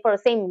came there for the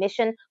same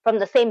mission from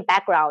the same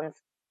backgrounds.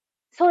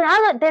 So now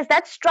that there's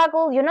that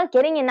struggle, you're not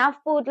getting enough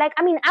food. Like,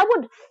 I mean, I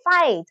would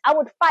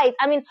fight.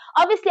 I mean,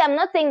 obviously, I'm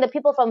not saying the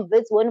people from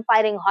Wits weren't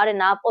fighting hard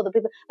enough, or the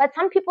people, but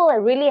some people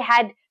really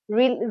had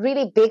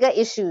really bigger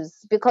issues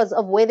because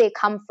of where they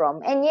come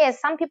from. And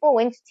yes, some people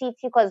went to TT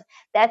because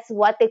that's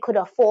what they could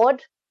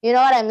afford. You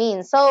know what I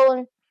mean?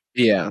 So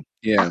Yeah,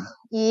 yeah.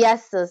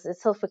 yes, sis,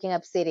 it's so freaking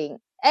upsetting.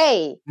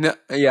 Hey, No,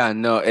 yeah,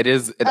 no, it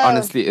is. It uh,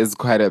 honestly is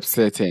quite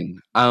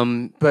upsetting.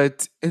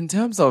 But in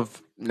terms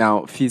of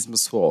now fees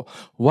must fall,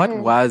 what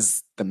mm,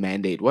 was the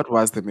mandate? What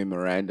was the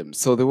memorandum?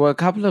 So there were a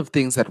couple of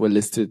things that were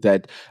listed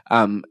that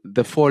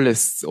the four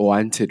lists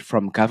wanted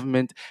from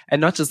government, and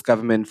not just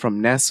government,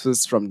 from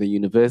NASFAS, from the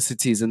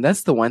universities. And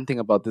that's the one thing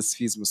about this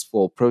fees must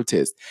fall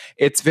protest.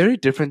 It's very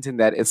different in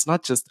that it's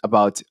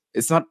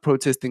not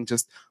protesting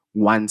just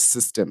one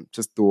system,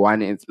 just the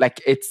one. It's like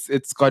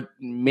it's got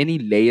many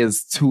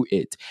layers to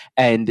it,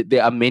 and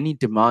there are many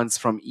demands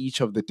from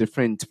each of the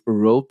different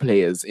role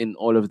players in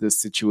all of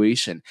this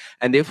situation,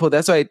 and therefore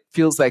that's why it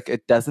feels like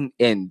it doesn't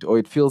end, or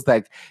it feels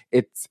like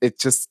it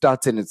just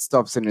starts and it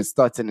stops and it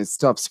starts and it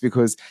stops,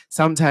 because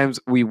sometimes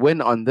we win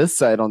on this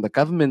side, on the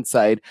government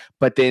side,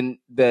 but then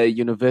the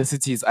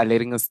universities are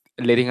letting us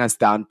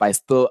down by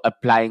still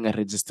applying a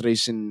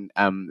registration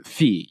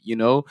fee,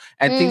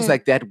 and things mm,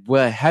 like that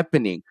were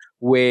happening,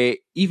 where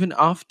even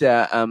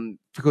after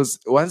because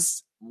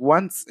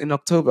once in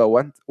October,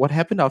 what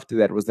happened after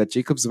that was that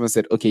Jacob Zuma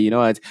said, okay, you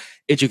know what,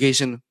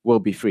 education will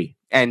be free.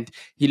 And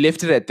he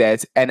left it at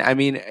that. And I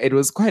mean, it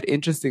was quite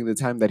interesting the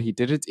time that he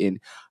did it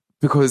in,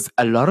 because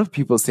a lot of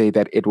people say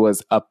that it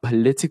was a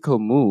political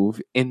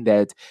move, in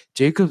that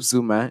Jacob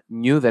Zuma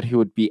knew that he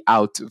would be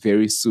out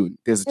very soon.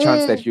 There's a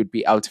chance that mm, he would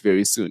be out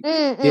very soon.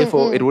 mm, mm,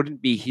 Therefore, it mm.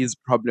 wouldn't be his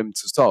problem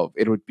to solve.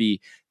 It would be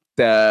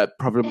the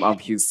problem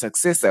of his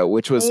successor,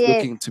 which was Yes,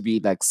 looking to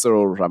be like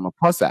Cyril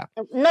Ramaphosa.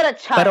 not a But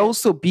chance.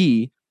 also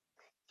B,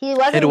 He it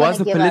wasn't gonna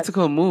was a give us.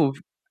 political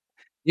move.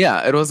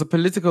 Yeah, it was a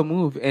political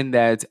move in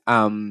that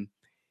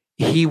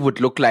he would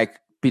look like,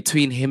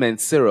 between him and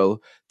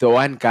Cyril, the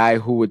one guy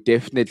who would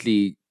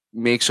definitely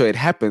make sure it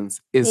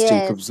happens is Yes.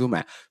 Jacob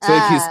Zuma. So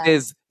if he Ah.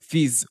 says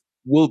fees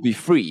will be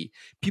free,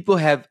 people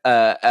have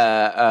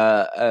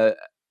a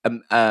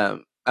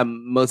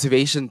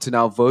motivation to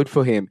now vote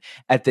for him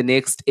at the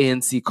next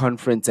ANC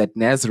conference at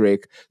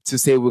Nazareth, to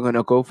say we're going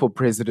to go for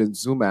President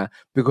Zuma,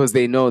 because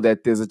they know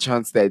that there's a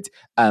chance that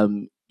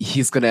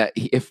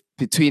if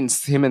between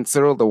him and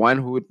Cyril, the one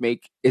who would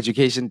make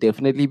education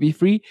definitely be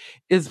free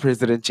is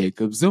President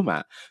Jacob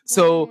Zuma.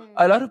 So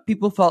a lot of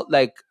people felt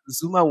like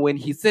Zuma, when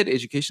he said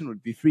education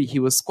would be free, he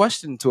was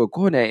squashed into a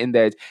corner, in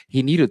that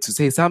he needed to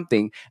say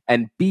something.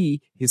 And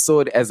B, he saw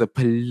it as a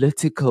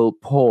political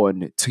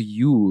pawn to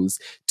use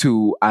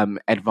to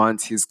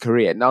advance his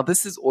career. Now,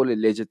 this is all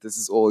alleged, this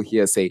is all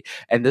hearsay,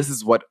 and this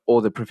is what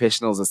all the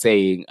professionals are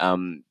saying.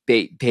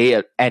 They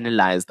are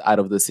analyzed out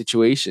of the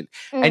situation,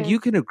 and you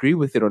can agree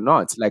with it or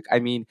not. Like, I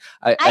mean,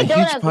 a I don't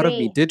huge part of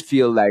me agree. did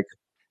feel like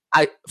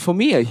for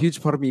me, a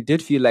huge part of me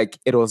did feel like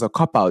it was a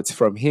cop out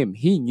from him.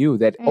 He knew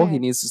that all he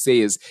needs to say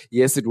is,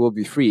 yes, it will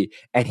be free.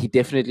 And he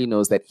definitely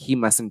knows that he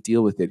mustn't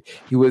deal with it.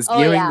 He was Oh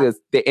nearing yeah.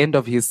 the end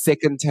of his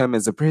second term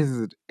as a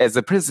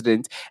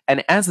president.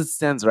 And as it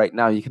stands right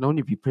now, you can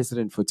only be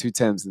president for 2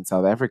 terms in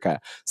South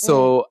Africa.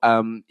 So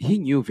he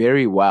knew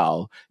very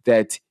well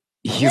that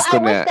I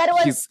wish that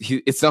was.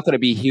 it's not gonna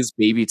be his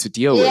baby to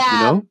deal with,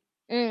 Yeah.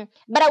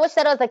 But I wish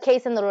that was the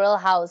case in the Royal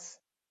House.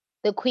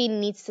 The Queen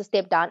needs to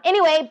step down.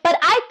 Anyway, but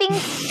I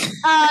think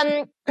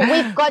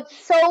we've got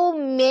so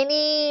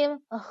many.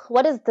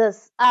 What is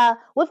this?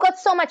 We've got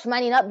so much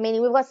money. Not many.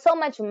 We've got so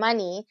much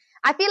money.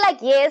 I feel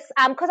like yes.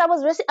 Because I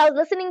was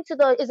listening to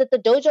the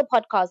Dojo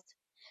podcast.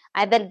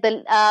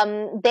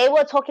 They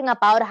were talking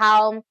about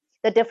how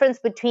the difference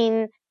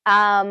between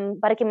Cyril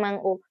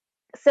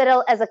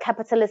as a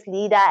capitalist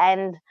leader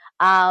and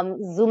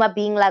Zuma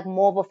being like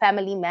more of a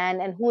family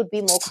man, and who would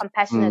be more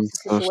compassionate to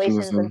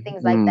situations and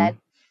things like that.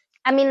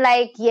 I mean,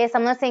 like, yes,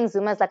 I'm not saying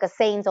Zuma's like a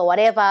saint or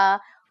whatever,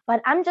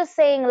 but I'm just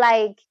saying,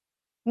 like,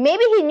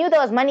 maybe he knew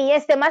there was money.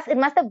 Yes, it must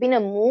have been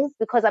a move,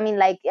 because I mean,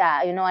 like,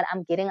 yeah, you know what,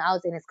 I'm getting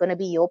out and it's gonna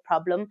be your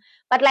problem.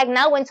 But like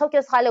now, when Tokyo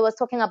Scholar was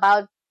talking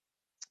about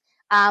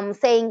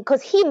saying,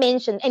 because he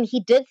mentioned, and he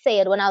did say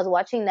it when I was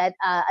watching that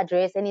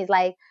address, and he's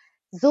like,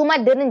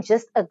 Zuma didn't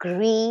just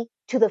agree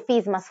to the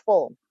fees must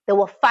fall. There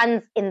were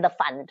funds in the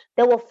fund.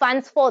 There were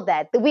funds for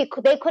that. They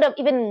could have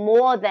even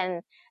more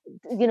than,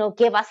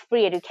 give us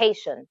free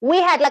education. We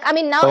had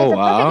now it's a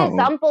perfect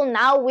example.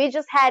 Now we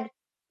just had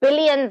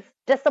billions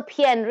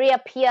disappear and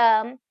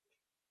reappear.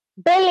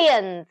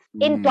 Billions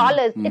in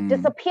dollars. It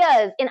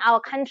disappears in our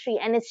country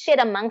and it's shared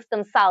amongst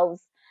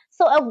themselves.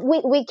 So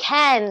we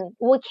can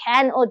or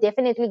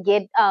definitely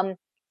get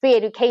free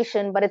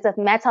education, but it's a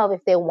matter of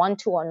if they want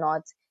to or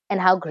not.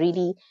 and how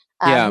greedy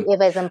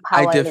whoever is in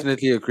power I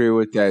definitely agree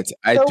with that.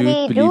 I so do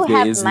we believe do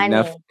have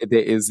money. there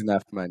is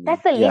enough money.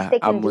 That's the least they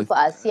can do for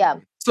us. Yeah.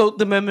 So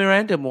the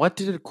memorandum, what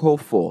did it call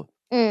for?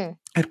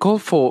 It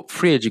called for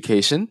free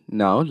education.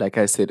 Now, like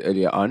I said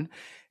earlier on,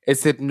 it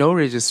said no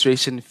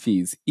registration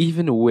fees,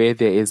 even where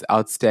there is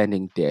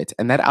outstanding debt.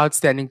 And that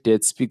outstanding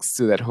debt speaks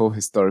to that whole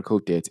historical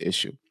debt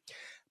issue.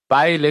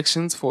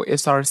 By-elections for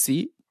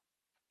SRC,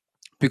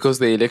 because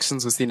the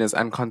elections were seen as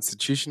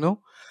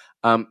unconstitutional.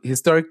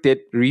 Historic debt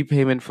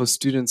repayment for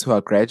students who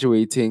are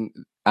graduating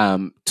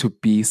to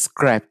be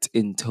scrapped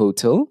in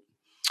total.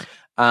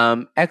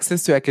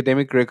 Access to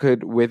academic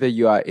record, whether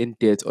you are in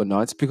debt or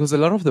not, because a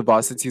lot of the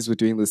varsities were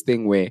doing this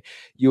thing where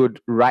you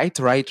would write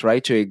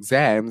your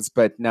exams,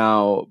 but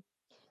now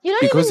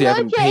because you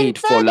haven't paid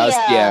for last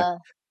year,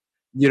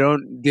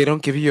 they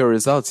don't give you your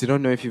results. You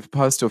don't know if you've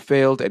passed or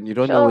failed, and you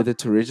don't know whether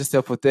to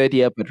register for third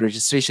year, but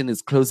registration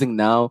is closing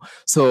now.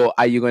 So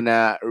are you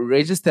gonna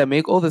register,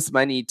 make all this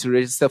money to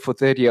register for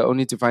third year,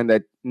 only to find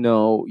that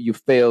no, you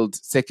failed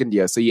second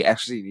year, so you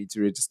actually need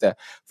to register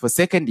for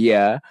second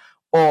year?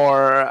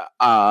 Or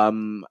are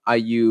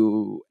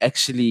you've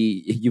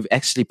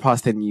actually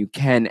passed and you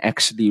can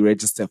actually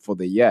register for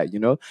the year?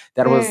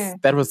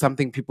 That was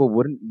something people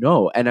wouldn't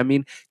know. And I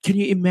mean, can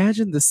you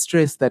imagine the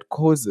stress that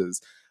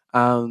causes?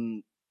 But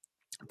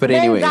the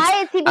anyways,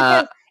 anxiety,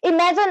 because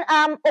imagine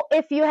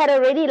if you had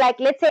already, like,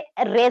 let's say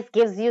res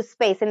gives you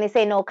space and they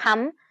say no,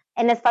 come,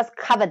 and it's first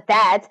covered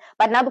that,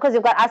 but now because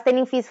you've got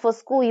outstanding fees for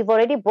school, you've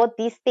already bought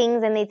these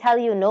things and they tell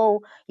you no,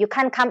 you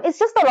can't come. It's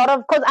just a lot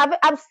of, because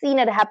I've seen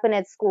it happen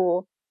at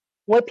school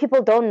where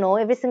people don't know.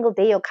 Every single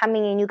day you're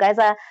coming in, you guys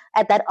are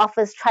at that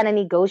office trying to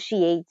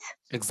negotiate.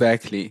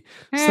 Exactly.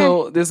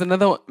 So there's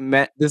another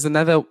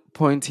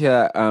point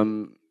here.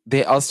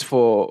 They asked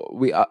for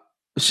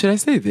should I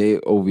say they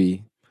or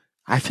we?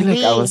 I feel like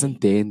I wasn't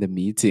there in the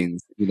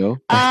meetings,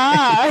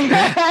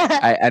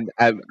 I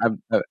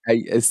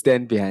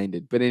stand behind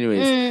it. But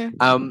anyways,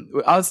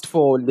 we asked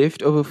for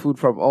leftover food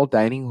from all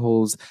dining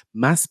halls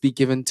must be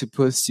given to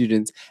poor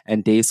students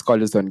and day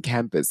scholars on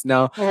campus.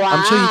 Now,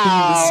 I'm sure you're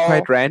thinking this is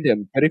quite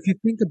random, but if you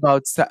think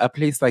about a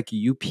place like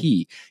UP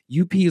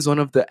is one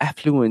of the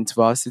affluent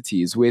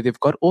varsities where they've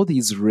got all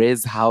these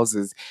res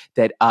houses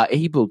that are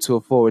able to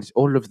afford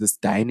all of this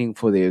dining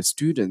for their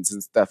students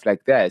and stuff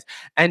like that.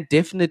 And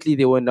definitely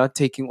they were not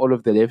taking all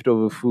of the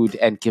leftover food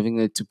and giving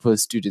it to poor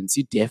students.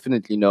 You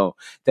definitely know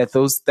that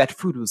that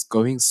food was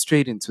going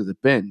straight into the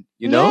bin,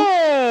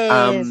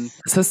 Yes.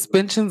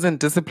 Suspensions and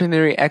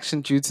disciplinary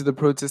action due to the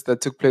protest that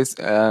took place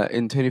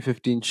in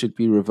 2015 should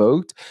be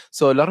revoked.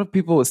 So a lot of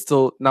people were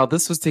still, now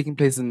this was taking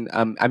place in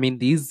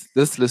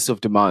this list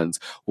of demands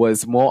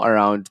was more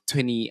around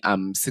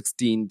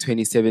 2016,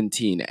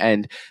 2017,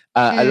 and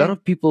a lot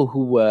of people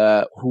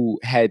who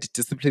had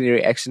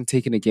disciplinary action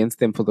taken against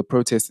them for the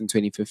protest in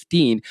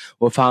 2015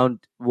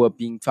 were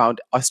being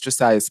found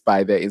ostracized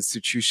by their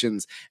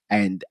institutions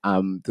and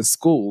the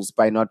schools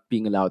by not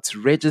being allowed to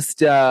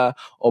register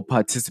or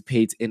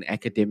participate in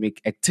academic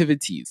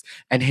activities,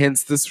 and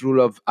hence this rule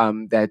of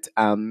that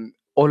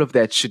all of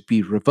that should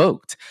be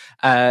revoked.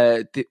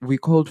 We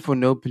called for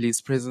no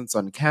police presence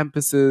on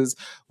campuses.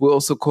 We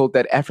also called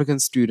that African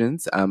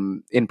students,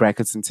 in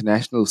brackets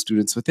international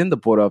students within the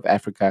border of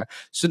Africa,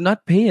 should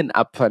not pay an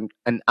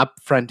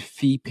upfront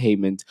fee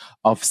payment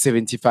of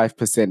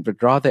 75%,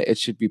 but rather it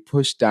should be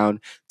pushed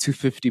down to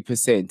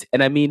 50%.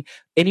 And I mean,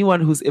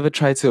 anyone who's ever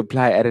tried to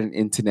apply at an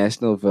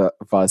international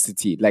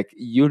varsity, like,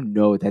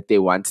 that they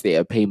want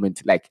their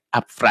payment like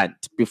upfront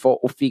before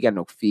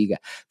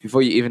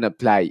before you even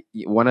apply.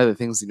 One of the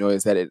things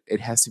is that it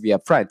has to be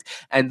upfront.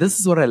 And this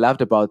is what I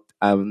loved about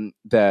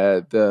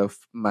the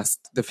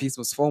fees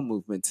must fall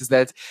movement, is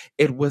that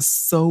it was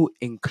so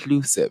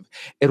inclusive.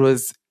 It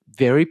was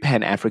very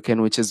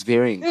pan-African, which is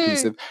very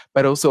inclusive,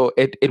 but also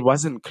it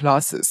wasn't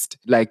classist.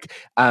 Like,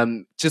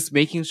 just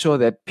making sure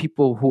that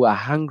people who are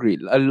hungry,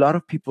 a lot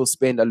of people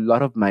spend a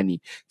lot of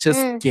money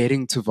just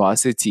getting to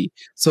varsity.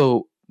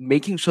 So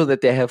making sure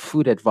that they have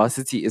food at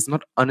varsity is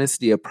not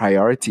honestly a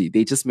priority.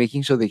 They're just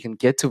making sure they can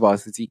get to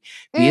varsity,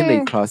 be in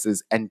their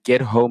classes, and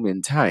get home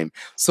in time.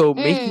 So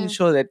making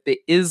sure that there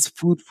is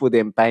food for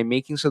them by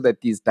making sure that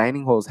these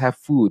dining halls have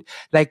food,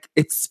 like,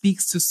 it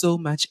speaks to so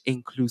much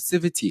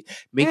inclusivity,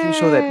 making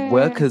sure that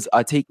workers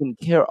are taken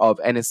care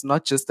of. And it's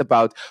not just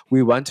about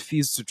we want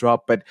fees to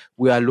drop, but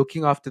we are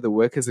looking after the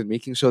workers and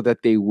making sure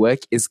that their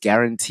work is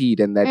guaranteed,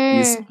 and that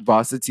these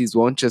varsities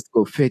won't just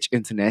go fetch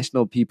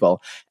international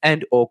people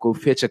and or go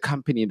fetch a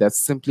company that's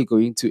simply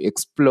going to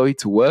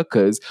exploit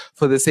workers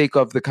for the sake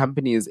of the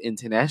company is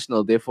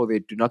international, therefore they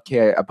do not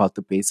care about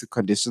the basic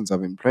conditions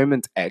of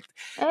Employment Act.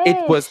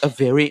 It was a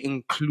very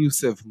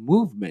inclusive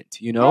movement,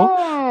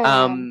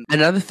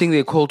 Another thing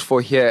we called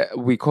for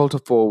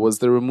was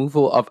the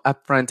removal of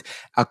upfront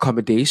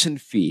accommodation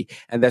fee,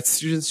 and that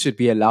students should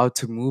be allowed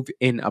to move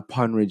in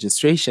upon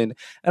registration,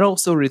 and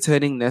also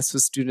returning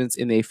NSFAS students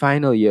in their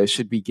final year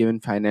should be given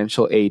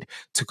financial aid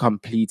to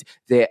complete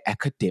their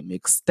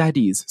academic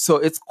studies. So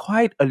it's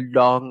quite a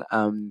long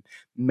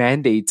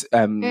mandate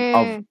of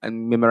a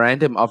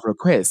memorandum of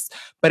request.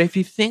 But if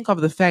you think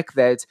of the fact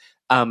that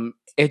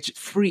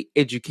free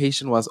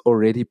education was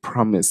already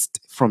promised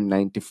from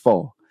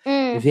 94,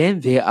 then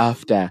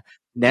thereafter,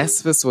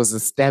 NSFAS was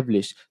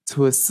established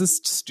to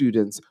assist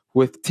students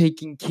with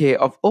taking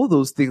care of all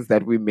those things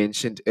that we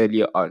mentioned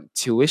earlier on: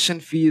 tuition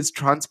fees,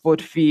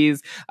 transport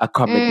fees,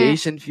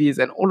 accommodation fees,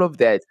 and all of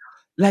that.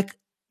 Like,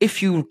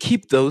 if you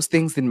keep those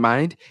things in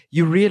mind,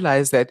 you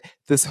realize that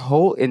this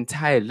whole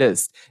entire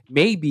list,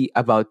 maybe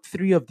about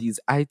 3 of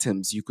these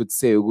items, you could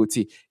say,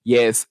 Uguti,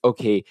 yes,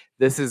 okay,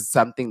 this is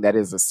something that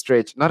is a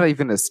stretch, not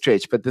even a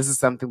stretch, but this is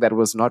something that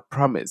was not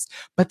promised.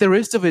 But the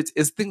rest of it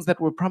is things that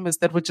were promised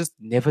that were just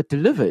never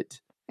delivered.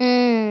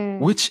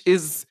 Which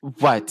is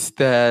what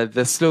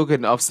the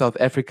slogan of South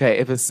Africa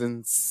ever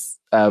since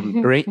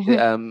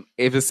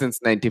ever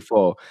since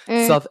 94.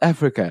 South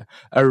Africa,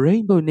 a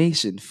rainbow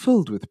nation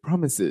filled with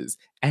promises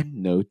and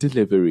no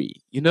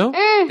delivery. You know?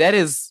 That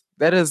is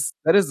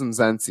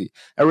Mzansi.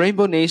 A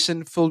rainbow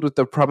nation filled with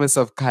the promise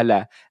of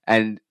color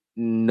and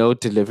no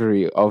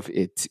delivery of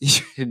it.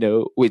 You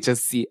know, we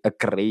just see a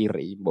gray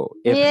rainbow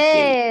every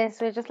day.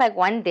 Yes, we're just like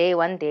one day.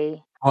 One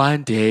day,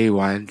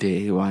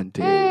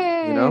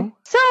 you know?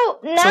 So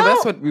now, So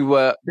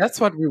that's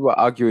what we were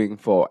arguing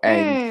for.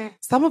 And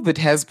some of it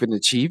has been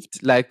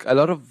achieved. Like, a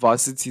lot of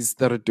varsities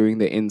started doing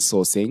the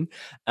insourcing.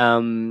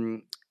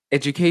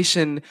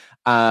 Education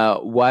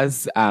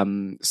was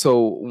so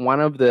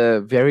one of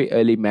the very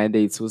early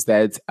mandates was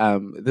that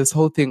this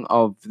whole thing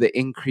of the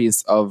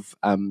increase of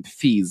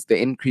fees,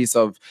 the increase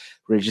of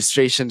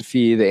registration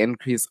fee, the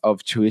increase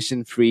of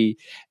tuition free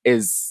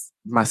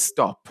must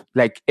stop.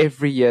 Like,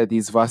 every year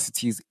these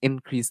varsities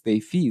increase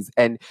their fees,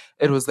 and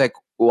it was like,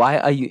 why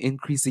are you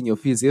increasing your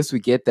fees? Yes, we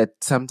get that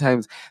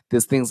sometimes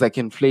there's things like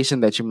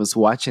inflation that you must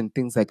watch and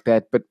things like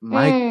that, but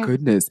my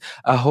goodness,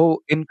 a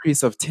whole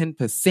increase of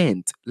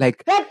 10%.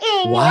 Like,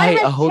 why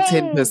a whole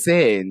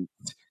 10%?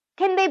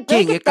 Can they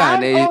break it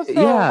down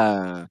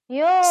also?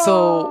 Yeah.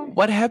 So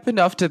what happened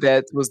after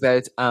that was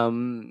that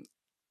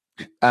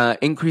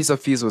increase of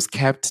fees was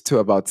capped to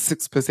about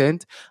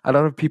 6%. A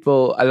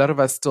lot of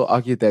us still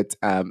argue that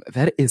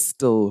that is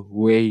still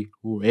way,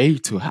 way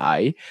too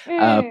high.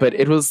 But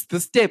it was the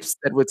steps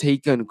that were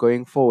taken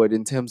going forward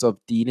in terms of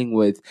dealing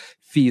with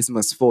fees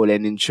must fall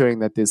and ensuring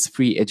that there's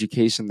free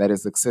education that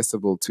is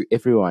accessible to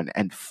everyone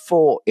and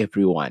for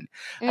everyone.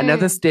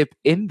 Another step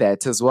in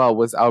that as well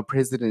was our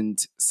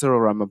president,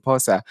 Cyril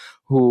Ramaphosa,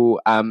 who,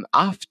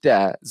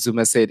 after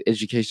Zuma said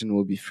education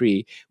will be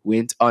free,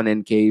 went on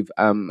and gave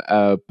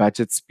a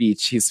budget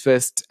speech, his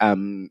first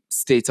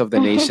State of the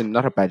Nation,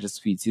 not a budget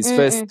speech, his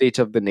first State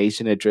of the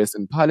Nation address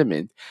in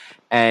Parliament,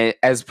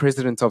 as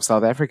president of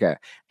South Africa.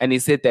 And he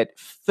said that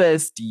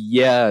first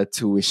year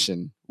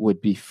tuition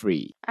would be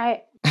free.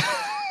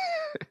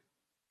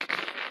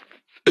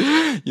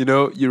 You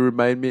know, you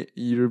remind me,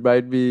 your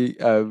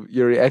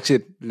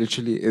reaction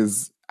literally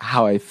is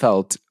how I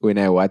felt when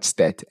I watched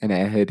that and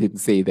I heard him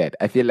say that.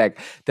 I feel like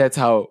that's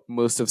how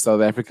most of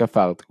South Africa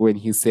felt when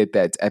he said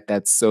that at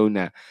that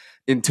Sona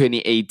in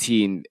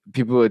 2018.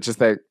 People were just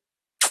like,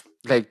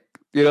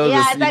 you know,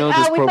 yeah, this, you know,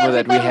 this promo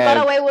that we have.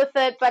 Got away with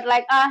it, but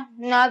like,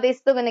 no, they're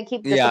still gonna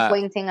keep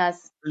disappointing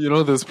us. You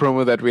know, this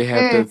promo that we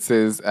have that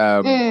says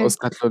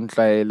Oskatlo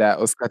Ntlaela,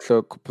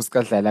 Oskatlo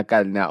Kupuskatlaela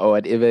Kalna, or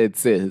whatever it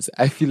says.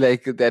 I feel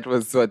like that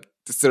was what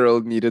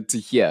Cyril needed to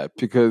hear,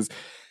 because,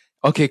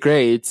 okay,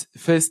 great,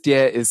 first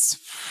year is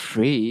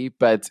free,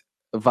 but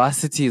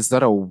varsity is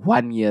not a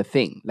 1-year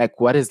thing. Like,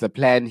 what is the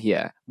plan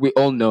here? We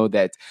all know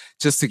that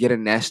just to get a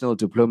national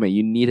diploma,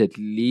 you need at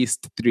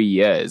least 3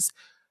 years.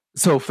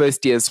 So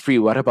first year is free.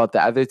 What about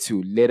the other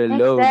 2? Let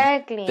alone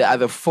the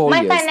other 4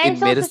 years. My financial in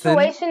medicine,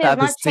 situation is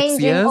not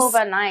changing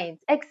overnight.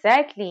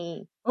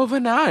 Exactly.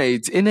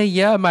 Overnight, in a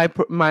year, my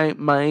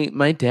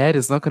dad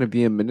is not going to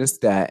be a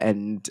minister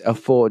and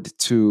afford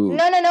to.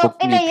 No.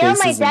 In a year,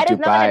 my dad is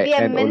not going to be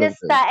a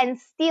minister and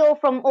steal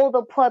from all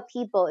the poor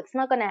people. It's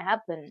not going to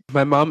happen.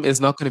 My mom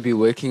is not going to be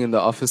working in the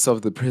office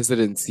of the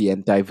presidency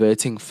and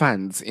diverting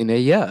funds in a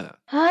year.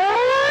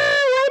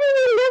 Why do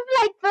we live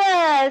like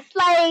this?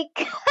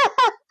 Like,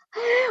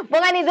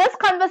 Bongani, this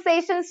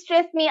conversation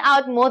stressed me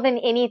out more than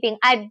anything.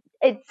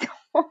 It's.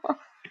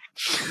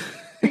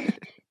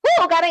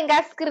 Oh,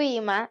 got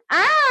scream.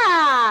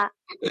 Yeah,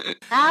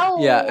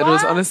 it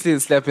was honestly a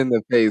slap in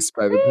the face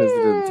by the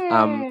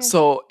president.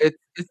 So it's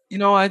you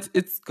know what,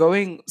 it's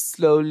going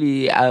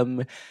slowly.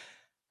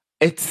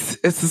 It's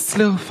a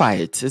slow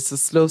fight. It's a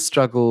slow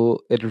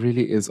struggle. It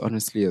really is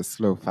honestly a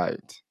slow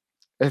fight.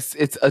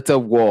 It's a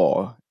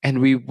war,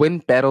 and we win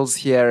battles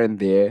here and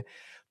there,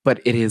 but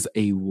it is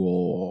a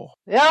war.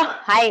 Yeah,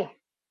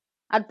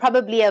 I'd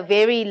probably I'd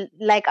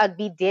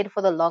be dead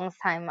for the longest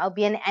time. I'll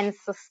be an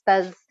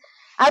ancestor's.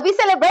 I'll be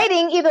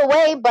celebrating either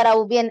way, but I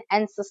will be an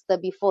ancestor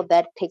before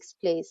that takes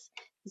place.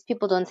 These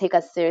people don't take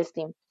us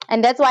seriously.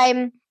 And that's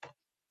why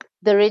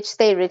the rich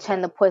stay rich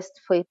and the poor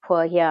stay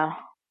poor here.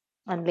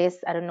 Unless,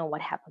 I don't know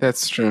what happens.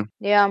 That's true.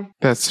 Yeah.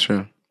 That's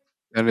true.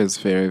 That is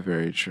very,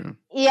 very true.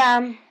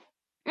 Yeah.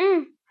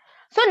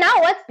 So now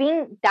what's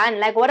being done?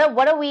 Like, what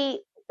are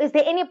we? Is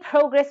there any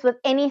progress with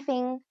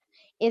anything?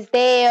 Is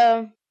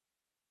there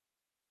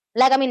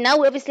like, I mean, now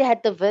we obviously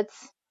had the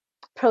Wits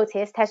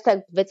protest,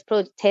 hashtag Wits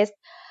protest.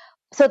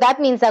 So that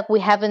means that we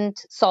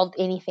haven't solved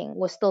anything.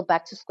 We're still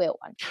back to square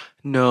one.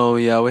 No,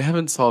 yeah, we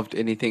haven't solved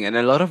anything. And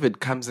a lot of it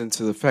comes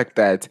into the fact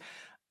that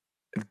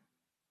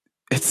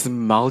it's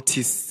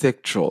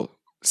sectoral,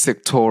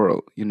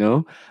 you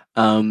know?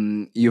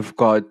 You've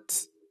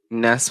got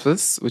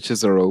NASFAS, which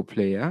is a role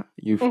player.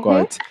 You've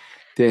got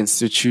the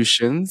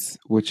institutions,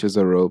 which is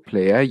a role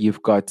player.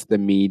 You've got the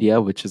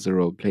media, which is a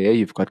role player.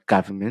 You've got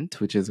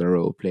government, which is a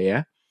role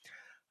player.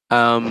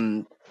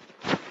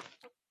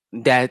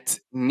 That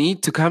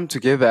need to come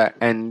together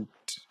and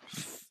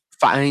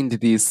find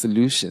these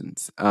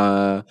solutions.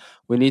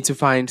 We need to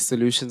find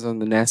solutions on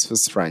the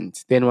NASFAS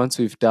front. Then once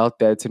we've dealt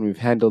that and we've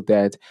handled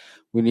that,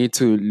 we need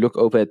to look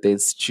over at the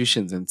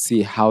institutions and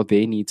see how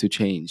they need to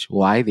change,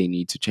 why they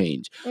need to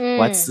change,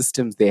 what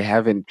systems they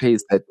have in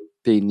place that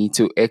they need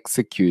to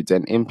execute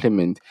and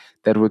implement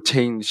that will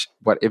change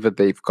whatever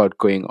they've got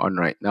going on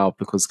right now,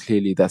 because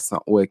clearly that's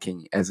not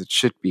working as it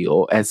should be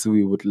or as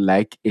we would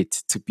like it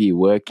to be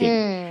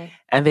working.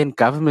 And then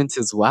governments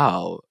as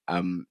well,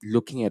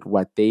 looking at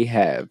what they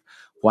have,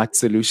 what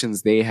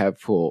solutions they have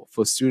for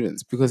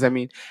students. Because I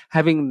mean,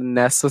 having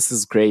NASFAS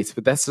is great,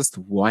 but that's just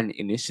one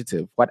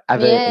initiative. What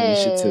other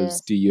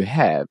initiatives do you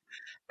have?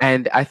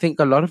 And I think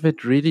a lot of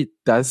it really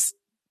does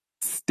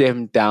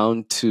stem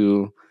down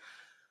to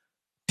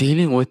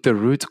dealing with the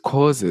root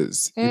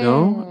causes, you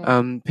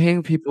know,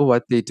 paying people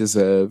what they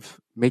deserve,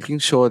 making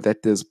sure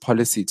that there's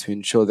policy to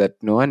ensure that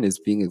no one is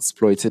being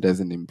exploited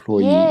as an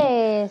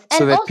employee,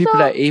 so that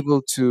people are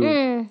able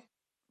to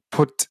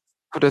put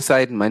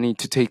aside money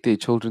to take their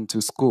children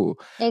to school.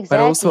 But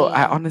also,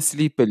 I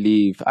honestly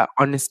believe,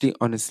 honestly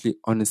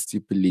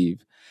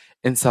believe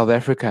in South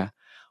Africa,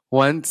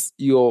 once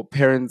your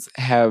parents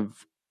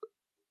have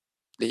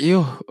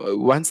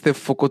once they've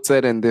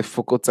fokoted and they've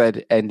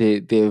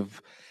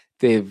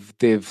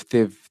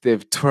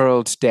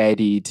twirled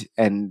daddied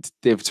and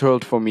they've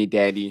twirled for me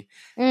daddy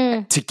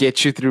to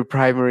get you through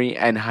primary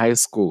and high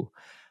school.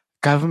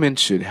 Government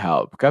should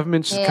help.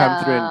 Government should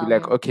come through and be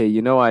like, okay,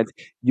 you know what?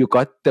 You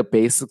got the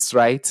basics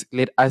right.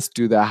 Let us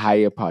do the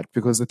higher part.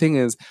 Because the thing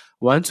is,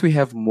 once we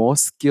have more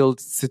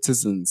skilled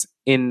citizens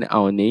in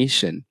our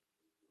nation,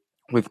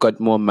 we've got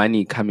more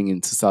money coming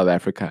into South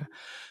Africa.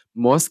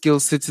 More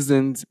skilled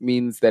citizens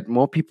means that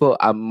more people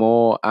are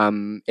more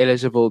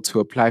eligible to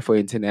apply for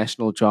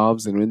international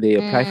jobs. And when they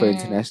apply for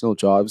international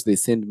jobs, they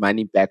send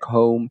money back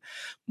home.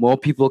 More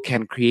people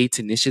can create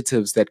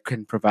initiatives that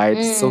can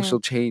provide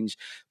social change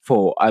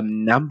for a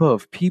number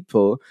of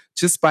people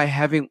just by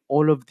having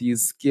all of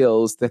these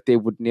skills that they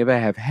would never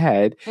have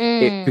had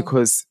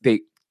because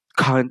they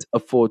can't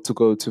afford to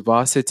go to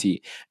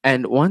varsity.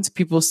 And once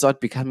people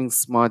start becoming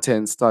smarter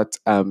and start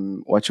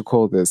having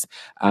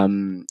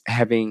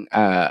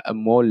a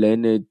more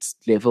learned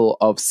level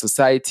of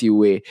society,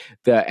 where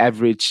the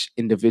average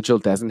individual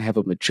doesn't have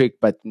a matric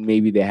but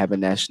maybe they have a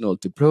national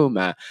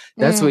diploma,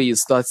 that's where you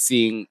start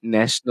seeing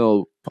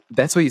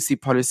that's where you see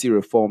policy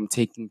reform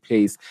taking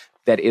place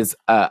that is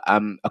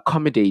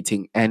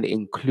accommodating and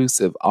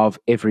inclusive of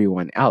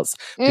everyone else,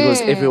 because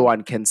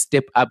everyone can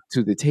step up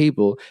to the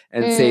table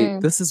and say,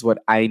 this is what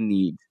I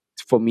need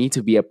for me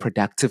to be a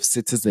productive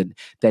citizen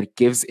that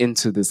gives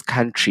into this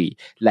country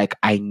like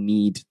I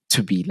need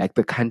to be, like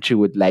the country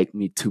would like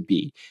me to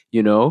be,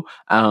 you know?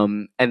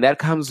 And that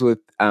comes with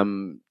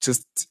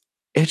just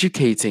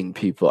educating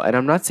people. And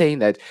I'm not saying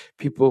that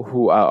people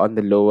who are on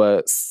the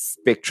lower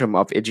spectrum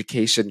of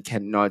education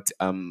cannot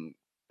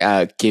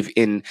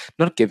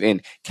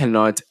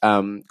cannot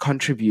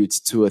contribute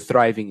to a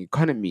thriving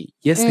economy.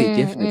 Yes, they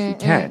definitely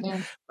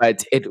can.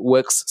 But it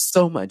works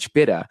so much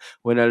better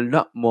when a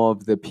lot more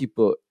of the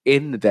people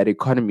in that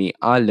economy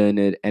are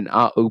learned and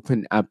are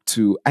open up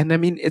to, and I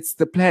mean, it's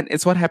the plan.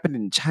 It's what happened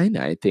in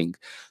China, I think.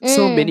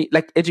 So many,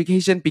 like,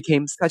 education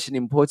became such an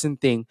important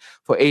thing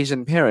for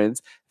Asian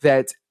parents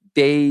that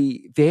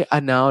they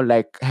are now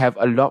like have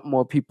a lot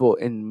more people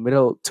in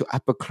middle to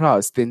upper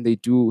class than they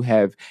do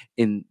have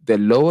in the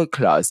lower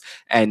class.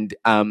 And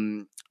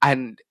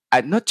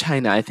not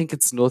China, I think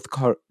it's North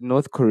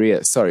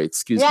Korea. Sorry,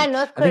 excuse me.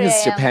 North Korea, I think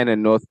it's Japan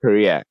and North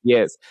Korea.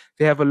 Yes,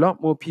 they have a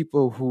lot more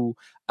people who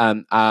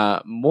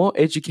are more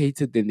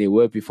educated than they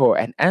were before,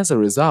 and as a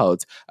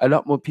result, a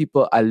lot more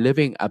people are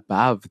living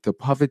above the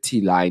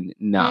poverty line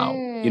now.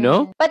 You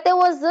know, but there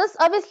was this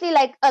obviously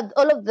like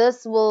all of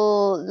this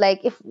will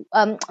like if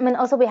I mean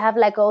also we have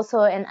like also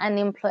an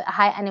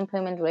high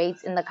unemployment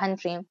rates in the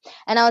country,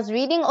 and I was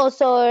reading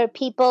also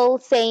people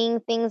saying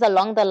things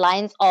along the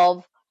lines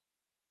of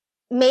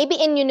maybe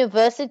in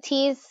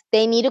universities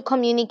they need to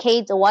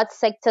communicate what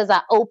sectors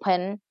are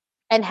open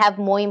and have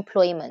more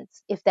employment,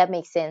 if that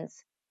makes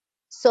sense.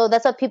 So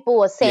that's what people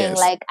were saying. Yes.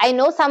 Like, I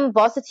know some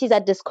varsities are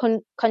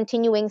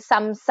discontinuing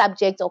some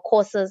subjects or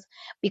courses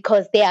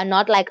because they are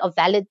not like a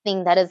valid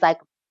thing that is like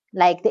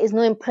there is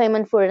no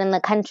employment for it in the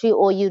country,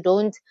 or you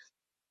don't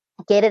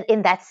get it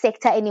in that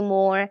sector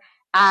anymore.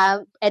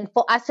 And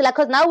for us to, like,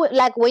 because now,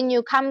 like, when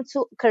you come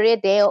to career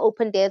day or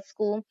open day at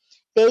school,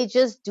 they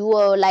just do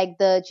like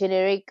the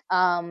generic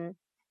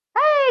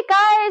hey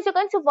guys, you're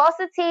going to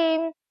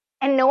varsity,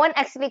 and no one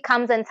actually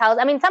comes and tells.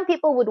 I mean, some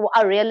people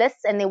are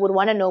realists and they would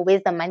want to know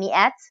where's the money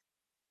at.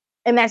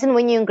 Imagine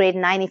when you're in grade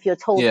 9, if you're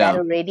told that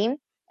already.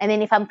 And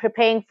then if I'm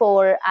preparing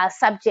for a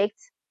subject,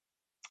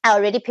 I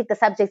already picked the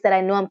subjects that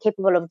I know I'm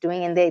capable of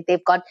doing, and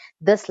they've got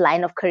this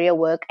line of career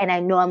work, and I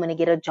know I'm going to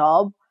get a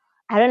job.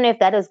 I don't know if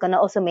that is going to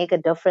also make a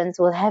difference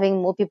with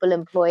having more people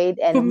employed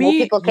and For more me,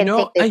 people can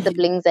take their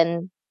siblings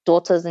and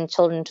daughters and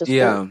children to school.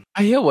 Yeah,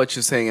 I hear what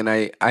you're saying, and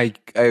I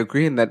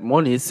agree in that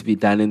more needs to be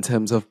done in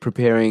terms of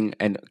preparing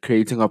and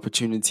creating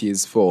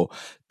opportunities for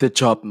the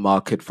job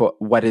market, for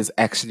what is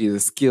actually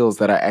the skills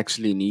that are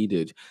actually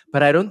needed.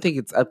 But I don't think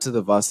it's up to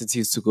the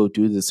varsities to go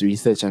do this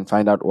research and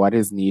find out what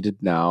is needed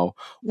now.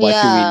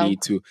 What do we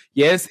need to?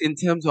 Yes, in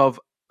terms of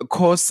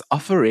course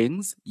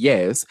offerings,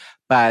 yes,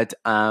 but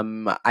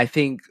I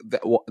think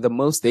the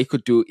most they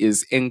could do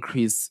is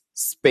increase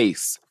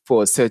space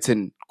for a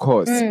certain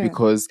course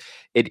because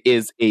it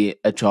is a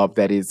job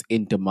that is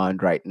in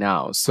demand right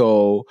now.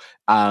 So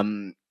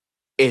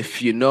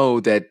if you know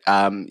that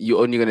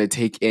you're only going to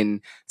take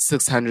in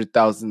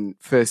 600,000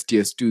 first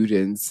year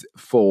students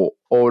for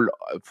all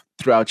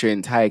throughout your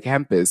entire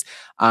campus,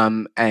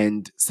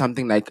 and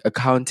something like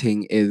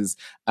accounting is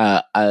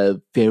a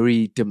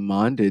very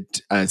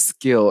demanded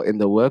skill in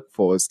the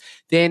workforce,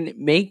 then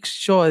make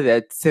sure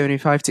that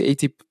 75 to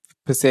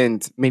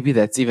 80%, maybe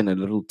that's even a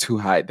little too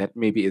high, that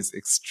maybe is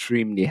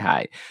extremely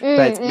high,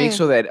 but make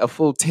sure that a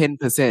full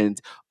 10%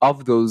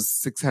 of those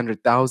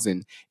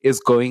 600,000 is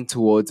going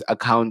towards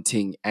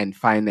accounting and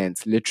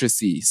finance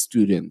literacy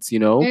students,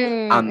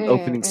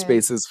 opening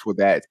spaces for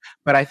that.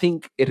 But I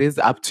think it is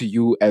up to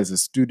you as a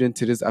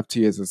student, it is up to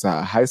you as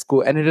a high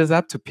school, and it is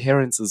up to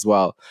parents as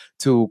well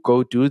to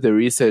go do the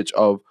research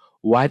of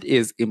what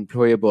is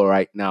employable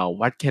right now?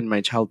 What can my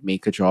child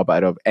make a job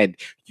out of? And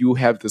you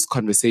have this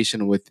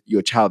conversation with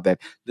your child that,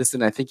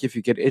 listen, I think if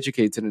you get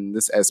educated in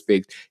this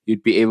aspect,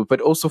 you'd be able,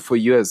 but also for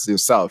you as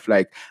yourself.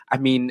 Like, I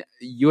mean,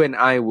 you and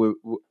I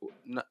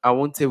I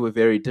won't say we're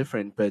very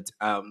different, but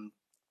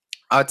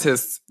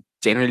artists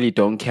generally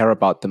don't care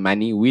about the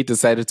money. We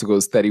decided to go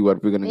study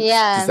what we're going to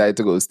decide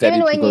to go study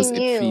because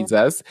it feeds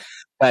us.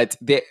 But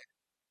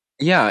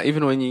yeah,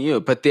 even when you're new.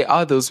 But there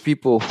are those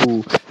people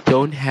who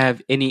don't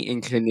have any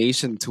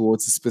inclination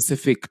towards a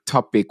specific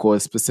topic or a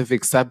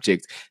specific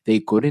subject.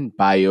 They're good in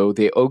bio,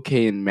 they're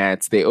okay in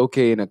maths, they're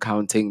okay in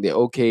accounting, they're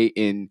okay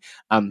in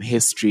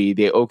history,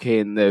 they're okay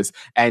in this,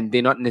 and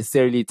they're not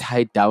necessarily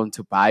tied down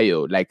to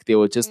bio. Like they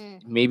were just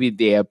maybe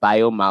their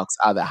bio marks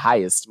are the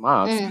highest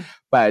marks,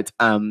 but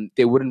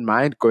they wouldn't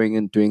mind going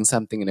and doing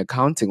something in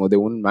accounting, or they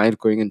wouldn't mind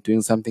going and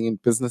doing something in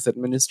business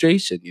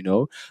administration,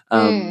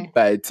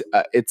 but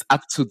it's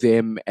up to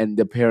them and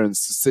the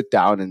parents to sit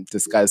down and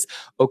discuss,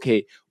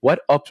 okay,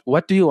 what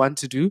do you want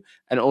to do?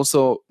 And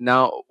also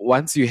now,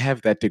 once you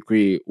have that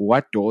degree,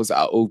 what doors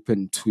are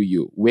open to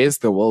you? Where's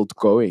the world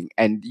going?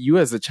 And you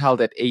as a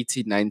child at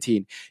 18,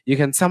 19, you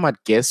can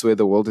somewhat guess where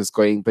the world is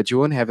going, but you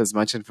won't have as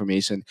much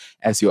information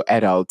as your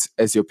adult,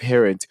 as your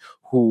parent,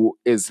 who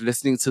is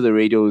listening to the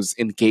radios,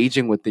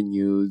 engaging with the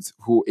news,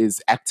 who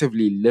is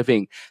actively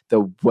living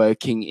the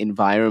working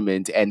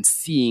environment and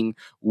seeing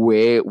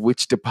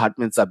which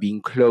departments are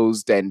being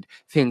closed and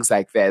things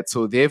like that.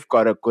 So they've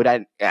got a good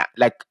idea.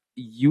 Like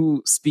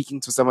you speaking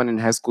to someone in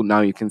high school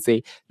now, you can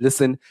say,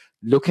 listen,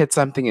 look at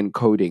something in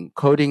coding.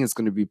 Coding is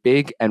going to be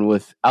big, and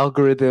with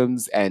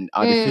algorithms and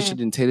artificial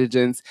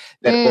intelligence,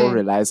 that all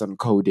relies on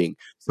coding.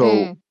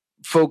 So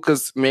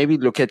focus, maybe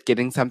look at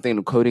getting something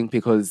in coding,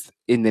 because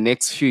in the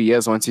next few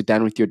years, once you're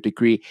done with your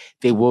degree,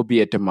 there will be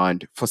a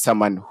demand for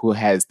someone who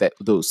has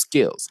those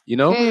skills,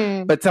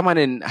 but someone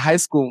in high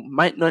school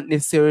might not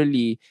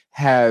necessarily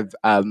have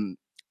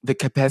the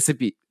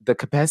capacity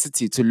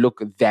to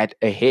look that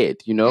ahead.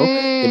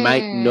 They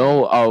might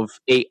know of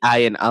AI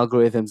and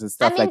algorithms and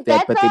stuff like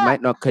that, but they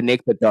might not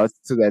connect the dots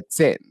to that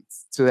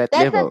sense, to that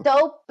level. That's a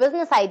dope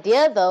business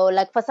idea, though,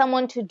 like for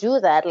someone to do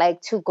that,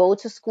 like to go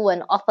to school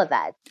and offer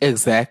that.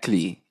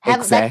 Exactly.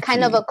 Have that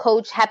kind of a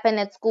coach happen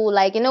at school.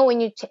 Like,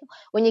 when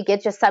you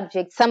get your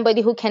subject,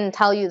 somebody who can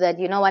tell you that,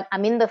 what,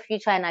 I'm in the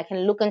future and I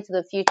can look into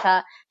the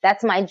future.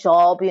 That's my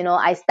job.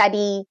 I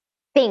study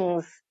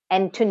things,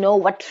 and to know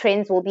what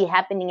trends will be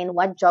happening and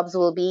what jobs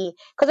will be.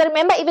 Because I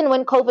remember even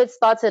when COVID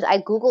started, I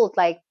Googled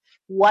like,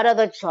 what are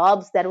the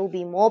jobs that will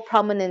be more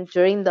prominent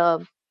during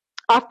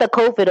after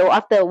COVID, or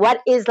after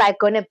what is like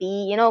going to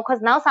be,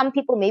 because now some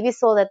people maybe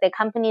saw that their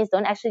companies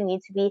don't actually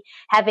need to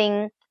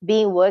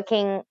be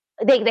working.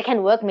 They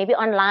can work maybe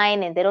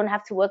online, and they don't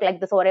have to work like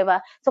this or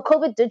whatever. So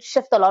COVID did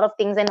shift a lot of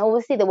things. And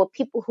obviously there were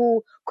people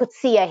who could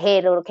see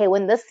ahead, or, okay,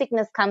 when this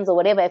sickness comes or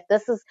whatever, if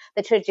this is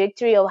the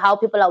trajectory of how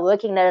people are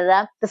working,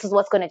 this is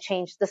what's going to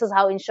change. This is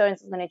how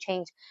insurance is going to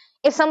change.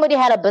 If somebody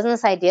had a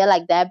business idea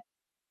like that,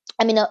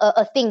 I mean,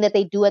 a thing that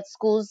they do at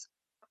schools,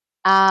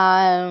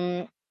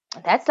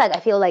 That's like, I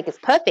feel like it's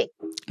perfect.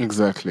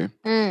 Exactly.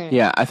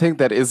 Yeah, I think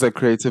that is a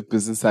creative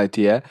business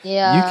idea.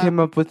 Yeah. You came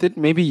up with it.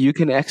 Maybe you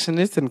can action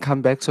it and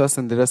come back to us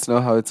and let us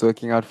know how it's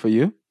working out for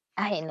you.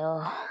 I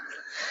know.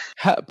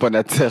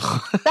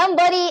 Bonatego.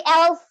 Somebody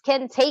else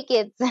can take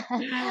it.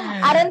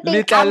 I don't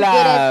think I'm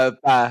good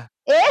at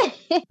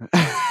it.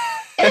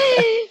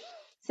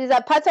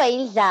 Sizaphathwa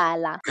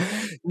indlala.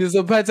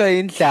 Nizophathwa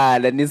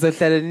indlala,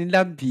 nizohlala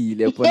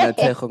nilambile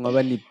Bonatego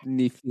ngoba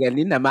nifika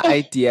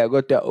ninama-idea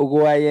kodwa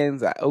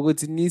okuwayenza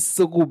ukuthi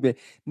nisukume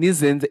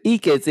nizenze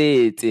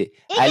igetsetse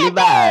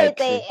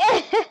alibahle.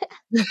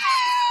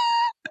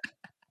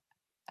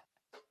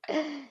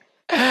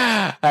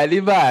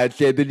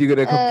 Alibahle, then you're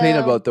going to complain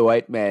about the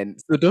white man.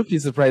 So don't be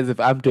surprised if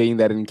I'm doing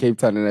that in Cape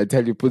Town and I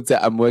tell you, Puntsa,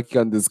 I'm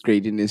working on this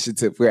great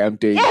initiative where I'm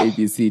doing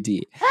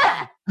ABCD.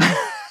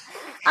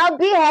 I'll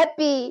be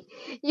happy.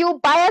 You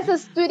buy us a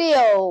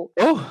studio.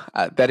 Oh,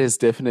 that is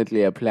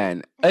definitely a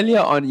plan. Earlier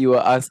on, you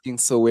were asking,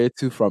 so where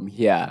to from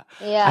here?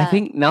 Yeah. I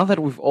think now that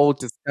we've all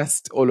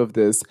discussed all of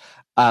this,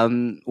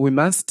 we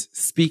must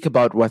speak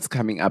about what's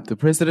coming up. The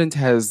president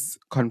has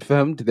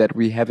confirmed that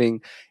we're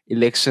having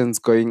elections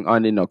going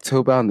on in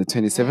October on the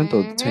 27th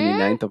or the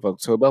 29th of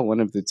October, one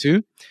of the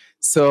two.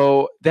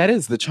 So that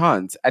is the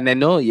chance. And I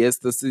know, yes,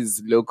 this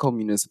is local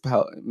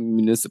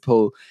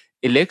municipal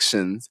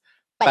elections.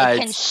 But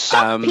it can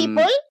shock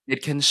people.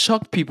 It can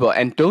shock people.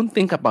 And don't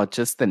think about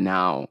just the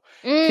now.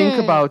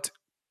 Think about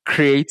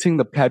creating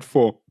the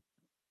platform.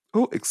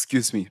 Oh,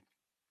 excuse me.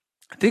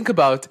 Think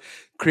about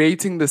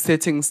creating the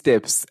setting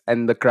steps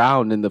and the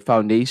ground and the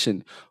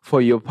foundation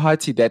for your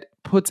party that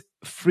puts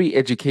free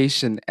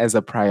education as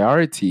a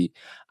priority,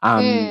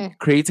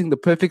 creating the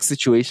perfect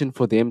situation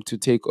for them to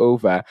take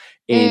over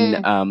in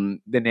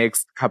the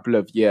next couple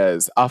of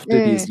years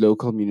after these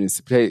local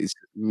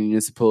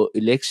municipal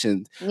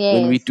elections. Yes.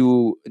 When we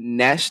do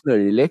national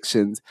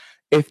elections,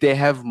 if they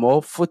have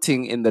more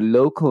footing in the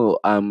local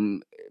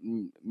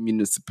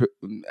municipal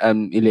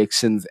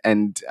elections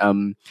and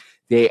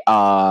they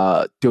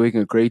are doing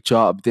a great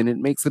job, then it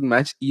makes it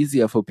much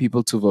easier for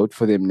people to vote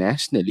for them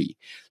nationally.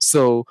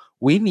 So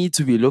we need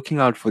to be looking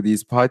out for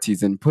these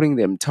parties and putting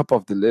them top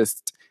of the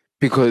list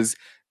because,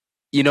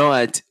 you know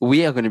what,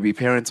 we are going to be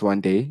parents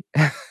one day.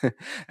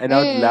 And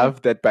I'd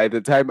love that by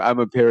the time I'm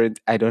a parent,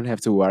 I don't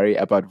have to worry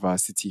about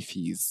varsity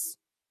fees.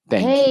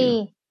 Thank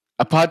you.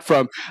 Apart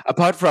from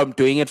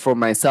doing it for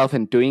myself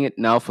and doing it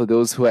now for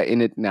those who are in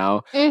it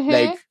now,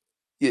 like,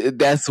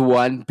 that's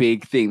one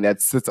big thing that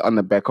sits on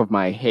the back of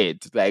my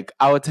head. Like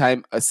our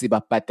time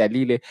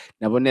sibabhadalile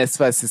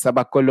nabonesfa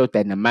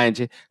sisabakolota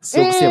namanje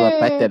so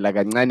siyababhadala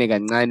kancane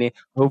kancane.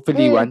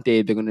 Hopefully one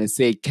day they're going to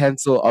say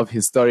cancel of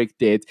historic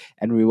debt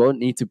and we won't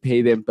need to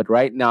pay them, but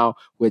right now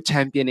we're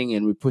championing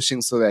and we're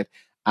pushing so that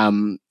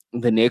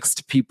the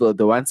next people,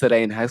 the ones that are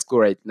in high school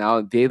right now,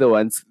 they're the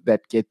ones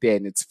that get there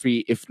and it's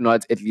free. If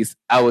not, at least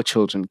our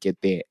children get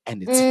there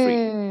and it's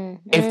free.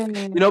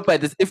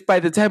 If by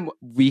the time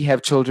we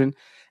have children,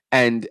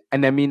 and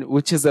I mean,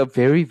 which is a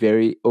very,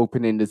 very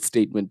open-ended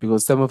statement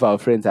because some of our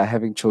friends are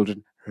having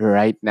children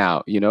right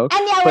now, you know.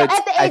 And yeah, we're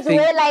at the age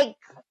where like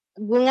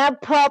we're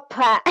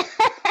proper.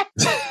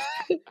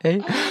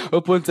 Hey,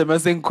 Puntsa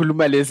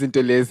masengikhuluma lezi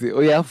zinto lezi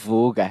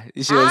uyavuka.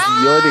 She was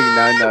yawning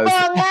now.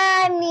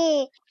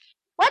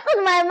 What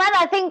would my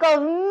mother think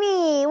of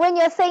me when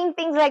you're saying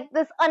things like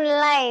this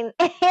online?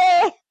 I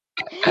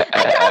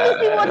can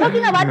obviously we're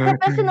talking about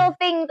professional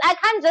things. I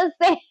can't just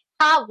say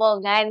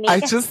I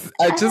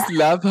just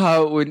love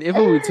how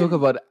whenever we talk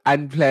about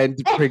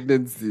unplanned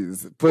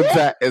pregnancies,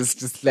 Puntsa is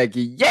just like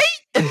yay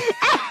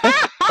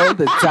all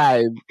the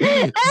time.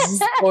 It's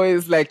just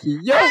always like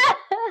yo.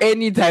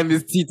 Anytime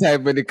is tea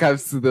time when it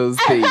comes to those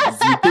things.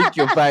 You think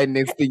you're fine,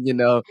 next thing you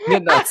know,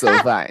 you're not so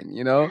fine,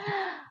 you know?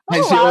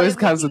 And she always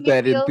comes with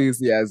that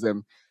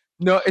enthusiasm.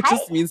 No, it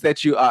just means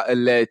that you are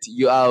alert,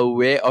 you are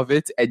aware of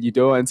it, and you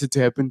don't want it to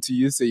happen to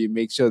you, so you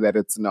make sure that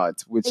it's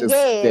not, which is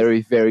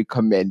very, very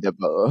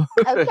commendable.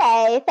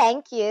 Okay,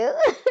 thank you.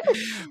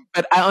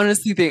 But I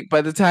honestly think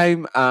by the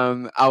time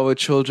our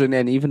children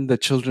and even the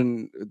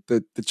children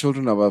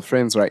of our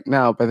friends right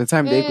now, by the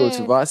time they go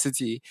to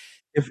varsity,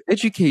 if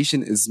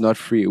education is not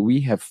free,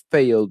 we have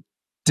failed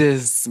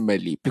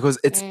dismally because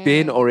it's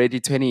been already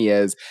 20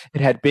 years.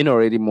 It had been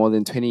already more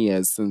than 20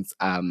 years since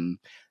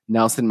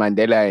Nelson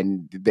Mandela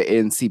and the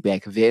ANC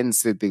back then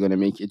said they're going to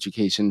make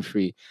education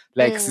free.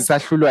 Like,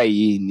 sisahlulwa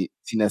yini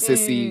thina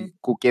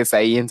sesikuke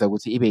sayenza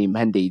ukuthi ibe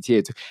mandate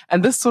yethu.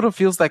 And this sort of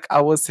feels like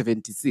our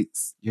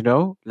 76, you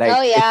know? Like,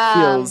 it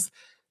feels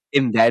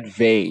in that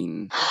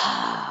vein.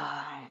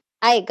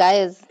 Hi,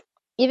 guys.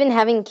 Even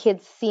having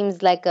kids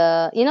seems like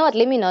you know what,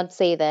 let me not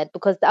say that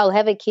because I'll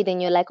have a kid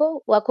and you're like,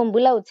 oh,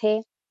 wakumbula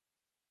ute.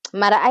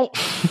 Mara,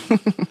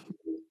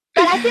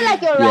 but I feel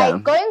like you're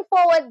right. Going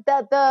forward,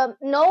 the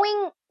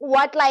knowing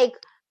what, like,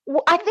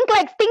 I think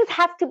like things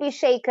have to be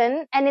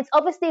shaken and it's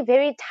obviously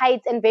very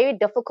tight and very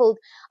difficult.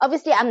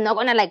 Obviously, I'm not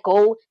gonna like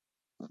go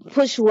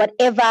push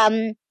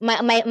whatever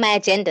my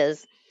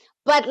agendas,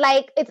 but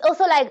like it's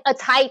also like a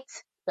tight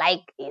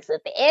Like, is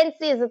it the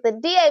NC? Is it the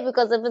DA?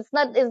 Because if it's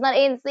not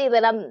NC,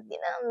 then I'm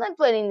not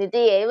putting the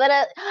DA. But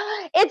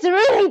it's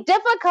really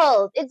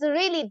difficult. It's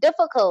really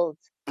difficult.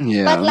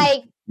 Yeah. But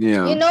like,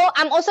 yeah.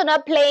 I'm also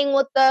not playing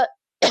with the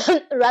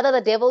rather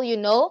the devil,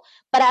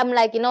 But I'm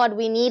like, you know what?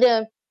 We need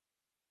change.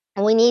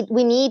 We need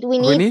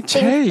things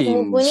to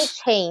move. We need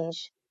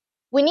change.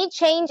 We need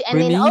change, and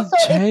then also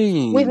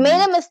if we've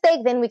made a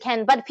mistake, then we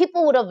can. But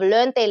people would have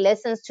learned their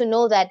lessons to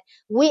know that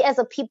we as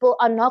a people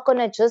are not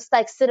gonna just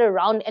like sit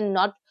around and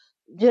not,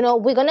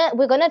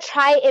 we're gonna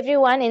try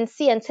everyone and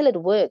see until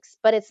it works.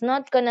 But it's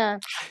not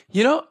gonna.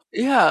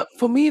 Yeah.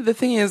 For me, the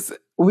thing is,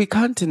 we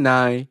can't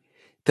deny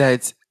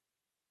that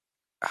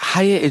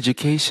higher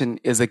education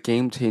is a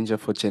game changer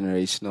for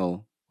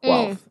generational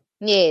wealth.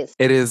 Yes.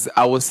 It is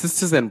our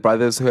sisters and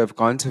brothers who have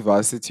gone to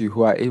varsity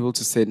who are able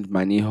to send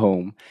money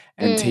home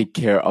and take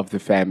care of the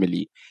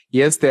family.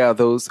 Yes, there are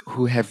those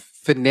who have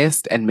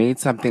finessed and made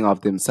something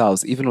of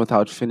themselves, even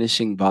without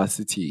finishing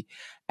varsity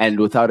and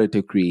without a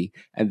degree,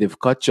 and they've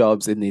got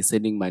jobs and they're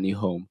sending money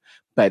home.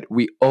 But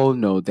we all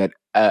know that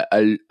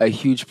a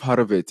huge part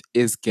of it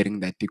is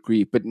getting that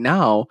degree. But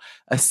now,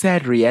 a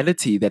sad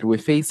reality that we're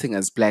facing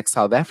as Black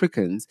South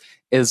Africans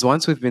is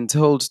once we've been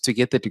told to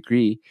get the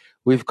degree,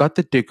 we've got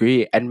the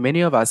degree, and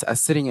many of us are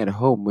sitting at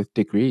home with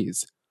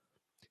degrees.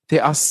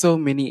 There are so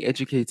many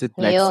educated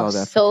Black South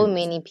Africans. So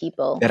many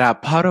people that are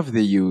part of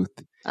the youth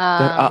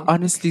that are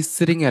honestly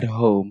sitting at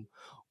home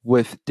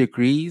with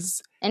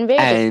degrees and very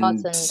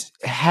and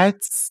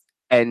hats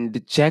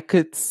and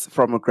jackets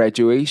from a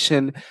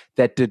graduation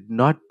that did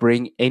not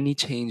bring any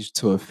change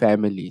to a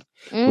family,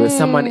 where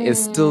someone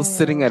is still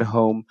sitting at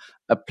home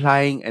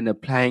applying and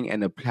applying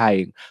and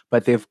applying,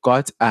 but they've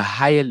got a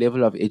higher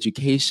level of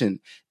education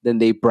than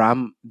they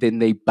bum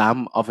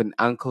of an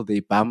uncle,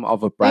 they bum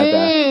of a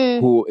brother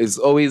who is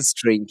always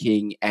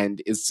drinking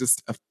and is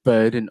just a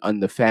burden on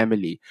the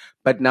family.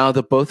 But now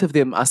the both of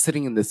them are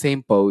sitting in the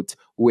same boat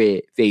where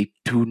they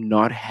do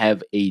not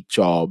have a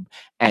job,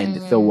 and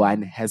the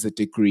one has a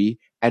degree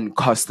and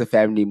costs the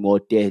family more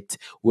debt,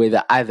 where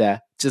the other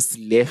just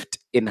left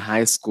in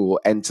high school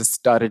and just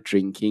started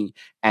drinking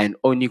and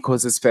only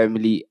causes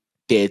family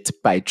debt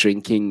by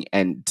drinking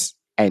and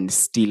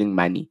stealing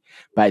money.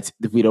 But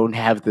we don't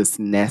have this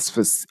nest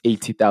for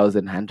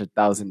 80,000,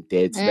 100,000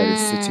 debt that is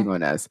sitting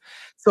on us.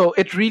 So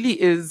it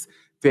really is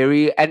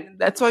very, and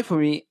that's why for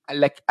me,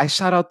 like, I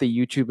shout out the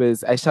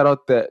YouTubers, I shout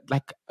out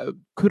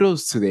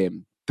kudos to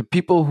them. The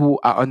people who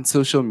are on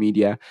social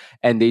media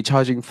and they're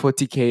charging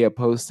 40K a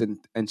post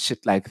and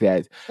shit like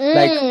that.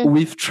 Like,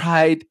 we've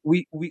tried,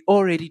 we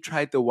already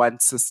tried the one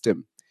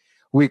system.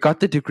 We got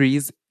the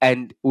degrees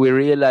and we're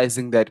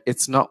realizing that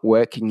it's not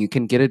working. You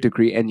can get a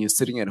degree and you're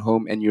sitting at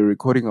home and you're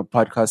recording a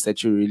podcast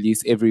that you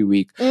release every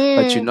week,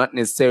 but you're not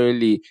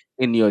necessarily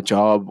in your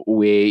job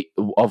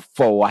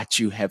for what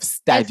you have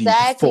studied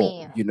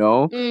for,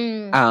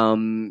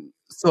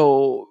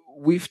 So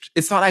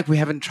it's not like we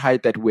haven't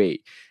tried that way.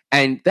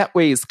 And that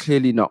way is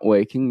clearly not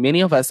working. Many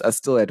of us are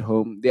still at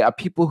home. There are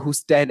people who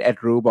stand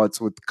at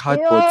robots with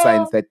cardboard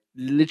signs that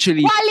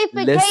literally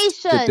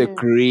list the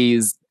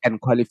degrees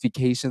and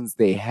qualifications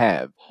they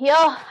have.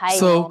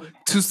 So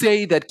to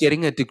say that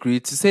getting a degree,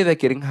 to say that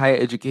getting higher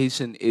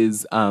education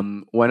is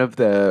one of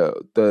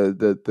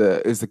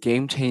the is a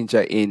game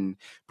changer in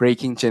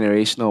breaking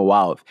generational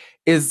wealth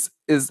is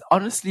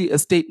honestly a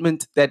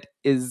statement that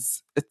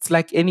it's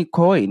like any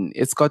coin.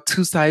 It's got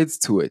two sides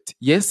to it.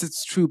 Yes,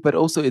 it's true, but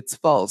also it's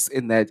false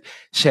in that,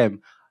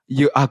 Shem,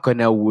 you are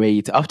gonna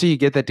wait after you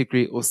get that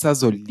degree,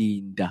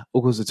 usazolinda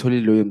ukuze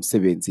uthole loyo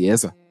msebenzi,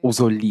 yezwa,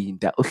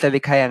 uzolinda uhlale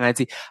ekhaya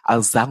ngathi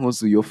azange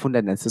uze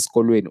uyofunda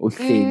nasesikolweni,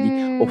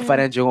 uhleli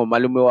ufana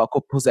njengomalume wakho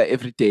ophuza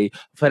everyday,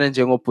 ufana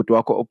njengobhuti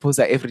wakho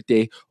ophuza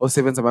everyday,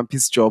 osebenza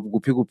ama-piece job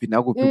kuphi kuphi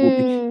nakuphi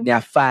kuphi,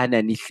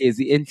 niyafana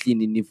nihlezi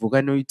endlini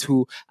nivuka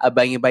noyi-2,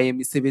 abanye baye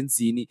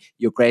emisebenzini,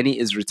 your granny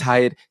is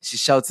retired, she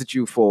shouts at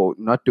you for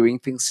not doing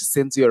things, she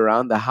sends you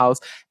around the house,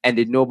 and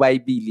then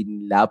nobody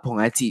lapho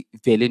ngathi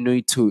vele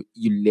noyi-2,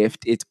 you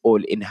left it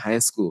all in high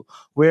school,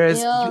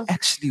 whereas you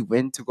actually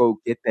went to go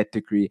get that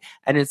degree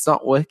and it's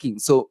not working.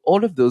 So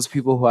all of those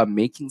people who are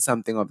making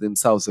something of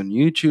themselves on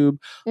YouTube,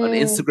 on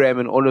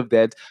Instagram and all of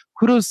that,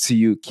 kudos to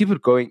you. Keep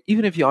it going.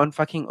 Even if you're on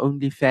fucking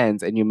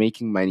OnlyFans and you're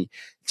making money,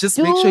 just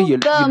make sure you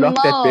lock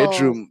that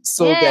bedroom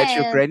so that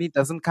your granny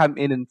doesn't come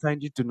in and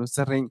find you to no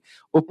sareng.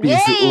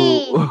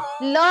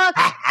 Lock.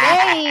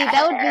 Hey,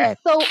 that would be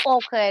so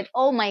awkward.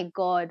 Oh my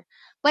God.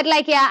 But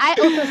like, yeah, I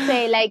also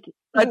say like,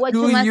 what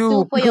you must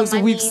do for your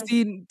money. We've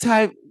seen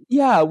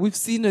we've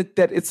seen it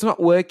that it's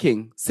not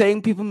working.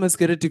 Saying people must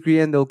get a degree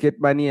and they'll get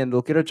money and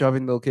they'll get a job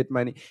and they'll get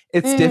money.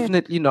 It's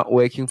definitely not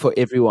working for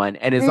everyone.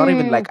 And it's not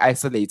even like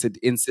isolated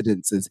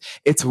incidences.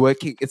 It's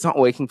working. It's not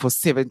working for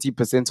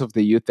 70% of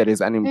the youth that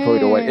is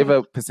unemployed or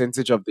whatever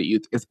percentage of the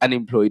youth is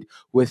unemployed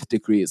with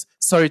degrees.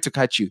 Sorry to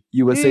cut you.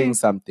 You were saying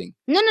something.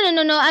 No.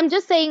 I'm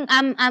just saying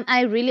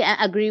I really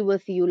agree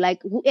with you.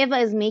 Like, whoever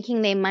is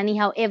making their money,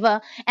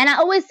 however, and I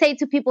always say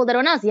to people that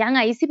when I was young,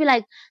 I used to be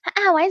like,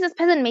 why is this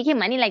person making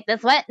money like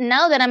this? What?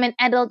 Now that I'm an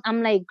adult,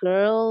 I'm like,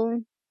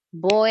 girl,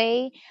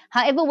 boy,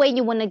 however way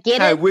you want to get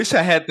it. I wish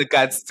I had the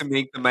guts to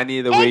make the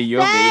money the way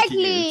you're making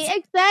it.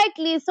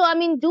 Exactly. So, I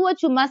mean, do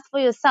what you must for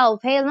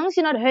yourself. Hey, as long as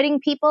you're not hurting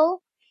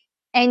people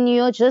and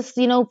you're just,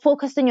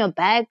 focused on your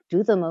bag,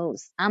 do the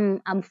most.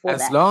 I'm for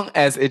that. As long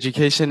as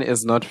education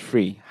is not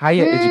free,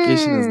 higher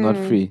education is not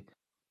free,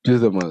 do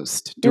the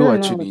most. Do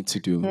what you need to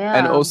do. Yeah.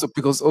 And also,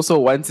 because also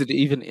once it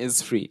even is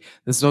free,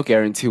 there's no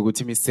guarantee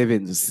ukuthi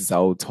imisebenzi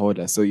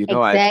sizawuthola. So you know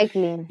what?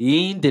 Exactly.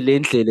 Yinde le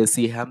ndlela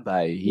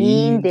sihambayo.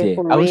 Yinde,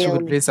 for I wish we real.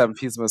 could play some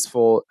Fees Must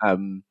Fall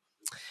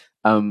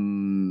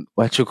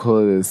what you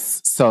call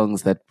this,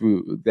 songs that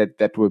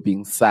were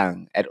being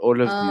sung at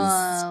all of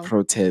these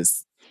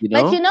protests. You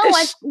know? But you know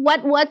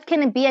what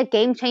can be a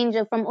game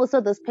changer from also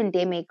this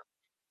pandemic?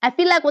 I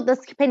feel like with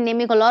this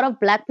pandemic, a lot of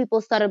Black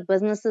people started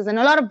businesses, and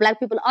a lot of Black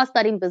people are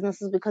starting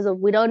businesses because of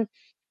we're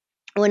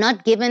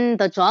not given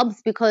the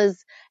jobs,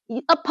 because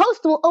a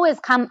post will always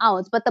come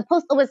out, but the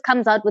post always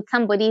comes out with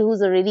somebody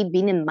who's already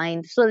been in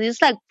mind. So they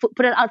just like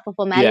put it out for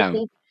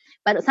formality,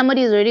 but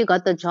somebody who's already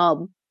got the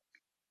job.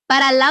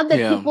 But I love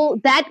that people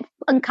that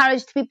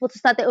encouraged people to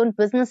start their own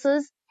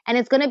businesses. And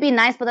it's going to be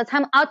nice by the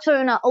time our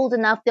children are old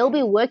enough, they'll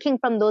be working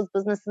from those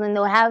businesses, and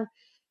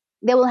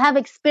they will have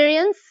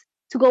experience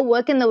to go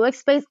work in the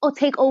workspace or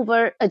take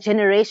over a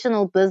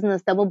generational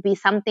business that will be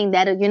something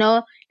that,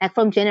 like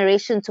from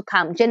generations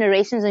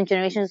and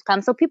generations to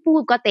come. So people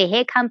who've got their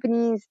hair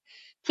companies,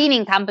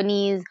 cleaning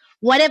companies,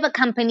 whatever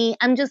company,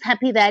 I'm just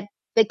happy that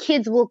the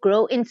kids will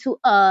grow into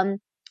a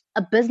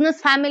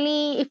business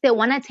family. If they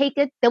want to take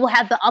it, they will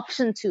have the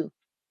option to.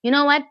 You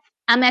know what?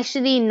 I'm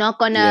actually not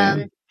going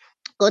to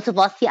go to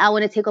varsity. I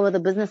want to take over the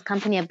business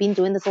company. I've been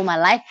doing this all my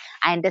life.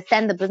 I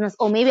understand the business.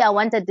 Or maybe I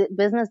want a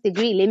business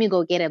degree. Let me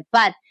go get it.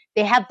 But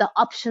they have the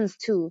options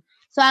too.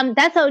 So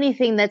that's the only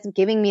thing that's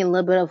giving me a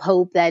little bit of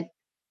hope that,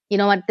 you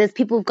know what, there's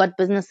people who've got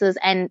businesses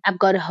and I've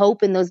got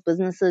hope in those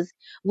businesses.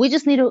 We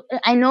just need to,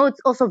 I know it's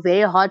also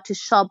very hard to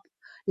shop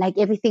like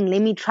everything.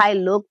 Let me try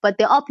look. But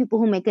there are people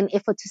who make an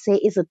effort to say,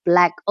 is it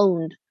Black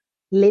owned?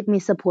 Let me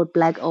support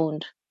Black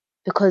owned.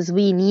 Because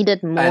we need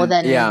it more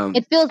than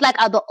it feels like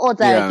the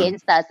odds are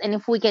against us. And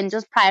if we can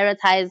just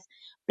prioritize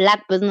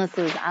Black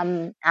businesses,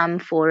 I'm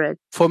for it.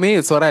 For me,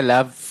 it's what I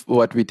love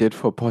what we did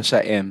for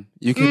Portia M.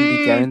 You can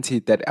be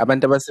guaranteed that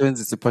abantu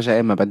abasebenzisa Portia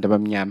M abantu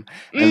abamnyama,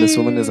 and this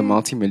woman is a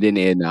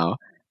multi-millionaire now,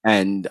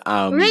 and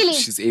really?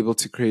 she's able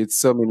to create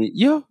so many.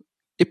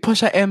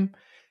 Portia M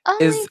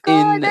is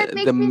God, in that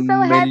makes the me so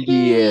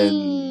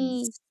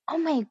millions. Happy. Oh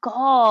my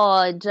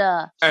God.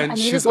 And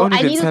she's only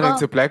been selling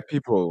to Black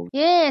people.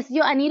 Yes,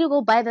 I need to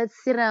go buy that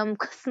serum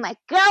because my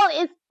girl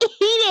is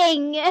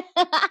eating.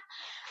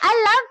 I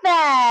love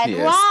that.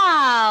 Yes.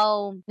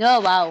 Wow. Oh,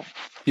 wow.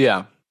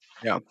 Yeah.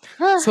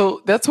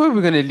 So that's where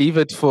we're going to leave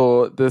it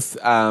for this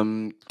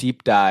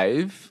deep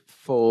dive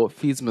for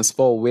Fees Must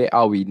Fall. Where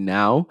are we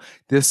now?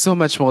 There's so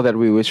much more that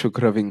we wish we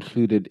could have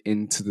included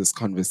into this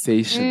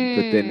conversation.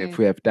 But then if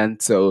we have done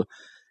so,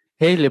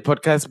 hey, the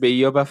podcast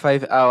be over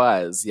 5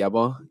 hours,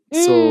 yabo.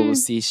 So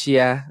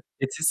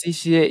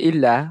it's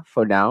illa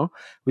for now.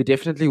 We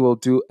definitely will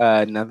do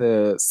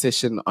another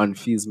session on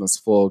Fees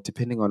Must Fall,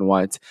 depending on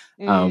what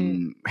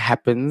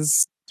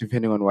happens,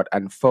 depending on what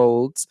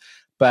unfolds.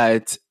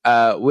 But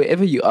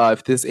wherever you are,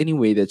 if there's any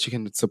way that you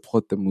can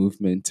support the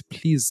movement,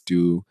 please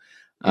do.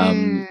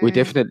 We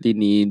definitely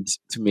need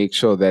to make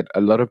sure that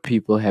a lot of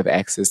people have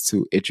access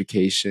to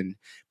education,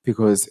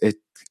 because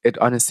it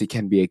honestly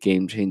can be a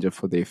game changer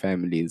for their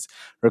families,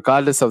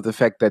 regardless of the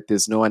fact that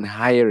there's no one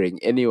hiring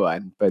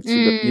anyone, but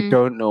you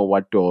don't know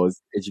what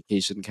doors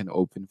education can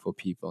open for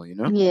people, you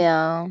know?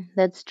 Yeah,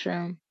 that's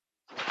true.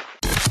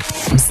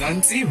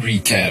 Mzansi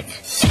Recap.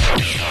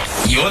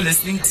 You're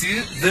listening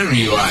to The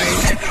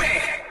Rewind.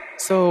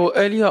 So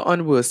earlier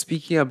on, we were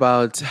speaking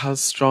about how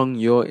strong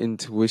your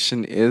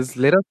intuition is.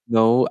 Let us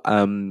know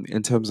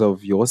in terms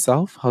of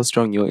yourself, how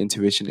strong your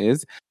intuition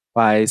is,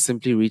 by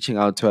simply reaching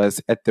out to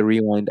us at the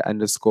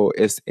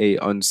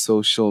rewind_SA on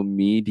social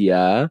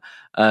media.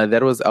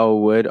 That was our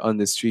word on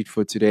the street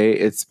for today.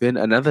 It's been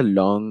another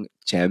long,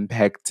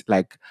 jam-packed,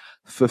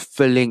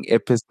 fulfilling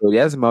episode.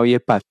 Yes, Mauye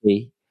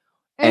Parfait.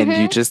 And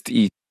you just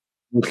eat.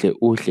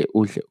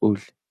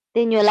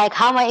 Then you're like,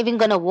 how am I even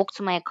going to walk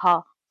to my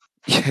car?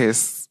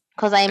 Yes.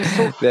 Because I am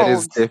so That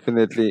is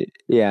definitely,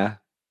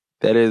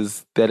 that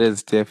is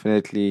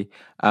definitely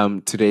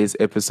today's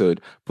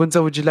episode.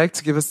 Puntsa, would you like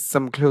to give us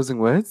some closing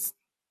words?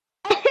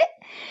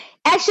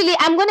 Actually,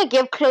 I'm going to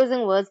give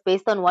closing words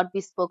based on what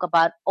we spoke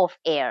about off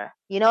air.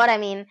 You know what I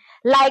mean?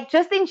 Like,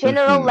 just in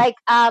general,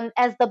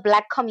 as the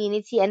Black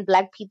community and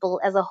Black people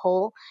as a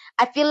whole,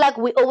 I feel like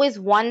we always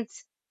want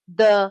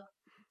the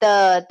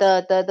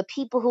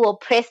people who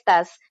oppressed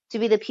us to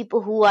be the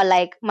people who are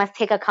like, must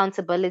take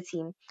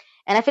accountability.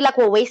 And I feel like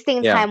we're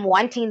wasting time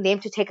wanting them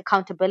to take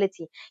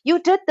accountability.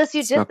 You did this,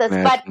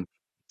 but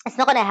It's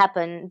not gonna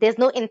happen. There's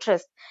no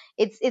interest.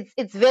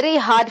 It's very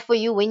hard for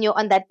you when you're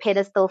on that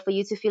pedestal for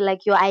you to feel like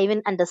I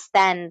even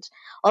understand,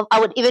 or I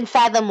would even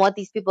fathom what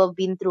these people have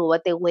been through,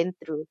 what they went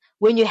through,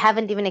 when you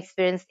haven't even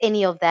experienced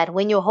any of that,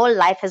 when your whole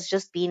life has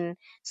just been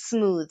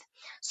smooth.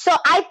 So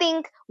I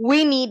think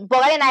we need,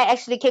 Boy and I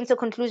actually came to a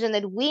conclusion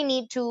that we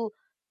need to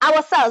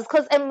ourselves,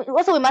 because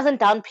also we mustn't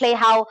downplay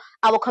how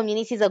our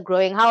communities are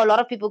growing, how a lot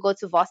of people go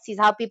to varsities,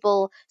 how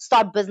people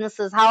start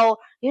businesses, how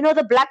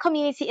the Black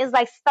community is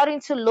like starting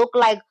to look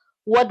like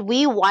what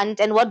we want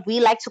and what we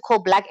like to call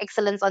Black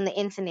excellence on the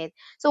internet.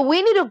 So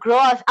we need to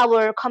grow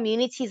our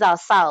communities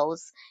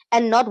ourselves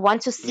and not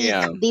want to seek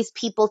these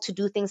people to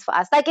do things for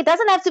us. Like, it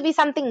doesn't have to be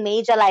something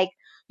major like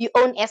you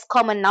own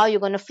Eskom and now you're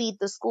going to feed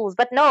the schools.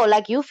 But no,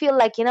 like, you feel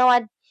like, you know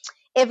what,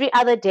 every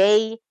other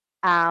day,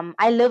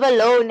 I live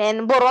alone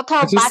and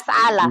boroto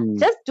basala.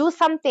 Just do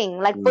something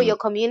like for your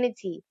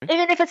community,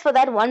 even if it's for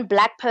that one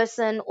Black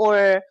person.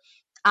 Or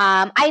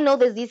I know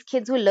there's these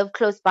kids who live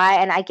close by,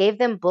 and I gave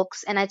them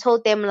books, and I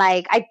told them,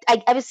 like, I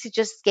obviously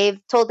just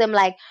told them,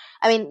 like,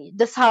 I mean,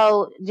 this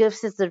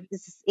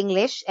is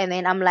English, and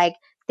then I'm like,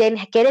 then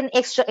get an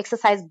extra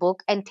exercise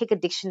book and take a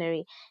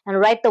dictionary and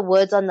write the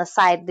words on the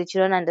side that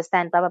you don't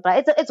understand, blah blah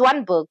blah. It's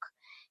one book,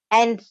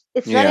 and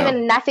it's not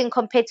even nothing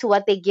compared to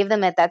what they give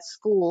them at that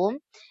school.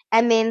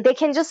 And then they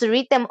can just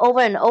read them over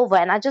and over.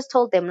 And I just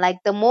told them,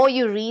 like, the more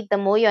you read, the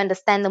more you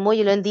understand, the more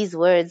you learn these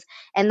words,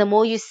 and the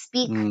more you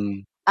speak.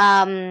 And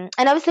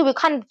obviously we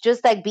can't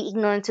just like be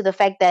ignorant to the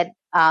fact that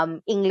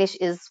English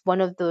is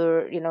one of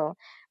the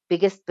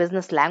biggest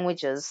business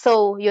languages.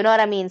 So you know what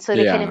I mean? So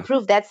they can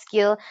improve that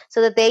skill so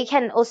that they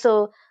can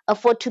also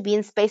afford to be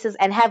in spaces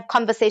and have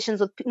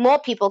conversations with more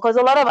people, because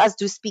a lot of us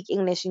do speak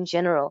English in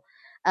general.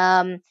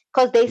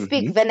 Because they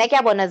speak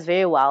Venekabonas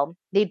very well.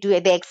 They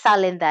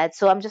excel in that.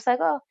 So I'm just like,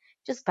 oh,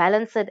 just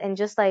balance it, and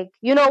just like,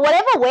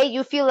 whatever way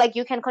you feel like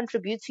you can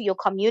contribute to your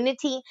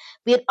community,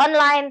 be it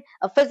online,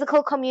 a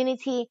physical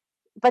community,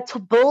 but to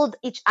build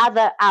each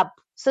other up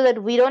so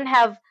that we don't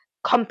have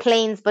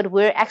complaints, but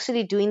we're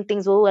actually doing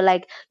things where we're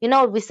like,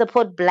 we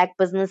support Black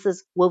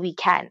businesses where we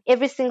can.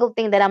 Every single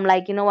thing that I'm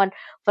like, what,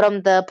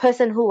 from the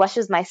person who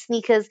washes my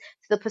sneakers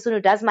to the person who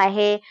does my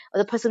hair, or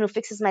the person who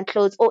fixes my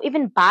clothes, or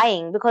even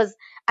buying, because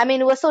I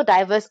mean, we're so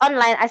diverse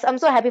online. I'm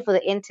so happy for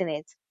the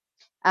internet.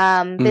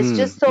 There's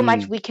just so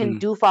much we can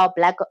do for our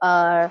Black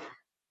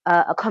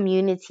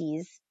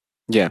communities.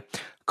 Yeah.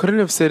 Couldn't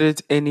have said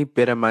it any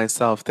better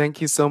myself.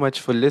 Thank you so much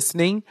for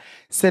listening.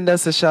 Send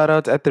us a shout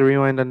out at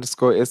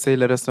 @therewind_SA.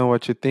 Let us know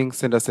what you think.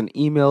 Send us an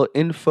email,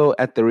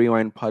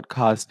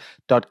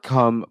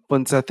 info@therewindpodcast.com.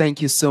 Puntsa,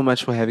 thank you so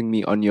much for having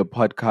me on your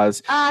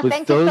podcast.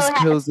 Thank you so much for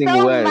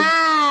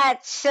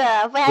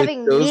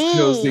having me. With those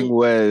closing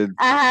words,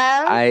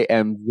 I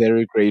am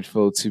very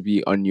grateful to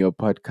be on your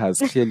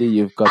podcast. Clearly,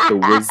 you've got the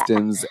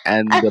wisdoms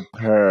and the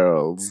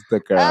pearls, the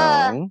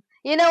girl.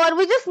 You know what?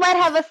 We just might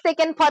have a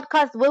second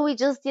podcast where we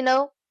just,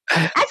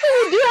 actually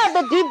we do have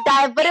the deep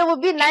dive, but it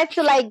would be nice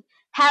to like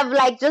have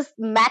like just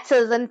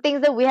matters and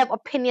things that we have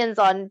opinions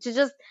on, to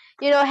just,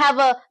 have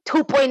a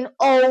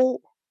 2.0,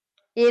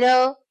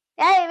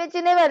 Hey, but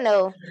you never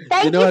know.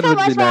 Thank you so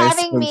much for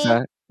having me.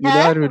 You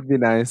know what would be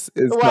nice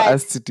is for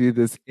us to do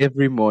this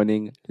every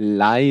morning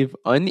live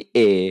on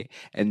air,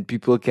 and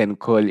people can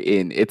call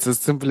in. It's as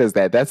simple as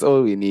that. That's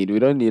all we need. We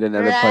don't need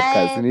another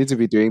podcast. We need to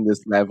be doing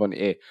this live on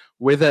air.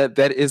 Whether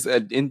that is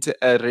a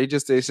radio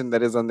station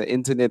that is on the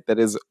internet that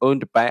is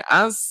owned by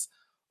us,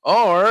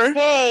 or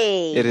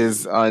it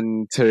is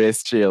on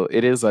terrestrial.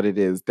 It is what it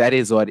is. That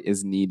is what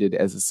is needed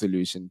as a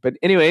solution. But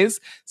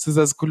anyways,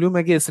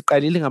 sizasikhuluma ke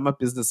siqalile ngama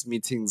business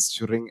meetings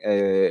during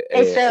a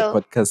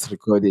podcast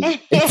recording.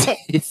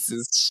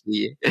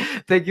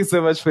 Thank you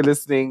so much for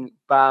listening.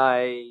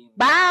 Bye.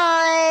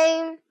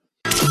 Bye.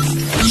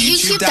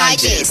 YouTube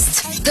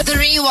Digest. The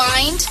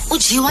Rewind.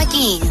 Ujiwa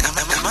King.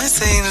 Am I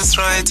saying this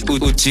right?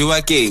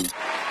 Ujiwa King.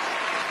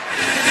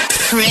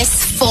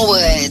 Press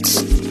forward.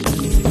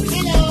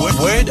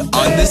 Word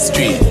on the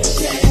street.